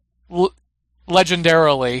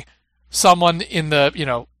legendarily, someone in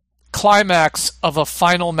the climax of a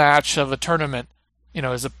final match of a tournament,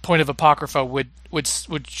 as a point of apocrypha, would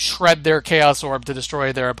shred their Chaos Orb to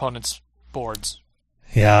destroy their opponent's boards.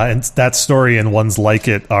 Yeah, and that story and ones like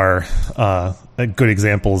it are good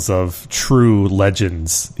examples of true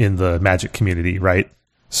legends in the Magic community, right?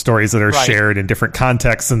 Stories that are shared in different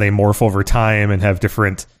contexts and they morph over time and have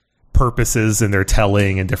different purposes in their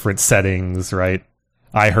telling and different settings, right?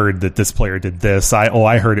 I heard that this player did this.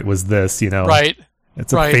 I heard it was this, Right.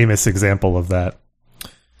 It's a famous example of that.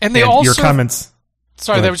 And they all your comments.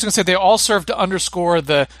 Sorry, I was going to say they all serve to underscore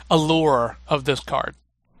the allure of this card.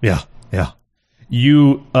 Yeah.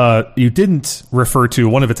 You didn't refer to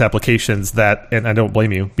one of its applications that, and I don't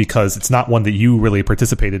blame you because it's not one that you really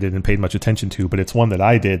participated in and paid much attention to, but it's one that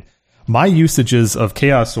I did. My usages of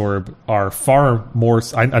Chaos Orb are far more.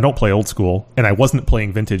 I don't play old school, and I wasn't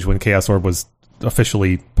playing Vintage when Chaos Orb was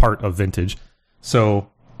officially part of Vintage. So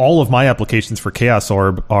all of my applications for Chaos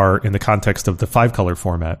Orb are in the context of the 5-color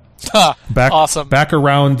format. Awesome. Back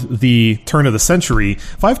around the turn of the century,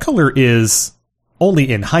 5-color is,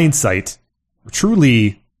 only in hindsight,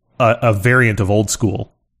 truly a variant of old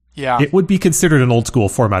school. Yeah. It would be considered an old school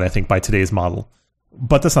format, I think, by today's model.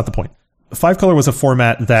 But that's not the point. 5-color was a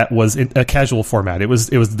format that was a casual format. It was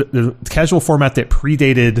the casual format that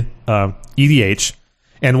predated EDH,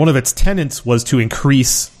 and one of its tenets was to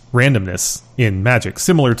increase randomness in Magic,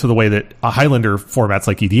 similar to the way that Highlander formats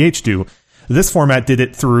like EDH do. This format did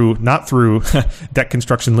it not through deck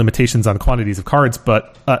construction limitations on quantities of cards,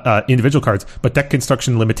 but individual cards, but deck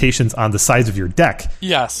construction limitations on the size of your deck.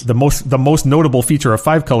 Yes. The most notable feature of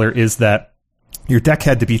 5-color is that your deck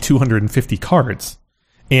had to be 250 cards.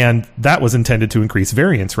 And that was intended to increase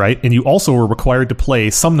variance, right? And you also were required to play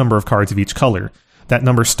some number of cards of each color. That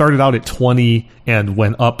number started out at 20 and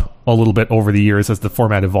went up a little bit over the years as the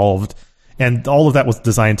format evolved. And all of that was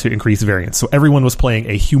designed to increase variance. So everyone was playing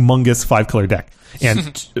a humongous 5-color deck.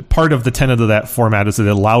 And part of the tenet of that format is that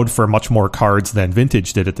it allowed for much more cards than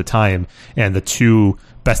Vintage did at the time. And the two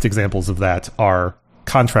best examples of that are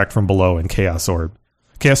Contract from Below and Chaos Orb.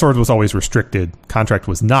 Chaos Orb was always restricted. Contract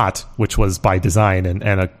was not, which was by design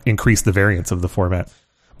and increased the variance of the format.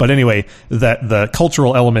 But anyway, that the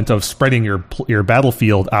cultural element of spreading your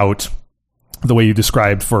battlefield out the way you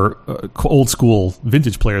described for old school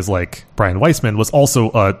Vintage players like Brian Weissman was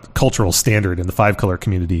also a cultural standard in the 5-color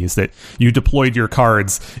community, is that you deployed your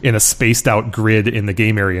cards in a spaced out grid in the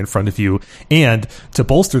game area in front of you. And to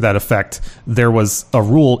bolster that effect, there was a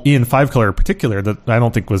rule in 5-color in particular that I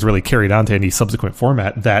don't think was really carried on to any subsequent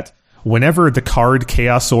format, that whenever the card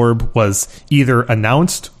Chaos Orb was either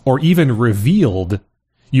announced or even revealed,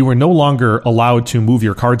 you were no longer allowed to move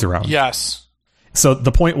your cards around. Yes. So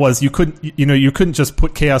the point was you couldn't just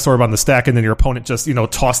put Chaos Orb on the stack and then your opponent just,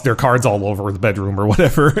 tossed their cards all over the bedroom or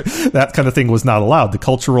whatever. That kind of thing was not allowed. The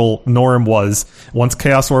cultural norm was once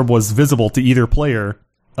Chaos Orb was visible to either player,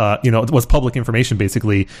 it was public information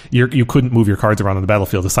basically, you couldn't move your cards around on the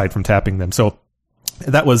battlefield aside from tapping them. So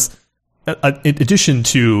that was in addition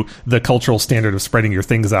to the cultural standard of spreading your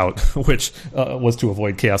things out, which was to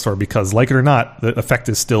avoid Chaos Orb, because, like it or not, the effect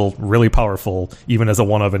is still really powerful, even as a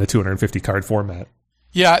one-of in a 250-card format.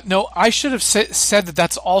 Yeah, no, I should have said that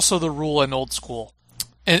that's also the rule in old school,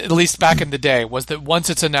 at least back in the day, was that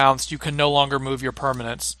once it's announced, you can no longer move your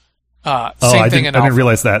permanents. I didn't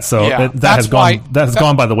realize that, so yeah, that has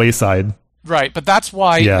gone by the wayside. Right, but that's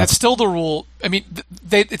why it's still the rule. I mean,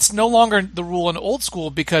 it's no longer the rule in old school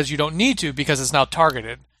because you don't need to, because it's now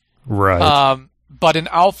targeted. Right. But in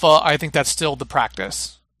alpha, I think that's still the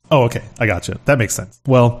practice. Oh, okay. I gotcha. That makes sense.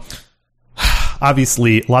 Well,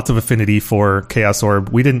 obviously, lots of affinity for Chaos Orb.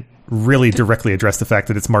 We didn't really directly address the fact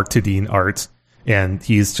that it's Mark Tedin art, and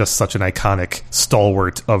he's just such an iconic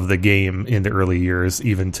stalwart of the game in the early years,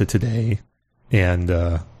 even to today. And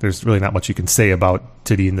there's really not much you can say about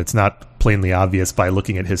Tedin that's not plainly obvious by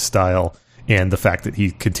looking at his style and the fact that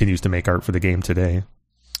he continues to make art for the game today.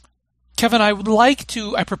 Kevin,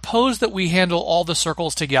 I propose that we handle all the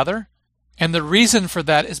circles together. And the reason for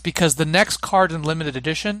that is because the next card in limited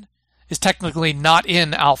edition is technically not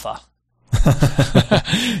in alpha.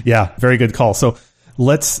 Yeah, very good call. So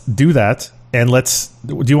let's do that. And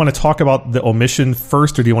do you want to talk about the omission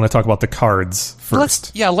first, or do you want to talk about the cards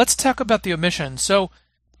first? Let's talk about the omission. So,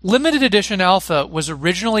 limited edition alpha was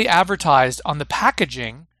originally advertised on the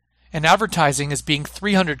packaging and advertising as being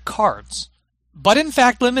 300 cards. But in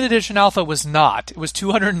fact, limited edition alpha was not. It was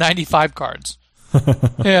 295 cards.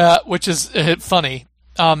 Yeah, which is funny.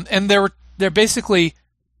 And there were basically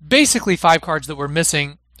 5 cards that were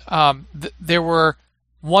missing. There were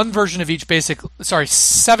 7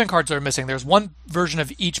 cards that are missing. There's one version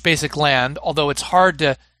of each basic land, although it's hard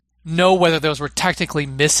to know whether those were technically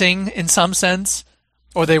missing in some sense,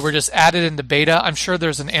 or they were just added into beta. I'm sure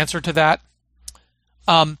there's an answer to that.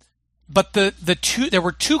 but there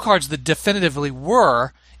were two cards that definitively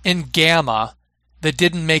were in Gamma that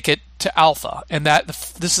didn't make it to Alpha, and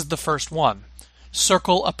this is the first one,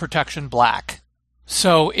 Circle of Protection Black.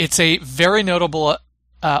 So it's a very notable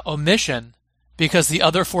omission because the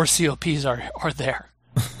other 4 COPs are there.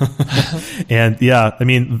 And yeah, I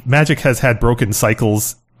mean, Magic has had broken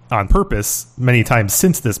cycles on purpose many times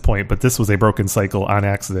since this point, but this was a broken cycle on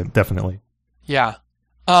accident, definitely. Yeah.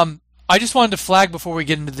 I just wanted to flag before we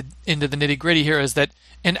get into the nitty-gritty here is that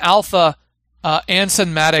in Alpha,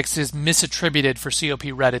 Anson Maddox is misattributed for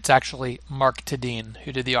COP Red. It's actually Mark Tadine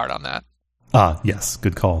who did the art on that. Yes,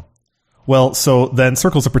 good call. Well, so then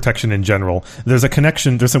circles of protection in general. There's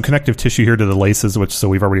some connective tissue here to the laces, so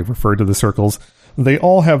we've already referred to the circles. They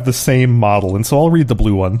all have the same model, and so I'll read the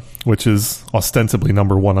blue one, which is ostensibly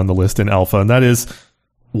number 1 on the list in Alpha, and that is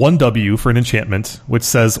 1W for an enchantment, which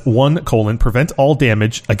says 1: prevent all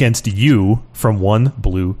damage against you from 1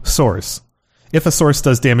 blue source. If a source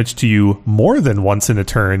does damage to you more than once in a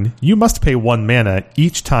turn, you must pay 1 mana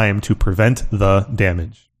each time to prevent the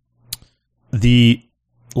damage. The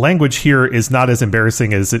language here is not as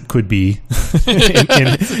embarrassing as it could be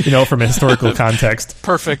from a historical context.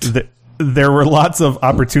 Perfect. There were lots of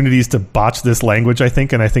opportunities to botch this language, I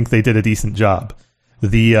think, and I think they did a decent job.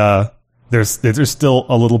 There's still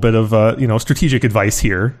a little bit of strategic advice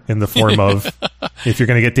here in the form of if you're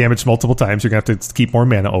going to get damaged multiple times, you're going to have to keep more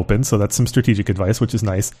mana open. So that's some strategic advice, which is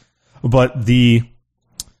nice. But this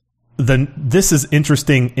is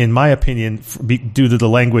interesting, in my opinion, due to the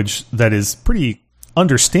language that is pretty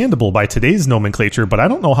understandable by today's nomenclature, but I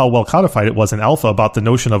don't know how well codified it was in Alpha about the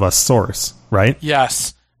notion of a source, right?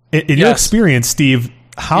 Yes. In your experience, Steve,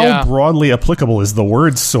 how broadly applicable is the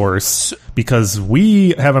word source? Because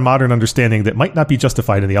we have a modern understanding that might not be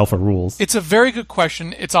justified in the Alpha rules. It's a very good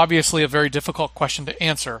question. It's obviously a very difficult question to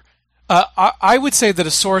answer. I would say that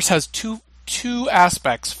a source has two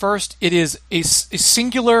aspects. First, it is a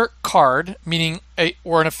singular card,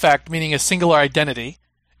 or an effect, meaning a singular identity.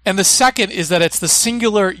 And the second is that it's the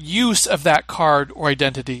singular use of that card or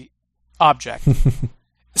identity object.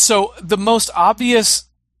 So the most obvious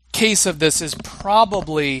case of this is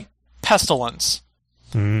probably Pestilence.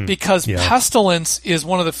 Because Pestilence is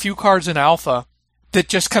one of the few cards in Alpha that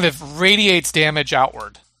just kind of radiates damage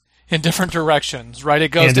outward in different directions, right? It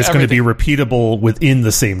goes and it's going to be repeatable within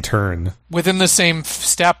the same turn. Within the same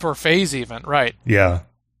step or phase even, right? Yeah.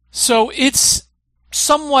 So it's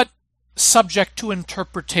somewhat subject to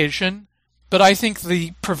interpretation, but I think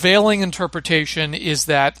the prevailing interpretation is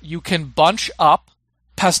that you can bunch up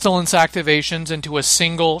Pestilence activations into a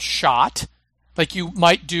single shot, like you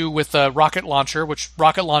might do with a rocket launcher, which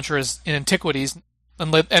rocket launcher is in Antiquities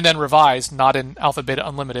and then revised, not in Alpha Beta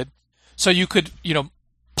Unlimited. So you could,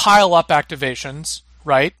 pile up activations,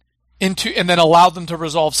 right, and then allow them to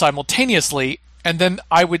resolve simultaneously, and then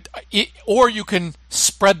or you can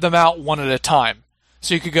spread them out one at a time.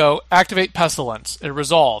 So you could go activate Pestilence, it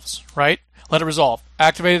resolves, right? Let it resolve.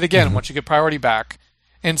 Activate it again once you get priority back,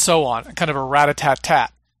 and so on. Kind of a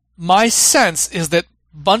rat-a-tat-tat. My sense is that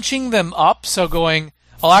bunching them up, so going,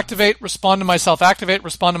 I'll activate, respond to myself, activate,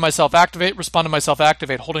 respond to myself, activate, respond to myself,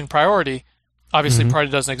 activate, holding priority. Obviously,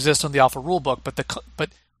 priority doesn't exist on the Alpha rulebook, but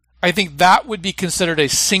I think that would be considered a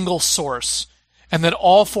single source, and then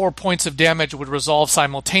all 4 points of damage would resolve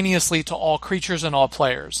simultaneously to all creatures and all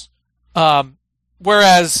players.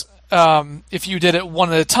 Whereas if you did it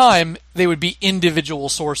one at a time, they would be individual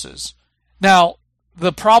sources. Now,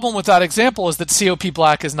 the problem with that example is that COP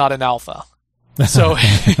Black is not an Alpha. So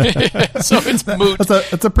it's moot.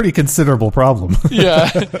 That's a pretty considerable problem. Yeah,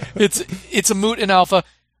 it's a moot in Alpha.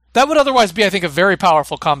 That would otherwise be, I think, a very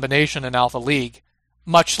powerful combination in Alpha League,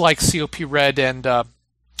 much like COP Red and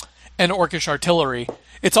Orcish Artillery.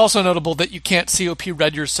 It's also notable that you can't COP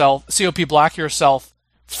Black yourself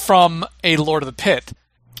from a Lord of the Pit.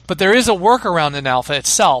 But there is a workaround in Alpha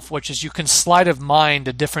itself, which is you can sleight of mind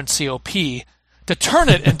a different COP to turn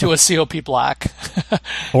it into a COP Black.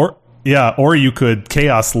 Or you could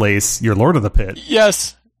Chaos Lace your Lord of the Pit.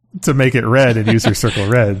 Yes. To make it red and use your circle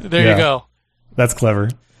red. There you go. That's clever.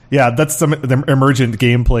 Yeah, that's some emergent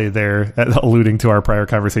gameplay there, alluding to our prior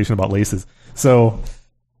conversation about laces. So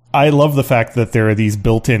I love the fact that there are these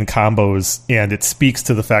built-in combos, and it speaks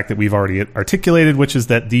to the fact that we've already articulated, which is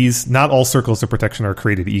that not all circles of protection are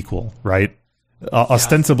created equal, right?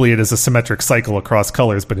 Ostensibly, it is a symmetric cycle across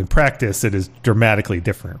colors, but in practice, it is dramatically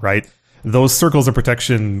different, right? Those circles of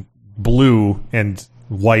protection, blue and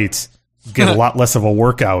white, get a lot less of a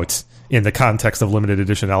workout in the context of limited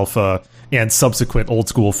edition Alpha and subsequent old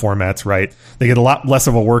school formats, right? They get a lot less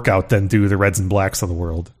of a workout than do the reds and blacks of the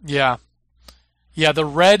world. Yeah. Yeah, the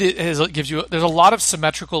red gives you. There's a lot of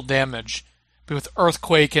symmetrical damage with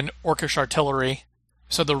Earthquake and Orcish Artillery,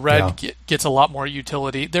 so the red gets a lot more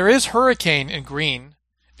utility. There is Hurricane in green,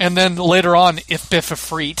 and then later on, If Biff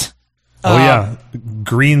Ifrit.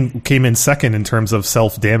 Green came in second in terms of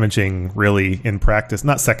self-damaging, really, in practice.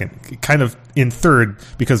 Not second, kind of in third,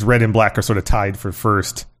 because red and black are sort of tied for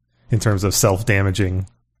first in terms of self-damaging.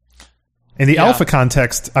 In the alpha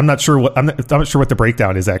context, I'm not sure what the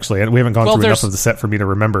breakdown is actually. We haven't gone through enough of the set for me to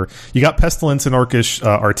remember. You got Pestilence and Orcish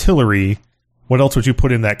Artillery. What else would you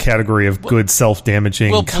put in that category of good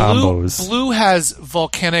self-damaging combos? Blue has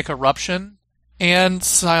Volcanic Eruption and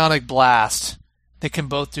Psionic Blast. They can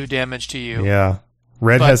both do damage to you. Yeah.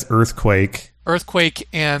 Red has Earthquake. Earthquake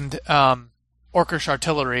and Orcish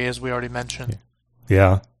Artillery, as we already mentioned.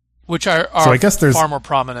 Yeah. Which are so I guess there's far more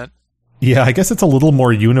prominent. Yeah, I guess it's a little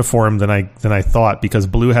more uniform than I thought, because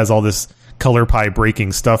blue has all this color pie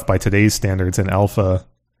breaking stuff by today's standards in alpha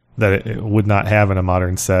that it would not have in a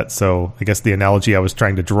modern set. So I guess the analogy I was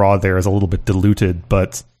trying to draw there is a little bit diluted,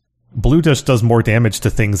 but blue just does more damage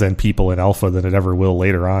to things and people in alpha than it ever will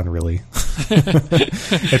later on, really.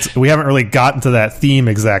 We haven't really gotten to that theme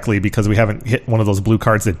exactly because we haven't hit one of those blue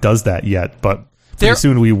cards that does that yet, but pretty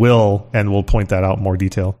soon we will, and we'll point that out in more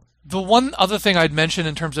detail. The one other thing I'd mention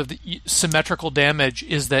in terms of the symmetrical damage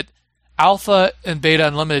is that Alpha and Beta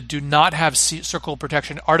Unlimited do not have Circle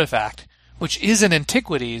Protection Artifact, which is in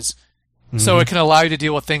Antiquities, so it can allow you to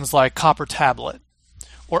deal with things like Copper Tablet,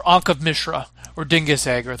 or Ankh of Mishra, or Dingus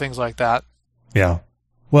Egg, or things like that. Yeah.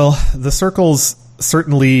 Well, the circles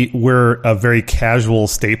certainly were a very casual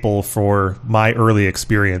staple for my early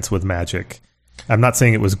experience with Magic. I'm not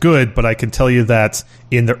saying it was good, but I can tell you that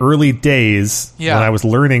in the early days when I was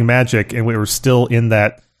learning Magic and we were still in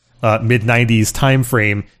that mid-90s time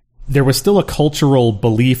frame, there was still a cultural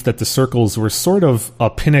belief that the circles were sort of a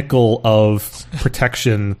pinnacle of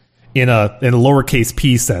protection in a lowercase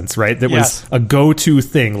p sense, right? That was a go-to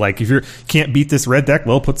thing. Like, if you can't beat this red deck,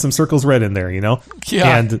 well, put some circles red in there, you know?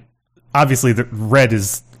 Yeah. And obviously the red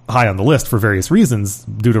is high on the list for various reasons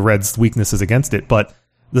due to red's weaknesses against it, but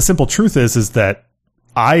the simple truth is that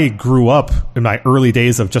I grew up in my early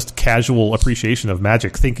days of just casual appreciation of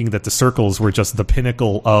Magic, thinking that the circles were just the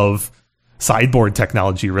pinnacle of sideboard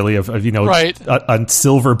technology, really, of right. a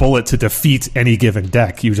silver bullet to defeat any given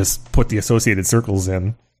deck. You just put the associated circles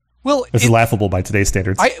in. Well, it's laughable by today's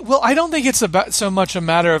standards. I don't think it's about so much a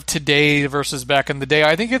matter of today versus back in the day.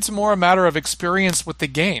 I think it's more a matter of experience with the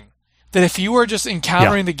game. That if you were just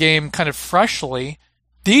encountering the game kind of freshly,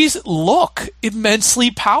 these look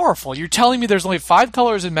immensely powerful. You're telling me there's only 5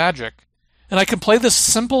 colors in Magic, and I can play this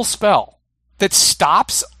simple spell that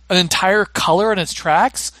stops an entire color in its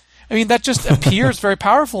tracks? I mean, that just appears very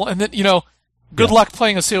powerful. And then, good luck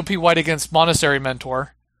playing a COP white against Monastery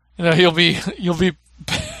Mentor. You'll be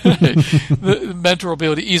the Mentor will be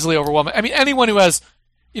able to easily overwhelm it. I mean, anyone who has,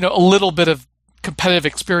 a little bit of competitive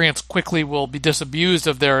experience quickly will be disabused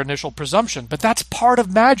of their initial presumption. But that's part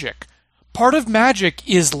of Magic. Part of Magic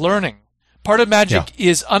is learning. Part of Magic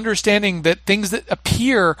is understanding that things that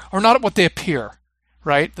appear are not what they appear,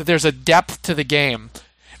 right? That there's a depth to the game.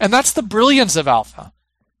 And that's the brilliance of Alpha.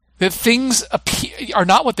 That things are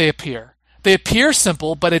not what they appear. They appear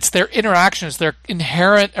simple, but it's their interactions, their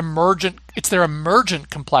inherent it's their emergent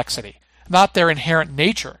complexity, not their inherent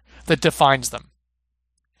nature that defines them.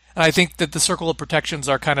 And I think that the Circle of Protections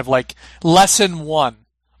are kind of like lesson 1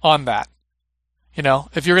 on that.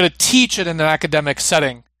 If you're going to teach it in an academic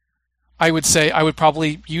setting, I would say I would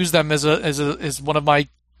probably use them as one of my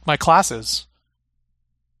classes.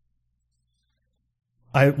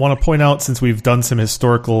 I want to point out, since we've done some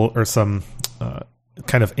historical or some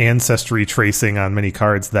kind of ancestry tracing on many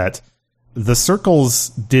cards, that the circles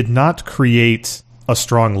did not create a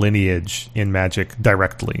strong lineage in Magic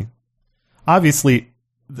directly. Obviously,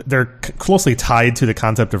 they're closely tied to the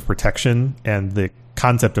concept of protection, and the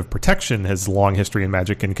concept of protection has a long history in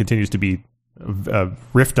Magic and continues to be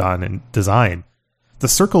riffed on in design. The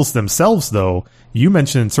circles themselves, though, you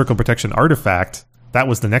mentioned Circle Protection Artifact. That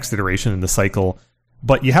was the next iteration in the cycle.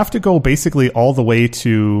 But you have to go basically all the way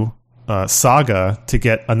to Saga to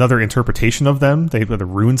get another interpretation of them. They have the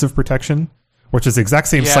Runes of Protection, which is the exact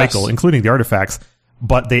same cycle, including the artifacts.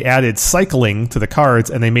 But they added cycling to the cards,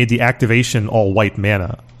 and they made the activation all white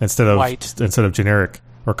mana instead of generic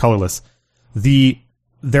or colorless.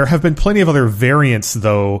 There have been plenty of other variants,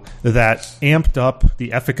 though, that amped up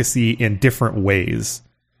the efficacy in different ways.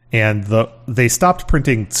 And they stopped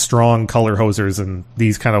printing strong color hosers in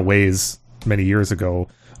these kind of ways many years ago.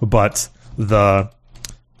 But the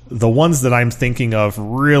ones that I'm thinking of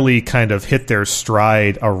really kind of hit their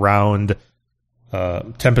stride around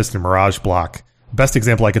Tempest and Mirage Block. Best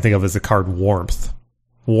example I can think of is the card Warmth.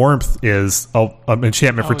 Warmth is an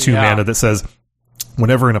enchantment for 2 mana that says,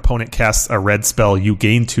 whenever an opponent casts a red spell, you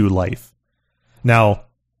gain 2 life. Now,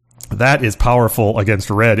 that is powerful against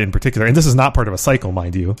red in particular, and this is not part of a cycle,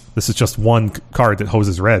 mind you. This is just one card that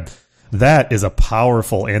hoses red. That is a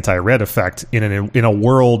powerful anti-red effect in a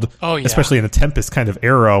world, especially in a Tempest kind of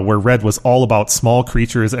era, where red was all about small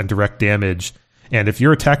creatures and direct damage. And if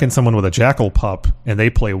you're attacking someone with a Jackal Pup and they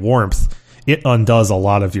play Warmth, it undoes a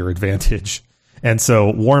lot of your advantage. And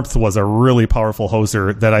so Warmth was a really powerful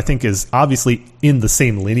hoser that I think is obviously in the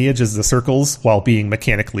same lineage as the Circles, while being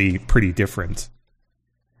mechanically pretty different.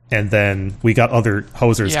 And then we got other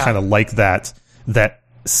hosers kind of like that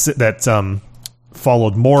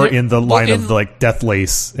followed more in the line of like Death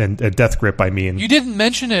Lace and Death Grip, I mean. You didn't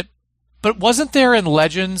mention it, but wasn't there in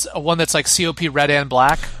Legends a one that's like COP red and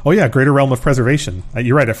black? Oh yeah, Greater Realm of Preservation.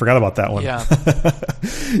 You're right, I forgot about that one. Yeah.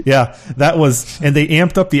 Yeah, that was, and they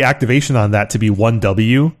amped up the activation on that to be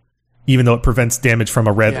 1W, even though it prevents damage from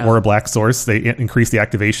a red or a black source. They increased the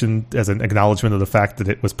activation as an acknowledgement of the fact that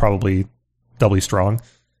it was probably doubly strong.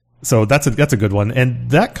 So that's a good one.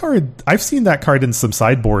 And that card, I've seen that card in some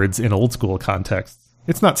sideboards in old school contexts.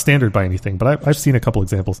 It's not standard by anything, but I've seen a couple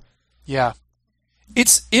examples. Yeah.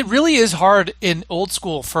 It really is hard in old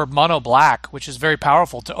school for mono black, which is very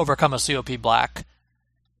powerful, to overcome a COP black.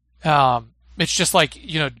 It's just like,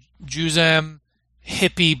 Juzam,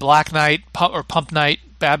 Hippie, Black Knight, or Pump Knight,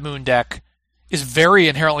 Bad Moon deck is very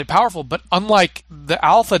inherently powerful, but unlike the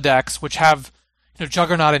alpha decks, which have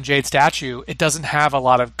Juggernaut and Jade Statue, it doesn't have a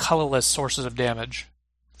lot of colorless sources of damage.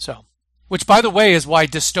 So, which, by the way, is why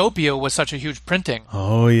Dystopia was such a huge printing.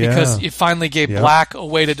 Oh, yeah. Because it finally gave black a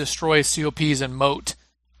way to destroy COPs and Moat.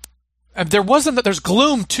 And there's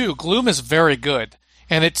Gloom, too. Gloom is very good.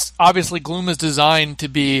 And it's, obviously, Gloom is designed to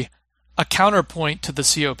be a counterpoint to the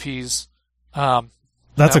COPs.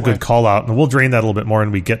 That's a good call out, and we'll drain that a little bit more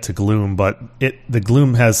when we get to Gloom, but the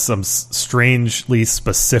Gloom has some strangely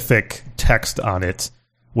specific text on it,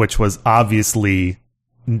 which was obviously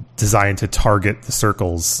designed to target the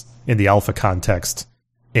Circles in the alpha context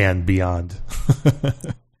and beyond.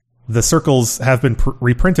 The Circles have been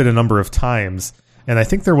reprinted a number of times, and I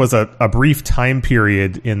think there was a brief time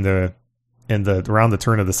period in the around the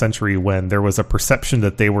turn of the century when there was a perception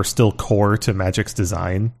that they were still core to Magic's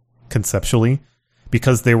design conceptually,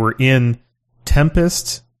 because they were in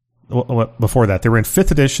Tempest. Before that, they were in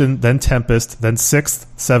 5th edition, then Tempest, then 6th,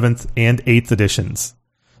 7th, and 8th editions.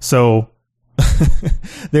 So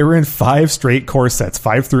they were in 5 straight core sets,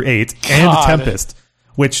 5 through 8, and Tempest,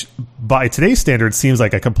 which by today's standards seems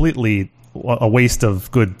like a waste of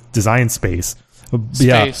good design space.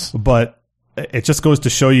 Yeah, but it just goes to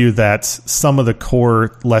show you that some of the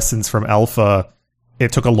core lessons from Alpha,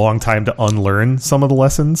 it took a long time to unlearn some of the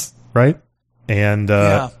lessons, right? And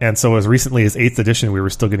so as recently as 8th edition, we were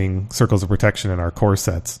still getting Circles of Protection in our core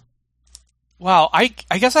sets. Wow, I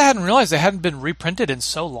guess I hadn't realized they hadn't been reprinted in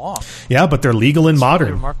so long. Yeah, but they're legal in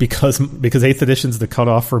Modern because 8th edition's the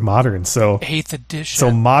cutoff for Modern. So 8th edition.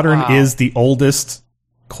 So Modern is the oldest.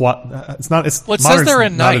 It's not. It's well, it says they're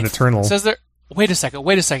in not 9th. An Eternal. It says they're. Wait a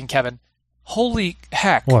second, Kevin. Holy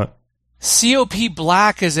heck! What? COP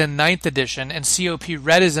Black is in 9th edition and COP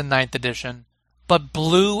Red is in 9th edition. But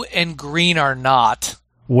blue and green are not.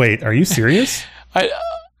 Wait, are you serious?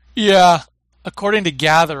 Yeah, according to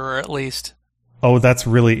Gatherer, at least. Oh, that's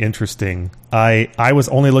really interesting. I was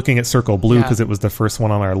only looking at Circle Blue because it was the first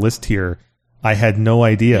one on our list here. I had no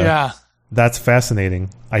idea. Yeah. That's fascinating.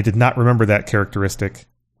 I did not remember that characteristic.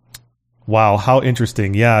 Wow, how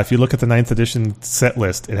interesting. Yeah, if you look at the 9th edition set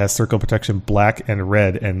list, it has Circle Protection Black and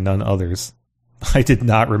Red and none others. I did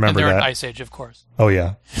not remember that. And they're in Ice Age, of course. Oh,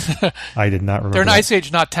 yeah. I did not remember They're in that. Ice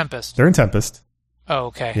Age, not Tempest. They're in Tempest. Oh,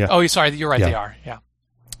 okay. Yeah. Oh, sorry, you're right, they are. Yeah.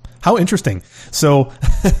 How interesting. So,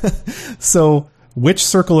 which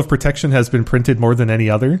Circle of Protection has been printed more than any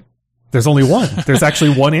other? There's only one. There's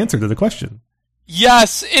actually one answer to the question.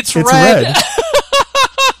 Yes, it's red.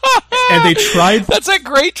 And they tried. That's a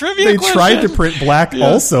great trivia question. They tried to print black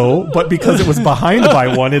also, but because it was behind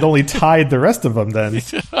by one, it only tied the rest of them then.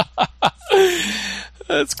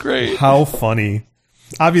 That's great. How funny.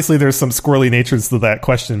 Obviously, there's some squirrely natures to that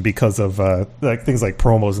question because of things like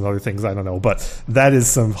promos and other things. I don't know, but that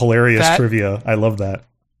is some hilarious trivia. I love that.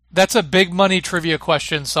 That's a big money trivia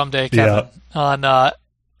question someday, Kevin, on the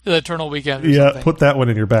Eternal Weekend. Yeah, put that one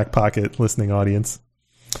in your back pocket, listening audience.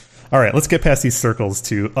 All right, let's get past these Circles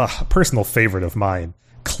to a personal favorite of mine,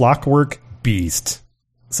 Clockwork Beast.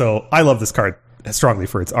 So I love this card strongly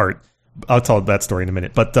for its art. I'll tell that story in a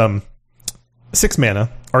minute. But 6 mana,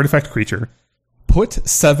 artifact creature. Put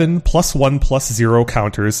 7 +1/+0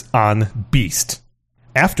 counters on Beast.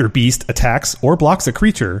 After Beast attacks or blocks a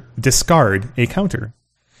creature, discard a counter.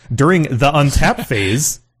 During the untap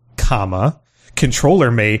phase,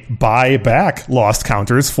 controller may buy back lost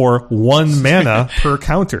counters for 1 mana per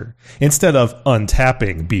counter, instead of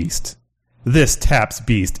untapping Beast. This taps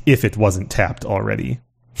Beast if it wasn't tapped already.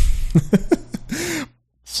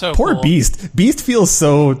 So Poor cool. Beast. Beast feels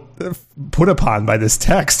so put upon by this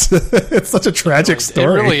text. It's such a tragic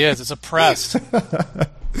story. It really is. It's oppressed.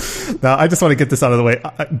 Now, I just want to get this out of the way.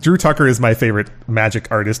 Drew Tucker is my favorite Magic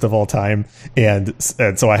artist of all time, and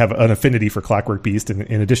so I have an affinity for Clockwork Beast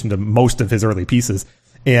in addition to most of his early pieces.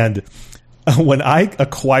 And when I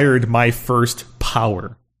acquired my first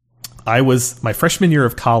Power, I was my freshman year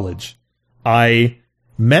of college. I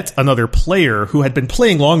met another player who had been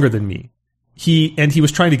playing longer than me. He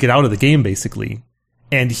was trying to get out of the game, basically.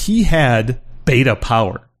 And he had beta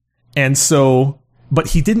Power. And so, but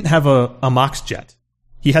he didn't have a Mox Jet.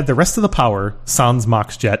 He had the rest of the power, sans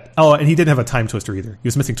Mox Jet. Oh, and he didn't have a Time Twister either. He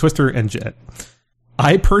was missing Twister and Jet.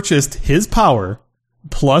 I purchased his power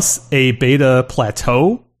plus a beta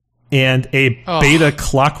Plateau and a beta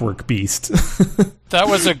Clockwork Beast. That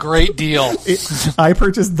was a great deal. I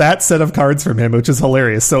purchased that set of cards from him, which is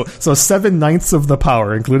hilarious. So 7/9 of the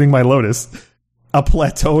power, including my Lotus, a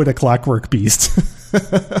Plateau and a Clockwork Beast.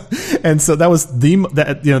 And so that was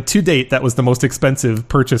to date, that was the most expensive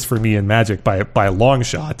purchase for me in Magic by a long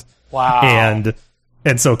shot. Wow.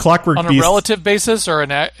 And so Clockwork on a Beast, relative basis or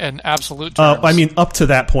in absolute terms? I mean, up to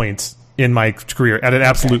that point in my career, at an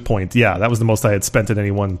absolute point, yeah, that was the most I had spent in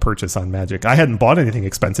any one purchase on Magic. I hadn't bought anything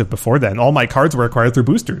expensive before then. All my cards were acquired through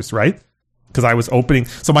boosters, right? Because I was opening,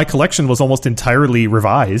 so my collection was almost entirely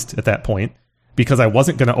revised at that point because I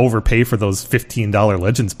wasn't going to overpay for those $15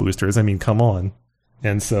 Legends boosters. I mean, come on.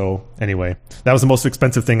 And so, anyway, that was the most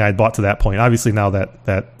expensive thing I'd bought to that point. Obviously, now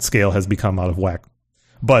that scale has become out of whack.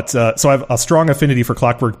 But, so I have a strong affinity for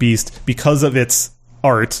Clockwork Beast because of its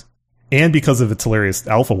art and because of its hilarious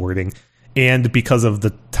alpha wording and because of the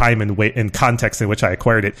time and weight and context in which I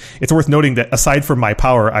acquired it. It's worth noting that aside from my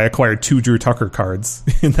power, I acquired 2 Drew Tucker cards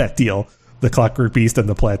in that deal, the Clockwork Beast and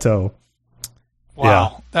the Plateau.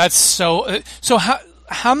 Wow. Yeah. That's so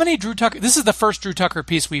how many Drew Tucker... This is the first Drew Tucker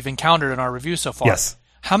piece we've encountered in our review so far. Yes.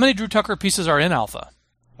 How many Drew Tucker pieces are in Alpha?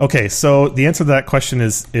 Okay, so the answer to that question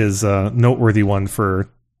is a noteworthy one for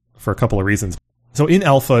a couple of reasons. So in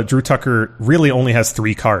Alpha, Drew Tucker really only has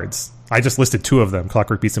 3 cards. I just listed 2 of them,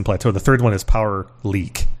 Clockwork Beast and Plateau. The third one is Power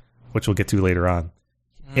Leak, which we'll get to later on.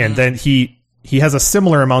 And then he has a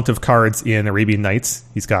similar amount of cards in Arabian Nights.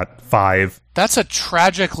 He's got 5. That's a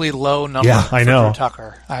tragically low number I know. for Drew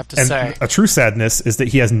Tucker, I have to And say. a true sadness is that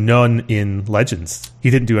he has none in Legends. He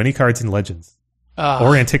didn't do any cards in Legends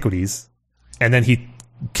or Antiquities. And then he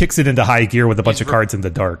kicks it into high gear with a bunch of cards in the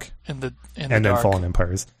dark. And then Fallen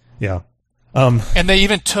Empires. Yeah. And they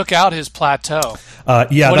even took out his Plateau.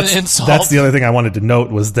 Yeah, what an insult. That's the other thing I wanted to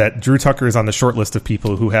note was that Drew Tucker is on the short list of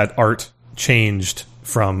people who had art changed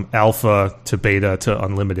from Alpha to Beta to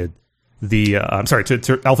Unlimited.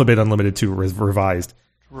 To Alpha, Beta, Unlimited to Revised.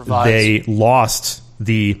 They lost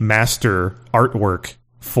the master artwork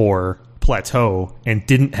for Plateau and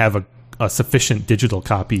didn't have a sufficient digital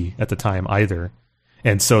copy at the time either.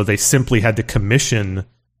 And so they simply had to commission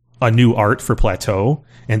a new art for Plateau,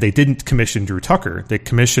 and they didn't commission Drew Tucker. They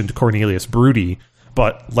commissioned Cornelius Broody,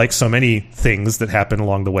 but like so many things that happen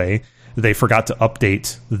along the way, they forgot to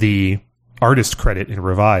update the artist credit in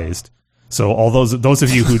Revised. So all those of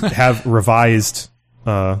you who have revised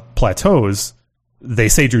Plateaus, they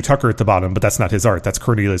say Drew Tucker at the bottom, but that's not his art. That's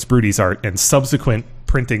Cornelius Broody's art, and subsequent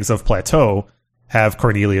printings of Plateau have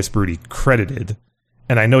Cornelius Broody credited.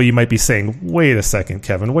 And I know you might be saying, wait a second,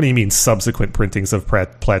 Kevin, what do you mean subsequent printings of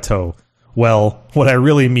Plateau? Well, what I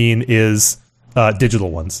really mean is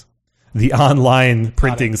digital ones. The online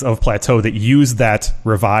printings of Plateau that use that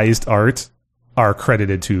revised art are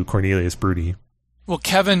credited to Cornelius Broody. Well,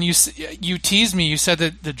 Kevin, you teased me. You said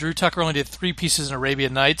that the Drew Tucker only did 3 pieces in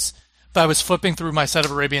Arabian Nights, but I was flipping through my set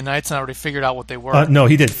of Arabian Nights and I already figured out what they were. No,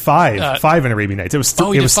 he did 5. 5 in Arabian Nights. It was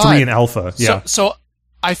 3 in Alpha. Yeah. So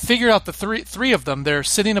I figured out the three of them. They're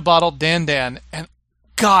Sitting in a Bottle, Dan, and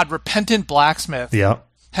God, Repentant Blacksmith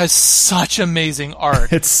has such amazing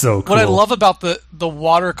art. It's so cool. What I love about the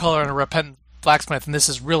watercolor in a Repentant Blacksmith, and this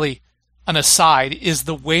is really an aside, is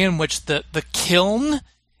the way in which the kiln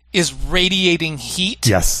is radiating heat.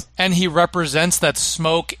 Yes. And he represents that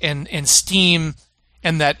smoke and steam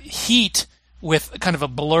and that heat with kind of a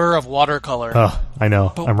blur of watercolor. Oh, I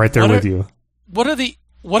know. But I'm right there with you. What are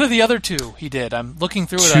the other 2 he did? I'm looking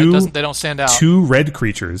through it. They don't stand out. 2 red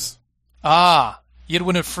creatures.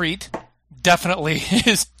 Yidwin of Freet definitely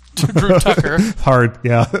is Drew Tucker. Hard,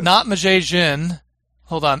 yeah. Not Majay Jin.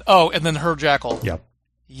 Hold on. Oh, and then Her Jackal. Yep.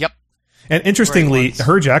 Yep. And interestingly,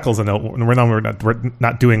 Her Jackal's a note. We're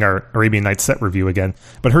not doing our Arabian Nights set review again,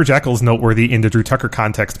 but Her Jackal's noteworthy in the Drew Tucker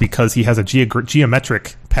context because he has a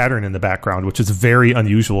geometric pattern in the background, which is very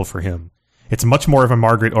unusual for him. It's much more of a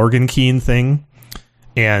Margaret Organ-Keen thing,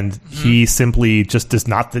 and he simply just does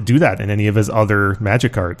not do that in any of his other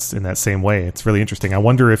magic arts in that same way. It's really interesting. I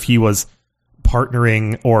wonder if he was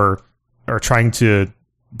partnering or trying to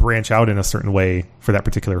branch out in a certain way for that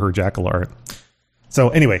particular Her Jackal art. So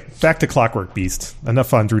anyway, back to Clockwork Beast.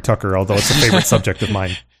 Enough on Drew Tucker, although it's a favorite subject of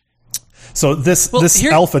mine. So this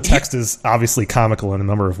alpha text is obviously comical in a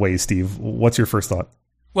number of ways, Steve. What's your first thought?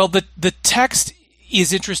 Well, the text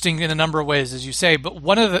is interesting in a number of ways, as you say, but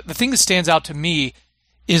one of the thing that stands out to me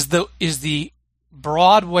is the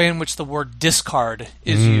broad way in which the word discard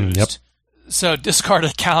is used. Yep. So discard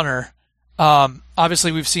a counter.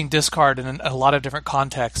 Obviously, we've seen discard in a lot of different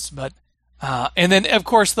contexts, but and then, of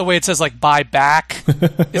course, the way it says, like, buy back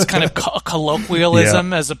is kind of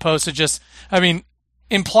colloquialism as opposed to just,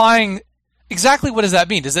 implying exactly what does that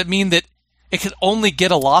mean? Does it mean that it can only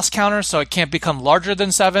get a loss counter so it can't become larger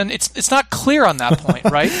than 7? It's not clear on that point,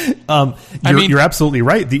 right? You're absolutely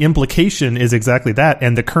right. The implication is exactly that,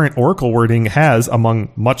 and the current Oracle wording has,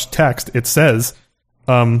 among much text, it says,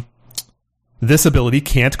 this ability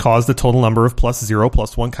can't cause the total number of +0,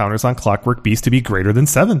 +1 counters on Clockwork Beast to be greater than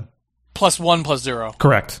 7. +1, +0.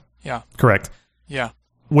 Correct. Yeah. Correct. Yeah.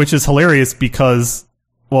 Which is hilarious because,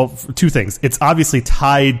 well, two things. It's obviously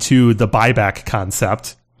tied to the buyback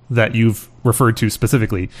concept that you've referred to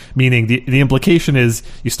specifically, meaning the implication is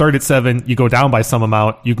you start at 7, you go down by some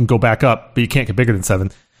amount, you can go back up, but you can't get bigger than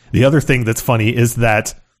 7. The other thing that's funny is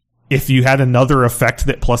that if you had another effect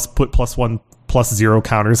that put +1, +0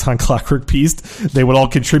 counters on Clockwork Beast, they would all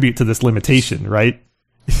contribute to this limitation, right?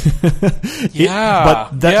 Yeah.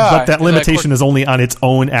 But that limitation is only on its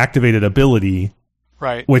own activated ability,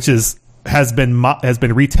 right? Which has been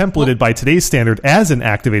retemplated by today's standard as an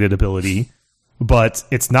activated ability, but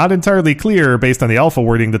it's not entirely clear based on the alpha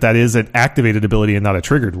wording that is an activated ability and not a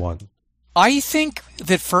triggered one. I think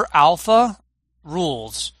that for alpha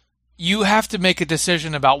rules, you have to make a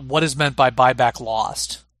decision about what is meant by buyback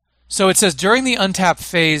lost. So it says during the untap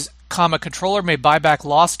phase, controller may buy back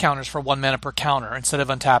lost counters for 1 mana per counter instead of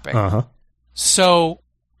untapping. Uh-huh. So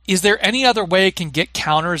is there any other way it can get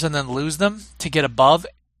counters and then lose them to get above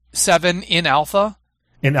 7 in alpha?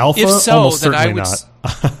 In alpha, if so, almost then certainly I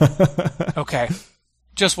would not. Okay.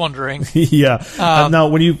 Just wondering. Yeah. Now,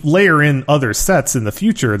 when you layer in other sets in the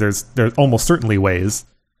future, there's almost certainly ways.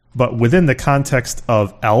 But within the context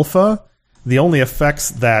of alpha, the only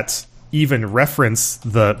effects that even reference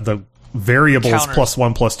the variables Counters.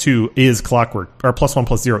 +1, +2 is Clockwork, or +1,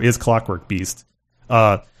 +0 is Clockwork Beast.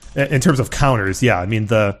 In terms of counters, yeah, I mean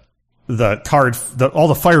the card, all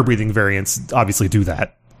the fire breathing variants obviously do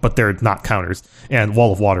that, but they're not counters, and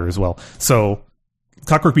Wall of Water as well. So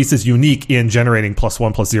Clockwork Beast is unique in generating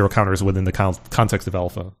 +1, +0 counters within the context of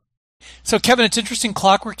alpha. So Kevin, it's interesting.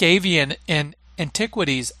 Clockwork Avian in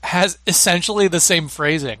Antiquities has essentially the same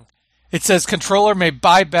phrasing. It says controller may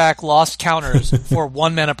buy back lost counters for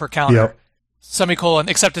 1 mana per counter. Yep. Semicolon,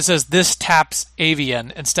 except it says this taps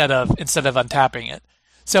Avian instead of untapping it.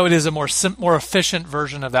 So it is a more efficient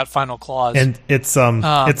version of that final clause. And it's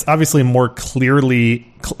obviously more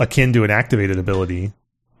clearly akin to an activated ability.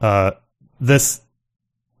 Because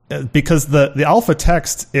the alpha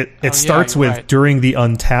text it starts with right. During the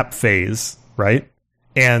untap phase, right?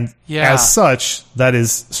 And as such, that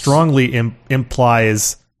is strongly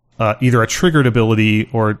implies either a triggered ability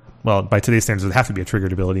or, well, by today's standards, it would have to be a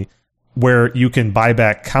triggered ability, where you can buy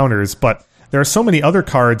back counters. But there are so many other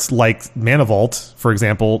cards, like Mana Vault, for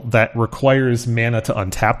example, that requires mana to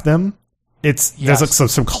untap them. There's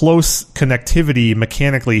some close connectivity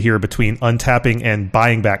mechanically here between untapping and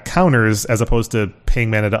buying back counters as opposed to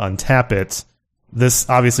paying mana to untap it. This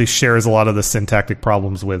obviously shares a lot of the syntactic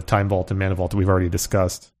problems with Time Vault and Mana Vault that we've already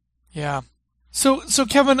discussed. Yeah. So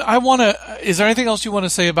Kevin, is there anything else you want to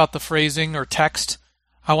say about the phrasing or text?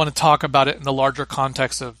 I want to talk about it in the larger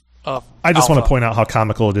context of I just want to point out how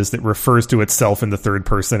comical it is that it refers to itself in the third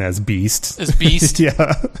person as Beast. As Beast?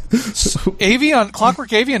 Yeah.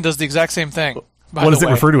 Clockwork Avian does the exact same thing. What does it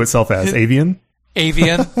refer to itself as? Avian?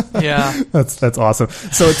 Avian, yeah. That's awesome.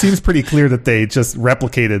 So it seems pretty clear that they just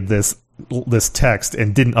replicated this text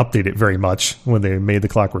and didn't update it very much when they made the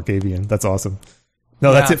Clockwork Avian. That's awesome.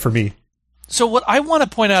 No, that's it for me. So what I want to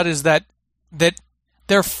point out is that there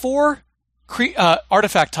are 4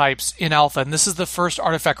 artifact types in alpha, and this is the first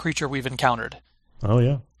artifact creature we've encountered. Oh,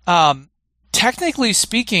 yeah. Technically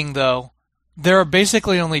speaking, though, there are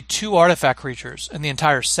basically only 2 artifact creatures in the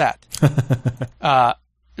entire set.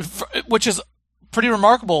 which is pretty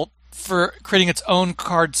remarkable for creating its own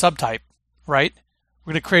card subtype, right?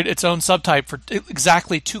 We're going to create its own subtype for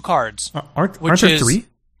exactly 2 cards. Aren't there 3?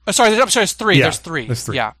 I'm sorry, it's 3. Yeah, there's 3. There's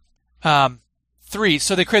 3. Yeah. 3.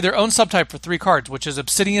 So they create their own subtype for 3 cards, which is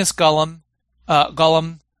Obsidious Golem,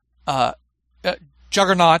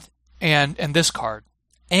 Juggernaut, and this card.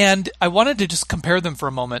 And I wanted to just compare them for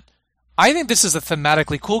a moment. I think this is a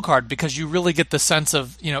thematically cool card because you really get the sense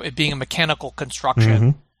of, it being a mechanical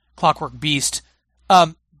construction, Clockwork Beast.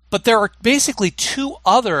 But there are basically 2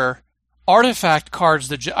 other artifact cards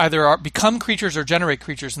that either become creatures or generate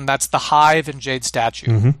creatures, and that's the Hive and Jade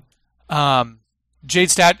Statue. The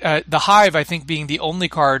Hive, I think, being the only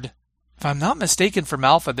card, if I'm not mistaken, from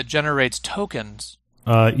Alpha that generates tokens.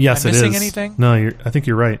 Yes, Am I missing is. anything? No, I think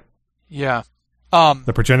you're right. Yeah.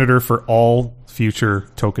 The progenitor for all future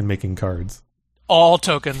token-making cards. All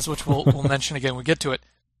tokens, which we'll mention again when we get to it.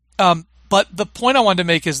 But the point I wanted to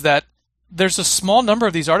make is that there's a small number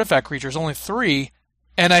of these artifact creatures, only 3,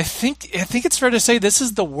 and I think it's fair to say this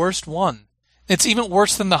is the worst one. It's even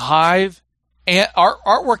worse than the Hive, and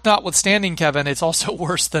artwork notwithstanding, Kevin, it's also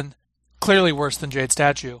clearly worse than Jade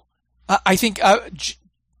Statue. I think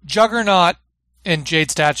Juggernaut and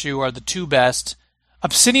Jade Statue are the 2 best.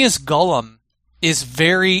 Obsidious Golem is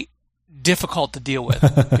very difficult to deal with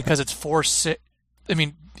because it's 4/6. I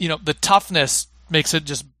mean, the toughness makes it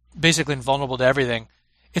just basically invulnerable to everything.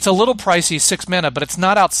 It's a little pricey, 6 mana, but it's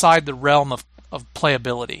not outside the realm of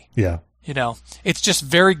playability. Yeah. It's just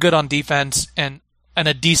very good on defense and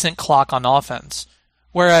a decent clock on offense.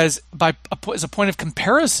 Whereas as a point of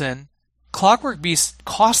comparison, Clockwork Beast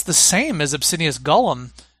costs the same as Obsidious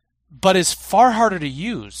Golem, but is far harder to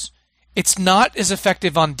use. It's not as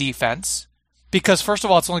effective on defense because, first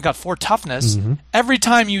of all, it's only got 4 toughness. Every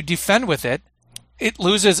time you defend with it, it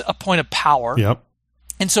loses a point of power. Yep.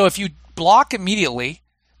 And so if you block immediately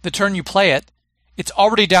the turn you play it, it's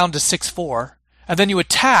already down to 6/4, and then you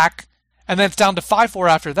attack, and then it's down to 5/4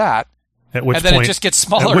 after that. At which and then point, it just gets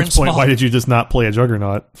smaller and At which smaller. point, why did you just not play a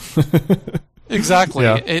Juggernaut? Exactly.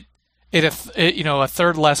 Yeah. It a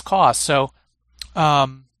third less cost. So,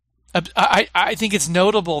 I think it's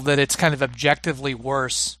notable that it's kind of objectively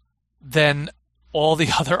worse than all the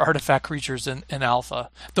other artifact creatures in Alpha.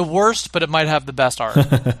 The worst, but it might have the best art.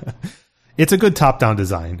 It's a good top-down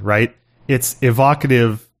design, right? It's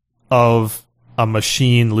evocative of a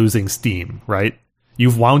machine losing steam, right?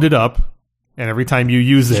 You've wound it up, and every time you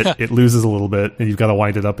use it, it loses a little bit, and you've got to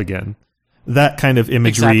wind it up again. That kind of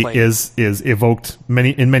imagery Exactly. is evoked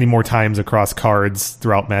many more times across cards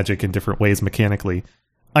throughout Magic in different ways mechanically.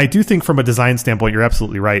 I do think from a design standpoint, you're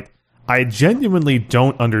absolutely right. I genuinely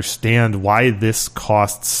don't understand why this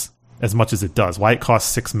costs as much as it does, why it costs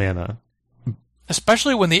 6 mana.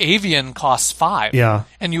 Especially when the Avian costs 5. Yeah.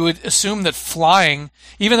 And you would assume that flying,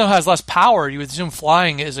 even though it has less power, you would assume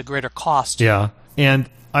flying is a greater cost. Yeah. And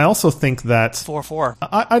I also think that 4/4.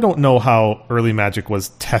 I don't know how early Magic was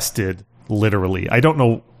tested literally. I don't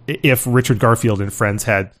know if Richard Garfield and friends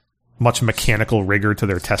had much mechanical rigor to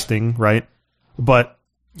their testing, right? But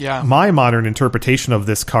Yeah. my modern interpretation of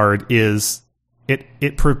this card is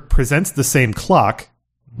it presents the same clock,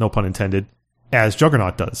 no pun intended, as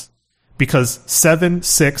Juggernaut does. Because 7,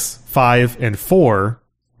 6, 5, and 4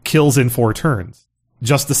 kills in 4 turns.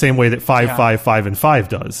 Just the same way that 5, 5, 5, and 5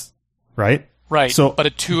 does. Right? Right. So, but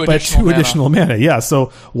at 2 additional additional mana. Yeah.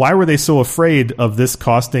 So why were they so afraid of this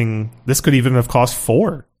costing? This could even have cost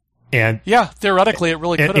 4. And Yeah, theoretically, it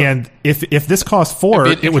really could have. and if this cost 4,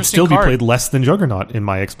 It'd be an it would still interesting be card. played less than Juggernaut in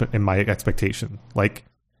my expectation. Like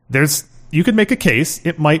you could make a case.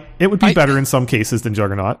 It would be better in some cases than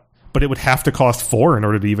Juggernaut, but it would have to cost 4 in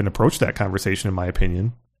order to even approach that conversation, in my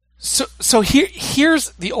opinion. So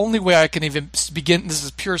here's the only way I can even begin. This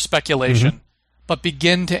is pure speculation, but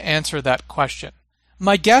begin to answer that question.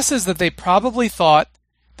 My guess is that they probably thought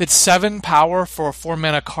that 7 power for a 4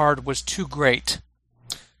 mana card was too great.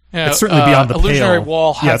 It's certainly beyond the Illusionary pale.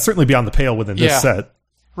 Wall. It's certainly beyond the pale within this set.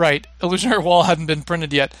 Right. Illusionary Wall hadn't been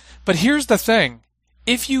printed yet. But here's the thing.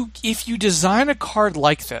 If you design a card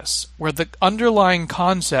like this, where the underlying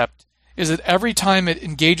concept is that every time it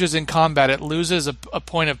engages in combat, it loses a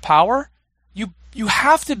point of power, you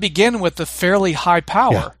have to begin with a fairly high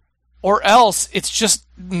power. Yeah. Or else it's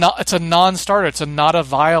a non-starter. It's not a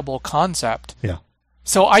viable concept. Yeah.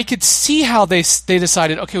 So I could see how they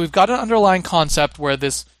decided, okay, we've got an underlying concept where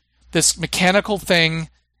this mechanical thing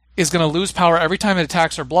is going to lose power every time it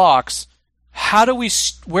attacks or blocks.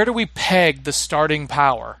 Where do we peg the starting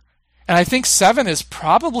power? And I think 6 or 7 is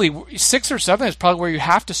probably where you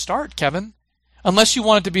have to start, Kevin. Unless you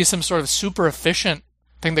want it to be some sort of super efficient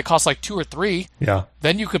thing that costs like 2 or 3, Yeah.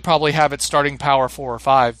 then you could probably have it starting power 4 or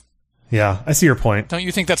 5. Yeah, I see your point. Don't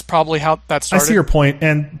you think that's probably how that started? I see your point,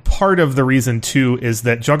 and part of the reason, too, is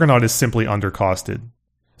that Juggernaut is simply undercosted.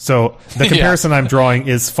 So the comparison I'm drawing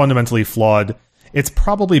is fundamentally flawed. It's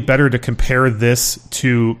probably better to compare this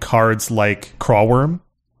to cards like Crawworm,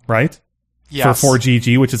 right? Yes. For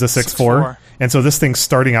 4GG, which is a 6/4. And so this thing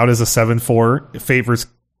starting out as a 7/4 favors,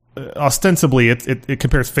 ostensibly, it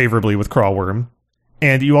compares favorably with Crawworm.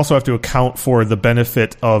 And you also have to account for the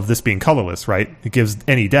benefit of this being colorless, right? It gives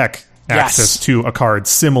any deck access to a card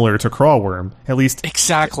similar to Crawworm. At least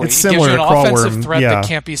exactly. It's similar it gives you to an Crawworm. offensive threat that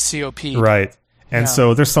can't be COP. Right. And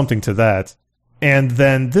so there's something to that. And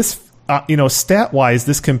then this, stat-wise,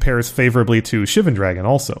 this compares favorably to Shivan Dragon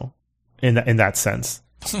also, in that sense.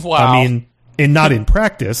 Wow. I mean, not in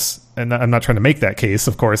practice, and I'm not trying to make that case,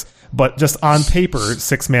 of course, but just on paper,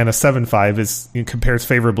 6 mana 7/5 compares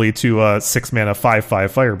favorably to a 6 mana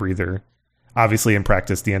 5/5 Fire Breather. Obviously, in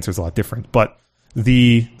practice, the answer is a lot different. But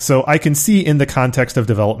so I can see in the context of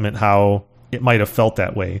development how it might have felt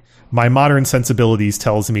that way. My modern sensibilities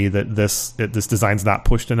tells me that this design's not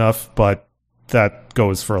pushed enough, but that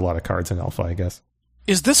goes for a lot of cards in Alpha, I guess.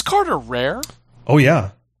 Is this card a rare? Oh yeah,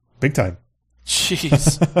 big time.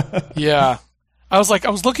 Jeez. Yeah. I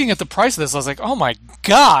was looking at the price of this. I was like, oh my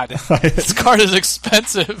god, this card is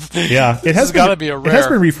expensive. Yeah, it has got to be a rare. It has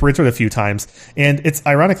been reprinted a few times, and it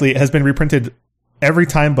has been reprinted every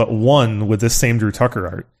time but one with this same Drew Tucker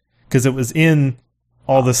art, because it was in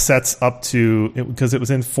all the sets up to, because it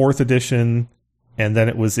was in 4th edition, and then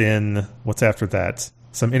it was in, what's after that?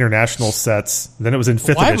 Some international sets. Then it was in 5th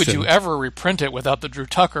edition. Why would you ever reprint it without the Drew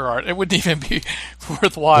Tucker art? It wouldn't even be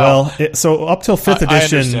worthwhile. Well, so up till 5th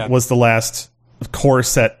edition was the last core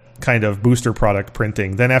set kind of booster product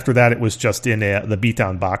printing. Then after that, it was just in the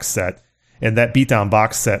Beatdown box set. And that Beatdown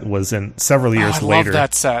box set was in several years later. I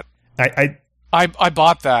love that set. I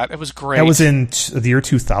bought that. It was great. That was in the year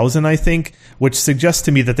 2000, I think, which suggests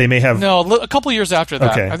to me that they may have... No, a couple years after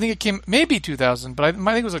that. Okay. I think it came maybe 2000, but I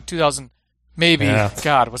think it was like 2000. Maybe. Yeah.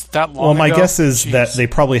 God, was it that long ago? Well, my guess is Jeez. that they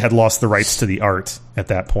probably had lost the rights to the art at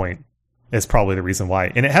that point. Is probably the reason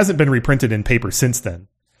why. And it hasn't been reprinted in paper since then.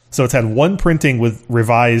 So it's had one printing with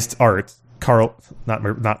revised art, not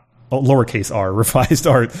lowercase r, revised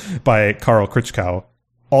art by Karl Krichkow.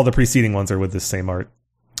 All the preceding ones are with this same art.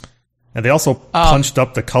 And they also punched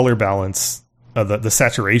up the color balance, the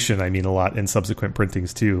saturation, a lot, in subsequent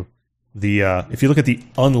printings too. If you look at the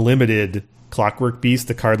unlimited Clockwork Beast,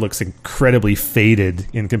 the card looks incredibly faded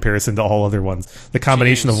in comparison to all other ones. The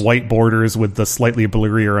combination of white borders with the slightly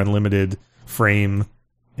blurrier unlimited frame,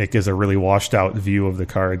 it gives a really washed out view of the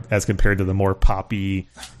card as compared to the more poppy,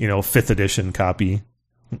 5th edition copy.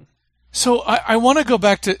 So I want to go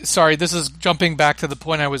back to... Sorry, this is jumping back to the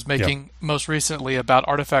point I was making most recently about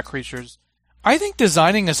artifact creatures. I think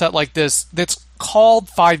designing a set like this that's called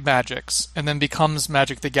 5 Magics and then becomes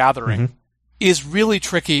Magic the Gathering is really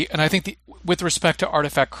tricky, and I think with respect to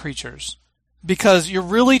artifact creatures, because you're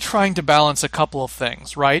really trying to balance a couple of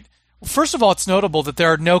things, right? First of all, it's notable that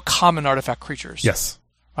there are no common artifact creatures. Yes.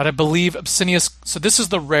 Right, I believe Obsidious... So this is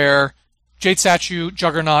the rare. Jade Statue,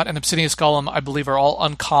 Juggernaut, and Obsidious Golem, I believe, are all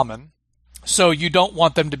uncommon. So you don't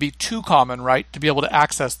want them to be too common, right, to be able to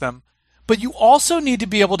access them. But you also need to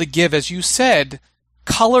be able to give, as you said,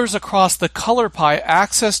 colors across the color pie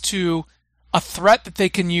access to a threat that they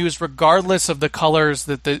can use regardless of the colors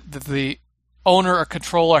that the owner or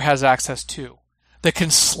controller has access to, that can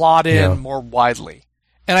slot in more widely.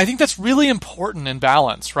 And I think that's really important in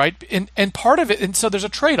balance, right? And part of it, and so there's a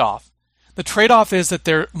trade-off. The trade-off is that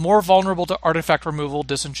they're more vulnerable to artifact removal,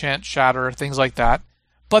 disenchant, shatter, things like that.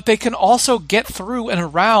 But they can also get through and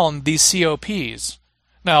around these COPs.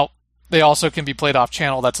 Now, they also can be played off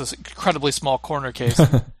channel. That's an incredibly small corner case.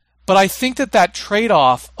 But I think that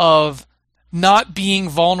trade-off of not being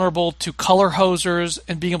vulnerable to color hosers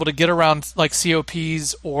and being able to get around like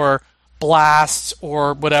COPs or blasts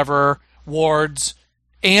or whatever, wards,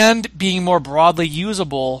 and being more broadly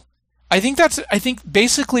usable, I think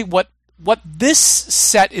basically what this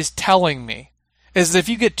set is telling me is that if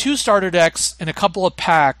you get 2 starter decks and a couple of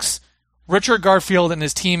packs, Richard Garfield and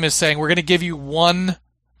his team is saying, we're going to give you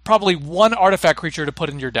probably one artifact creature to put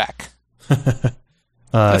in your deck.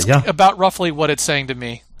 That's about roughly what it's saying to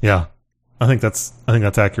me. Yeah. I think that's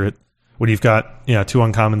accurate. When you've got 2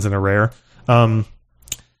 uncommons and a rare.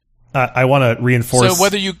 I want to reinforce. So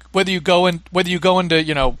whether you go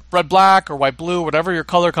into red black or white blue, whatever your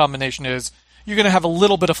color combination is, you're going to have a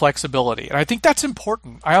little bit of flexibility, and I think that's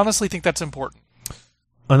important. I honestly think that's important.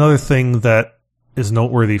 Another thing that is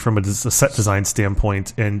noteworthy from a set design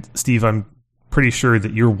standpoint, and Steve, I'm pretty sure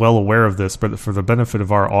that you're well aware of this, but for the benefit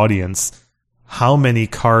of our audience, how many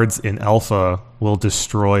cards in Alpha will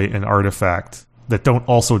destroy an artifact that don't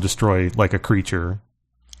also destroy like a creature?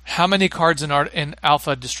 How many cards in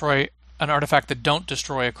Alpha destroy an artifact that don't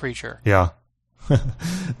destroy a creature? Yeah.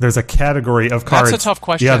 There's a category of cards. That's a tough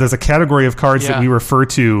question. Yeah, there's a category of cards that we refer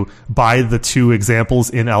to by the two examples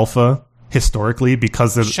in Alpha historically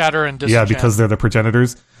because they're Shatter and Disenchant. Yeah, because they're the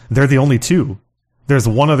progenitors. They're the only two. There's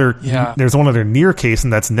one other near case,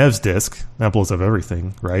 and that's Nev's Disc. That blows up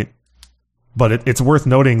everything, right? But it's worth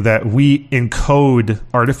noting that we encode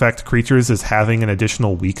artifact creatures as having an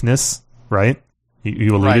additional weakness, right?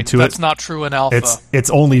 You alluded to it. That's not true in Alpha. It's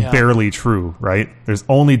only barely true, right? There's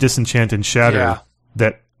only Disenchant and Shatter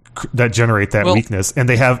that generate that weakness, and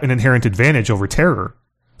they have an inherent advantage over Terror.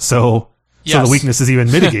 So the weakness is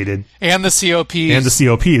even mitigated. And the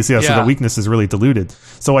COPs. So the weakness is really diluted.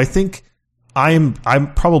 So I think I'm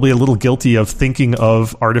probably a little guilty of thinking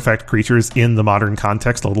of artifact creatures in the modern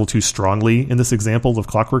context a little too strongly in this example of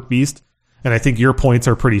Clockwork Beast. And I think your points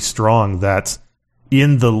are pretty strong that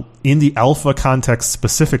in the Alpha context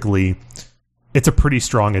specifically, it's a pretty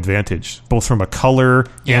strong advantage, both from a color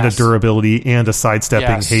and a durability and a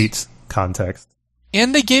sidestepping hate context.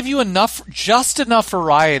 And they gave you just enough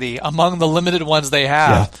variety among the limited ones they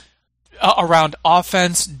have around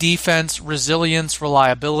offense, defense, resilience,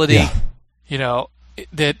 reliability. Yeah. You know,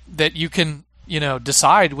 that you can,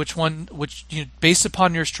 decide which based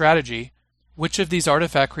upon your strategy, which of these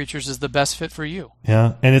artifact creatures is the best fit for you.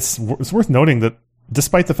 Yeah, and it's worth noting that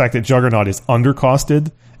despite the fact that Juggernaut is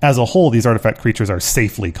undercosted, as a whole, these artifact creatures are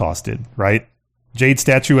safely costed, right? Jade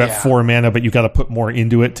Statue at 4 mana, but you got to put more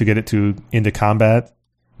into it to get it into combat.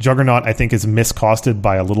 Juggernaut, I think, is miscosted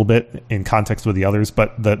by a little bit in context with the others,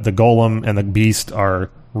 but the Golem and the Beast are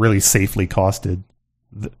really safely costed.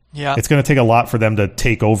 It's going to take a lot for them to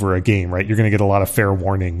take over a game, right? You're going to get a lot of fair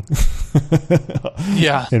warning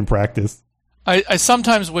in practice. I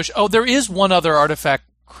sometimes wish... Oh, there is one other artifact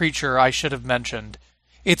creature I should have mentioned.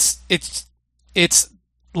 It's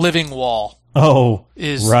Living Wall. Oh,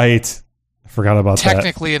 right. I forgot about that.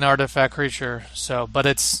 Technically an artifact creature, but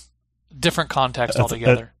it's different context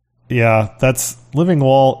altogether. That's Living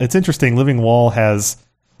Wall. It's interesting. Living Wall has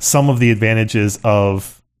some of the advantages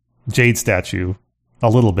of Jade Statue, a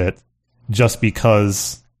little bit, just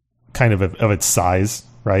because kind of its size,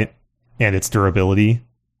 right? And its durability,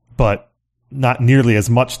 but not nearly as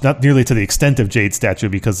much, not nearly to the extent of Jade Statue,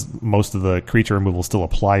 because most of the creature removal still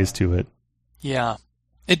applies to it. Yeah.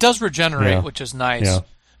 It does regenerate, which is nice,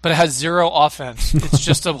 but it has 0 offense. It's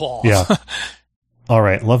just a wall. All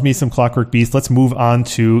right. Love me some Clockwork Beast. Let's move on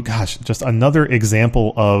to, just another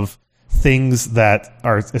example of things that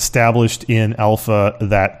are established in Alpha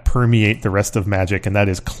that permeate the rest of Magic, and that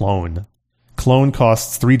is Clone. Clone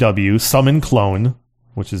costs 3W, summon Clone,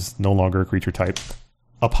 which is no longer a creature type.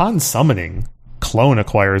 Upon summoning, Clone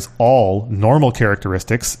acquires all normal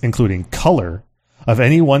characteristics, including color, of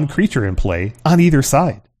any one creature in play on either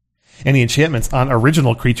side. Any enchantments on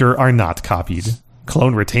original creature are not copied.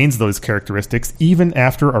 Clone retains those characteristics even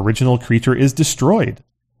after original creature is destroyed.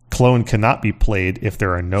 Clone cannot be played if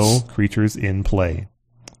there are no creatures in play.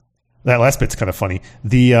 That last bit's kind of funny.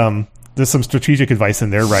 There's some strategic advice in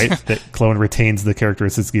there, right? That Clone retains the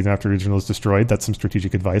characteristics even after original is destroyed. That's some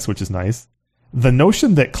strategic advice, which is nice. The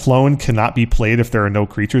notion that Clone cannot be played if there are no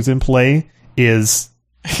creatures in play is,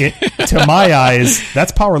 to my eyes,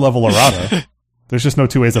 that's power level errata. There's just no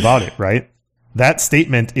two ways about it, right? That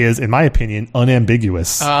statement is, in my opinion,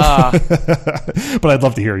 unambiguous. But I'd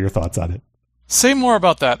love to hear your thoughts on it. Say more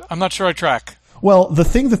about that. I'm not sure I track. Well, the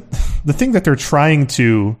thing that they're trying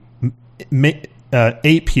to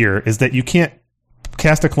ape here is that you can't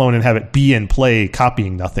cast a clone and have it be in play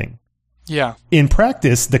copying nothing. Yeah. In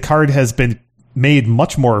practice, the card has been made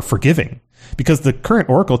much more forgiving because the current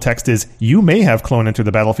Oracle text is you may have clone enter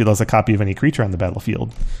the battlefield as a copy of any creature on the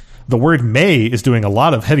battlefield. The word may is doing a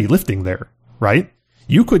lot of heavy lifting there, right?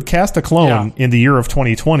 You could cast a clone in the year of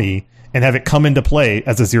 2020 and have it come into play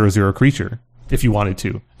as a 0/0 creature if you wanted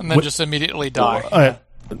to. And then just immediately die.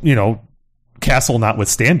 Castle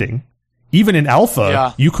notwithstanding. Even in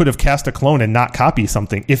Alpha, you could have cast a clone and not copy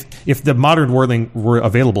something. If the modern Whirling were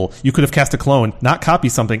available, you could have cast a clone, not copy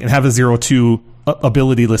something, and have a 0/2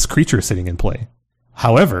 abilityless creature sitting in play.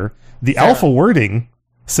 However, the Alpha wording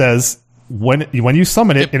says when you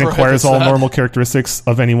summon it acquires all normal characteristics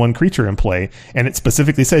of any one creature in play, and it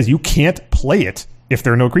specifically says you can't play it if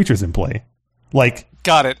there are no creatures in play.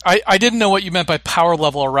 Got it. I didn't know what you meant by power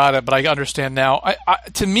level errata, but I understand now.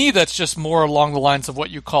 To me, that's just more along the lines of what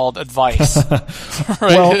you called advice. Right?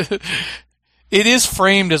 Well, it is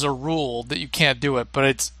framed as a rule that you can't do it,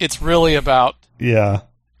 but it's really about Yeah.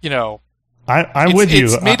 I'm with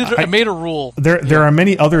you. I made a rule. There are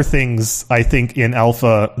many other things, I think, in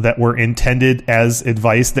alpha that were intended as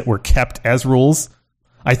advice that were kept as rules.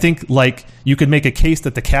 I think, like, you could make a case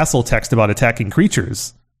that the castle text about attacking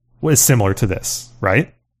creatures was similar to this,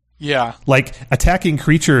 right? Yeah. Like, attacking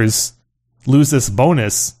creatures lose this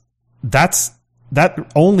bonus. That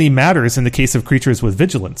only matters in the case of creatures with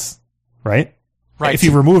vigilance, right? Right. If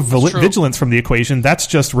you remove vigilance from the equation, that's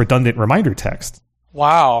just redundant reminder text.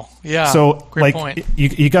 Wow. Yeah. So, great point.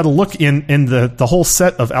 You got to look in the whole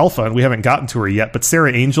set of alpha, and we haven't gotten to her yet, but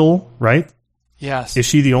Sarah Angel, right? Yes. Is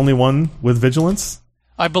she the only one with vigilance?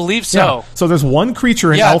 I believe so. Yeah. So there's one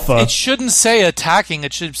creature in alpha. It shouldn't say attacking.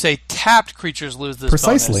 It should say tapped creatures lose this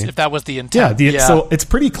precisely bonus, if that was the intent. So it's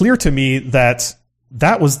pretty clear to me that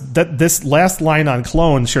this last line on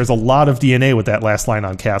clone shares a lot of DNA with that last line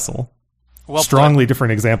on castle. Well Strongly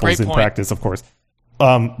different examples in practice, of course.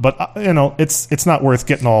 But it's not worth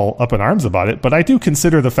getting all up in arms about it. But I do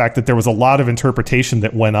consider the fact that there was a lot of interpretation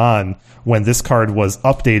that went on when this card was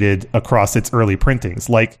updated across its early printings.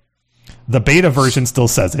 Like, the beta version still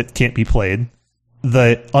says it can't be played.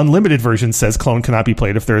 The unlimited version says clone cannot be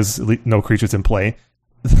played if there's no creatures in play.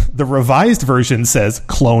 The revised version says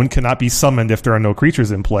clone cannot be summoned if there are no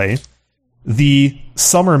creatures in play. The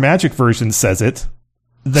summer magic version says it.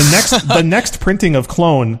 The next printing of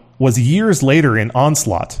clone was years later in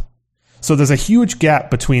Onslaught. So there's a huge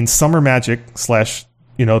gap between summer magic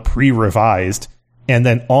 / pre-revised and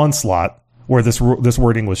then Onslaught, where this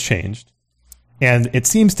wording was changed. And it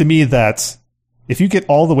seems to me that if you get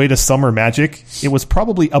all the way to summer magic, it was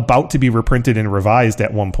probably about to be reprinted and revised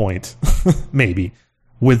at one point, maybe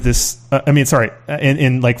with this.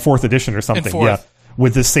 In like 4th edition or something. Yeah.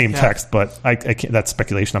 With this same text, but I can't, that's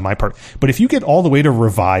speculation on my part. But if you get all the way to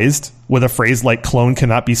revised with a phrase like clone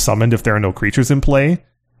cannot be summoned if there are no creatures in play,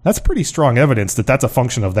 that's pretty strong evidence that that's a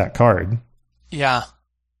function of that card. Yeah.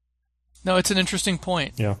 No, it's an interesting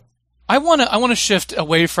point. Yeah. I want to shift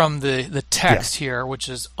away from the text here, which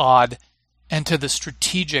is odd, and to the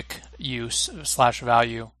strategic use /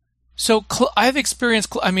 value. So I've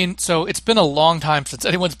experienced, so it's been a long time since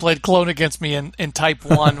anyone's played Clone against me in Type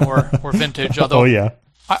 1 or Vintage, although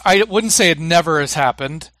I wouldn't say it never has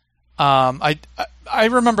happened. I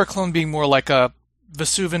remember Clone being more like a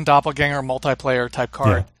Vesuvian Doppelganger multiplayer type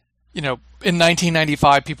card. Yeah. In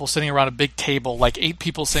 1995, people sitting around a big table, like 8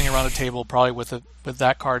 people sitting around a table probably with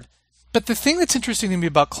that card. But the thing that's interesting to me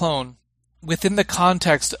about Clone, within the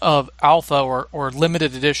context of Alpha or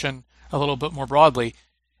Limited Edition a little bit more broadly,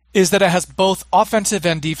 is that it has both offensive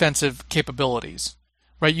and defensive capabilities,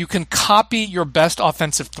 right? You can copy your best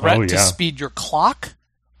offensive threat to speed your clock,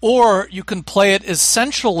 or you can play it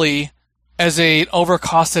essentially as an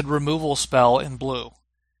overcosted removal spell in blue,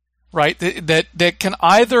 right? That can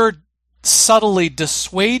either subtly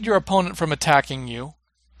dissuade your opponent from attacking you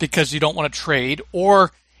because you don't want to trade,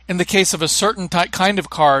 or in the case of a certain kind of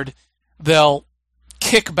card, they'll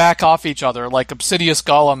kick back off each other, like Obsidious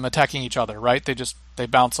Golem attacking each other, right? They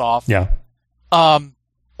bounce off. Yeah.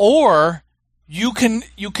 Or you can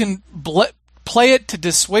play it to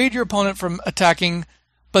dissuade your opponent from attacking,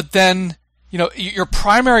 but then your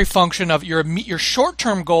primary function of your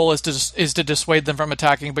short-term goal is to dissuade them from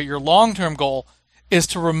attacking, but your long-term goal is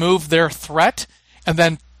to remove their threat and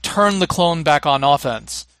then turn the clone back on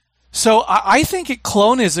offense. So I think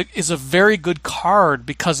Clone is a very good card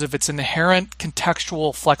because of its inherent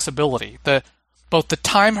contextual flexibility. Both the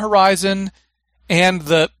time horizon and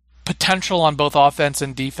the potential on both offense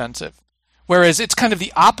and defensive. Whereas it's kind of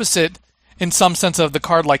the opposite in some sense of the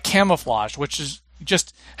card like Camouflage, which is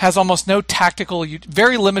just has almost no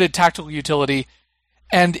very limited tactical utility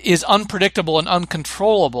and is unpredictable and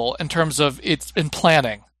uncontrollable in terms of its in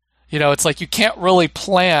planning. It's like you can't really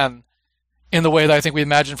plan in the way that I think we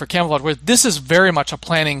imagine for Camouflage, where this is very much a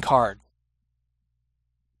planning card.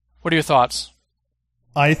 What are your thoughts?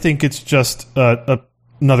 I think it's just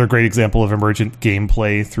another great example of emergent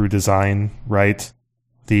gameplay through design, right?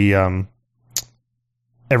 The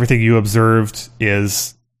everything you observed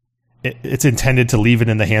is it's intended to leave it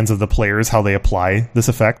in the hands of the players how they apply this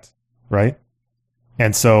effect, right?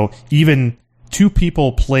 And so even 2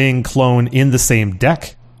 people playing Clone in the same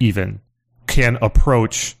deck even can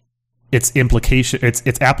approach its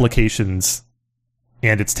applications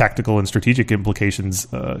and its tactical and strategic implications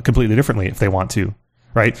completely differently if they want to,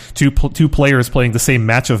 right? Two players playing the same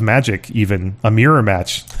match of Magic, even a mirror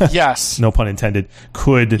match, yes, no pun intended,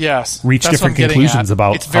 could reach different conclusions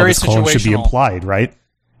about how this clone should be implied, right?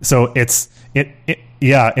 So in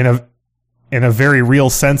a very real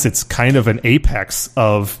sense, it's kind of an apex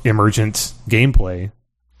of emergent gameplay.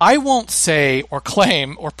 I won't say or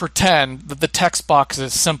claim or pretend that the text box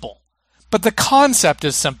is simple, but the concept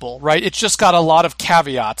is simple, right? It's just got a lot of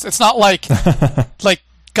caveats. It's not like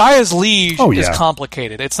Gaia's Liege is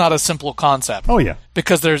complicated. It's not a simple concept. Oh yeah.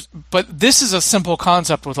 But this is a simple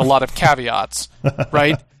concept with a lot of caveats,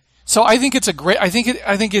 right? So I think it's I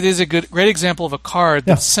think it is a great example of a card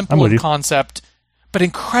that's simple in concept, but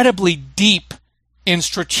incredibly deep in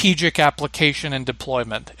strategic application and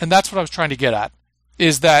deployment. And that's what I was trying to get at,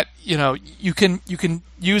 is that, you can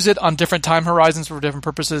use it on different time horizons for different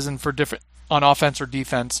purposes and for different on offense or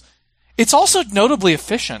defense. It's also notably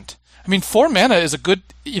efficient. I mean, 4 mana is a good,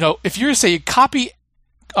 if you're to say copy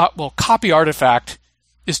artifact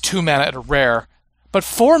is 2 mana at a rare, but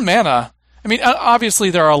 4 mana, I mean, obviously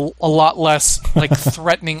there are a lot less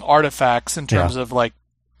threatening artifacts in terms of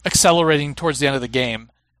accelerating towards the end of the game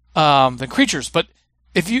than creatures. But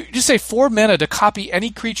if you just say 4 mana to copy any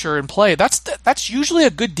creature in play, that's usually a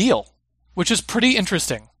good deal, which is pretty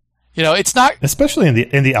interesting. It's not, especially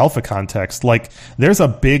in the alpha context. There's a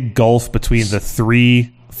big gulf between the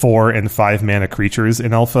 3, 4, and 5 mana creatures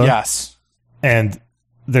in alpha. Yes, and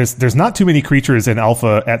there's not too many creatures in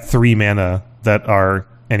alpha at 3 mana that are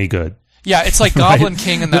any good. Yeah, it's like Goblin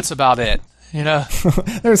King, and that's about it.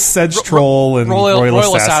 There's Sedge Troll and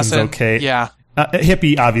Royal Assassin's okay. Yeah,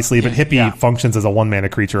 Hippie obviously, but Hippie functions as a 1 mana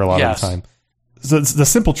creature a lot of the time. So the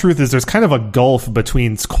simple truth is there's kind of a gulf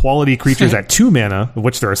between quality creatures at 2 mana, of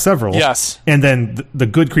which there are several, and then the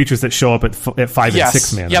good creatures that show up at 5 and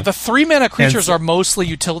 6 mana. Yeah, the 3 mana creatures are mostly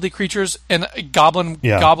utility creatures, and Goblin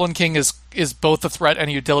King is both a threat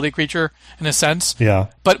and a utility creature in a sense. Yeah.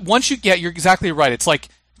 But once you're exactly right. It's like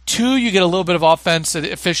 2, you get a little bit of offense and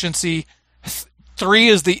efficiency. 3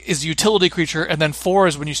 is the utility creature, and then 4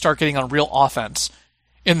 is when you start getting on real offense.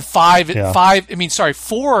 In 4,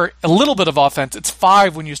 a little bit of offense. It's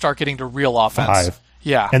 5 when you start getting to real offense. 5.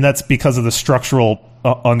 Yeah. And that's because of the structural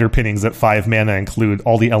underpinnings that 5 mana include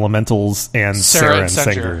all the elementals and Serra and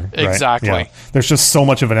Sengir. Right? Exactly. Yeah. There's just so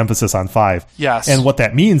much of an emphasis on 5. Yes. And what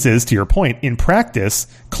that means is, to your point, in practice,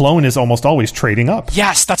 Clone is almost always trading up.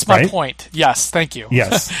 Yes, that's my point. Yes, thank you.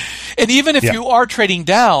 Yes. And even if you are trading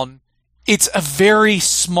down, it's a very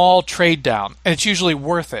small trade down, and it's usually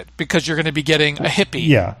worth it because you're going to be getting a Hippie.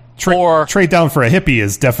 Yeah. Trade down for a Hippie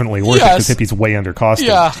is definitely worth it because Hippie's way undercosted.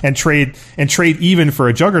 Yeah. And trade even for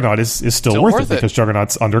a Juggernaut is still worth it because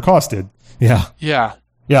Juggernaut's undercosted. Yeah. Yeah.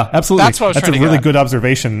 Yeah, absolutely. That's what I was trying to get at. That's a really good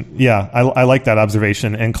observation. Yeah, I like that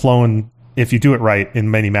observation. And Clone, if you do it right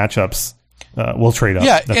in many matchups, will trade up.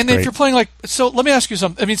 Yeah, That's and great. if you're playing so let me ask you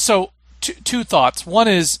something. I mean, two thoughts. One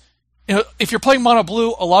is, if you're playing mono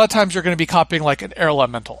blue, a lot of times you're going to be copying an air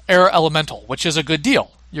elemental, which is a good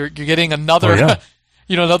deal. You're getting another,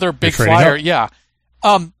 another big flyer. Up. Yeah.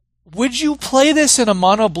 Would you play this in a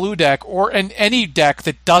mono blue deck or in any deck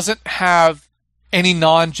that doesn't have any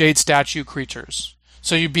non-Jade Statue creatures?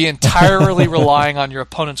 So you'd be entirely relying on your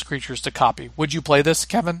opponent's creatures to copy. Would you play this,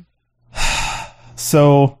 Kevin?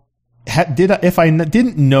 So, if I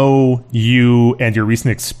didn't know you and your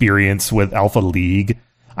recent experience with Alpha League,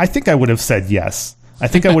 I think I would have said yes. I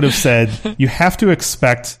think I would have said you have to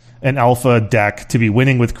expect an alpha deck to be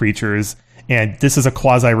winning with creatures, and this is a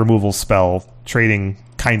quasi-removal spell, trading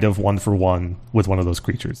kind of 1-for-1 with one of those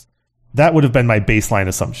creatures. That would have been my baseline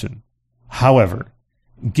assumption. However,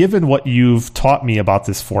 given what you've taught me about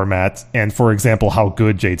this format, and for example, how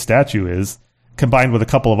good Jade Statue is, combined with a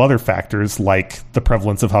couple of other factors, like the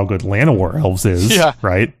prevalence of how good Llanowar Elves is,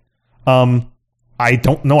 right? I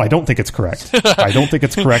don't know. I don't think it's correct. I don't think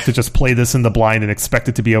it's correct to just play this in the blind and expect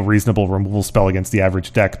it to be a reasonable removal spell against the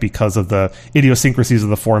average deck because of the idiosyncrasies of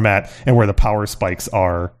the format and where the power spikes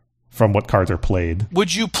are from what cards are played.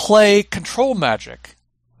 Would you play Control Magic?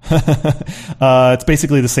 It's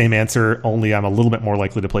basically the same answer, only I'm a little bit more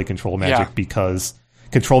likely to play Control Magic because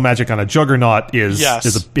Control Magic on a Juggernaut is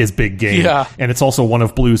big game, and it's also one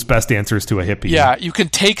of Blue's best answers to a Hippie. Yeah, you can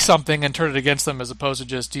take something and turn it against them as opposed to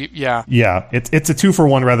just it's a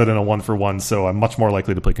 2-for-1 rather than a 1-for-1, so I'm much more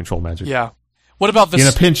likely to play Control Magic. Yeah. What about this? In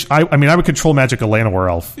a pinch, I would Control Magic a Llanowar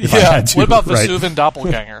Elf if I had to. What about the Vesuvan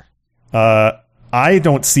Doppelganger? I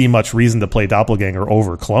don't see much reason to play Doppelganger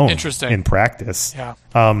over Clone in practice.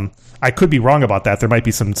 Yeah. I could be wrong about that. There might be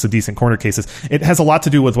some decent corner cases. It has a lot to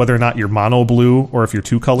do with whether or not you're mono blue or if you're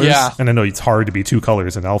 2 colors. Yeah. And I know it's hard to be 2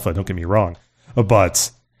 colors in alpha, don't get me wrong. But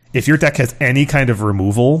if your deck has any kind of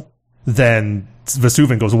removal, then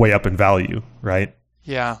Vesuvan goes way up in value, right?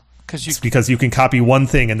 Yeah. Because you can copy one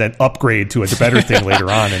thing and then upgrade to a better thing later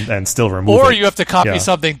on and still remove it. Or you have to copy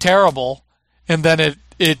something terrible and then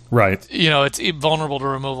it's right. it's vulnerable to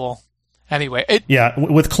removal. Anyway,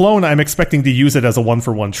 with clone, I'm expecting to use it as a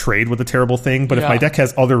 1-for-1 trade with a terrible thing, but if my deck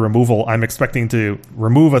has other removal, I'm expecting to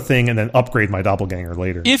remove a thing and then upgrade my doppelganger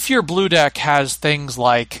later. If your blue deck has things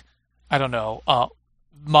like, I don't know,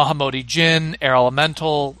 Mahamoti Jin, Air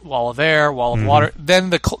Elemental, Wall of Air, Wall of Water, then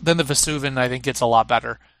the Vesuvian I think gets a lot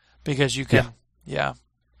better because you can,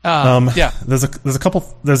 There's a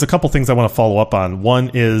couple things I want to follow up on.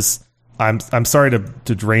 One is I'm sorry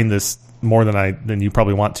to drain this more than you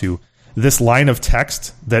probably want to. This line of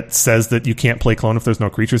text that says that you can't play clone if there's no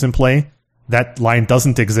creatures in play, that line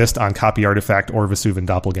doesn't exist on Copy Artifact or Vesuvian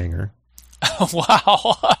Doppelganger.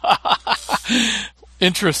 Wow.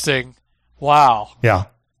 Interesting. Wow. Yeah.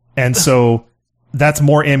 And so that's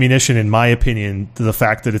more ammunition, in my opinion, to the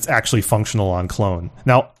fact that it's actually functional on clone.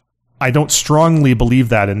 Now, I don't strongly believe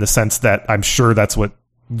that in the sense that I'm sure that's what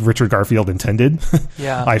Richard Garfield intended.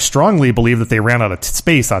 Yeah. I strongly believe that they ran out of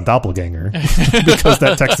space on Doppelganger because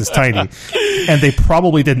that text is tiny. And they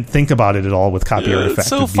probably didn't think about it at all with Copy Artifact,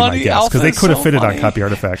 so would be my guess. Because they could have fit it on Copy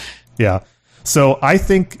Artifact. Yeah. So I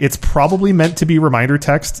think it's probably meant to be reminder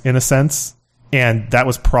text in a sense. And that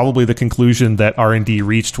was probably the conclusion that R&D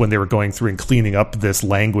reached when they were going through and cleaning up this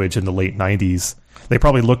language in the late 90s. They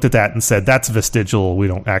probably looked at that and said, that's vestigial. We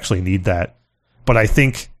don't actually need that. But I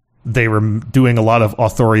think they were doing a lot of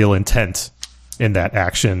authorial intent in that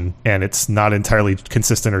action, and it's not entirely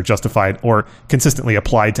consistent or justified or consistently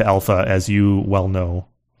applied to Alpha, as you well know.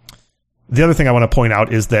 The other thing I want to point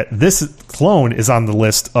out is that this clone is on the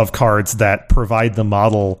list of cards that provide the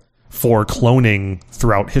model for cloning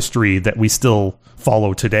throughout history that we still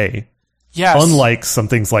follow today. Yes. Unlike some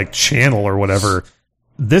things like Channel or whatever,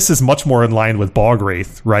 this is much more in line with Bog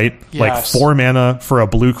Wraith, right? Yes. Like 4 mana for a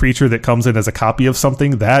blue creature that comes in as a copy of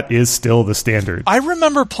something, that is still the standard. I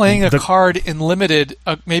remember playing a card in Limited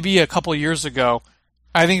maybe a couple of years ago.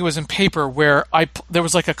 I think it was in Paper where there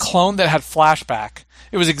was like a clone that had flashback.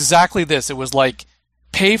 It was exactly this. It was like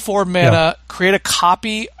pay 4 mana, create a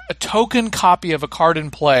token copy of a card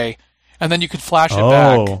in play, and then you could flash it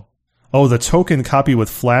back. Oh, the token copy with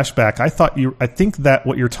flashback. I think that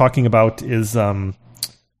what you're talking about is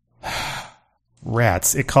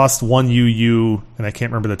Rats. It cost 1 UU, and I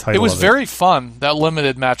can't remember the title. It was of very fun, that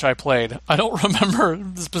Limited match I played. I don't remember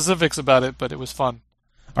the specifics about it, but it was fun.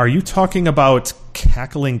 Are you talking about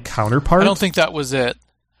Cackling Counterpart? I don't think that was it.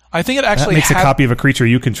 I think it actually makes a copy of a creature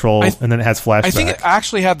you control, and then it has flashback. I think it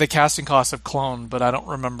actually had the casting cost of Clone, but I don't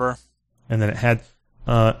remember. And then it had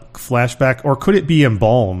flashback, or could it be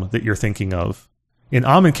Embalm that you're thinking of? In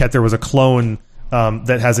Amonkhet, there was a clone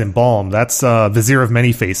that has Embalm. That's Vizier of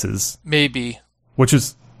Many Faces. Maybe. Which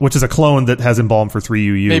is a clone that has Embalm for 3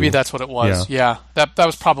 UU. Maybe that's what it was. Yeah. That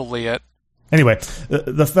was probably it. Anyway,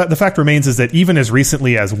 the fact remains is that even as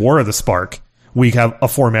recently as War of the Spark, we have a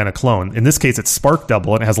 4-mana clone. In this case, it's Spark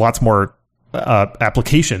Double, and it has lots more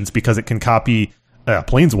applications because it can copy a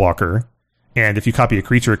Planeswalker, and if you copy a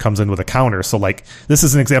creature, it comes in with a counter. So, like, this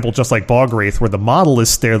is an example just like Bog Wraith, where the model is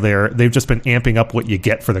still there. They've just been amping up what you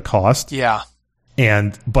get for the cost. Yeah.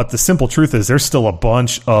 But the simple truth is there's still a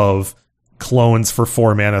bunch of clones for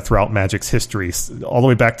 4 mana throughout Magic's history, all the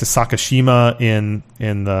way back to Sakashima in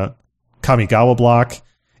the Kamigawa block.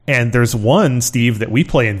 And there's one, Steve, that we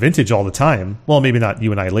play in Vintage all the time. Well, maybe not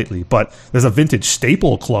you and I lately, but there's a Vintage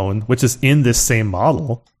staple clone, which is in this same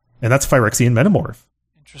model, and that's Phyrexian Metamorph.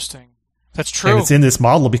 Interesting. That's true. And it's in this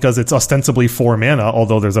model because it's ostensibly 4 mana,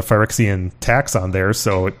 although there's a Phyrexian tax on there,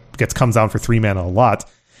 so it comes down for 3 mana a lot.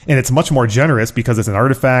 And it's much more generous because it's an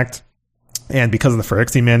artifact, and because of the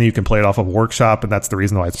Phyrexian mana, you can play it off of Workshop, and that's the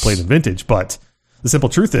reason why it's played in Vintage. But the simple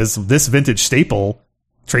truth is, this Vintage staple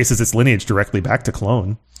traces its lineage directly back to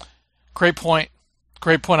clone. Great point.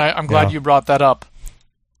 I'm glad you brought that up.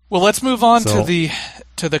 Well, let's move on to the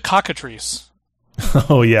Cockatrice.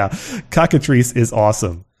 Oh yeah, Cockatrice is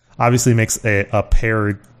awesome. Obviously makes a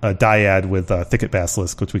dyad with Thicket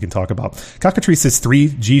Basilisk, which we can talk about. Cockatrice is 3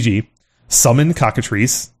 GG. Summon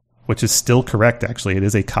Cockatrice, which is still correct, actually. It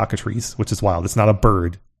is a Cockatrice, which is wild. It's not a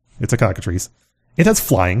bird. It's a Cockatrice. It has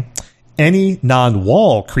flying. Any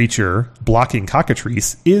non-wall creature blocking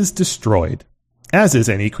Cockatrice is destroyed, as is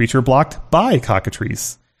any creature blocked by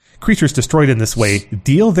Cockatrice. Creatures destroyed in this way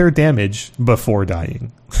deal their damage before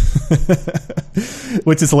dying.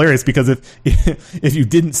 Which is hilarious, because if you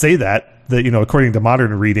didn't say that, according to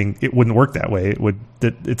modern reading, it wouldn't work that way.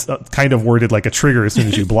 It's kind of worded like a trigger as soon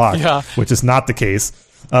as you block, yeah. Which is not the case.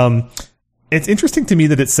 It's interesting to me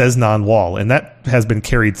that it says non-wall, and that has been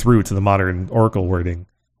carried through to the modern Oracle wording.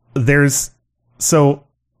 In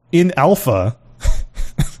Alpha,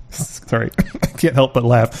 sorry, I can't help but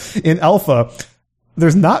laugh. In Alpha,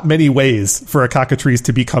 there's not many ways for a cockatrice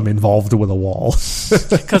to become involved with a wall.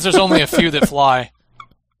 Because there's only a few that fly.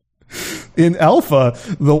 In alpha,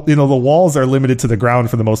 the walls are limited to the ground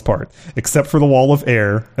for the most part, except for the wall of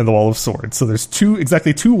air and the wall of swords. So there's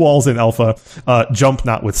exactly two walls in alpha, jump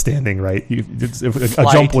notwithstanding, right? If a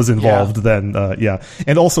jump was involved, then yeah.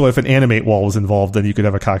 And also if an animate wall was involved, then you could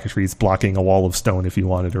have a cockatrice blocking a wall of stone if you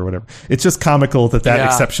wanted or whatever. It's just comical that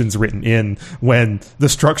exception's written in when the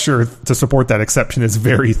structure to support that exception is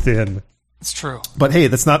very thin. It's true. But hey,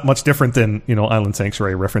 that's not much different than, Island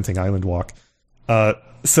Sanctuary referencing Island Walk.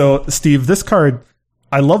 So, Steve, this card,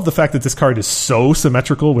 I love the fact that this card is so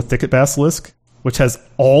symmetrical with Thicket Basilisk, which has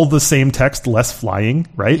all the same text, less flying,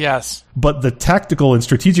 right? Yes. But the tactical and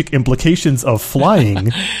strategic implications of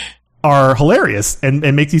flying are hilarious and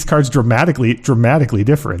make these cards dramatically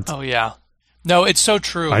different. Oh, yeah. No, it's so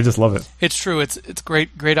true. I just love it. It's true. It's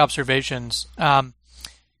great observations.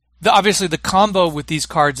 Obviously, the combo with these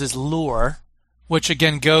cards is Lure, which,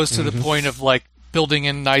 again, goes to the point of, like, building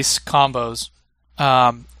in nice combos.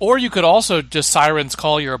 Or you could also just Siren's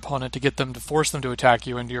Call your opponent to get them to force them to attack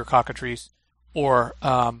you into your cockatrice, or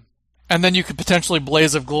and then you could potentially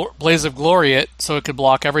Blaze of Glory it so it could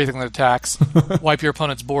block everything that attacks, wipe your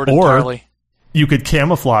opponent's board entirely. You could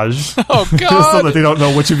camouflage, oh god, so that they don't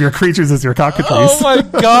know which of your creatures is your cockatrice. Oh my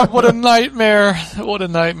god, what a nightmare! What a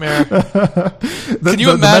nightmare! Can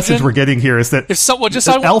you imagine? The message we're getting here is that if someone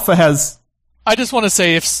Alpha has. I just want to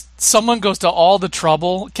say, if someone goes to all the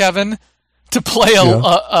trouble, Kevin, to play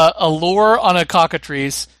a Lure on a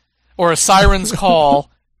cockatrice or a Siren's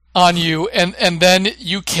Call on you, and then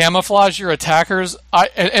you camouflage your attackers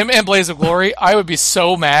and Blaze of Glory, I would be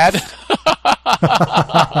so mad.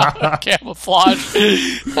 Camouflage.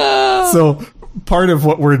 So part of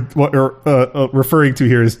what we're referring to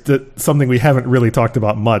here is that something we haven't really talked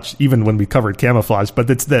about much, even when we covered camouflage, but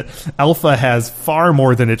it's that Alpha has far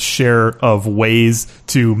more than its share of ways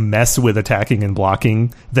to mess with attacking and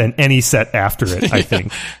blocking than any set after it, I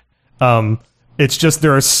think. It's just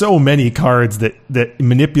there are so many cards that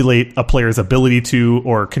manipulate a player's ability to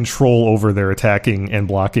or control over their attacking and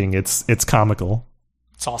blocking. It's comical.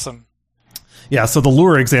 It's awesome. Yeah, so the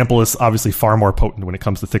Lure example is obviously far more potent when it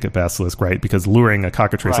comes to Thicket Basilisk, right? Because luring a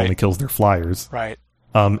cockatrice only kills their flyers. Right.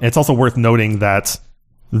 It's also worth noting that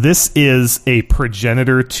this is a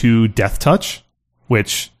progenitor to Death Touch,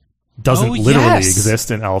 which doesn't literally exist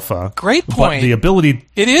in Alpha. Great point. But the ability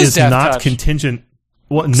is not touch. Contingent.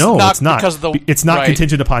 Well, no, it's not. Because it's not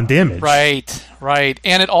contingent upon damage. Right.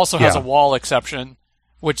 And it also has a wall exception,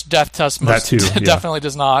 which Death Touch definitely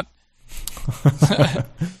does not.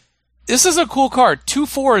 This is a cool card.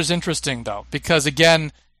 2/4 is interesting, though, because,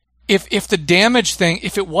 again, if the damage thing,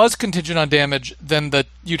 if it was contingent on damage, then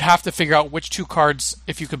you'd have to figure out which two cards,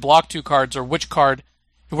 if you could block two cards, or which card,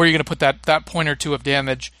 where you're going to put that point or two of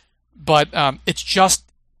damage. But it's just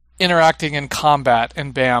interacting in combat,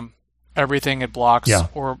 and bam, everything it blocks. Yeah.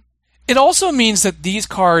 Or it also means that these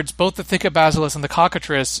cards, both the Thicket Basilisk and the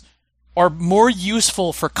Cockatrice, are more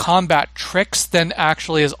useful for combat tricks than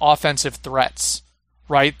actually as offensive threats.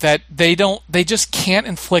 Right, that they just can't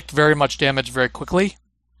inflict very much damage very quickly,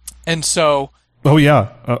 and so. Oh yeah,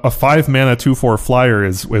 a 5-mana 2/4 flyer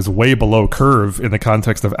is way below curve in the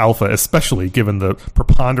context of Alpha, especially given the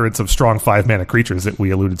preponderance of strong 5-mana creatures that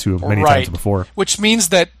we alluded to many times before. Which means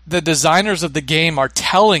that the designers of the game are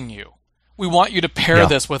telling you, we want you to pair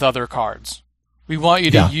this with other cards. We want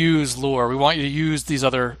you to use Lure. We want you to use these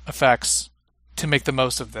other effects to make the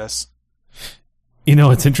most of this.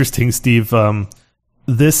 It's interesting, Steve.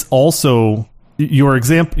 This also, your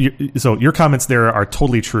example, so your comments there are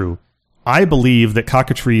totally true. I believe that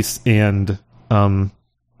Cockatrice and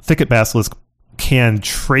Thicket Basilisk can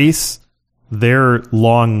trace their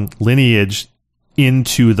long lineage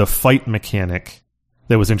into the fight mechanic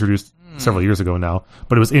that was introduced several years ago now,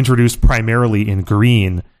 but it was introduced primarily in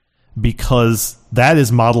green because that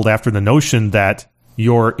is modeled after the notion that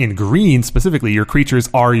in green specifically, your creatures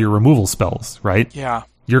are your removal spells, right? Yeah.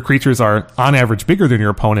 Your creatures are, on average, bigger than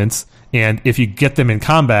your opponents, and if you get them in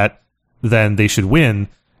combat, then they should win.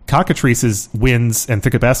 Cockatrice's wins, and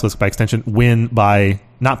Thicket Basilisk, by extension, win by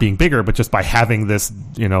not being bigger, but just by having this,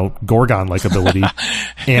 Gorgon-like ability.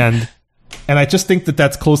 and I just think that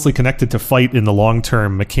that's closely connected to fight in the long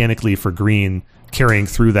term, mechanically for green, carrying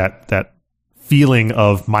through that feeling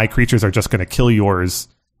of my creatures are just going to kill yours,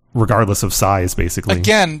 regardless of size, basically.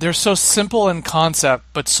 Again, they're so simple in concept,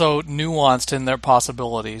 but so nuanced in their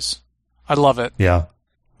possibilities. I love it. Yeah.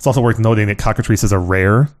 It's also worth noting that Cockatrice is a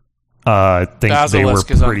rare. I think Basilisk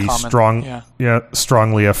they were pretty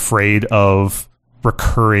strongly afraid of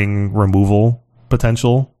recurring removal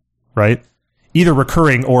potential, right? either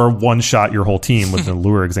recurring or one-shot your whole team with the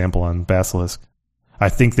lure example on Basilisk. I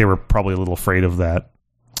think they were probably a little afraid of that.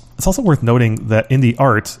 It's also worth noting that in the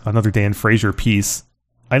art, another Dan Fraser piece,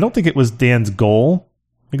 I don't think it was Dan's goal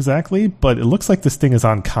exactly, but it looks like this thing is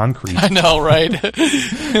on concrete. I know, right?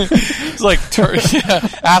 It's like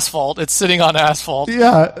asphalt. It's sitting on asphalt.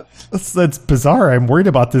 Yeah, that's bizarre. I'm worried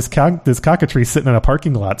about this cockatrice sitting in a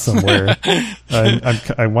parking lot somewhere.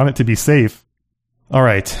 I want it to be safe. All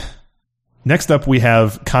right. Next up, we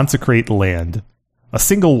have Consecrate Land. A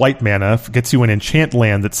single white mana gets you an enchant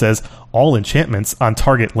land that says all enchantments on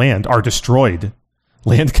target land are destroyed.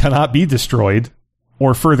 Land cannot be destroyed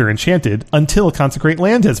or further enchanted until Consecrate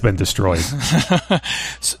Land has been destroyed.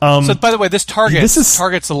 So by the way, this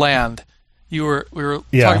targets the land. We were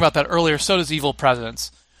talking about that earlier. So does Evil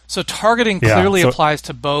Presence. So targeting clearly applies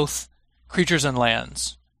to both creatures and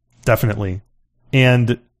lands. Definitely.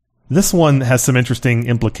 And this one has some interesting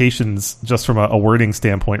implications just from a wording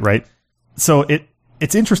standpoint, right? So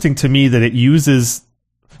it's interesting to me that it uses,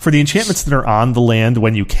 for the enchantments that are on the land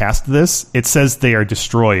when you cast this, it says they are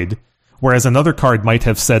destroyed, whereas another card might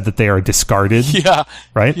have said that they are discarded. Yeah.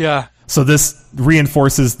 Right? Yeah. So this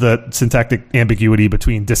reinforces the syntactic ambiguity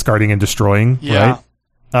between discarding and destroying, right?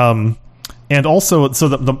 And also, so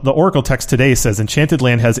the Oracle text today says enchanted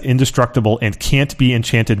land has indestructible and can't be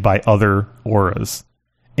enchanted by other auras.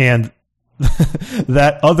 And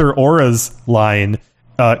that other auras line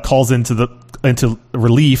calls into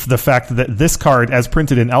relief the fact that this card, as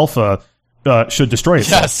printed in Alpha, should destroy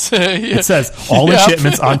itself. Yes. It says all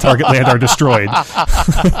enchantments on target land are destroyed.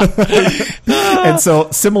 And so,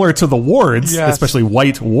 similar to the wards, especially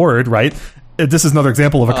White Ward, right? This is another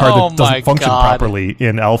example of a card that doesn't function properly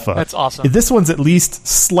in Alpha. That's awesome. This one's at least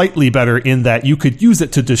slightly better in that you could use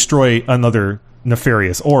it to destroy another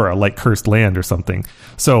nefarious aura, like Cursed Land or something.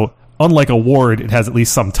 So, unlike a ward, it has at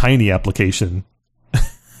least some tiny application.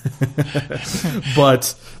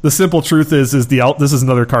 But the simple truth is this is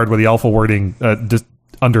another card where the alpha wording just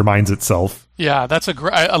undermines itself. Yeah, that's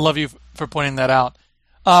I love you for pointing that out.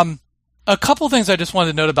 A couple things I just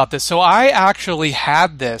wanted to note about this. So I actually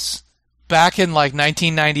had this back in like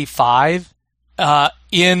 1995,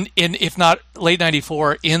 in if not late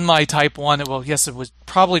 94, in my Type 1. Well, yes, it was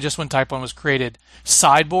probably just when Type 1 was created.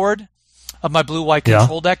 Sideboard of my blue-white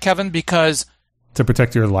control deck, Kevin, because to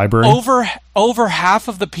protect your library? Over half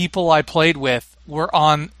of the people I played with were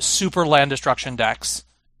on super land destruction decks.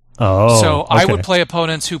 Oh, so I would play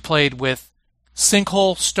opponents who played with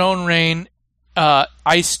Sinkhole, Stone Rain,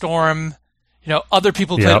 Ice Storm. Other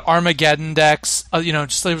people played Armageddon decks.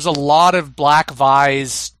 Just there was a lot of Black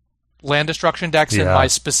Vise land destruction decks in my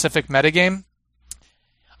specific metagame.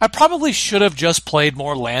 I probably should have just played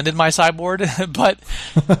more land in my sideboard, but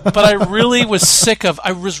I really was sick of,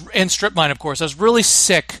 and Strip Mine, of course, I was really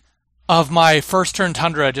sick of my first turn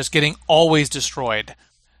Tundra just getting always destroyed.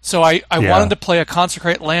 So I wanted to play a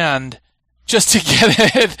Consecrate Land just to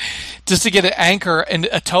get an anchor and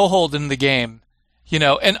a toehold in the game.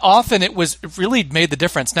 And often it really made the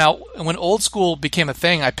difference. Now, when Old School became a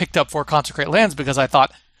thing, I picked up 4 Consecrate Lands because I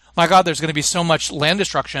thought, my God, there's going to be so much land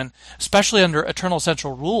destruction, especially under Eternal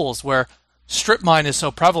Central rules where Strip Mine is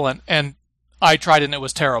so prevalent, and I tried it and it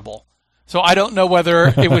was terrible. So I don't know whether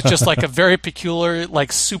it was just like a very peculiar,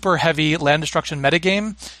 like super heavy land destruction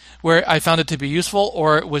metagame where I found it to be useful,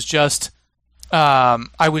 or it was just,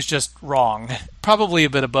 I was just wrong. Probably a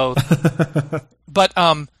bit of both. But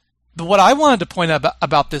what I wanted to point out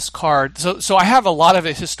about this card, so I have a lot of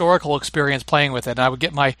historical experience playing with it, and I would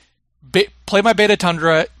get play my Beta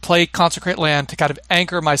Tundra, play Consecrate Land to kind of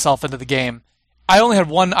anchor myself into the game. I only had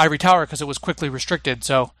one Ivory Tower because it was quickly restricted,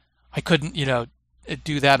 so I couldn't,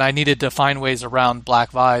 do that, and I needed to find ways around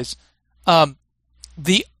Black Vise.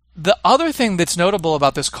 The other thing that's notable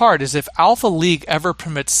about this card is if Alpha League ever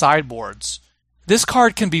permits sideboards, this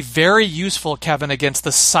card can be very useful, Kevin, against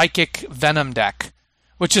the Psychic Venom deck,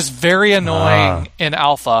 which is very annoying in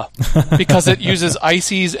Alpha because it uses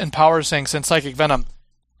Ices and Power Sinks and Psychic Venom.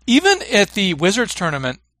 Even at the Wizards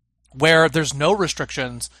tournament, where there's no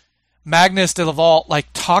restrictions, Magnus de la Vault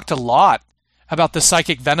talked a lot about the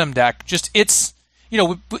Psychic Venom deck. Just it's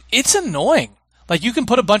annoying. You can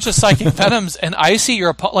put a bunch of Psychic Venoms and Icy your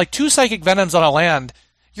opponent, 2 Psychic Venoms on a land.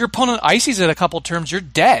 Your opponent Ices it a couple turns, you're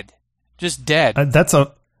dead, just dead. That's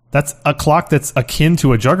a clock that's akin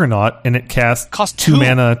to a Juggernaut, and it costs 2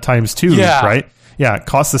 mana times 2, right? Yeah, it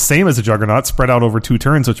costs the same as a Juggernaut, spread out over 2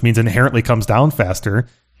 turns, which means it inherently comes down faster.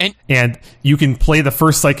 And you can play the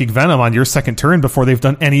first Psychic Venom on your second turn before they've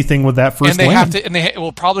done anything with that first land. And they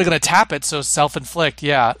will probably going to tap it, so self-inflict.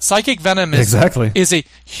 Yeah, Psychic Venom is a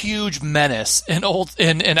huge menace in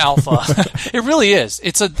Alpha. It really is.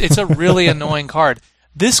 It's a really annoying card.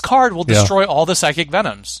 This card will destroy all the Psychic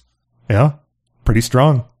Venoms. Yeah, pretty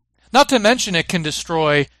strong. Not to mention it can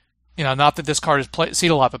destroy, not that this card is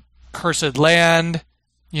seen a lot, but Cursed Land.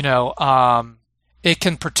 It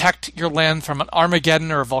can protect your land from an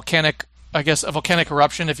Armageddon or a volcanic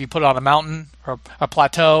eruption if you put it on a mountain or a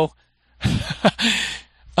plateau.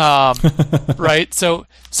 Right? So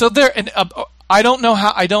there, and I don't know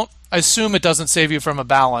how. I assume it doesn't save you from a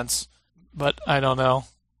balance, but I don't know.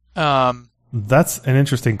 That's an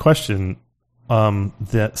interesting question.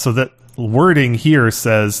 That wording here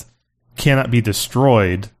says cannot be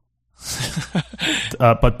destroyed.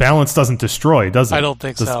 But balance doesn't destroy, does it? I don't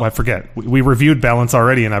think so. I forget. We reviewed balance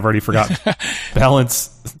already, and I've already forgotten.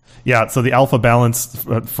 Balance, so the alpha balance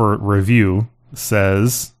for review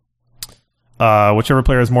says whichever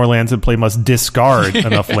player has more lands in play must discard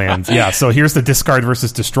enough lands. Yeah, so here's the discard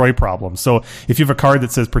versus destroy problem. So if you have a card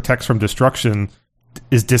that says protects from destruction,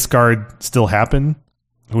 is discard still happen?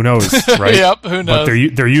 Who knows, right? Yep, who knows?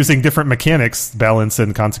 But they're using different mechanics, balance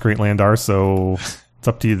and consecrate land are, so... It's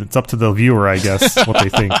up to you. It's up to the viewer, I guess, what they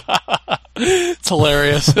think. It's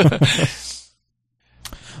hilarious.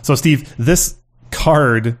 So, Steve, this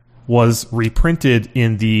card was reprinted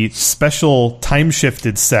in the special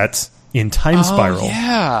time-shifted set in Time Spiral.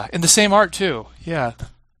 Yeah, in the same art, too. Yeah.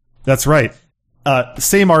 That's right.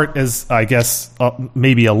 Same art as, I guess,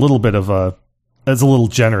 maybe a little bit of as a little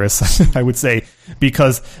generous, I would say,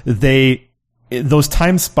 because those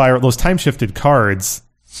time-shifted cards...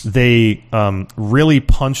 They really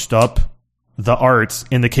punched up the art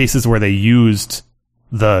in the cases where they used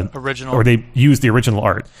the original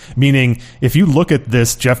art. Meaning, if you look at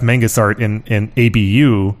this Jeff Menges art in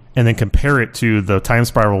ABU and then compare it to the Time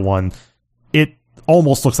Spiral one, it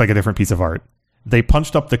almost looks like a different piece of art. They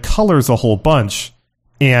punched up the colors a whole bunch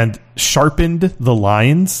and sharpened the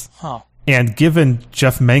lines. Huh. And given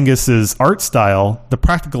Jeff Menges' art style, the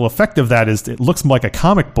practical effect of that is it looks like a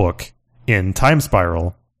comic book in Time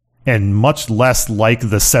Spiral. And much less like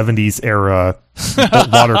the 70s era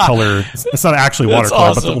watercolor. It's not actually watercolor,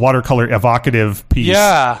 awesome. But the watercolor evocative piece.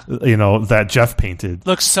 Yeah. That Jeff painted.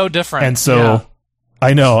 Looks so different. And so,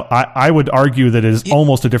 I know, I would argue that it is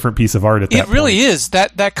almost a different piece of art at that point. It really is.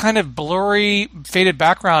 That kind of blurry, faded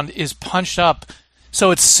background is punched up,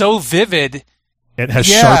 so it's so vivid. It has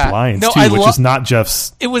sharp lines, too, which is not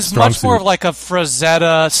Jeff's It was strong much suit. more of like a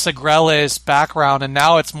Frazetta, Segrelis background, and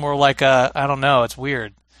now it's more like I don't know, it's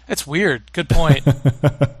weird. It's weird. Good point.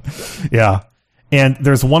 Yeah. And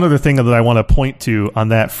there's one other thing that I want to point to on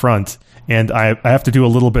that front, and I have to do a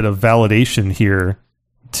little bit of validation here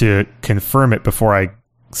to confirm it before I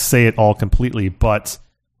say it all completely. But,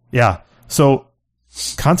 yeah. So,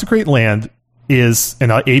 Consecrate Land is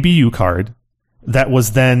an ABU card that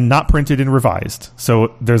was then not printed and revised.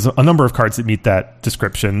 So, there's a number of cards that meet that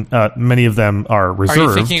description. Many of them are reserved. Are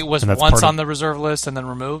you thinking it was once on the reserve list and then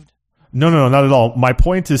removed? No, not at all. My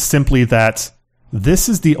point is simply that this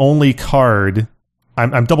is the only card...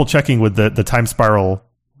 I'm double-checking with the Time Spiral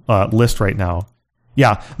list right now.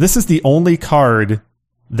 Yeah, this is the only card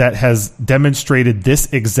that has demonstrated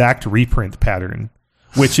this exact reprint pattern,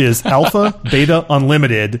 which is Alpha, Beta,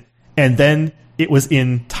 Unlimited, and then it was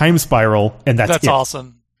in Time Spiral, and that's it. That's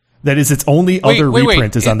awesome. That is its only other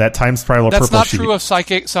reprint is on that Time Spiral purple sheet. That's not true of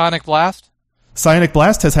Psionic Blast? Psionic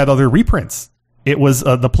Blast has had other reprints. It was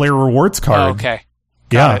the player rewards card. Oh, okay.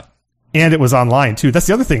 Got it. And it was online, too. That's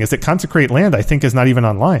the other thing, is that Consecrate Land, I think, is not even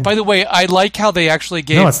online. By the way, I like how they actually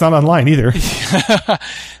gave... No, it's not online either.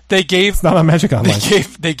 It's not on Magic Online.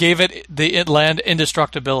 They gave it the land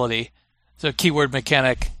indestructibility. It's a keyword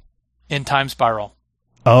mechanic in Time Spiral.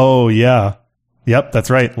 Oh, yeah. Yep, that's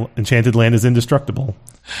right. Enchanted Land is indestructible.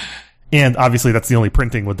 And obviously that's the only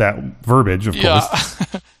printing with that verbiage, of course.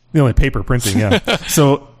 The only paper printing, yeah.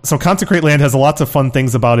 So Consecrate Land has lots of fun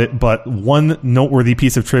things about it, but one noteworthy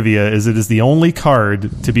piece of trivia is it is the only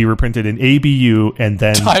card to be reprinted in ABU and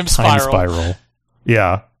then Time Spiral.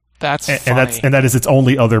 Yeah. That's funny. And that is its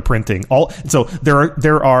only other printing. So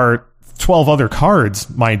there are 12 other cards,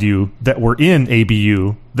 mind you, that were in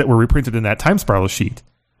ABU that were reprinted in that Time Spiral sheet.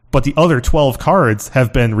 But the other 12 cards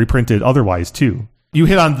have been reprinted otherwise, too. You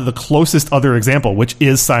hit on the closest other example, which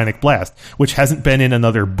is Psionic Blast, which hasn't been in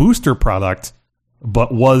another booster product,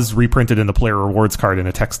 but was reprinted in the player rewards card in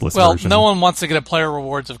a textless version. Well, no one wants to get a player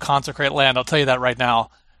rewards of Consecrate Land, I'll tell you that right now.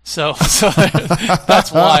 So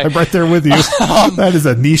that's why. I'm right there with you. That is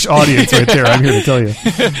a niche audience right there, I'm here to tell you.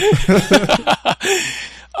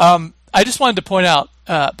 I just wanted to point out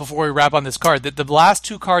before we wrap on this card that the last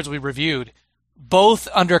 2 cards we reviewed, both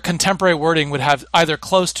under contemporary wording, would have either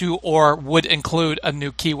close to or would include a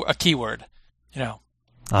new keyword.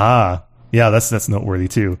 Yeah, that's noteworthy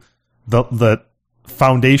too. The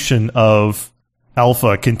foundation of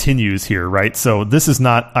Alpha continues here, right? So this is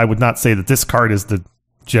not. I would not say that this card is the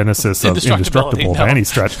genesis of Indestructible by any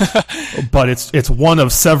stretch, but it's one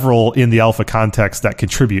of several in the Alpha context that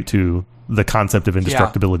contribute to the concept of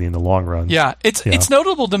indestructibility in the long run. Yeah, it's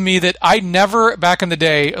notable to me that I never, back in the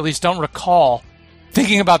day, at least don't recall,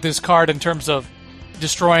 thinking about this card in terms of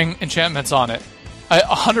destroying enchantments on it. I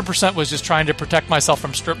 100% was just trying to protect myself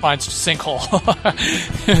from Stripmine's sinkhole.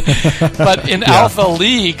 But in Alpha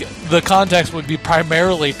League, the context would be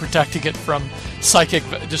primarily protecting it from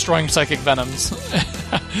destroying psychic venoms.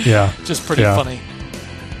 Yeah. Just pretty funny.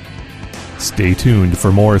 Stay tuned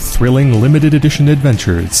for more thrilling limited edition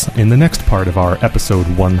adventures in the next part of our episode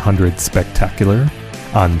 100 spectacular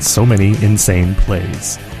on So Many Insane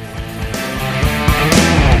Plays.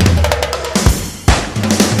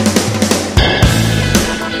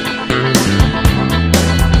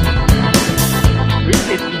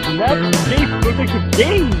 It's not safe for the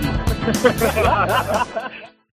game.